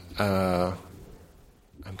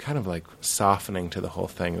I'm kind of like softening to the whole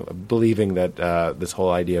thing, believing that this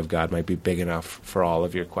whole idea of God might be big enough for all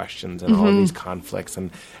of your questions and all of these conflicts,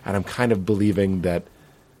 and I'm kind of believing that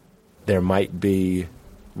there might be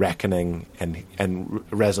reckoning and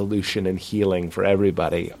resolution and healing for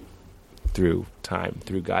everybody through time,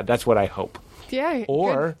 through God. That's what I hope. Yeah.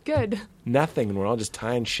 Or- good. Nothing, and we're all just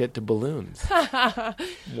tying shit to balloons.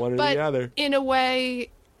 One or But the other. in a way,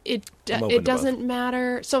 it I'm open to doesn't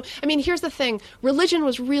matter. So, I mean, here's the thing. Religion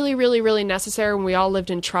was really, really, really necessary when we all lived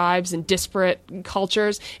in tribes and disparate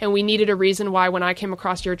cultures, and we needed a reason why when I came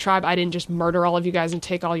across your tribe, I didn't just murder all of you guys and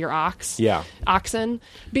take all your oxen,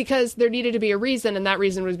 because there needed to be a reason, and that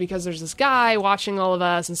reason was because there's this guy watching all of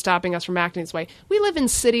us and stopping us from acting this way. We live in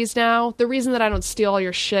cities now. The reason that I don't steal all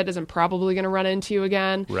your shit is I'm probably going to run into you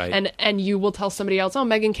again, Right. and you will tell somebody else, oh,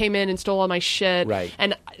 Megan came in and stole all my shit, Right.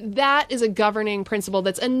 and that is a governing principle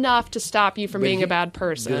that's enough to stop you from being a bad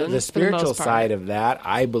person. The for the spiritual most part. side of that,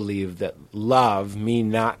 I believe that love, me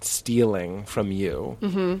not stealing from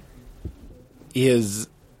you, is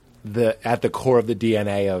at the core of the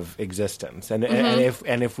DNA of existence. And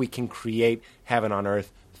if we can create heaven on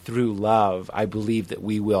earth through love, I believe that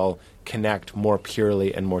we will connect more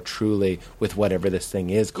purely and more truly with whatever this thing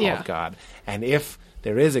is called God. And if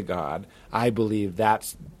there is a God, I believe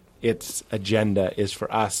that's its agenda is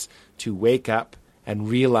for us to wake up and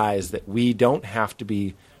realize that we don't have to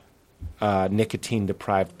be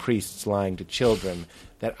nicotine-deprived priests lying to children,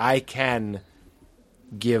 that I can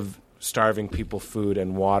give starving people food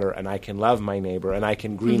and water, and I can love my neighbor, and I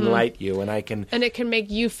can green light you, and I can... And it can make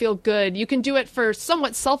you feel good. You can do it for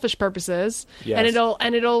somewhat selfish purposes, Yes.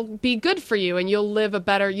 and it'll be good for you, and you'll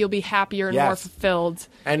be happier and more Yes. fulfilled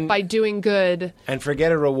And- by doing good. And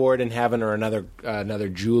forget a reward in heaven or another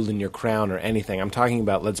jewel in your crown or anything. I'm talking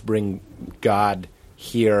about let's bring God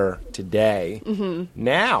here today,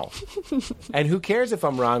 now. And who cares if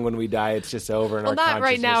I'm wrong when we die? It's just over. And Well, our not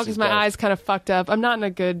right now consciousness because is my dead. eyes kind of fucked up. I'm not in a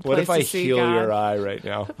good place What if I to see heal God. your eye right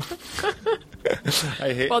now?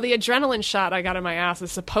 I hate. Well, the adrenaline shot I got in my ass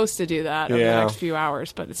is supposed to do that over the Yeah. next few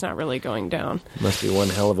hours, but it's not really going down. Must be one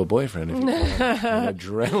hell of a boyfriend if you can. An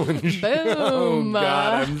adrenaline shot. Oh, Boom.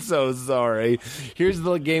 God, I'm so sorry. Here's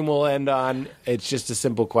the game we'll end on. It's just a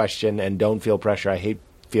simple question, and don't feel pressure. I hate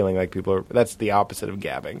feeling like people are... That's the opposite of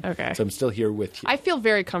gabbing. Okay. So I'm still here with you. I feel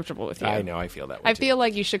very comfortable with you. I know, I feel that way, I too. feel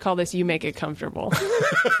like you should call this "You Make It Comfortable."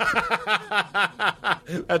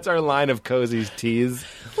 That's our line of cozy teas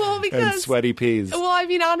Well, and because sweaty peas. Well, I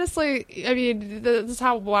mean, honestly, this is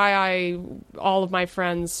why all of my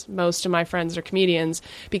friends, most of my friends are comedians,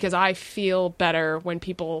 because I feel better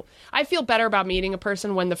I feel better about meeting a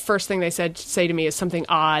person when the first thing they say to me is something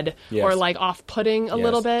odd Yes. or like off-putting a Yes.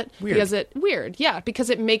 little bit. Weird. Because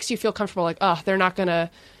it makes you feel comfortable, like, oh, they're not going to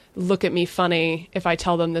look at me funny if I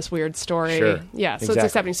tell them this weird story. Sure. Yeah, so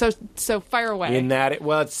Exactly. it's accepting. So fire away. In that,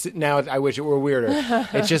 I wish it were weirder.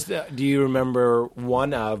 It's just, do you remember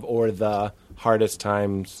one of or the hardest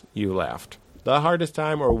times you laughed? The hardest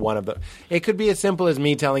time or one of the... It could be as simple as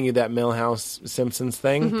me telling you that Milhouse Simpsons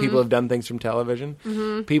thing. People have done things from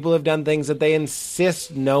television. People have done things that they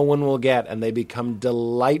insist no one will get, and they become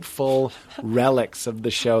delightful relics of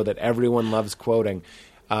the show that everyone loves quoting.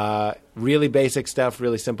 Really basic stuff,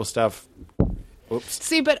 really simple stuff. Oops.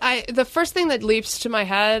 See, but the first thing that leaps to my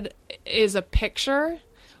head is a picture,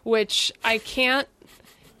 which I can't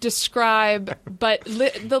describe. But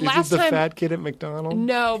the Is last it the time, fat kid at McDonald's?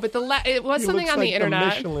 no, but it was He something looks on like the internet.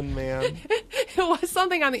 Michelin Man. It was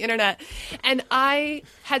something on the internet, and I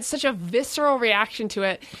had such a visceral reaction to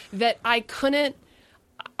it that I couldn't.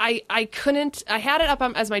 I couldn't. I had it up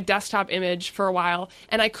as my desktop image for a while,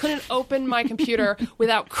 and I couldn't open my computer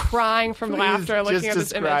without crying from Please, laughter looking just at this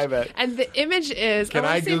describe image. it. And the image is. Can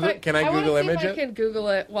I Google image I it? can Google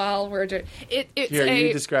it while we're doing it. It's Here,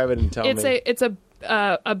 you describe it and tell me. It's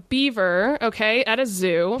a beaver, okay, at a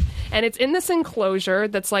zoo, and it's in this enclosure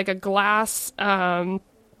that's like a glass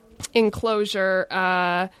enclosure.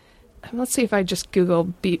 let's see if I just Google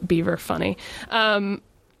beaver funny.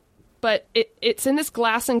 But it's in this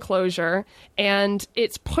glass enclosure, and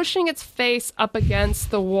it's pushing its face up against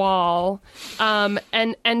the wall,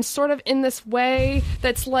 and sort of in this way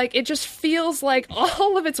that's like, it just feels like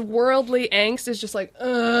all of its worldly angst is just like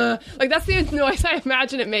that's the noise I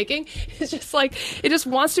imagine it making. It's just like, it just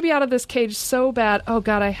wants to be out of this cage so bad. Oh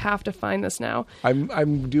God, I have to find this now.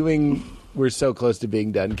 We're so close to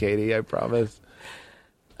being done, Katie, I promise.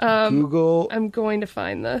 Google. I'm going to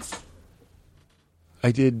find this.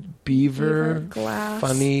 I did beaver glass.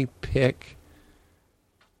 funny pick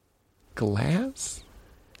glass?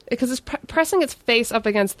 Because it's pressing its face up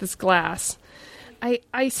against this glass.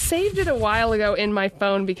 I saved it a while ago in my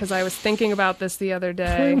phone because I was thinking about this the other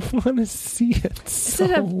day. I want to see it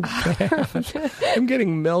so bad. I'm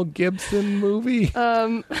getting Mel Gibson movie.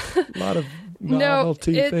 A lot of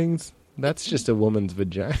novelty things. That's just a woman's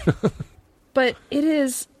vagina. But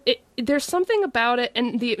there's something about it,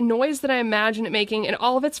 and the noise that I imagine it making, and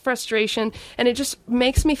all of its frustration, and it just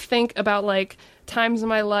makes me think about like times in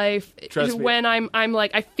my life when I'm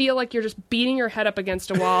like, I feel like you're just beating your head up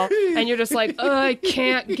against a wall, and you're just like, oh, I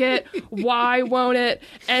can't get, why won't it?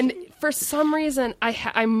 And for some reason,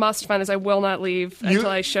 I must find this. I will not leave until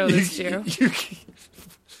I show this to you.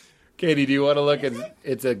 Katie, do you want to look at?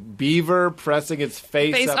 It's a beaver pressing its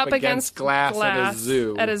face up against glass at a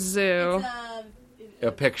zoo. At a zoo.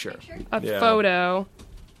 A picture. A photo.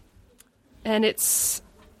 And it's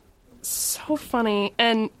so funny.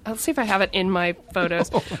 And let's see if I have it in my photos.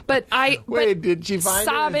 But did she find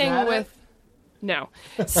sobbing it? with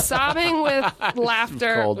sobbing with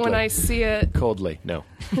laughter Coldly. when I see it. Coldly, no.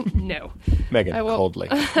 No. Megan, I will- coldly.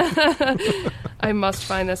 I must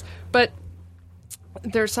find this. But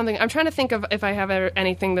there's something I'm trying to think of if I have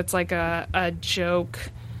anything that's like a joke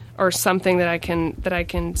or something that I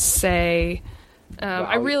can say.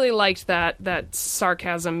 I really liked that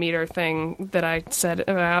sarcasm meter thing that I said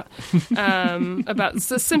about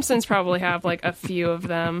the Simpsons. Probably have like a few of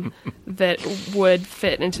them that would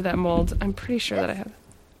fit into that mold. I'm pretty sure that I have.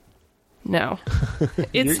 No,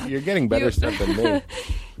 You're getting better stuff than me.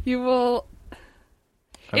 You will.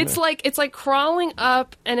 It's like crawling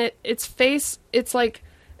up, and its face. It's like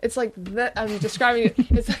that. I'm describing it.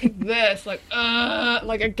 It's like this, like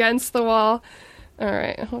against the wall. All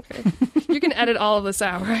right, okay. You can edit all of this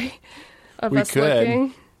out, right? Of We us could.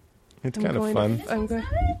 looking. It's kind of fun.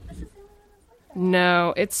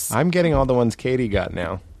 No, it's. I'm getting all the ones Katie got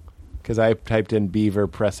now because I typed in beaver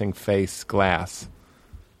pressing face glass.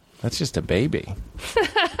 That's just a baby.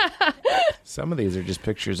 Some of these are just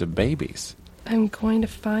pictures of babies. I'm going to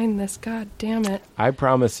find this. God damn it! I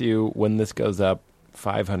promise you, when this goes up,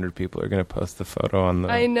 500 people are going to post the photo on the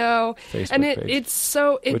I know, Facebook and page. it's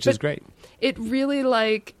so. Which is great. It really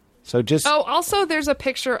like. So just also there's a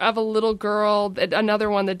picture of a little girl, another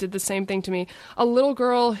one that did the same thing to me. A little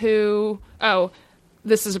girl who,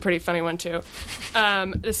 this is a pretty funny one too.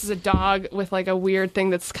 This is a dog with like a weird thing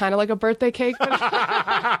that's kind of like a birthday cake. But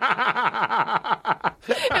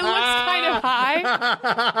it looks kind of high.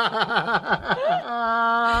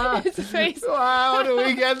 His face. How do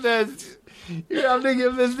we get this? You have to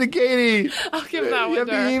give this to Katie. I'll give that You one have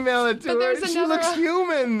to her. to email it to But her. there's She another looks one.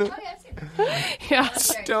 human. Yeah.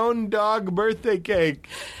 Stone dog birthday cake.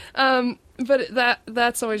 But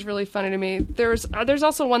that's always really funny to me. There's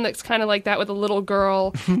also one that's kind of like that with a little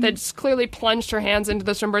girl that's clearly plunged her hands into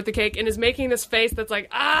this from birthday cake and is making this face that's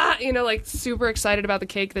like, like super excited about the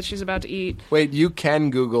cake that she's about to eat. Wait, you can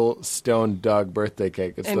Google stone dog birthday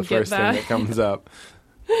cake. It's And the get first thing that. that comes up.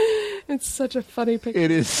 It's such a funny picture. It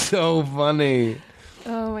is so funny.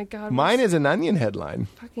 Oh my god. Mine is an Onion headline.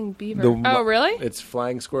 fucking beaver. Oh, really? It's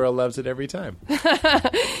Flying Squirrel loves it every time.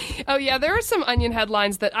 Oh yeah, there are some Onion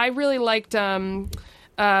headlines that I really liked. One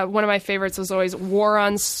of my favorites was always "War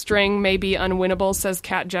on String may be unwinnable," says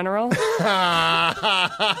Cat General.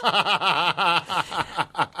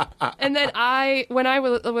 And then when I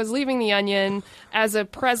was leaving the Onion as a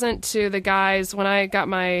present to the guys, when I got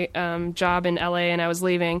my job in LA and I was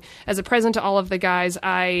leaving, as a present to all of the guys,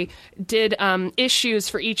 I did issues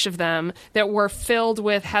for each of them that were filled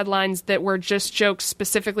with headlines that were just jokes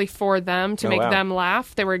specifically for them to make wow. them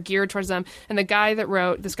laugh. They were geared towards them. And the guy that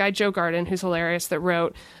wrote, this guy Joe Garden, who's hilarious, that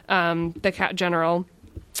wrote the Cat General,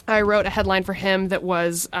 I wrote a headline for him that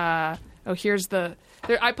was, here's the...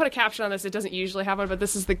 I put a caption on this. It doesn't usually have one, but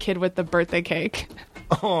this is the kid with the birthday cake.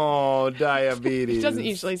 Oh, diabetes. It doesn't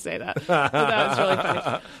usually say that. But that was really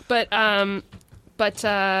funny. But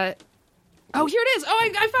oh, here it is. Oh, I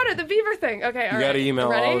found it. The beaver thing. Okay, all right. You got to email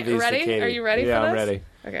ready? all of these ready? to Katie. Are you ready yeah, for I'm this? ready.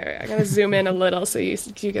 Okay, I gotta zoom in a little so you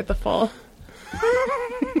get the full.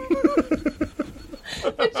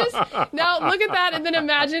 It's now look at that, and then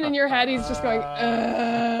imagine in your head he's just going,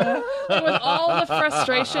 like with all the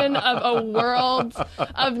frustration of a world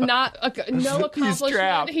of no accomplishment.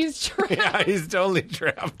 trapped. He's trapped. Yeah, he's totally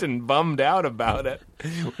trapped and bummed out about it.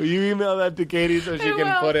 Will you email that to Katie so she I can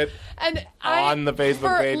will. put it And on the Facebook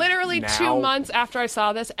for page literally now? 2 months after I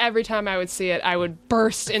saw this, every time I would see it, I would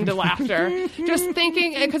burst into laughter. Just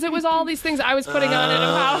thinking, because it was all these things I was putting on it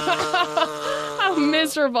and how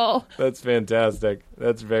miserable. That's fantastic.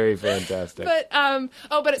 That's very fantastic.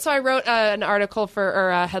 But so I wrote an article or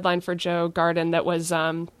a headline for Joe Garden that was,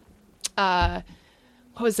 what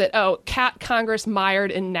was it? Oh, Cat Congress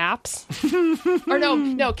mired in naps. Or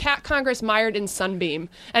no, Cat Congress mired in Sunbeam.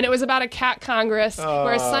 And it was about a Cat Congress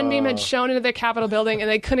where a Sunbeam had shown into the Capitol building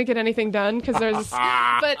and they couldn't get anything done because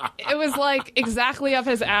but it was like exactly up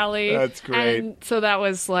his alley. That's great. And so that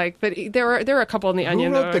was like, but there were a couple in the Who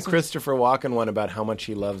Onion. wrote that the was- Christopher Walken one about how much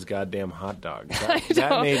he loves goddamn hot dogs?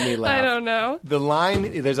 That made me laugh. I don't know.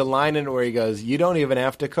 There's a line in it where he goes, "You don't even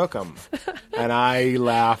have to cook them," and I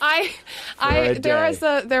laughed.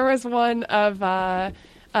 There was one of a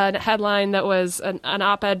headline that was an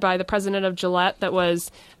op-ed by the president of Gillette that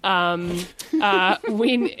was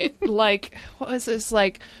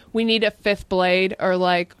we need a fifth blade, or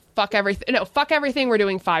like fuck everything. No, fuck everything. We're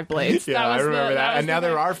doing 5 blades. Yeah, I remember that. was And now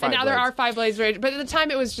there are 5 And now there blades. are 5 blades. But at the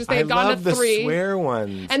time, it was just they I had gone love to 3. the swear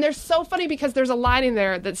ones. And they're so funny because there's a line in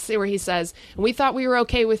there where he says, "We thought we were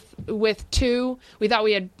okay with 2. We thought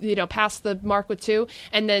we had passed the mark with 2,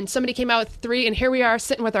 and then somebody came out with 3, and here we are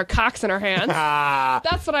sitting with our cocks in our hands."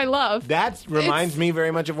 That's what I love. That reminds me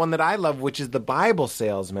very much of one that I love, which is the Bible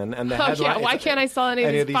salesman and the Oh, headline. yeah, why can't I sell any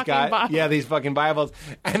of these fucking Bibles? Yeah, these fucking Bibles.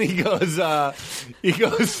 And he goes,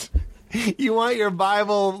 "You want your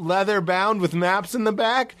Bible leather bound with maps in the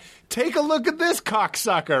back? Take a look at this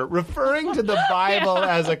cocksucker," referring to the Bible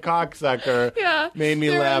as a cocksucker. Yeah. Made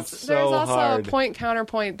me laugh so There's also hard. a point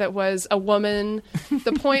counterpoint that was a woman.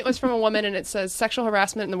 The point was from a woman, and it says sexual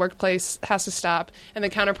harassment in the workplace has to stop. And the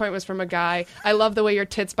counterpoint was from a guy. "I love the way your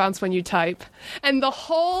tits bounce when you type." And the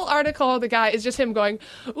whole article of the guy is just him going,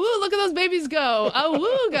 "Ooh, look at those babies go.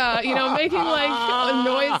 Oh, wooga," making like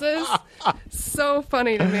noises. So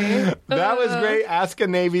funny to me. That was great. Ask a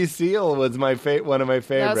Navy SEAL was one of my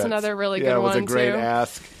favorites. That's another really good Yeah, it was a one, great too.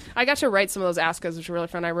 ask. I got to write some of those askas, which were really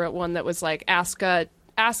fun. I wrote one that was like, ask a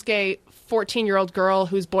 14-year-old girl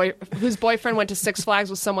whose boyfriend went to Six Flags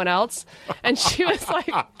with someone else, and she was like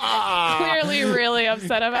clearly really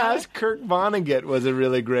upset about it. Ask Kirk Vonnegut was a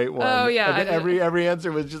really great one. Oh, yeah. And every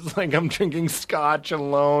answer was just like, "I'm drinking scotch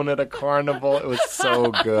alone at a carnival." It was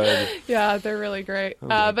so good. Yeah, they're really great.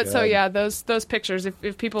 my But so God. yeah, those pictures.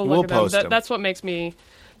 If people We'll look at them, post them. that's what makes me.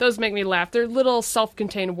 Those make me laugh. They're little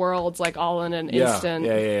self-contained worlds, like all in an instant.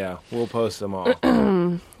 Yeah. We'll post them all.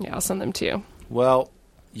 Yeah, I'll send them to you. Well,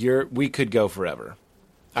 we could go forever.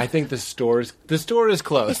 I think the store is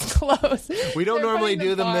closed. Close. We don't They're normally putting the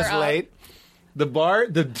do them this bar up. late.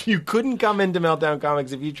 You couldn't come into Meltdown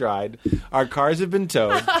Comics if you tried. Our cars have been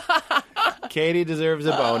towed. Katie deserves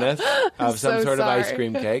a bonus of some So sort of ice sorry.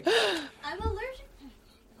 cream cake. I'm allergic.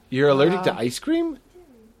 You're allergic to ice cream?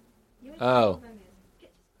 Oh.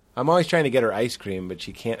 I'm always trying to get her ice cream, but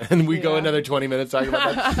she can't. And we go Yeah. another 20 minutes talking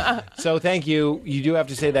about that. So thank you. You do have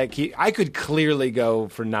to say that. I could clearly go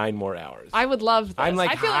for 9 more hours. I would love this. I'm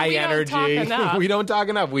like I feel high like we energy. Don't talk enough. We don't talk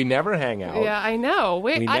enough. We never hang out. Yeah, I know.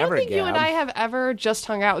 We I don't never think you and gab. I have ever just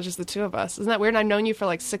hung out with just the two of us. Isn't that weird? I've known you for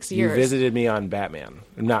like 6 You years. visited me on Batman.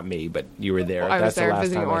 Not me, but you were there. Well, I was That's there the last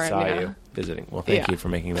visiting time I Oren, saw yeah. you visiting. Well, thank Yeah. you for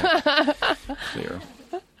making that clear.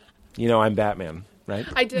 You know I'm Batman, right?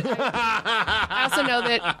 I did. I also know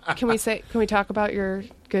that. Can we talk about your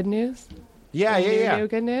good news? Yeah. New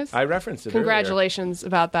good news. I referenced it. Congratulations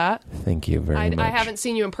about that. Earlier. Thank you very much. I haven't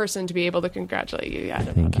seen you in person to be able to congratulate you yet.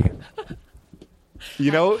 Thank you.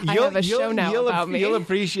 You know, I have a show now about me. You'll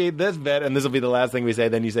appreciate this bit, and this will be the last thing we say.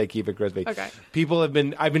 Then you say, "Keep it crispy." Okay.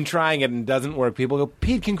 I've been trying it, and it doesn't work. People go,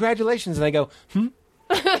 "Pete, congratulations," and I go,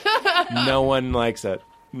 No one likes it.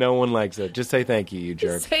 No one likes it. Just say thank you, you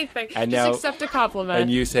jerk. Say thank you. And Just now- accept a compliment. And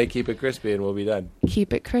you say, "Keep it crispy," and we'll be done.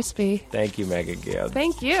 keep it crispy. Thank you, Megan Gale.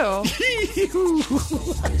 Thank you.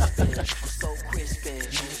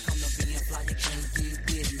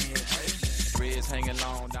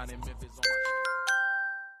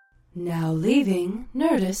 Now leaving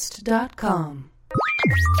Nerdist.com.